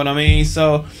 You know what I mean?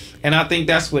 So, and I think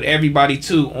that's what everybody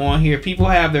too on here. People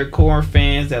have their core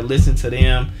fans that listen to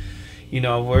them. You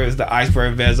know, whereas the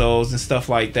Iceberg Vezos and stuff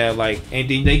like that, like, and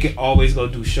then they can always go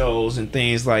do shows and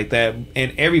things like that,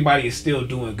 and everybody is still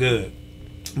doing good.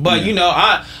 But you know,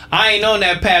 I ain't on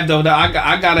that path though.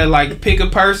 I gotta like pick a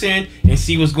person and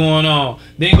see what's going on.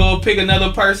 Then go pick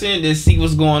another person and see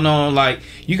what's going on. Like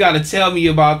you gotta tell me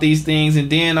about these things, and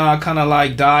then I'll kind of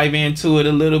like dive into it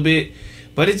a little bit.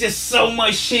 But it's just so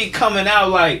much shit coming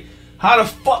out. Like how the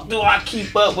fuck do I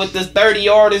keep up with this 30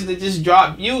 artists that just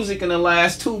dropped music in the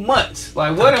last 2 months?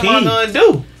 Like what am I gonna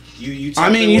do? You type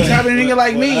of nigga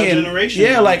like me, and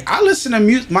yeah, like I listen to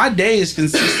music. My day is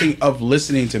consisting of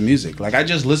listening to music. Like I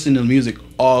just listen to music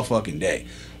all fucking day,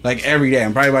 like every day.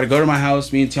 I'm probably about to go to my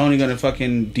house. Me and Tony gonna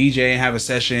fucking DJ and have a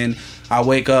session. I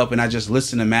wake up and I just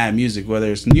listen to mad music,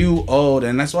 whether it's new, old,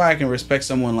 and that's why I can respect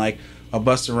someone like a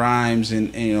Busta Rhymes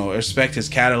and you know respect his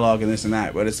catalog and this and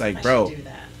that. But it's like, bro.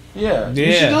 Yeah.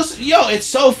 Yo, it's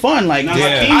so fun. Like,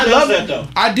 I love that though.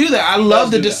 I do that. I love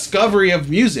the discovery of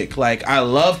music. Like, I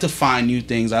love to find new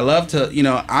things. I love to, you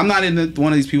know, I'm not in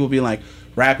one of these people being like,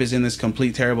 rap is in this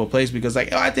complete terrible place because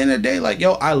like, yo, at the end of the day, like,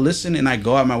 yo, I listen and I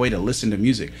go out my way to listen to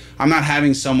music. I'm not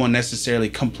having someone necessarily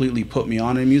completely put me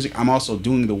on in music. I'm also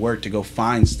doing the work to go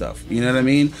find stuff. You know what I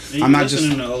mean? I'm not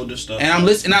listening to older stuff.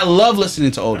 And I love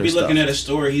listening to older stuff. I be looking at a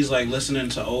story. He's like listening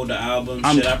to older albums,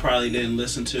 shit I probably didn't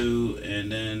listen to, and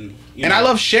then. And I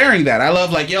love sharing that. I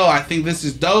love like, yo, I think this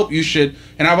is dope. You should.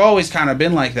 And I've always kind of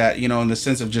been like that, you know, in the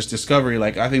sense of just discovery.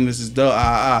 Like, I think this is dope.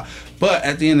 But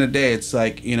at the end of the day, it's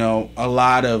like, you know,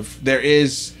 there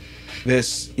is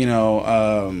this, you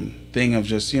know, thing of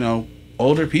just, you know,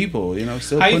 older people, you know.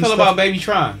 Still how you feel about Baby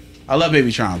Tron? I love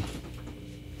Baby Tron.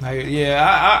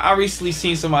 I recently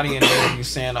seen somebody in there interview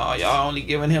saying, "Oh, y'all only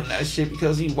giving him that shit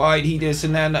because he white, he this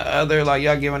and that and the other. Like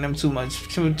y'all giving him too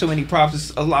many props."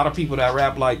 There's a lot of people that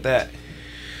rap like that,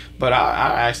 but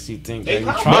I actually think Baby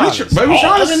Tron is the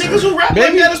niggas who rap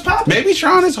like that is popping. Baby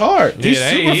Tron is hard. He's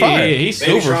super fire. He's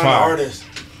super fire.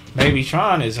 Baby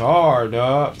Tron is hard,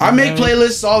 dog. I make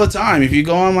playlists all the time. If you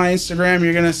go on my Instagram,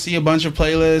 you're gonna see a bunch of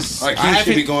playlists. Like he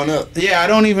should be going up. Yeah, I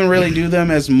don't even really do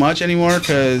them as much anymore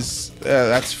because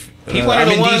that's. He one of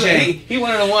the ones. He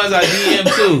one of the ones I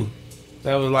DM too.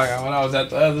 That was like when I was at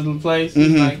the other little place. He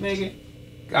was like, nigga.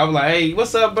 I was like, hey,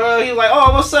 what's up, bro? He was like,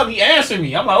 oh, what's up? He answered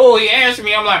me. I'm like, oh, he answered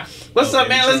me. I'm like, what's up,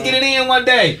 man? Let's get it in one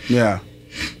day. Yeah.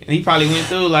 And he probably went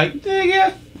through like,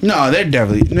 nigga. No, they're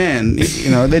definitely, man, you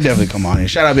know, they definitely come on here.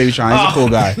 Shout out Baby Tron. He's a cool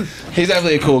guy. He's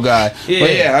definitely a cool guy. Yeah.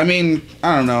 But yeah, I mean,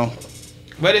 I don't know.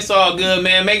 But it's all good,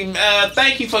 man.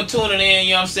 Thank you for tuning in,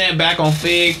 you know what I'm saying, back on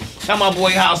Fig. Got my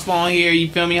boy Housephone here, you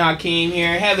feel me, Hakeem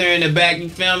here. Heather in the back, you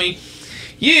feel me.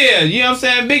 Yeah, you know what I'm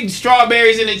saying? Big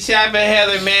strawberries in the chat for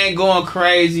Heather, man, going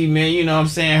crazy, man. You know what I'm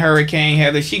saying? Hurricane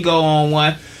Heather, she go on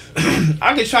one.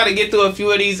 I could try to get through a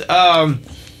few of these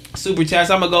super chats.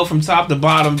 I'm going to go from top to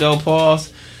bottom, though,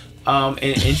 pause.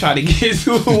 And try to get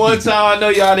to it one time. I know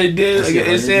y'all done did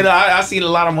it. Said I seen a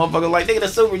lot of motherfuckers like, nigga, the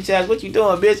super chats, what you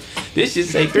doing, bitch? This shit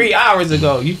say 3 hours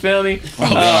ago. You feel me?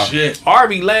 Oh shit.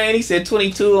 RB Lane, he said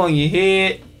 22 on your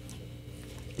head.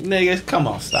 Niggas, come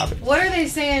on, stop it. What are they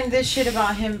saying this shit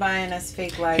about him buying us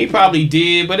fake life? He probably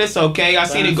did, but it's okay. I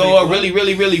seen it go up really,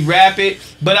 really, really rapid.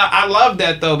 But I love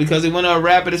that, though, because it went up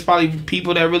rapid. It's probably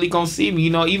people that really gonna see me, you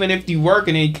know, even if you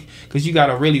working it, because you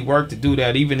gotta really work to do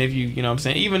that, even if you know what I'm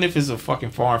saying, even if it's a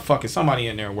fucking foreign fucking somebody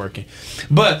in there working.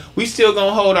 But we still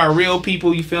gonna hold our real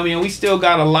people, you feel me? And we still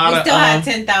got a lot of... We still have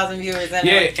 10,000 viewers.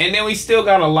 Yeah, and then we still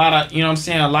got a lot of, you know what I'm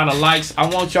saying, a lot of likes. I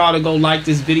want y'all to go like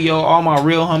this video. All my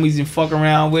real homies and fuck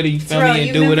around around with it, you feel Bro, me, and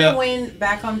you do it remember up. when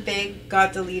Back on Fig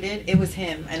got deleted? It was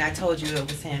him, and I told you it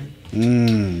was him.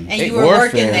 And you were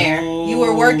working there. You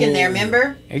were working there,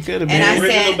 remember? It could have been. And I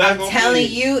Original said, Back I'm on telling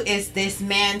Fig. you, it's this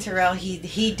man, T-Rell.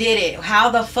 He did it. How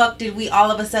the fuck did we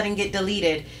all of a sudden get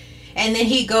deleted? And then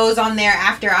he goes on there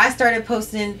after I started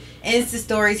posting Insta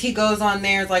stories. He goes on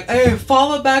there, it's like, hey,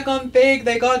 follow Back on Fig.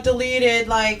 They got deleted.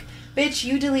 Like, bitch,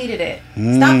 you deleted it.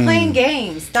 Stop playing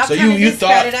games. Stop So trying to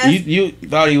discredit us. you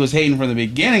thought he was hating from the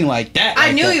beginning like that? I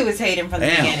like knew that. he was hating from the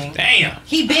beginning. Damn.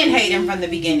 He been hating from the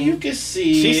beginning. You can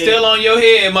see. She's it. still on your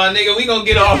head, my nigga. We gonna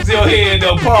get off your head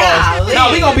though. Pause. Golly.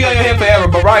 No, we gonna be on your head forever,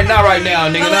 but right now,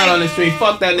 nigga, But, not like, on the street.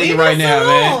 Fuck that nigga leave right us now,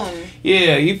 alone. man.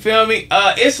 Yeah, you feel me?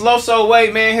 It's Loso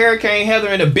Wait, man. Hurricane Heather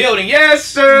in the building. Yes,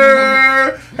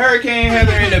 sir. Hurricane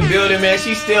Heather in the building, man.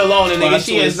 She's still on it, nigga.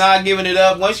 She is not giving it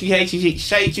up. Once she hates you, she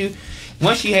hates you.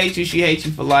 Once she hates you, she hates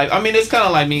you for life. I mean, it's kind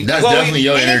of like me. That's definitely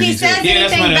your And if energy he too. says Yeah,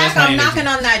 that's anything my- that's back, my I'm energy. knocking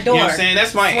on that door. You know what I'm saying?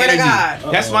 That's my Swear energy. to God.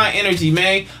 That's my energy,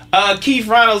 man. Keith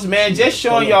Reynolds, man, just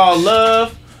showing y'all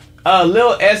love.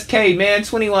 Lil SK, man,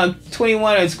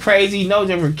 21 is crazy. No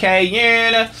different K.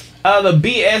 Yeah, the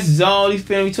BS zone, you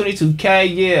feel me?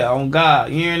 22K, yeah, on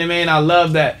God. You know what I mean? I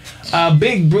love that.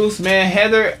 Big Bruce, man,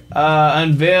 Heather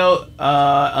unveiled,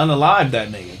 unalive that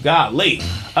nigga. Golly.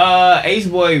 Ace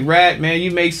Boy Rat, man,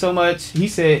 you make so much. He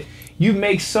said, you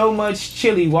make so much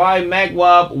chili. Why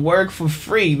MacWop work for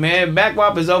free, man?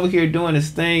 MacWop is over here doing his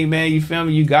thing, man. You feel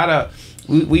me? You gotta,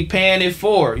 we paying it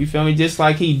for. You feel me? Just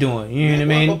like he doing. You know what I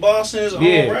mean? Boss is all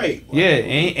Yeah, right. yeah,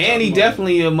 and he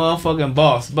definitely a motherfucking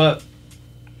boss. But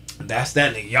that's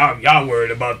that nigga. Y'all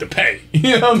worried about the pay.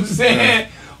 You know what I'm saying?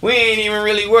 We ain't even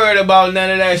really worried about none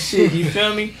of that shit. You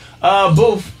feel me?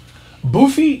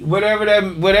 Boofy, whatever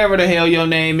the hell your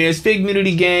name is, Fig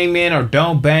Community Gang, man, or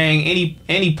Don't Bang,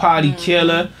 any potty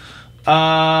killer, whatever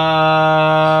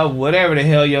the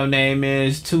hell your name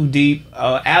is, Too Deep,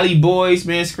 Alley Boys,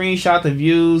 man, screenshot the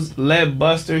views, Let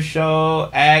Buster Show,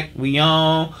 Act, we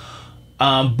on,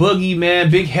 Boogie,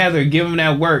 man, Big Heather, give him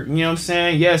that work, you know what I'm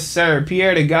saying? Yes, sir.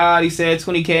 Pierre the God, he said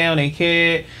 20K on their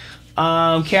kid.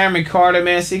 Cameron Carter,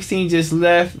 man, 16 just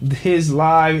left his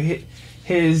live.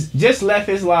 Just left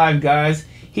his live, guys.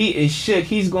 He is shook.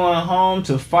 He's going home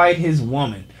to fight his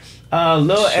woman.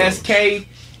 Lil SK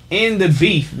in the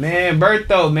beef, man.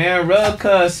 Bertho, man. Rug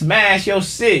cuz smash your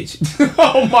sitch.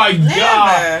 Oh my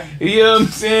God. You know what I'm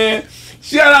saying?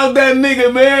 Shout out that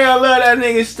nigga, man. I love that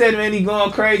nigga steady, man. He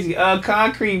going crazy.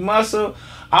 Concrete Muscle.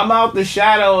 I'm out the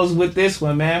shadows with this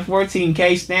one, man.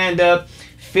 14K stand up.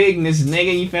 Figness,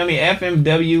 nigga. You feel me?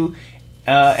 FMW.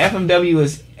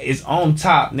 FMW is on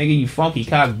top, nigga. You funky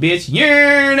cock bitch. You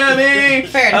know what I mean?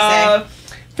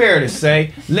 Fair to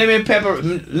say. Lemon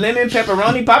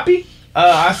pepperoni poppy.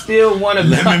 I still want to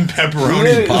Lemon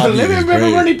pepperoni poppy. Lemon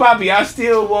pepperoni poppy. I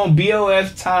still want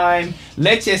BOF time.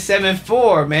 Let your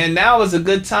 7-4, man. Now is a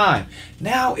good time.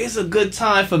 Now is a good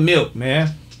time for Milk, man.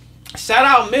 Shout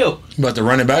out Milk. You about to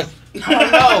run it back? I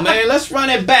don't know, man. Let's run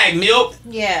it back, Milk.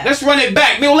 Yeah. Let's run it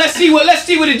back, Milk. Let's see what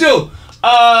it do.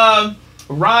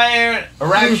 Ryan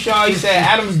Ragshaw, he said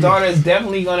Adam's daughter is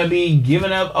definitely gonna be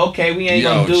giving up. Okay, we ain't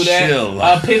gonna do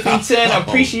that. Piffington,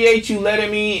 appreciate you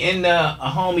letting me in the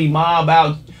homie mob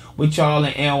out with y'all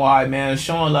in NY, man.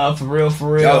 Showing love for real.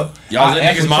 Y'all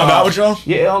let niggas mob out with y'all?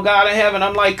 Yeah, on God in heaven.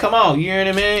 I'm like, come on, you know what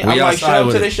I mean? We I'm like, show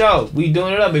up to it. the show. We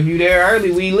doing it up. If you there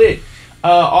early, we lit.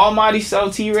 Almighty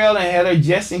So T-Rell and Heather,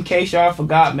 just in case y'all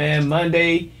forgot, man.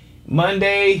 Monday,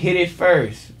 hit it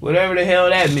first. Whatever the hell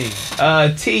that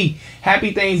means. T,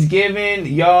 happy Thanksgiving,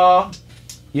 y'all.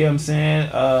 You know what I'm saying?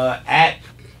 At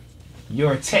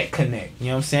your Tech Connect. You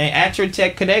know what I'm saying? At your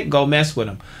Tech Connect, go mess with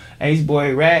them. Ace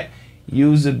Boy Rat,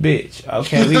 use a bitch.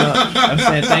 Okay, I'm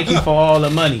saying thank you for all the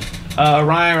money.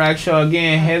 Ryan Rackshaw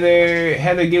again.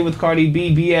 Heather get with Cardi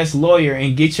B, BS lawyer,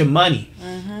 and get your money. You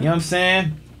know what I'm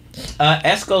saying?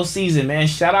 Esco season, man.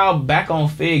 Shout out Back on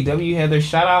Fig. W Heather.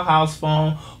 Shout out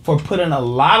Housephone for putting a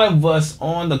lot of us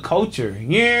on the culture.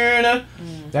 Yeah,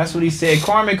 that's what he said.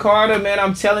 Carmen Carter, man.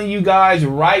 I'm telling you guys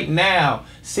right now.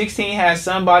 16 has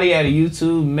somebody at a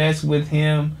YouTube mess with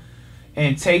him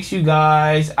and takes you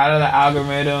guys out of the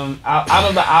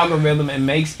algorithm, and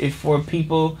makes it for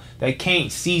people that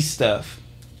can't see stuff.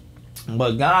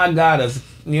 But God got us.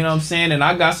 You know what I'm saying? And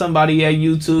I got somebody at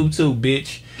YouTube too,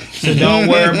 bitch. So don't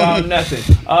worry about nothing.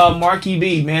 Marky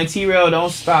B, man. T-Rell, don't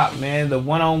stop, man. The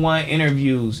one-on-one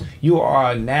interviews. You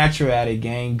are a natural at it,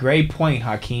 gang. Great point,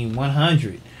 Hakeem.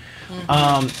 100.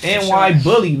 NY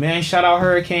Bully, man. Shout out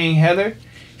Hurricane Heather.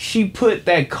 She put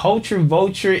that culture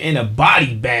vulture in a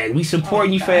body bag. We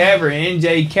supporting you forever,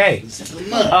 NJK.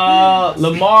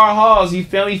 Lamar Halls, you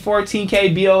feel me?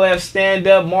 14K BOF stand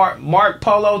up. Mark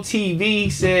Polo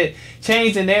TV said,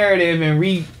 change the narrative and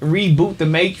reboot the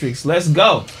Matrix. Let's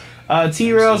go.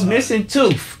 T-Rell's missing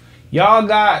tooth. Y'all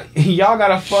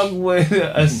gotta fuck with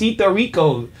Acito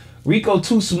Rico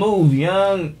too smooth.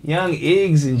 Young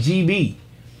Iggs and GB.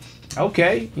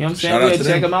 Okay, you know what I'm saying? We'll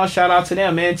check them out. Shout out to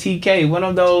them, man. TK, one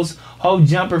of those whole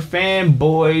jumper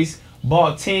fanboys,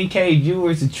 bought 10K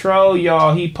viewers to troll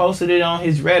y'all. He posted it on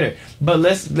his Reddit. But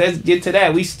let's get to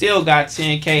that. We still got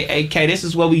 10K, 8K. This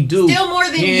is what we do. Still more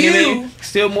than you.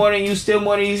 Still more than you. Still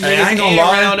more than these Hey, niggas. I ain't gonna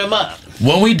lie. Round them up.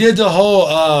 When we did the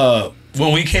whole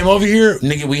when we came over here,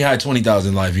 nigga, we had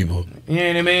 20,000 live people. You know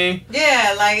what I mean?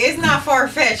 Yeah, like it's not far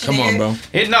fetched. Come on, bro.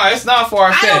 It's not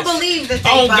far fetched. I don't believe that.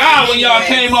 Oh God, when y'all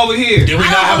came over here, Did we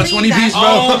not have a 20 piece, bro?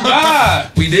 Oh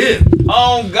God, we did.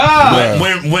 Oh God.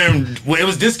 When it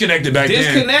was disconnected back then.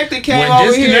 Disconnected came when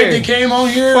over here. Disconnected came on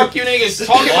here. Fuck you niggas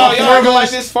talking about y'all like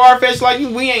this far fetched like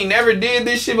we ain't never did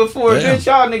this shit before. Yeah. Bitch,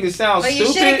 y'all niggas sound But you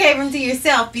stupid. should have gave them to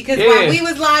yourself because while we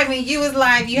was live and you was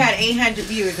live, you had 800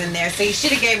 viewers in there, so you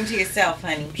should have gave them to yourself,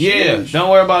 honey. Yeah, don't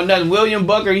worry about nothing. William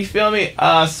Booker, you feel me?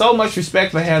 So much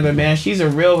respect for Heather, man. She's a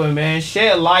real one, man.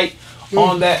 Shed light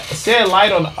on that. Shed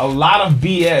light on a lot of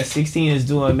BS 16 is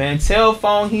doing, man.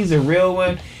 Telephone, he's a real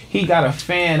one. He got a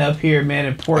fan up here, man,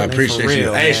 in Portland. I appreciate for real,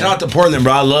 you. Hey, man. shout out to Portland,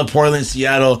 bro. I love Portland,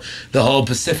 Seattle, the whole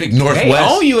Pacific Northwest.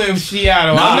 They own you in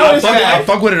Seattle. Nah, I noticed that. I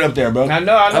fuck with it up there, bro. I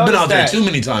know. I've been out there that. too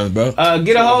many times, bro.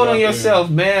 Get a hold on yourself,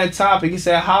 man. Topic. He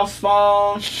said,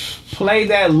 Housephone, play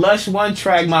that Lush One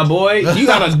track, my boy. You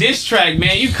got a diss track,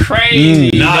 man. You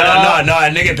crazy. No. A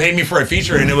nigga paid me for a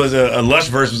feature, and it was a Lush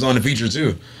verse was on the feature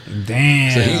too.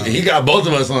 Damn. So he got both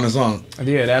of us on the song.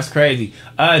 Yeah, that's crazy.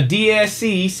 DSC,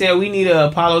 he said we need a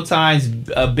Apollo Times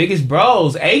biggest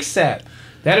bros ASAP.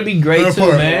 That'd be great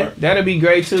too, man. That'd be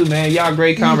great too, man. Y'all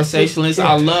great conversationalists.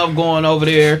 I love going over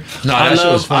there. I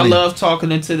love talking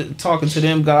to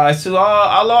them guys too.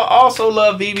 I also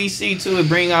love BBC too. It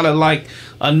bring out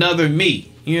another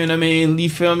me. You know what I mean? You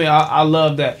feel me? I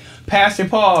love that. Pastor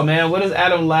Paul, man. What is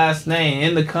Adam's last name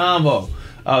in the convo?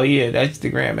 Oh yeah, that's the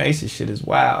Grand Mason shit is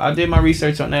wild. I did my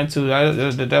research on that too.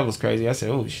 That was crazy. I said,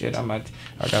 oh shit, I might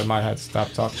have to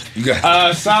stop talking. You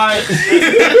got side.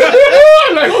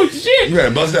 I'm like, oh shit. You gotta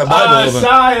bust that Bible open.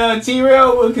 Side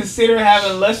T-Rell would consider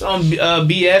having Lush on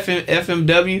BF and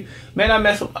FMW. Man, I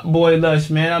mess with my boy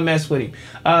Lush, man. I mess with him.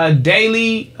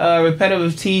 Daily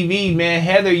repetitive TV, man.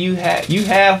 Heather, you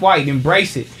have white.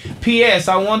 Embrace it. P.S.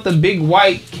 I want the big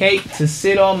white cake to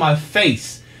sit on my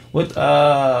face with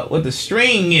the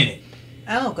string in it.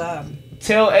 Oh God.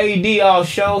 Tell AD I'll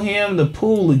show him the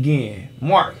pool again.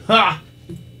 Mark. Ha.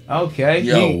 Okay.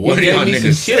 Yo, what are y'all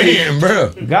niggas saying,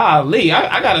 bro? Golly,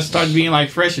 I gotta start being like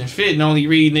Fresh and Fit and only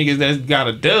read niggas that's got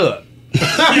a dub. You need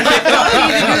to do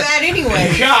that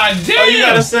anyway. God damn. Oh, you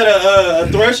gotta set a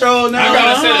threshold now. I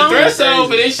gotta set a threshold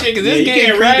for this shit because this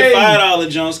getting crazy. crazy. You can't redefine $5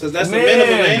 Jones because that's the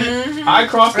minimum, ain't it? I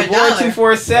crossed the board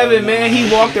 247, man. He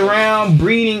walked around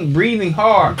breathing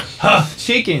hard. Huh,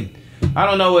 chicken. I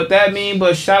don't know what that means,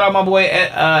 but shout out my boy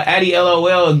Addy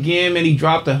LOL again, man. He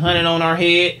dropped 100 on our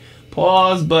head.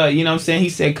 Pause, but you know what I'm saying? He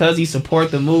said, cuz he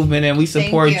support the movement and we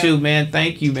support you, man.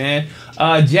 Thank you, man.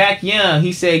 Jack Young,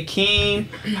 he said, Keem,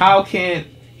 how can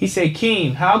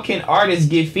artists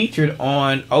get featured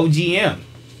on OGM?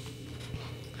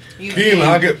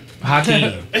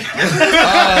 Hakeem. That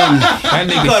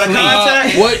nigga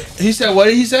what he said? What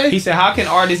did he say? He said, "How can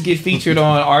artists get featured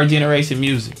on our generation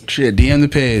music?" Shit, DM the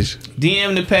page.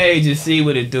 DM the page and see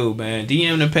what it do, man.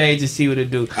 DM the page and see what it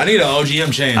do. I need an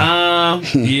OGM chain.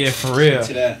 Yeah, for real.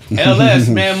 LS,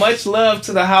 man. Much love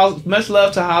to the house. Much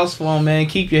love to Housephone, man.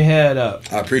 Keep your head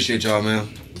up. I appreciate y'all, man.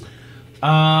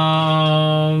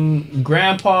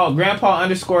 Grandpa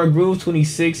 _ Groove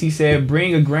 26. He said,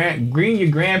 bring your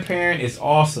grandparent is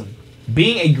awesome.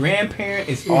 Being a grandparent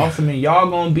is awesome, and y'all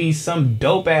gonna be some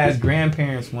dope ass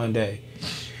grandparents one day.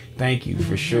 Thank you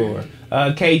for sure.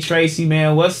 K Tracy,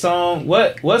 man, what song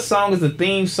is the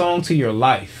theme song to your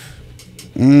life?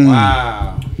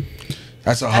 Wow.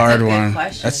 That's a hard one.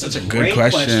 That's such a good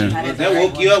question. That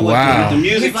woke you up with the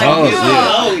music talk.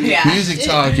 Music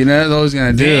talk, you know, that's always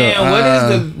gonna do.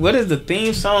 Damn, what is the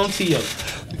theme song to your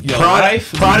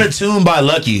life? Prada Tune by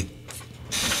Lucky.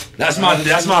 That's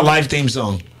my life theme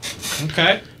song.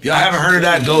 Okay. If y'all haven't heard of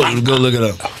that, go look it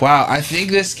up. Wow, I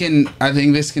think this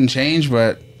can change,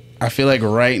 but I feel like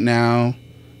right now,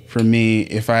 for me,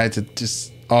 if I had to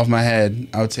just off my head,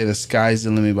 I would say "The Sky's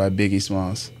the Limit" by Biggie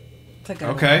Smalls.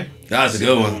 Okay. That's a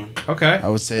good one. Okay. I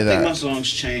would say I that. think my songs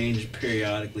change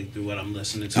periodically through what I'm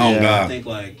listening to. Oh, God. I think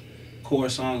like core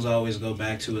songs I always go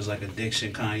back to is like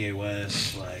Addiction, Kanye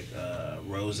West, like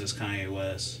Roses, Kanye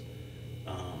West.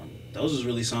 Those is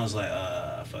really songs like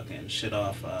fucking shit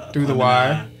off. Through the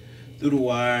Wire. Through the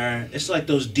Wire. It's like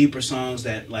those deeper songs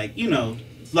that like, you know,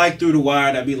 like Through the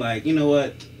Wire that be like, you know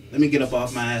what? Let me get up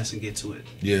off my ass and get to it.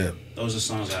 Yeah. Those are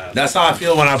songs I have. That's how I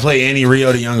feel when I play any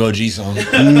Rio the Young OG song.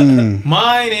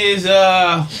 Mine is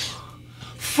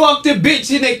fuck the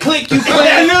bitch in the click you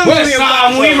play. West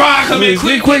side we rock 'em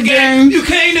in quick game. You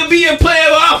came to be a player,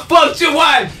 but I fucked your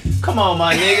wife. Come on,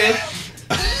 my nigga.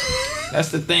 That's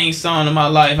the theme song of my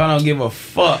life. I don't give a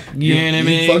fuck. You know what I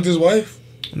mean? You fucked his wife?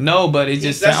 No, but it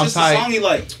just That's sounds just tight. the song you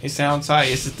like. It sounds tight.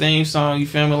 It's a theme song. You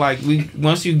feel me? Like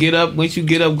once you get up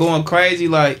going crazy,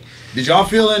 like. Did y'all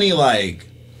feel any like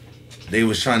they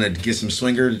was trying to get some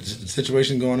swinger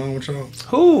situation going on with y'all?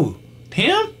 Who?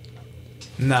 Him?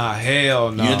 Nah,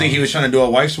 hell no. You didn't think he was trying to do a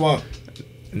wife swap?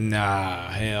 Nah,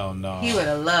 hell no. He would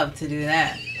have loved to do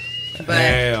that. But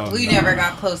Hell we no. never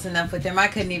got close enough with him. I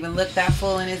couldn't even look that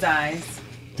full in his eyes.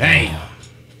 Damn.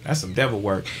 That's some devil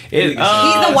work. He's the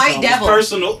white devil.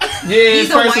 Personal. Yeah, He's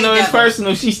it's a white personal. It's devil.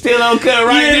 personal. She's still on cut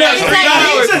right now. he's It's like- 3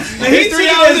 hours. It's 3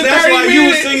 hours and That's 30 why you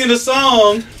was minutes. singing the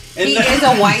song. And He is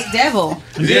a white devil.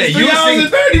 Yeah, It's you 3 was hours singing.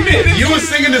 and 30 minutes. You was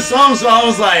singing the song, so I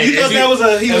was like, You thought that was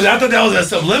a- he was- I thought that was a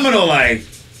subliminal, like.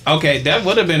 Okay, that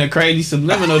would have been a crazy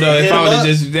subliminal though if Hit I him would have up.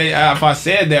 just if I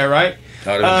said that right.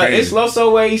 That would've been crazy. It's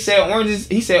Loso Way. He said oranges.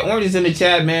 He said oranges in the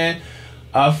chat, man.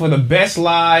 For the best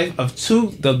live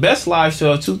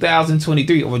show of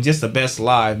 2023, or just the best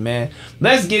live, man.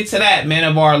 Let's get to that, man,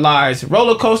 of our lives.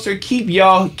 Roller coaster, keep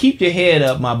your head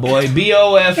up, my boy.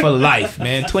 BOF for life,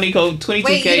 man. 22K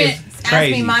Wait, you is didn't ask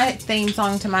crazy. me my theme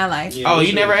song to my life. Yeah, Oh, you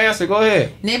sure. never answered. Go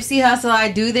ahead. Nipsey Hussle, I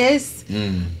Do This.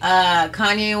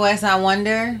 Kanye West, I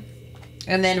Wonder.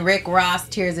 And then Rick Ross,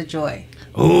 Tears of Joy.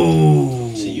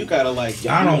 Ooh. So you gotta like.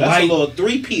 I don't that's like- a little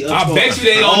 3P. I bet you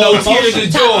they don't know Tears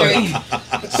of Top Joy.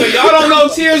 three. So y'all don't know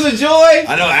Tears of Joy?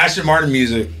 I know Asher Martin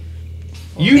music.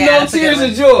 You Yeah, know that's a good Tears one.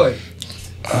 of Joy.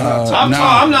 I'm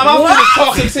What?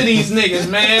 talking to these niggas,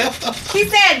 man. He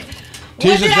said,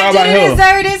 Tears what did of I Joy do by to who?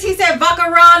 deserve this? He said,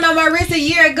 Baccarat on my wrist a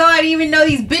year ago. I didn't even know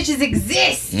these bitches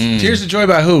exist. Tears of Joy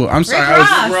by who? I'm sorry. Rick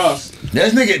I was, Ross.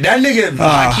 That nigga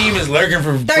Hakeem is lurking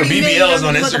for 30 BBLs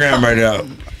on million Instagram right now.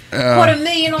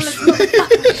 $250,000 on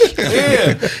the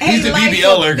Yeah. He's the life's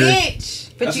BBL a lurker. Bitch.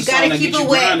 But That's you the song gotta that keep get it you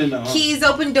wet. grinding, though, huh? Keys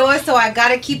open doors, so I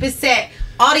gotta keep it set.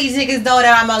 All these niggas know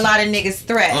that I'm a lot of niggas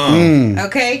threat.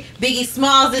 Okay? Biggie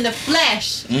Smalls in the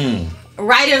flesh.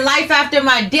 Writing life after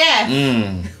my death.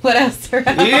 What else? Yeah.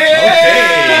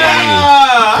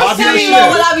 Tell me,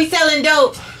 Lord, will I be selling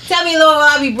dope? Tell me, Lord, will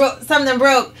I be something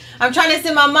broke? I'm trying to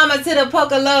send my mama to the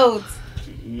poker loads.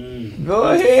 Go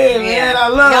ahead, man. I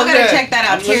love Y'all gotta that. check that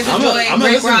out. Tears of I'm Joy. gonna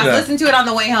Rick listen to Ross. that. Listen to it on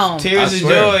the way home. Tears I of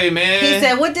swear. Joy, man. He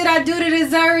said, "What did I do to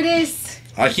deserve this?"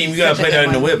 Hakeem, you gotta Such a play that good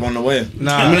in the one. whip on the way.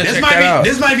 Nah. I'm gonna This check might that be out.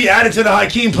 this might be added to the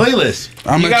Hakeem playlist.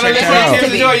 I'm You gonna gotta check listen that to out.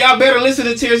 Tears of Joy. Y'all better listen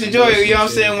to Tears of Joy. You know what I'm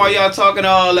saying? While y'all talking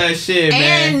all that shit,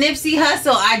 man. And Nipsey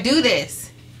Hussle, I do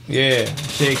this. Yeah,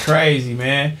 shit crazy,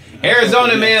 man.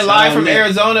 Arizona, man, live from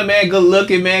Arizona, man. Good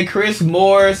looking, man. Chris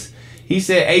Morris. He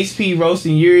said HP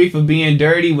roasting Yuri for being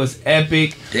dirty was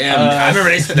epic. Damn, I remember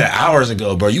they said that hours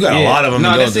ago, bro. You got a lot of them.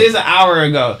 No, to go this through. is an hour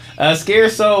ago. Scared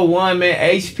Soul 1, man.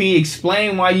 HP,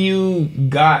 explain why you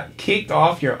got kicked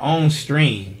off your own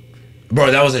stream.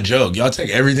 Bro, that was a joke. Y'all take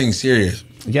everything serious.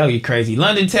 Yo, you crazy.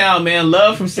 London Town, man.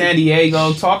 Love from San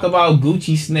Diego. Talk about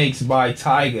Gucci Snakes by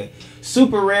Tyga.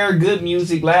 Super rare, good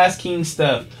music. Last King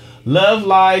stuff. Love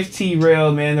live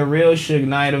T-Rell, man. The real Suge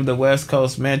Knight of the West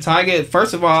Coast, man. Tyga,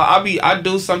 first of all, I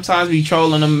do sometimes be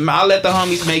trolling them. I let the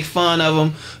homies make fun of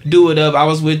them, do it up. I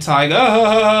was with Tyga.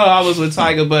 I was with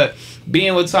Tyga, but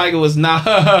being with Tyga was not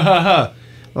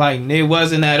like, it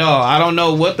wasn't at all. I don't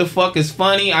know what the fuck is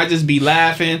funny. I just be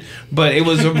laughing, but it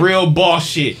was a real boss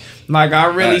shit. Like, I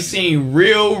really seen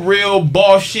real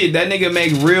boss shit. That nigga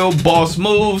make real boss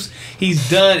moves. He's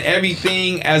done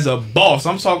everything as a boss.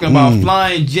 I'm talking about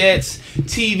flying jets,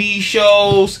 TV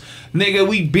shows. Nigga,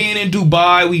 we been in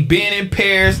Dubai. We been in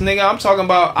Paris. Nigga, I'm talking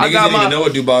about... Niggas didn't even know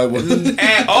what Dubai was.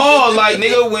 At all. Like,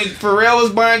 nigga, when Pharrell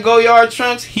was buying Goyard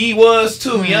trunks, he was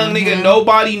too. Young nigga,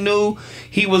 nobody knew.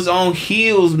 He was on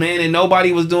heels, man, and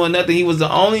nobody was doing nothing. He was the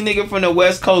only nigga from the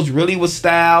West Coast really with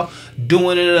style,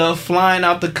 doing it up, flying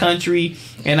out the country.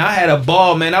 And I had a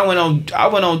ball, man. I went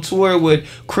on tour with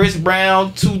Chris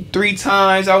Brown 2-3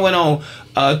 times. I went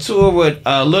on tour with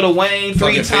Lil Wayne 3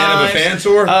 Fucking times. fan of a fan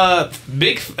tour?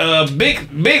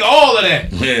 Big all of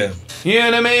that. Yeah. You know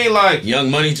what I mean? Like Young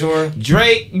Money tour.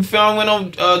 Drake, you feel? I went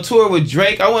on tour with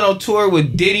Drake. I went on tour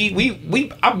with Diddy.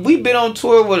 We've been on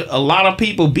tour with a lot of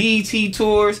people. BET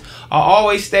tours. I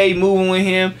always stayed moving with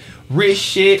him. Rich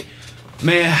shit,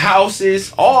 man.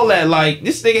 Houses, all that. Like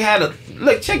this nigga had a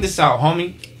look. Check this out,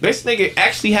 homie. This nigga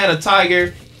actually had a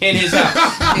tiger in his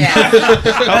house. Yeah.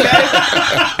 Okay.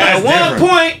 At one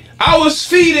point, I was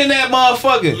feeding that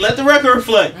motherfucker. Let the record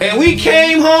reflect. And we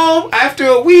came home after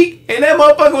a week, and that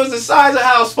motherfucker was the size of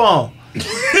Housephone. And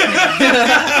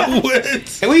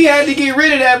we had to get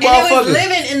rid of that motherfucker. And it was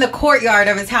living in the courtyard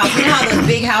of his house. You know how those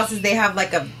big houses, they have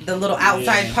like the little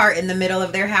outside part in the middle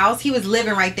of their house? He was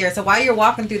living right there. So while you're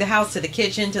walking through the house to the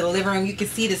kitchen, to the living room, you can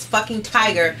see this fucking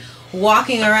tiger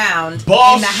walking around in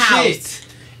the house.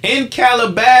 In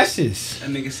Calabasas. That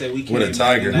nigga said we can't. With a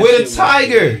tiger. With a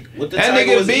tiger. That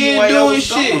nigga been doing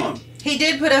shit. He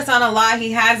did put us on a lot.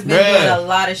 He has been doing a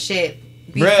lot of shit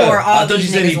before all I thought you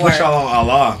said he put y'all on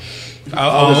Allah. A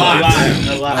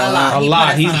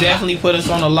lot. He's definitely put us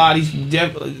on a lot. He's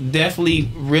definitely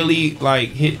really like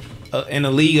hit in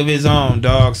a league of his own,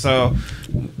 dog. So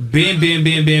been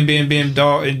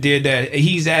dog and did that.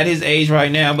 He's at his age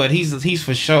right now, but he's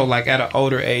for sure like at an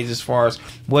older age as far as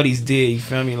what he's did. You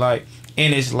feel me? Like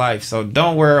in his life. So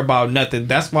don't worry about nothing.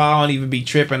 That's why I don't even be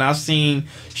tripping. I've seen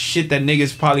shit that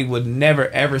niggas probably would never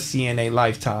ever see in their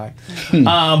lifetime.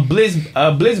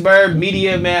 Blitzbird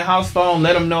Media, man, Housephone,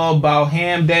 let them know about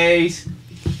Ham Days.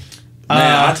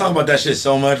 Man, I talk about that shit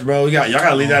so much, bro. Y'all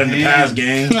gotta leave that in the past,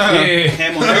 gang. Yeah.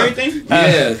 Ham on everything?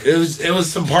 Yeah, it was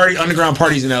some underground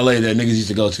parties in LA that niggas used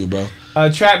to go to, bro.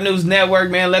 Trap News Network,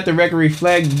 man, let the record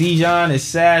reflect. Dijon is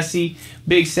sassy,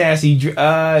 big sassy.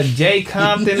 Jay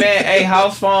Compton, man, hey,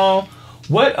 Housephone.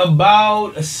 What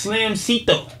about Slim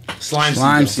Cito?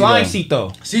 Slime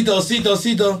Cito.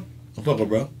 Cito. Fuck up,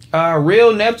 bro.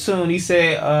 Real Neptune, he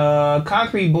said,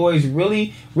 Concrete Boys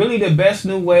really the best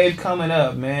new wave coming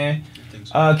up, man.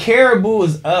 Caribou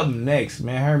is up next,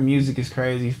 man. Her music is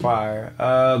crazy fire.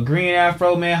 Green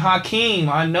Afro, man. Hakeem,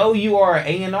 I know you are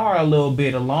A&R a little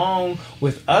bit, along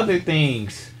with other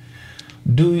things.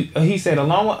 He said,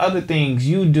 along with other things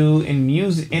you do in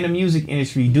the music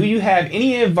industry, do you have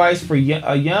any advice for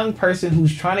a young person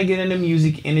who's trying to get in the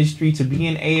music industry to be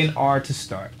an A&R to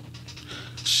start?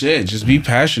 Shit, just be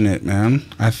passionate, man.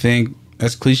 I think,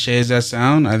 as cliche as that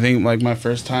sound, I think like my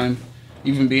first time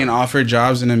even being offered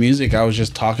jobs in the music, I was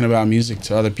just talking about music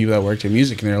to other people that worked in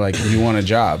music, and they're like, you want a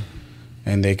job?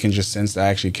 And they can just sense that I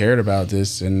actually cared about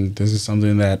this, and this is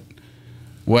something that,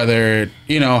 whether,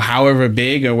 you know, however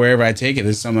big or wherever I take it,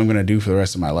 this is something I'm going to do for the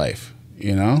rest of my life,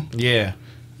 you know? Yeah.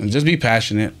 And just be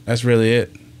passionate. That's really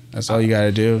it. That's all you got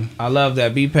to do. I love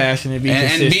that. Be passionate, be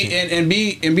persistent. And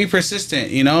be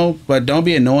persistent, you know? But don't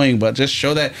be annoying, but just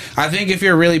show that. I think if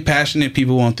you're really passionate,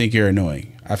 people won't think you're annoying.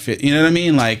 You know what I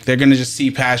mean? Like, they're going to just see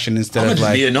passion instead of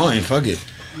like... be annoying. Fuck it.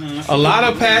 A lot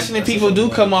of passionate people do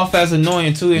come off as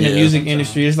annoying too in the music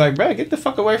industry. It's like, bro, get the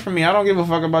fuck away from me. I don't give a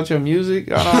fuck about your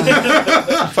music. I don't. What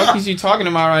the fuck is you talking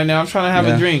about right now? I'm trying to have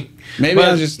a drink. Maybe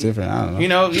I'm just different. I don't know.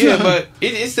 You know, but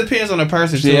it depends on the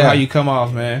person too, how you come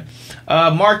off, man.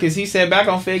 Marcus, he said, back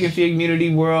on Fig and Fig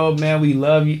Community World, man, we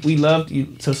love you. We love you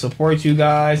to support you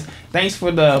guys. Thanks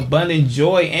for the abundant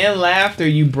joy and laughter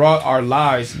you brought our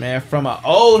lives, man. From an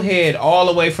old head all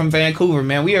the way from Vancouver,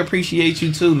 man. We appreciate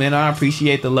you too, man. I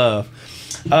appreciate the love.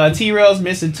 T-Rell's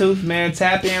missing tooth, man.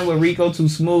 Tap in with Rico Too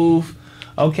Smooth.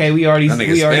 Okay, we already you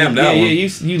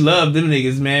love them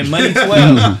niggas, man. Money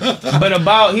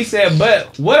 12. He said,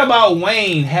 but what about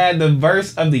Wayne had the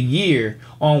verse of the year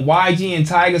on YG and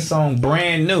Tiger song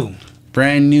Brand New?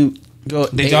 Brand New. Go.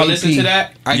 Did y'all listen to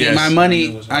that? I get my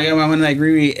money. I got my money like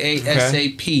Riri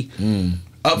ASAP.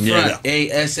 Up front,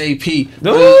 ASAP.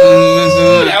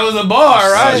 Ooh, that was a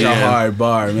bar, right? Such a hard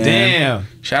bar, man. Damn.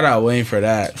 Shout out Wayne for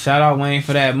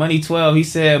that. Money 12, he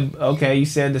said, okay, you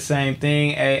said the same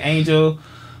thing. Hey, Angel,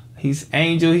 he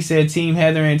said Team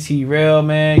Heather and T-Rell,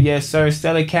 man. Yes, sir.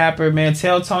 Stella Capper, man.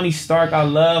 Tell Tony Stark I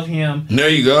love him. There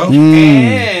you go.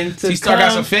 And T Stark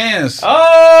got some fans.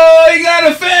 Oh, he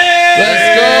got a fan.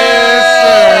 Let's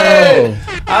go.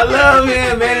 I love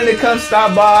him, man. And to come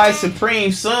stop by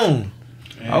Supreme soon.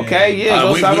 Okay, yeah,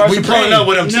 go stop by we Supreme. pulling up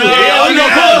with him too. We pulling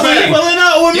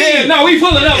up with me. Yeah, no, we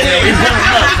pulling up with him. We pulling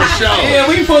up for sure. Yeah,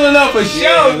 we pulling up for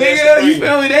sure, nigga. You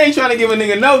feel me? They ain't trying to give a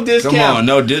nigga no discount. Come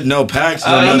on, no packs.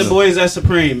 The boys at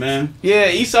Supreme, man. Yeah,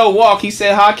 Eso Walk, he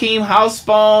said Hakeem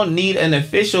Housephone need an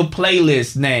official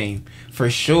playlist name. For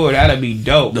sure, that'll be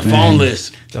dope. The phone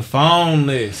list. The phone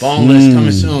list. Phone list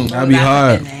coming soon. That'll be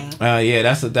hard. Yeah,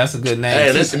 that's a good name.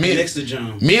 Hey, listen, me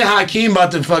and Hakeem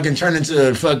about to fucking turn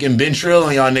into fucking Ben Trill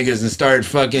on y'all niggas and start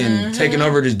fucking taking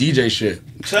over this DJ shit.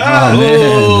 Me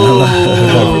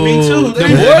too. The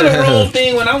boiler room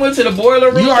thing. When I went to the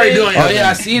boiler room, you already doing? Oh yeah,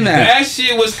 I seen that. That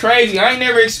shit was crazy. I ain't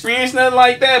never experienced nothing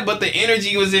like that, but the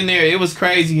energy was in there. It was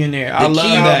crazy in there. I love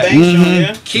that.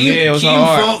 It was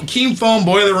hard. Keem phone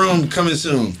boiler room coming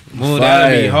soon. Ooh,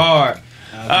 that'll be hard.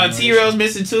 T-Rell's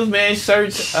Missing Tooth, man.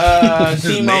 Search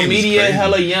Chemo Media,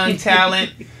 hella young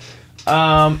talent.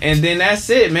 And then that's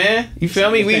it, man. You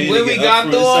feel me? We got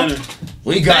through them.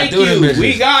 We got through them bitches.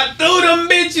 We got through them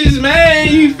bitches, man.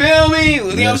 You feel me? You know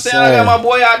what I'm saying? I got my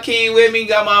boy Hakeem with me.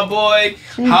 Got my boy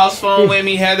Housephone with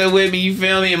me. Heather with me. You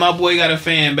feel me? And my boy got a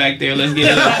fan back there. Let's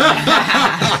get it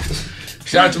up.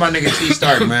 Shout out to my nigga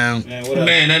T-Stark, man.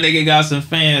 Man, that nigga got some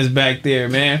fans back there,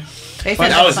 man.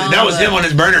 That was him on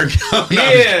his burner account.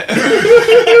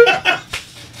 Yeah.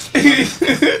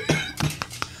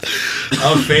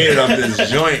 I'm faded off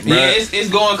this joint, bro. Yeah, it's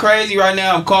going crazy right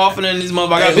now. I'm coughing in this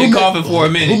motherfucker. I've been coughing for a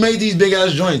minute. Who made these big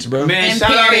ass joints, bro? Man,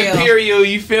 shout out Imperial.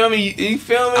 You feel me?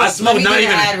 I smoked not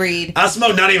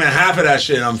even half of that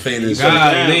shit. I'm faded.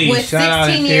 With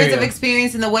 16 years of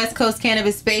experience in the West Coast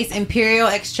cannabis space, Imperial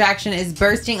Extraction is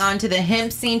bursting onto the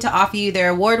hemp scene to offer you their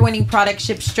award-winning product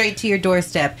shipped straight to your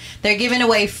doorstep. They're giving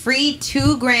away free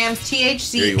 2 grams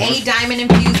THC, A diamond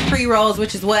infused pre-rolls,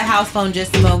 which is what Housephone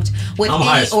just smoked, with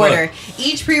any order.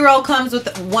 Each pre-roll comes with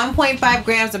 1.5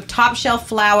 grams of top shelf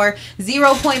flower,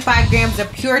 0.5 grams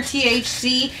of pure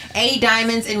THC, A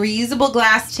diamonds, and reusable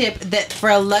glass tip that for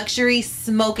a luxury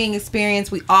smoking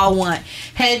experience we all want.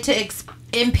 Head to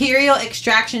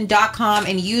ImperialExtraction.com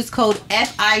and use code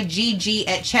FIGG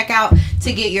at checkout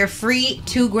to get your free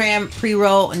 2-gram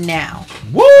pre-roll now.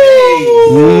 Woo!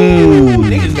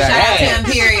 Niggas got Shout out to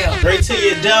Imperial. Straight to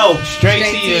your dough. Straight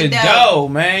to your dough,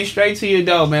 man. Straight to your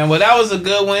dough, man. Well, that was a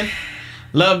good one.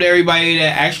 Loved everybody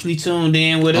that actually tuned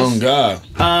in with us. Oh, God.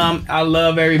 I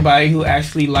love everybody who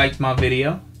actually liked my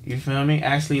video. You feel me?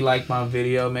 Actually liked my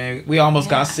video, man. We almost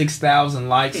got 6,000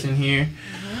 likes in here.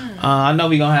 I know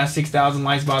we gonna have 6,000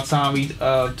 likes by the time we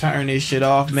turn this shit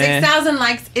off, man. 6,000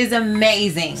 likes is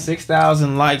amazing.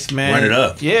 6,000 likes, man. Run it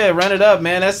up. Yeah, run it up,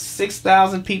 man. That's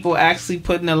 6,000 people actually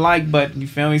putting the like button. You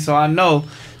feel me? So I know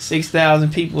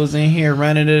 6,000 people is in here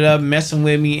running it up, messing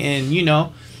with me, and you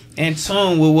know, in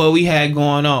tune with what we had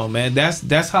going on, man.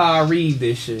 That's how I read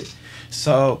this shit.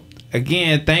 So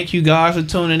again, thank you guys for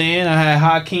tuning in. I had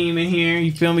Hakeem in here.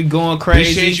 You feel me? Going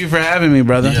crazy. Appreciate you for having me,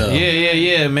 brother.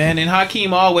 Yeah, man. And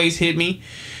Hakeem always hit me.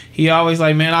 He always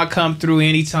like, man, I'll come through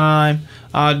anytime.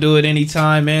 I'll do it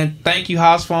anytime, man. Thank you,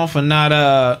 Housephone, for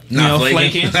not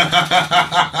flaking.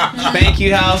 Thank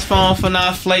you, Housephone, for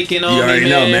not flaking on me, man. You already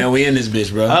know, man. We in this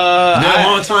bitch, bro.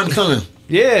 Long time coming.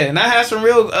 Yeah, and I had some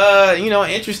real,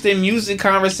 interesting music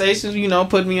conversations. You know,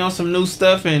 put me on some new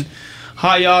stuff and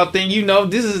how y'all think,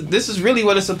 this is really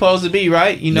what it's supposed to be,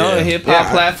 right? You know, a hip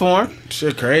hop platform.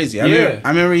 Shit crazy. I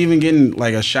remember even getting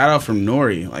like a shout out from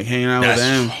Nori, like hanging out with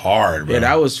them. That's hard, bro. Yeah,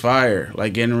 that was fire.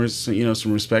 Like getting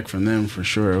some respect from them for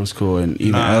sure. It was cool. And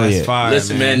even Elliot. That's fire,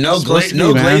 listen, man, no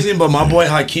glazing, but my boy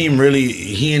Hakeem really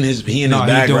he in his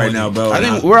bag right now, bro. I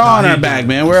think we're all in our bag,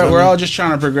 man. We're all just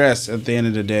trying to progress at the end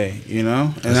of the day, you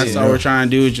know? And that's all we're trying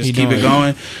to do is just keep it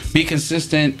going. Be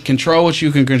consistent, control what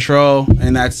you can control,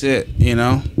 and that's it, you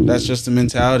know? That's just the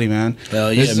mentality, man.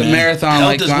 Hell yeah, this is a marathon.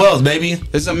 Health is wealth, baby.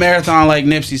 This is a marathon like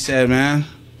Nipsey said, man.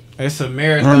 It's a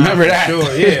marathon. Remember that. Sure,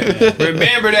 yeah.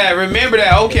 Remember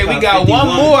that. Okay, we got 51.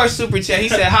 One more super chat. He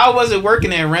said, how was it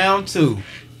working in round 2?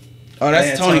 Oh,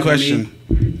 that's a Tony question.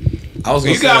 I was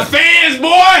gonna you got fans, boy.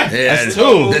 Yeah, that's 2.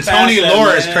 The Tony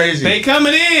lore is crazy. They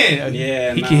coming in.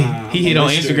 Yeah, he hit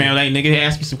on Instagram like, nigga,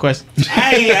 ask me some questions.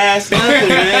 I ain't asked nothing,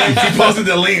 man. He posted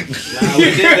the link. Nah, we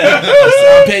did that.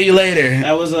 I'll pay you later.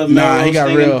 That was a he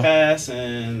got real pass,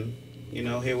 and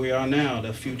here we are now.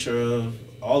 The future of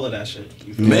all of that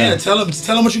shit. Man, tell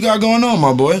him what you got going on,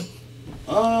 my boy.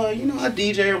 I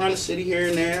DJ around the city here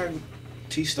and there.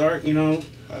 T-Stark, I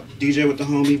DJ with the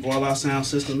homie Voila Sound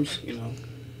Systems,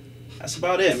 That's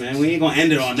about it, man. We ain't gonna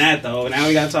end it on that though. Now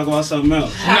we gotta talk about something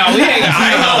else. No, we ain't.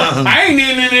 I ain't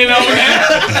ending it on that.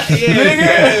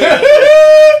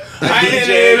 I ain't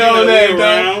ending it on that,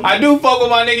 though. I do fuck with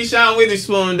my nigga Sean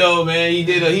Witherspoon though, man. He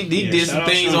did some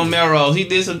things on Melrose. He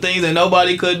did some things that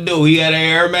nobody could do. He had an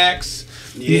Air Max.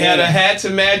 He had a hat to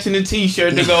match and a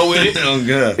T-shirt to go with it. Oh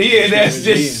god. Yeah, that's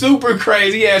just super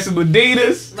crazy. He had some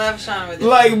Adidas. Love Sean with it.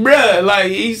 Like, bruh, like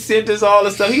he sent us all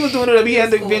the stuff. He was doing it up. He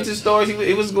had the vintage stores.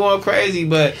 It was going crazy,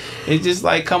 but it's just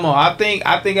like, come on. I think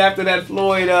after that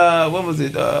Floyd, what was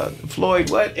it? Floyd,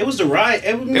 what? It was the riot.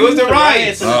 It was the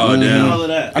riots. Oh, damn. All of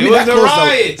that. I mean, It was the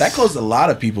riots. That closed a lot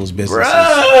of people's businesses.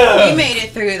 Bruh. We made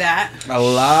it through that. A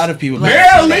lot of people.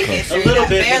 Barely. A little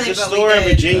bit, but the store in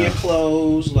Virginia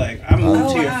closed. Like I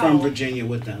moved here from Virginia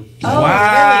with them. Oh,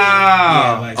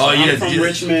 Wow. Yeah, like, so I'm from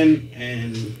Richmond,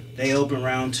 and they opened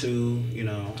round 2. You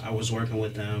know, I was working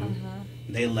with them.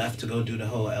 They left to go do the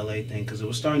whole LA thing because it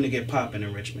was starting to get popping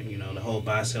in Richmond. You know, the whole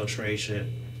buy sell trade shit.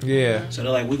 Yeah. So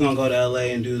they're like, we're gonna go to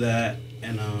LA and do that,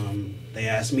 and they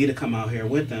asked me to come out here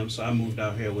with them. So I moved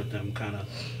out here with them, kind of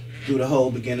through the whole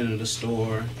beginning of the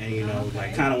store, and you know,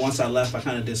 like kind of once I left, I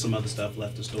kind of did some other stuff,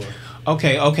 left the store.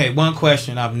 Okay. One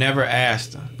question I've never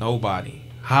asked nobody: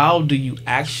 how do you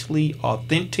actually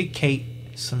authenticate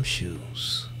some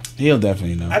shoes? He'll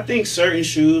definitely know. I think certain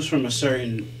shoes from a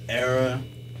certain era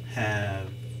have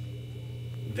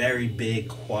very big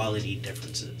quality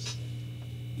differences.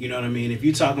 You know what I mean? If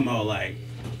you're talking about like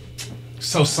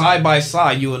So side by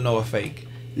side, you will know a fake.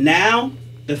 now,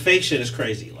 the fake shit is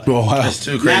crazy. Like, It's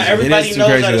too crazy. now everybody It is too knows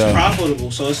crazy, that it's though.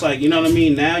 profitable, so it's like, you know what I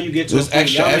mean. Now you get to There's a point,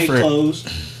 extra y'all make effort.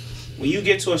 clothes. When you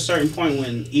get to a certain point,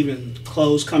 when even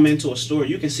clothes come into a store,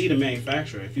 you can see the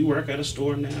manufacturer. If you work at a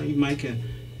store now, you might can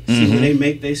see where they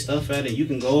make their stuff at, and you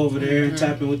can go over there and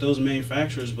tap in with those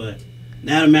manufacturers. But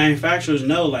now the manufacturers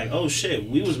know, like, oh shit,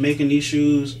 we was making these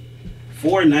shoes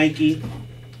for Nike.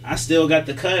 I still got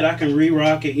the cut. I can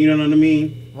re-rock it. You know what I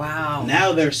mean? Wow.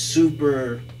 Now they're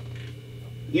super.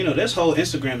 You know, there's whole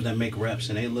Instagrams that make reps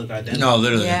and they look identical. No,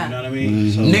 literally. Yeah. You know what I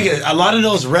mean? So, Nigga, a lot of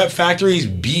those rep factories,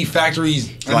 B factories,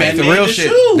 like the made real the shit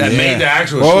shoes. that made the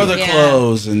actual or shoes. the Yeah.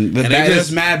 clothes and the And they back, just-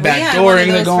 just mad We had backdooring one of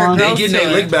to those go for on. They girls. getting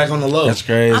their lick back on the low. That's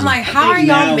crazy. I'm like, how are think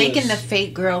y'all now making is- the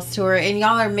fake girls tour and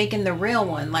y'all are making the real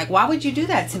one? Like, why would you do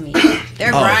that to me?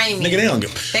 They're Oh, grimy. nigga, they don't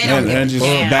give. They don't Yeah, give just a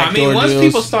damn. back- I mean, Backdoor once deals.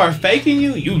 people start faking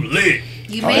you, you lit.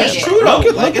 You Oh, made that's it. true though.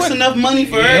 Look Like, it's what- enough money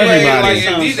for Everybody. everybody.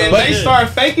 Like, if So, they shit. start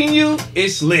faking you,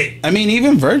 it's lit. I mean,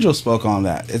 even Virgil spoke on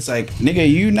that. It's like, nigga,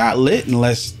 you not lit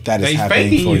unless that is They happening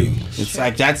faking for you. you. It's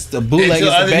like that's the bootleg. Until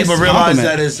Is the other best people realize compliment.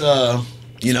 that it's, you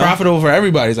It's know. profitable for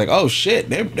everybody. It's like, oh shit,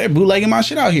 they're bootlegging my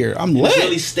shit out here. I'm lit. It's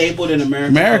really stapled in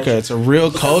America. America, it's a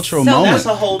real cultural So moment. That's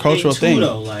a whole cultural thing too, thing.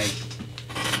 though. Like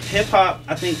hip hop,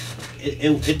 I think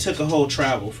it took a whole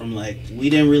travel from like we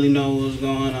didn't really know what was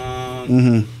going on.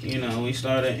 Mm-hmm. You know, we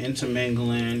started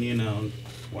intermingling. You know,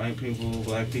 white people,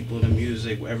 black people, the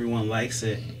music, everyone likes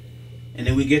it, and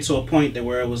then we get to a point that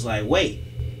where it was like, wait,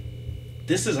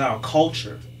 this is our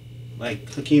culture. Like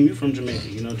Hakeem, you from Jamaica?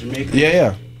 You know, Jamaica.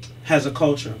 Yeah. Has a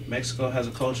culture. Mexico has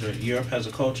a culture. Europe has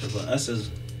a culture. But us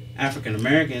as African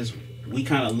Americans, we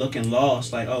kind of looking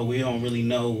lost. Like, oh, we don't really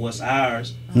know what's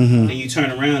ours. Mm-hmm. Then you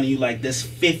turn around and you like, this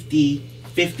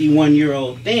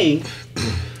 51-year-old thing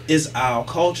is our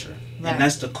culture. Right. And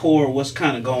that's the core of what's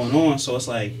kind of going on. So it's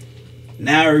like,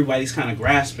 now everybody's kind of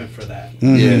grasping for that.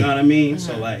 Mhm. You know what I mean?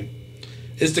 So like,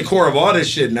 It's the core of all this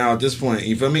shit now at this point.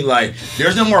 You feel me? Like,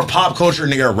 there's no more pop culture,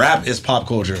 nigga. Rap is pop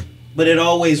culture. but it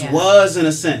always Yeah. was in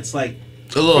a sense. Like,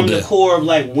 A little from bit. the core of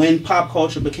like when pop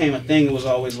culture became a thing, it was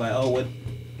always like, oh,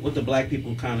 what the black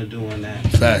people kind of doing that.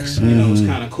 Facts. You know, it's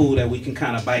kind of cool that we can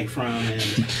kind of bite from. And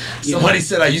you Somebody know.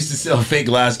 said I used to sell fake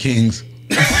Last Kings.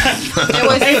 There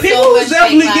was Hey, so people was much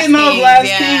definitely fake getting off Kings, Last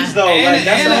yeah. Kings though. And, Like,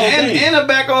 that's the whole thing. and a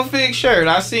back on fig shirt.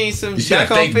 I seen some You seen back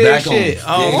a on fake fig back on shit. fig?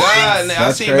 Oh What? God, I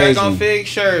That's seen crazy. back on fig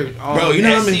shirt on Bro, you know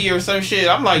what I Etsy mean? or some shit.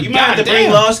 I'm like, You might have to bring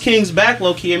damn. Lost Kings back,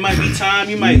 low key. It might be time.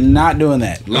 You might. Not doing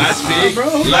that. Last Fig? bro.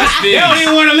 Last They Fig. don't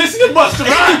even want to listen to Busta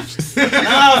Rhymes.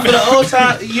 Nah, for the old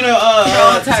time, you know,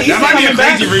 old time. Tisa That might be a coming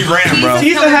back. crazy rebrand, bro.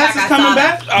 Tisa- Tisa Hats is I coming saw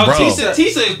back. Oh, Bro. Tisa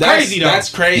is crazy though. That's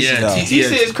crazy Yeah, though.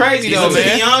 Tisa is crazy though, To be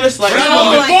man. honest, like, First of Oh,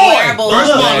 all, like wearable.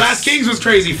 First of all, Yes. Last Kings was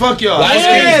crazy. Fuck y'all. Last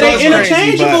yeah, Kings was they crazy,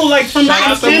 interchangeable. but- Like from Shout out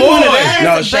the to standpoint of boys. that.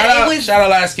 No, But shout it out, was- shout out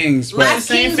Last Kings. But Last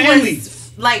same Kings family.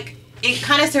 was like it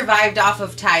kind of survived off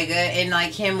of Tyga and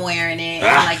like him wearing it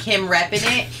and like him repping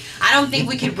it. I don't think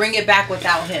we could bring it back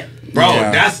without him. Bro,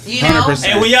 Yeah. that's You know, 100%.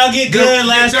 Hey, when y'all get good,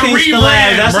 Last the Kings rebrand,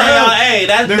 collabs. That's bro. how y'all. Hey,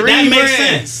 that rebrand. makes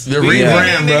sense. the We rebrand,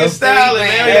 got bro. niggas styling,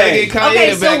 man. We gotta get Kanye okay,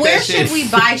 to so back where that should shit. we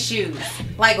buy shoes?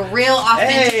 Like real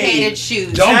authenticated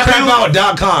shoes.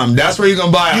 Don'tcrapout.com. That's where you're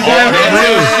gonna buy all the gotta have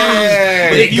real real shoes.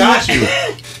 But They if you got want, you.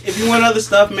 if you want other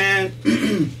stuff, man,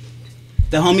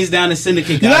 the homies down in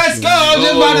Syndicate got let's you. go. I was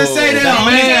just about to say The that,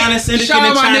 homies down in man. Syndicate Shout out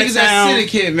in my niggas at Chinatown.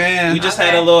 Syndicate, man. We just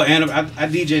had a little I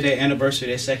DJ'd their anniversary,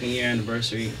 their 2nd year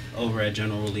anniversary over at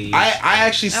General Release. I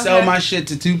actually sell Okay. my shit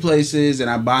to 2 places and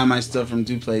I buy my stuff from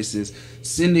 2 places.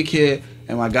 Syndicate,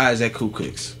 and my guys at Cool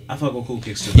Kicks. I fuck with Cool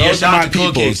Kicks too. Those are my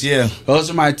peoples. Those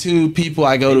are my two people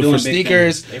I go to for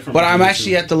sneakers. But I'm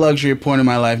actually at the luxury point in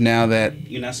my life now that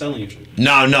you're not selling your shit.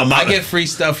 No, I get free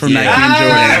stuff from Nike and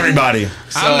Jordan. Everybody.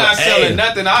 So, I'm not selling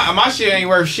nothing. My shit ain't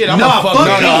worth shit. I'm no, a fuck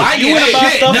I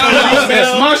get shit.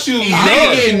 No, my shoes.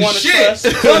 Nigga shit.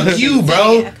 Fuck you,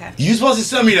 bro. Okay. You supposed to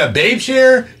sell me the babe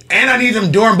chair, and I need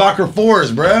them Dornbacher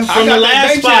 4s, bro. I got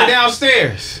the babe chair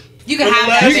downstairs. You can have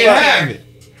that. You can have it.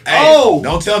 Hey,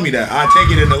 don't tell me that. I'll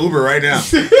take it in the Uber right now.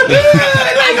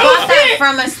 I bought that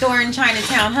from a store in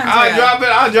Chinatown. I'll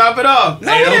drop it off.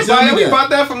 No, we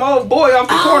bought that from old boy off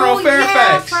the corner on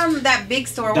Fairfax. Yeah, from that big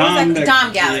store. What was that?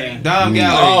 Dom Gallery. Dom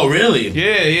Gallery. Oh, really?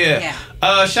 Yeah.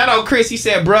 Shout out Chris. He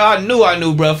said, bro, I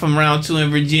knew, bro, from round 2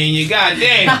 in Virginia. God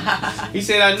damn. He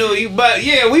said, I knew you. But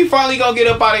yeah, we finally gonna get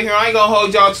up out of here. I ain't gonna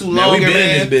hold y'all too long. We been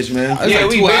in this bitch, man. Yeah,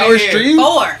 we 2 hours stream?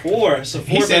 4. So 4.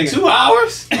 He said 2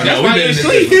 hours? That's why you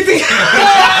sleep. 4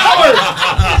 hours.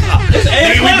 It's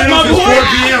 8 o'clock, my boy. 4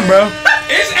 p.m., bro.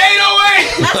 It's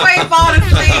 8:08. That's why he falling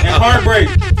asleep. And heartbreak.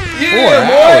 Yeah,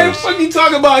 boy. What the fuck you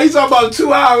talking about? He's talking about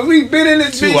 2 hours. We been in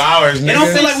this 2 hours, nigga. It don't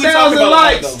feel like we talking about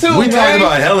lights too. We talking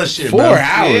about hella shit, 4 bro.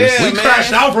 hours. Yeah, we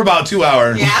crashed out for about 2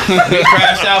 hours. Yeah. We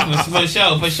crashed out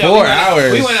for sure. 4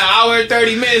 hours. We went an hour and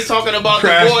 30 minutes talking about the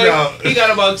boy. Out. He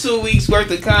got about 2 weeks worth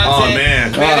of content. Oh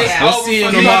man, we'll see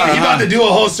him tomorrow. You about to do a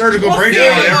whole surgical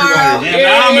breakdown on everybody. Yeah,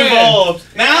 now I'm involved.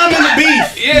 Now I'm in the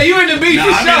beef. Yeah, you in the beef for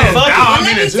sure. Let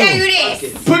me tell you this.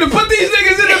 Put these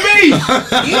niggas in the beef.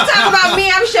 You talk about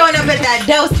me, I'm showing up at that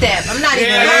doorstep. I'm not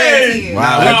even lying to you.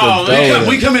 Wow,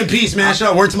 we come in peace, man.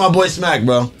 Shout out, word to my boy Smack,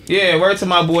 bro. Yeah, word to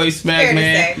my boy Smack, Fair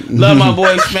man. to say. Love my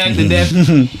boy Smack to death.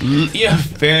 Yeah,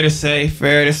 fair to say,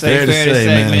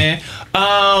 man.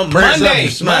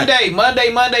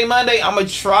 Monday. I'm gonna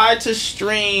try to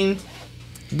stream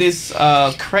this.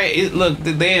 Look,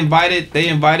 they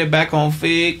invited back on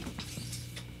Fig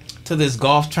to this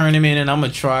golf tournament, and I'm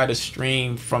gonna try to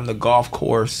stream from the golf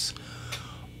course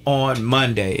on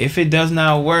Monday. If it does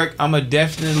not work, I'm gonna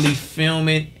definitely film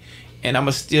it, and I'm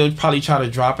gonna still probably try to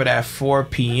drop it at 4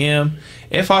 p.m.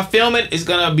 If I film it, it's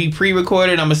gonna be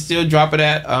pre-recorded. I'm gonna still drop it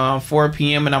at 4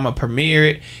 p.m. and I'm gonna premiere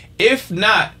it. If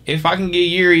not, if I can get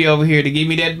Yuri over here to give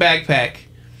me that backpack,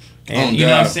 and you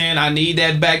know what I'm saying, I need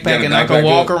that backpack, and I can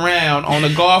walk around on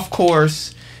the golf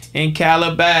course in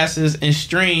Calabasas and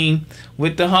stream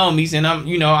with the homies, and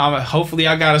hopefully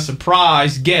I got a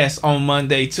surprise guest on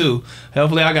Monday too.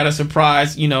 Hopefully I got a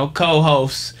surprise,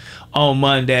 co-host on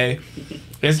Monday.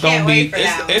 It's gonna be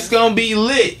it's gonna be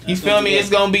lit. You feel me? It's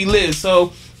gonna be lit.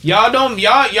 So y'all don't be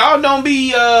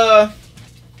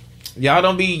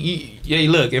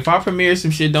look, if I premiere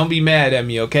some shit, don't be mad at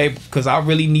me, okay? Because I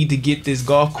really need to get this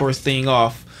golf course thing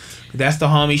off. That's the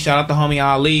homie. Shout out to homie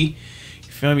Ali.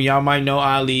 Feel me? Y'all might know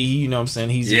Ali. You know what I'm saying?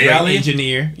 He's a great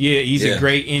engineer. Yeah, he's a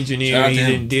great engineer.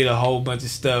 He did a whole bunch of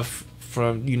stuff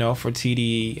from, for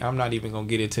TDE. I'm not even gonna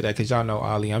get into that because y'all know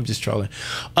Ali. I'm just trolling.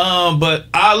 But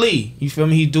Ali, you feel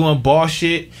me? He's doing boss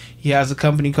shit. He has a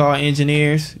company called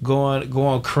Engineers,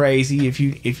 going crazy. If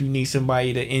you need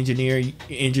somebody to engineer, you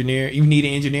need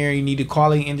an engineer, you need a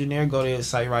quality engineer, go to his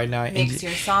site right now. Mix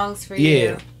your songs for you.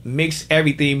 Yeah, mix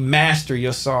everything, master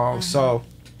your songs. So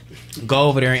go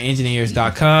over there at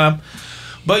engineers.com.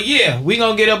 But yeah, we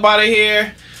gonna get up out of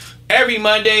here every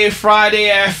Monday and Friday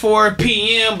at 4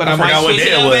 p.m. But I might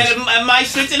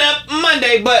switch it up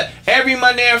Monday. But every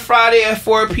Monday and Friday at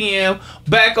 4 p.m.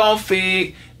 back on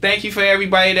Fig. Thank you for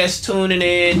everybody that's tuning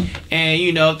in,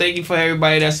 and thank you for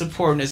everybody that's supporting us.